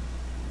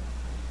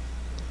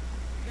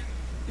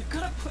 You're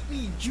gonna put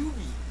me in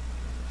juvie.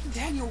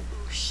 Daniel.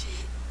 Oh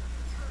shit.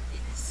 You're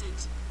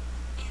innocent.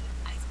 And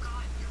I've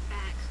got your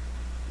back.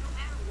 No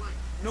matter what.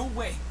 No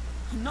way.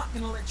 I'm not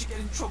gonna let you get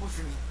in trouble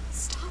for me.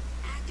 Stop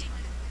acting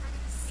like I'm never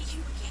gonna see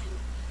you again.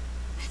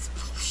 That's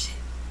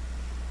bullshit.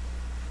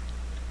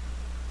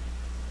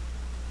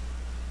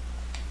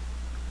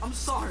 I'm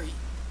sorry.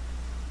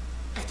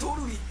 I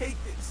totally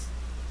hate this.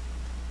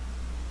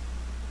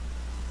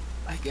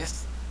 I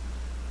guess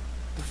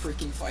the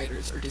freaking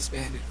fighters are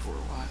disbanded for a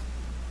while.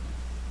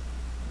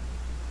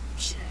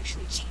 Shit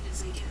actually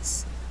changes, I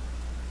guess.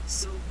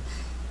 So,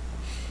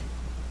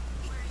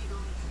 where are you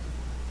going?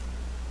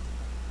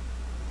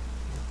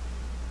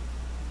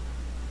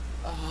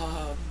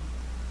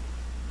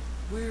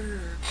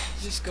 We're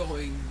just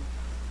going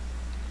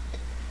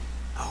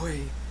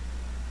away.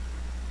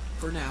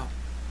 For now.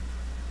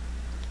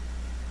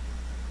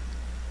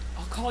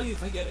 I'll call you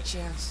if I get a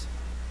chance.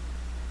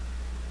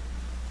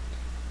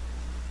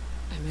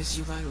 I miss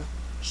you, Lyla.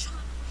 Sean,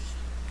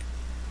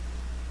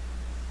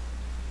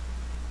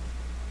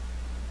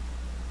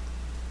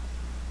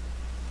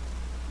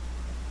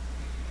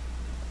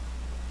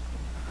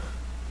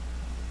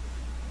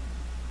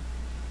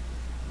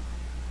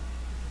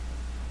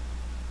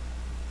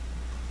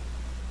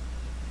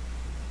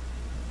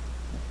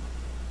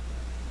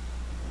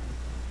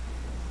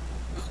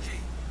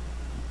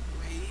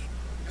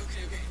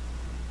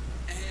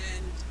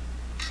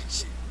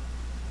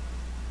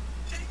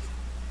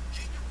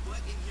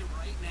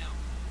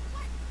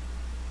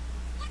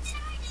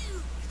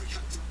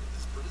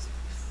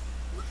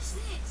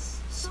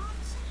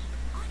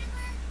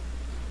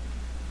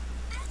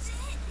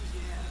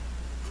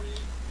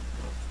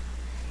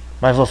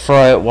 Might as well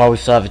throw it while we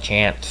still have a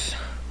chance.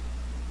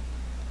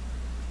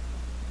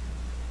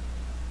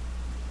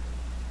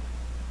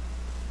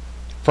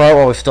 Throw it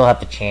while we still have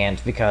the chance,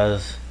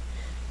 because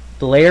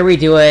the later we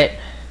do it,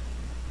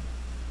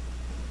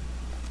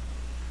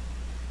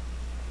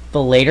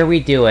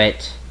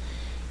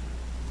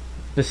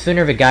 the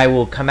sooner the guy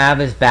will come out of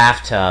his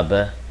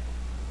bathtub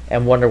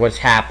and wonder what's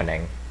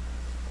happening.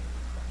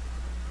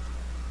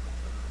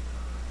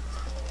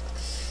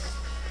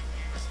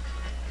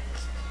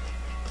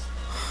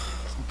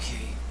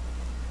 Okay.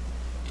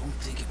 Don't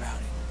think about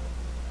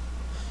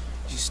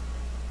it. Just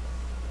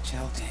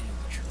tell Daniel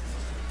the truth.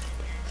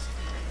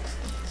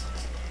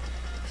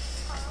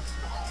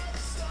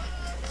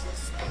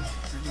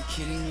 Are you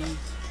kidding me?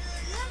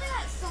 Remember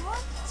that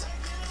song?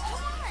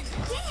 Come on,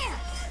 dance!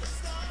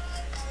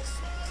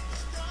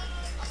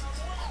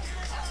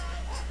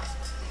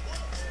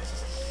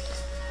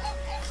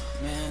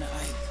 Man,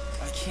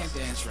 I can't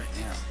dance right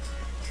now.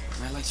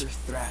 My legs are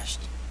thrashed.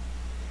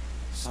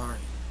 Sorry.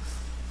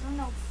 You're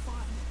no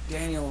fun.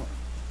 Daniel,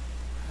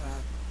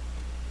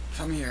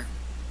 come here.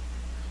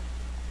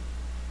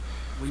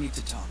 We need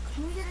to talk.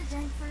 Can we get a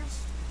drink first?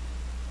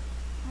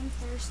 I'm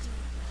thirsty.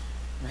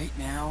 Right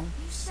now?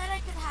 You said I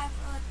could have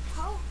a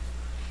Coke.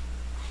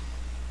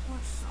 Or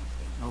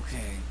something.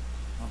 Okay,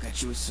 I'll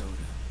get you a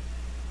soda.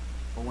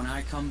 But when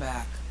I come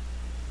back,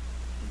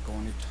 we're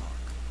going to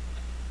talk.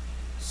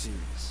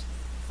 Serious.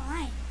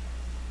 Fine.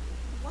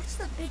 What's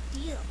the big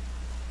deal?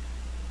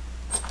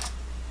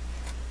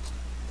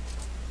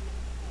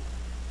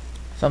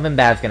 Something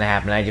bad's gonna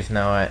happen, I just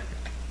know it.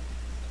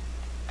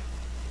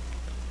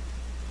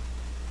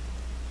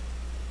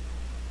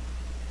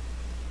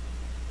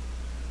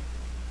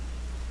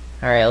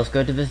 Alright, let's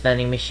go to this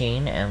vending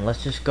machine and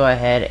let's just go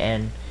ahead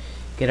and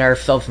get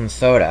ourselves some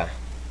soda.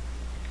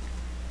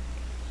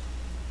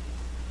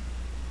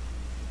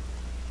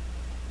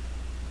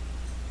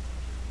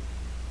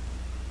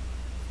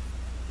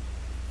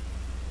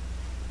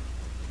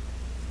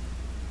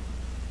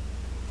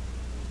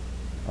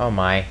 Oh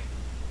my.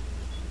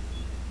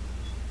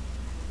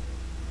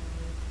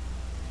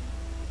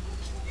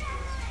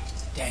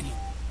 Daniel.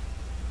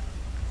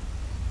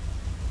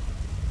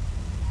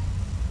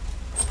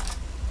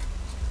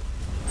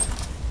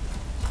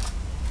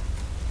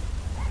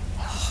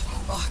 Oh,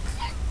 fuck.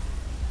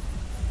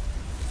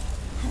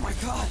 Oh my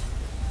god.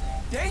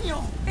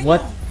 Daniel!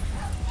 What?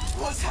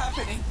 What's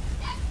happening?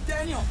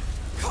 Daniel,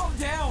 calm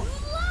down.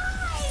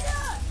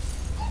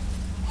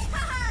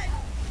 Dad!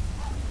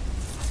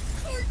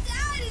 Your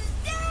dad is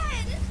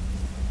dead!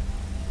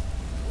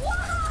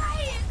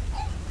 Why?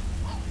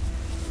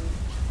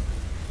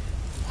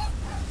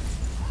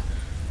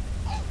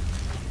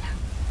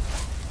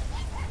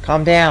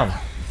 Calm down.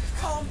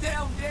 Calm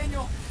down,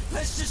 Daniel.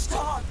 Let's just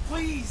talk,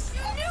 please.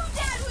 You knew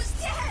Dad was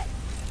dead!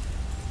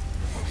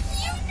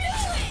 You knew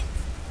it!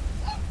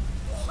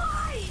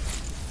 Why?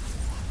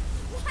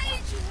 Why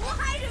did you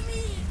lie to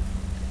me?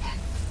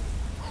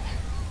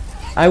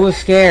 I was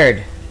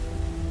scared.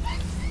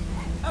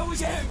 I was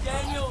there,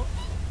 Daniel.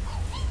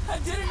 I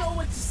didn't know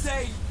what to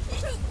say. You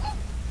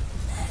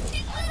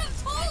could have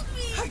told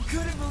me! I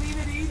couldn't believe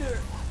it either.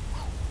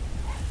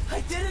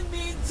 I didn't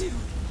mean to.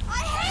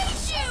 I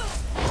hate you!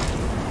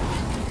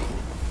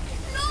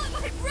 You're not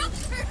my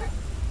brother!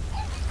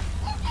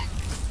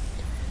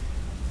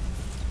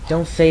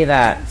 Don't say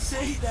that. Don't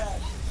say that.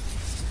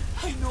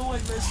 I know I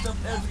messed up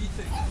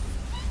everything.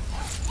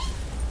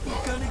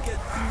 We're gonna get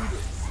through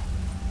this.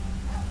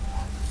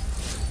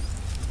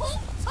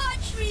 Don't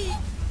touch me!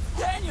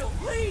 Daniel,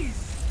 please!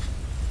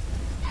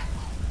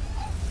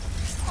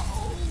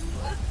 Oh,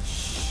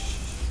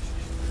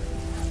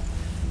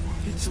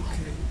 It's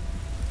okay.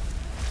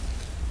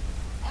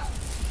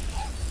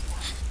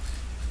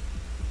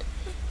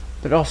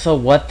 But also,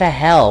 what the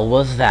hell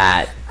was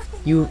that?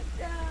 You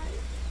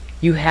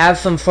have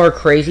some sort of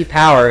crazy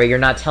power that you're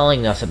not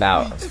telling us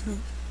about. you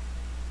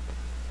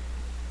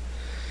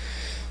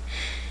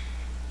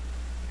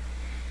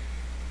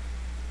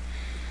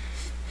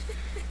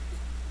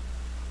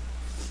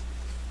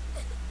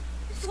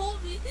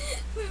told me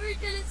we were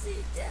gonna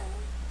see Dad.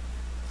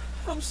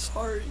 I'm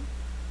sorry.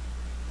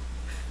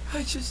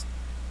 I just...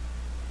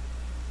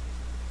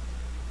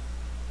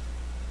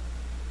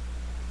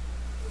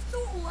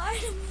 Don't lie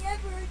to me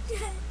ever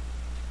again.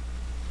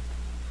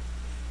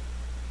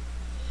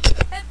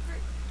 Ever.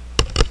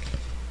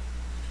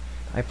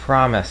 I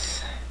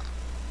promise.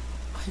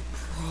 I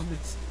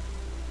promise.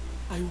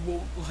 I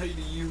won't lie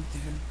to you,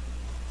 Dan.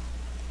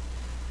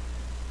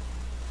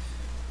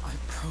 I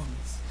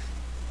promise.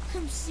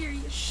 I'm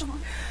serious,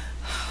 Sean.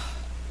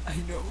 I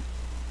know.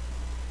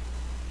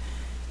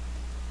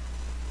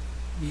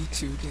 Me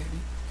too,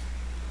 Danny.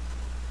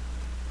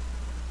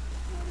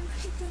 What are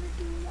we gonna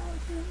do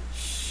without him?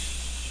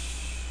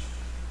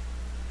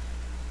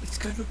 It's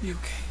gonna be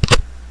okay.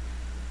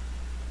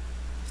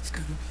 It's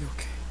gonna be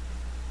okay.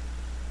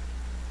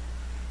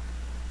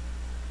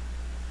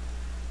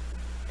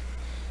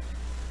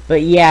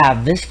 But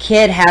yeah, this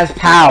kid has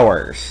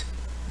powers.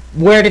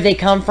 Where did they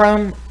come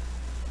from?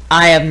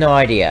 I have no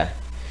idea.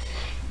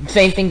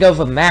 same thing goes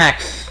with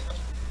Max.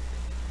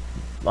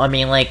 I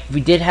mean, like,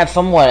 we did have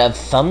somewhat of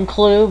some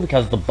clue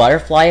because of the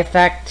butterfly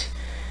effect.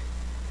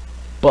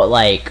 But,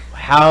 like,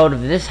 how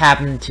did this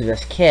happen to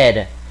this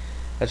kid?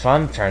 That's what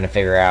I'm trying to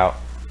figure out.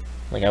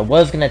 Like, I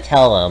was gonna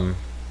tell him,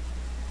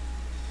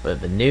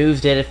 but the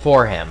news did it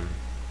for him.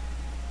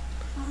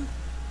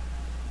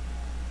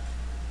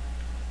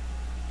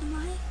 Am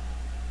I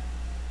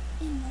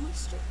a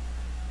monster?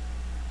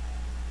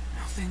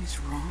 Nothing's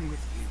wrong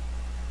with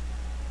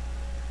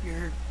you.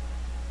 You're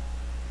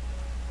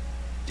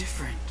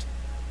different.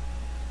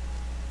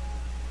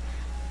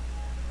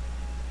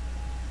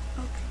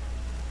 Okay.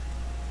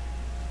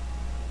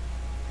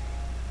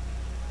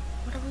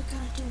 What are we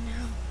gonna do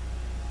now?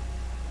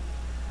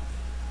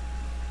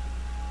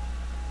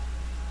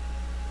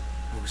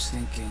 I was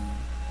thinking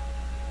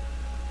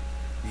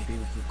maybe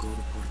we could go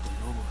to Puerto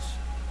Lobos.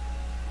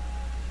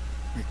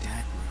 Where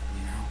Dad grew up,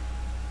 you know?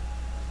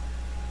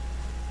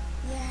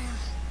 Yeah,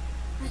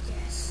 I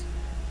guess.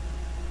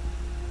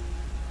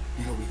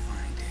 It'll be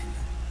fine,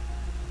 Daniel.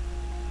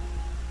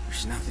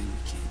 There's nothing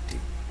we can't do.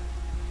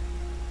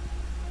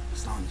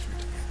 As long as we're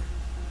together.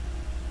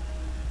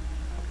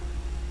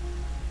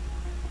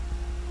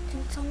 Can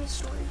you tell me a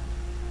story?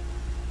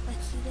 Like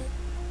he did?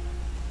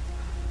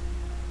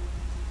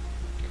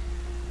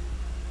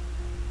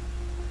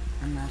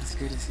 I'm not as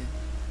good as him.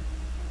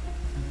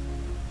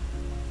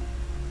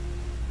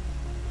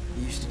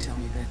 He used to tell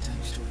me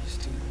bedtime stories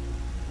too.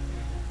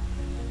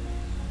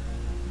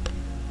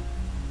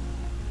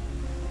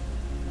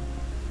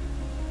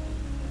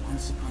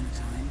 Once upon a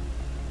time,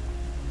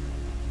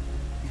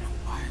 in a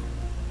wild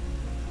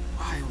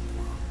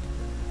world,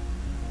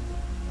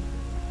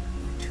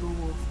 there were two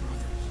wolf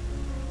brothers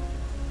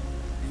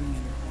living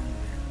in their home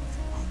there with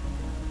their papa.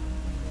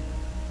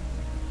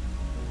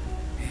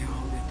 They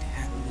all lived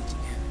happily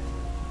together.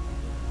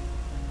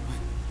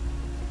 But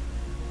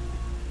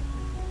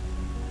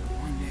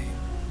one day,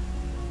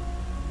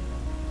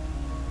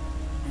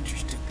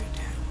 hunters took their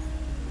dad away.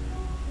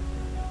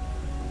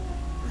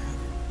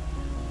 Forever.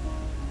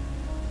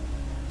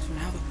 So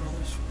now the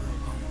brothers were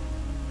alone.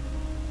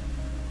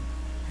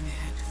 And they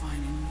had to find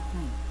a new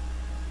home.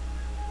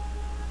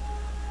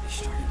 They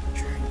started a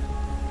journey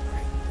on the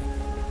great big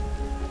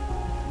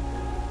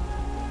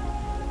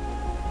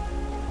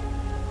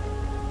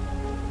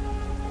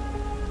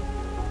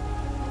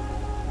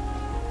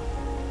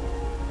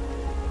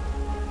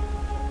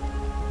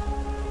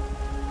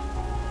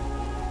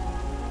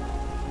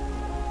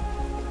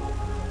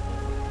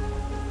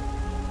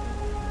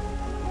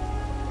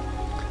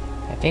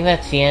I think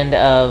that's the end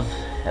of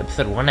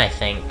episode 1, I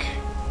think.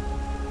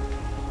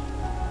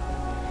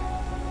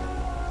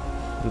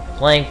 We've been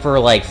playing for,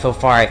 like, so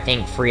far, I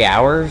think, 3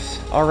 hours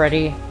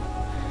already.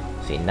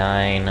 Let's see,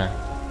 9, 10.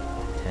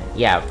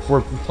 Yeah, we're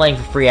playing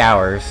for 3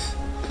 hours.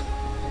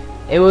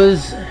 It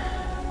was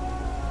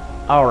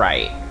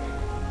alright.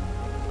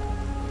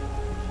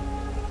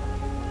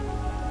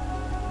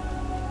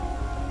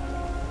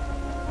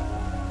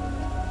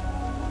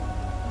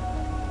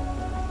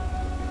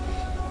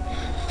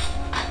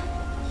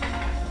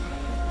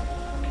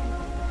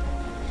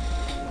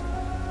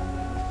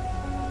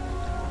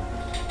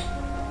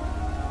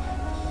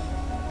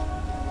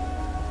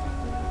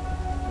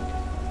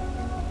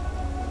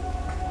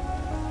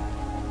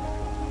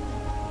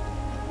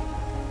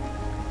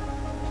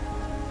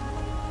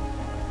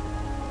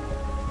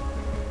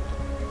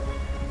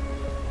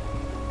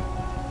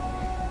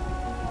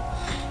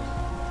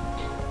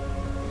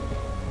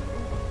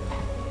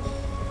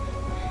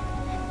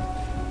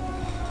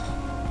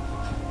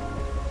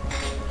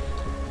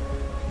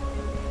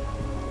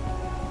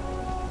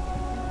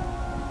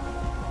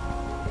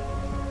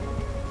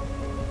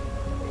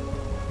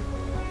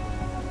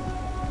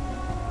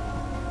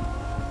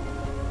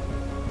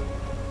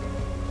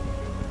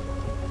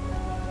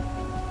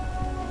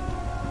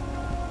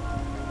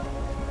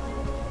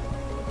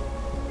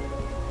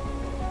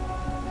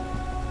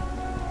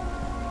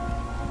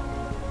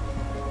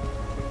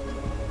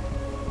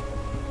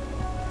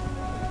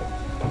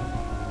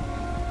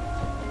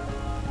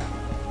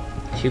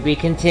 To be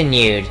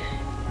continued.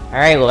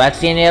 Alright, well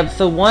that's the end of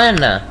episode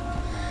 1.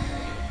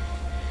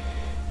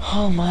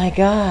 Oh my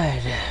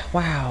god.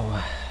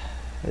 Wow.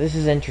 This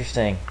is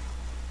interesting.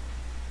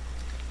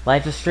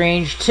 Life is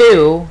Strange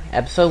 2,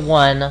 episode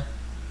 1,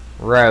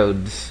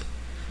 Roads.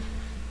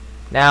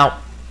 Now,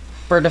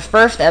 for the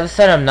first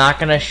episode, I'm not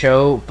gonna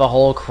show the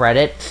whole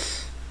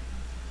credits.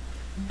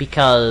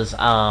 Because,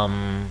 for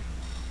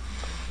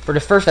the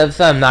first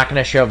episode, I'm not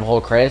gonna show the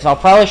whole credits. I'll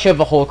probably show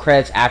the whole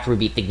credits after we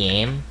beat the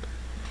game.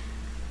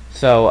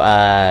 So,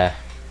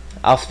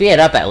 I'll speed it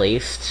up at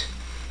least.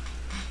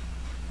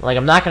 Like,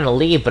 I'm not gonna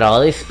leave, but I'll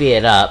at least speed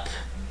it up.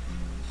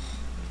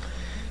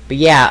 But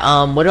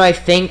yeah, what do I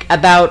think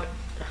about...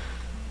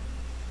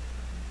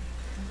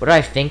 What do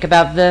I think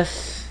about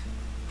this?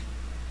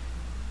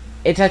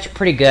 It's actually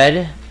pretty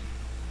good.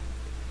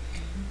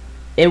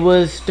 It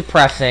was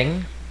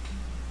depressing.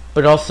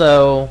 But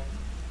also...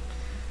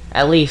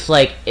 At least,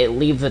 like, it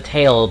leaves a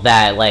tale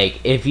that, like,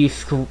 if you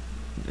screw...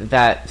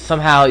 that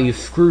somehow you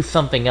screw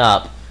something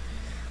up,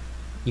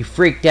 you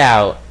freaked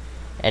out,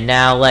 and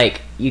now,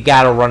 like, you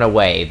gotta run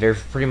away.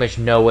 There's pretty much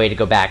no way to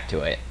go back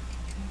to it.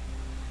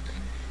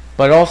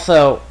 But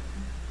also,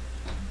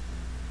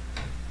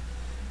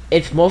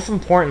 it's most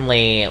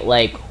importantly,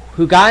 like,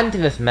 who got into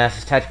this mess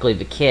is technically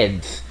the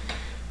kids,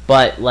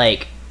 but,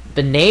 like,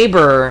 the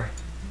neighbor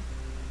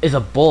is a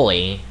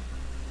bully.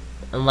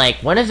 And, like,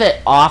 when is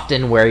it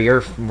often where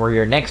your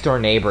next door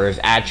neighbor is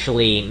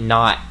actually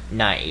not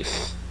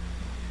nice?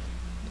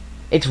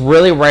 It's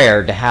really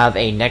rare to have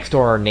a next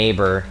door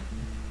neighbor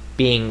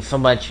being so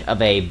much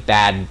of a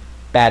bad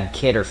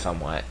kid or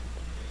somewhat.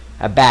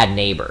 A bad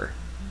neighbor.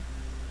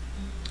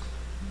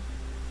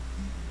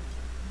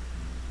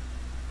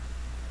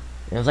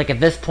 It was like at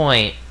this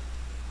point,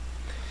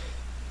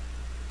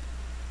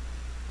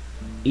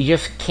 you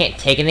just can't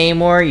take it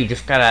anymore. You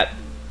just gotta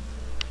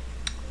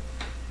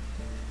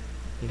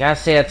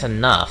say that's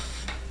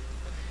enough.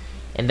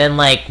 And then,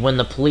 like, when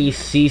the police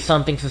see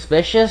something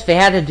suspicious, they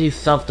had to do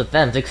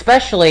self-defense,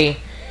 especially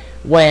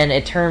when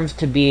it turns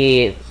to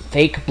be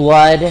fake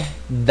blood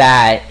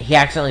that he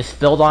accidentally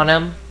spilled on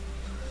him.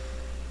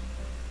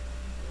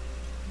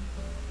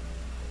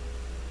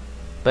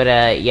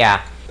 But,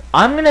 yeah.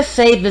 I'm gonna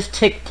say this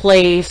took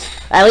place,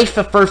 at least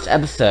the first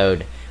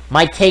episode,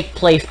 might take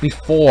place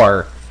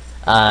before,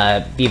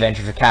 The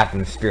Adventures of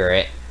Captain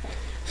Spirit.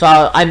 So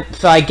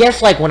I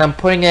guess, like, when I'm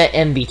putting it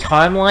in the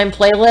timeline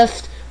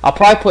playlist, I'll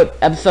probably put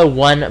episode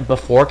 1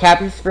 before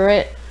Captain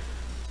Spirit.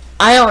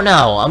 I don't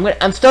know.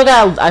 I still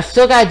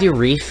gotta do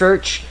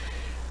research.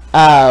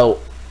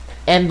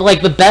 And,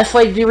 like, the best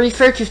way to do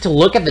research is to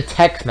look at the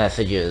text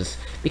messages,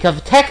 because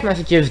the text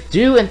messages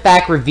do in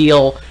fact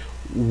reveal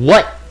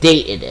what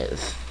date it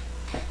is.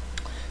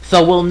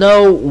 So we'll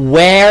know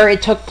where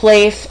it took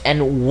place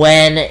and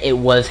when it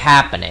was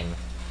happening.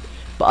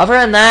 But other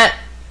than that,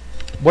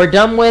 we're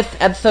done with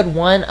episode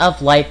 1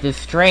 of Life is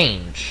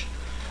Strange.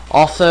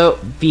 Also,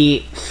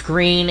 the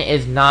screen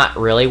is not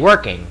really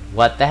working.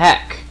 What the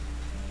heck?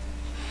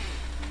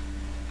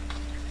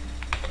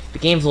 The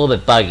game's a little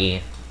bit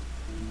buggy.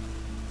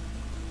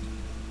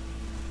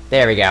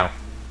 There we go.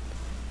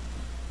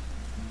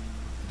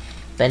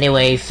 But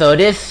anyway, so it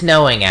is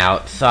snowing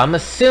out, so I'm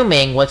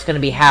assuming what's going to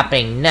be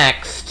happening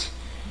next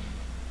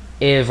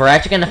is we're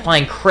actually going to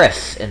find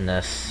Chris in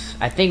this.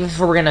 I think this is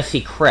where we're going to see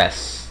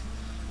Chris.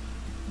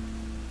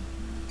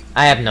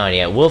 I have no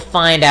idea. We'll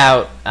find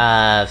out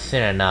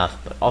soon enough,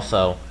 but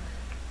also,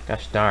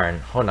 gosh darn,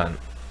 hold on.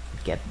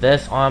 Get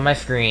this on my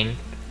screen.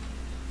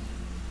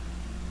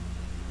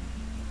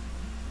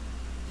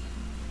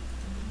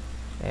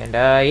 And,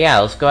 yeah,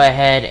 let's go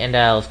ahead and,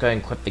 let's go ahead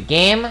and quit the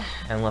game,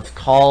 and let's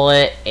call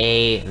it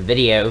a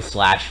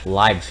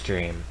video/live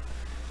stream.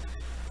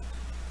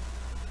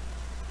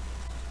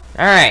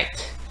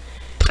 Alright.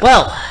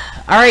 Well,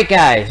 alright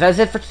guys, that's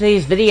it for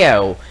today's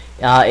video.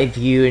 If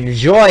you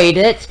enjoyed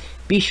it,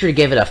 be sure to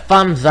give it a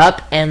thumbs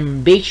up,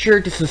 and make sure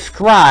to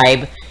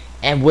subscribe,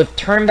 and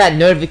turn that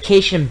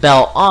notification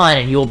bell on,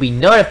 and you will be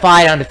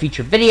notified on the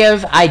future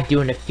videos I do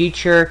in the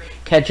future.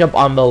 Catch up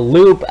on the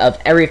loop of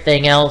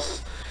everything else.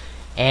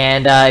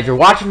 And if you're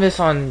watching this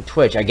on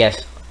Twitch, I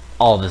guess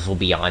all of this will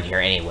be on here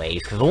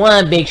anyways, because I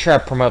want to make sure I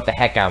promote the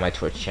heck out of my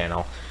Twitch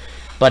channel.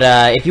 But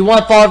if you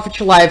want to follow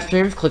future live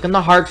streams, click on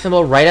the heart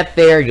symbol right up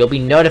there. You'll be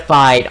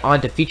notified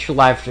on to future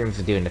live streams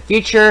I do in the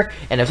future.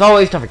 And as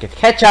always, don't forget to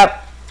catch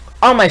up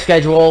on my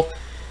schedule.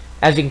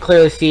 As you can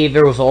clearly see,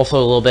 there was also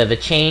a little bit of a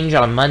change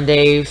on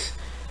Mondays.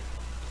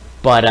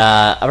 But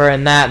other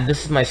than that,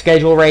 this is my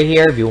schedule right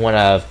here. If you want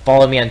to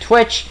follow me on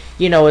Twitch,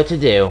 you know what to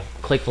do.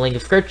 Click the link in the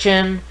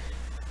description.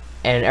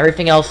 And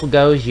everything else will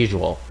go as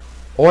usual.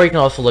 Or you can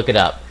also look it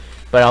up.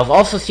 But I'll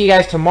also see you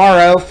guys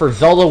tomorrow for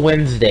Zelda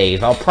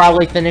Wednesdays. I'll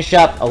probably finish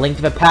up A Link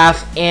to the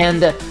Past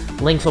and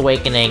Link's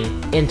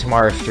Awakening in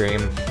tomorrow's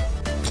stream.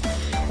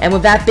 And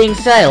with that being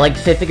said, I'd like to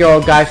say thank you all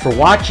guys for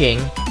watching.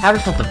 Have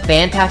yourself a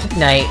fantastic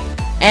night.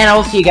 And I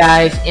will see you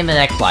guys in the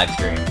next live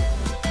stream.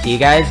 See you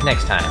guys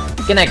next time.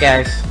 Good night,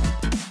 guys.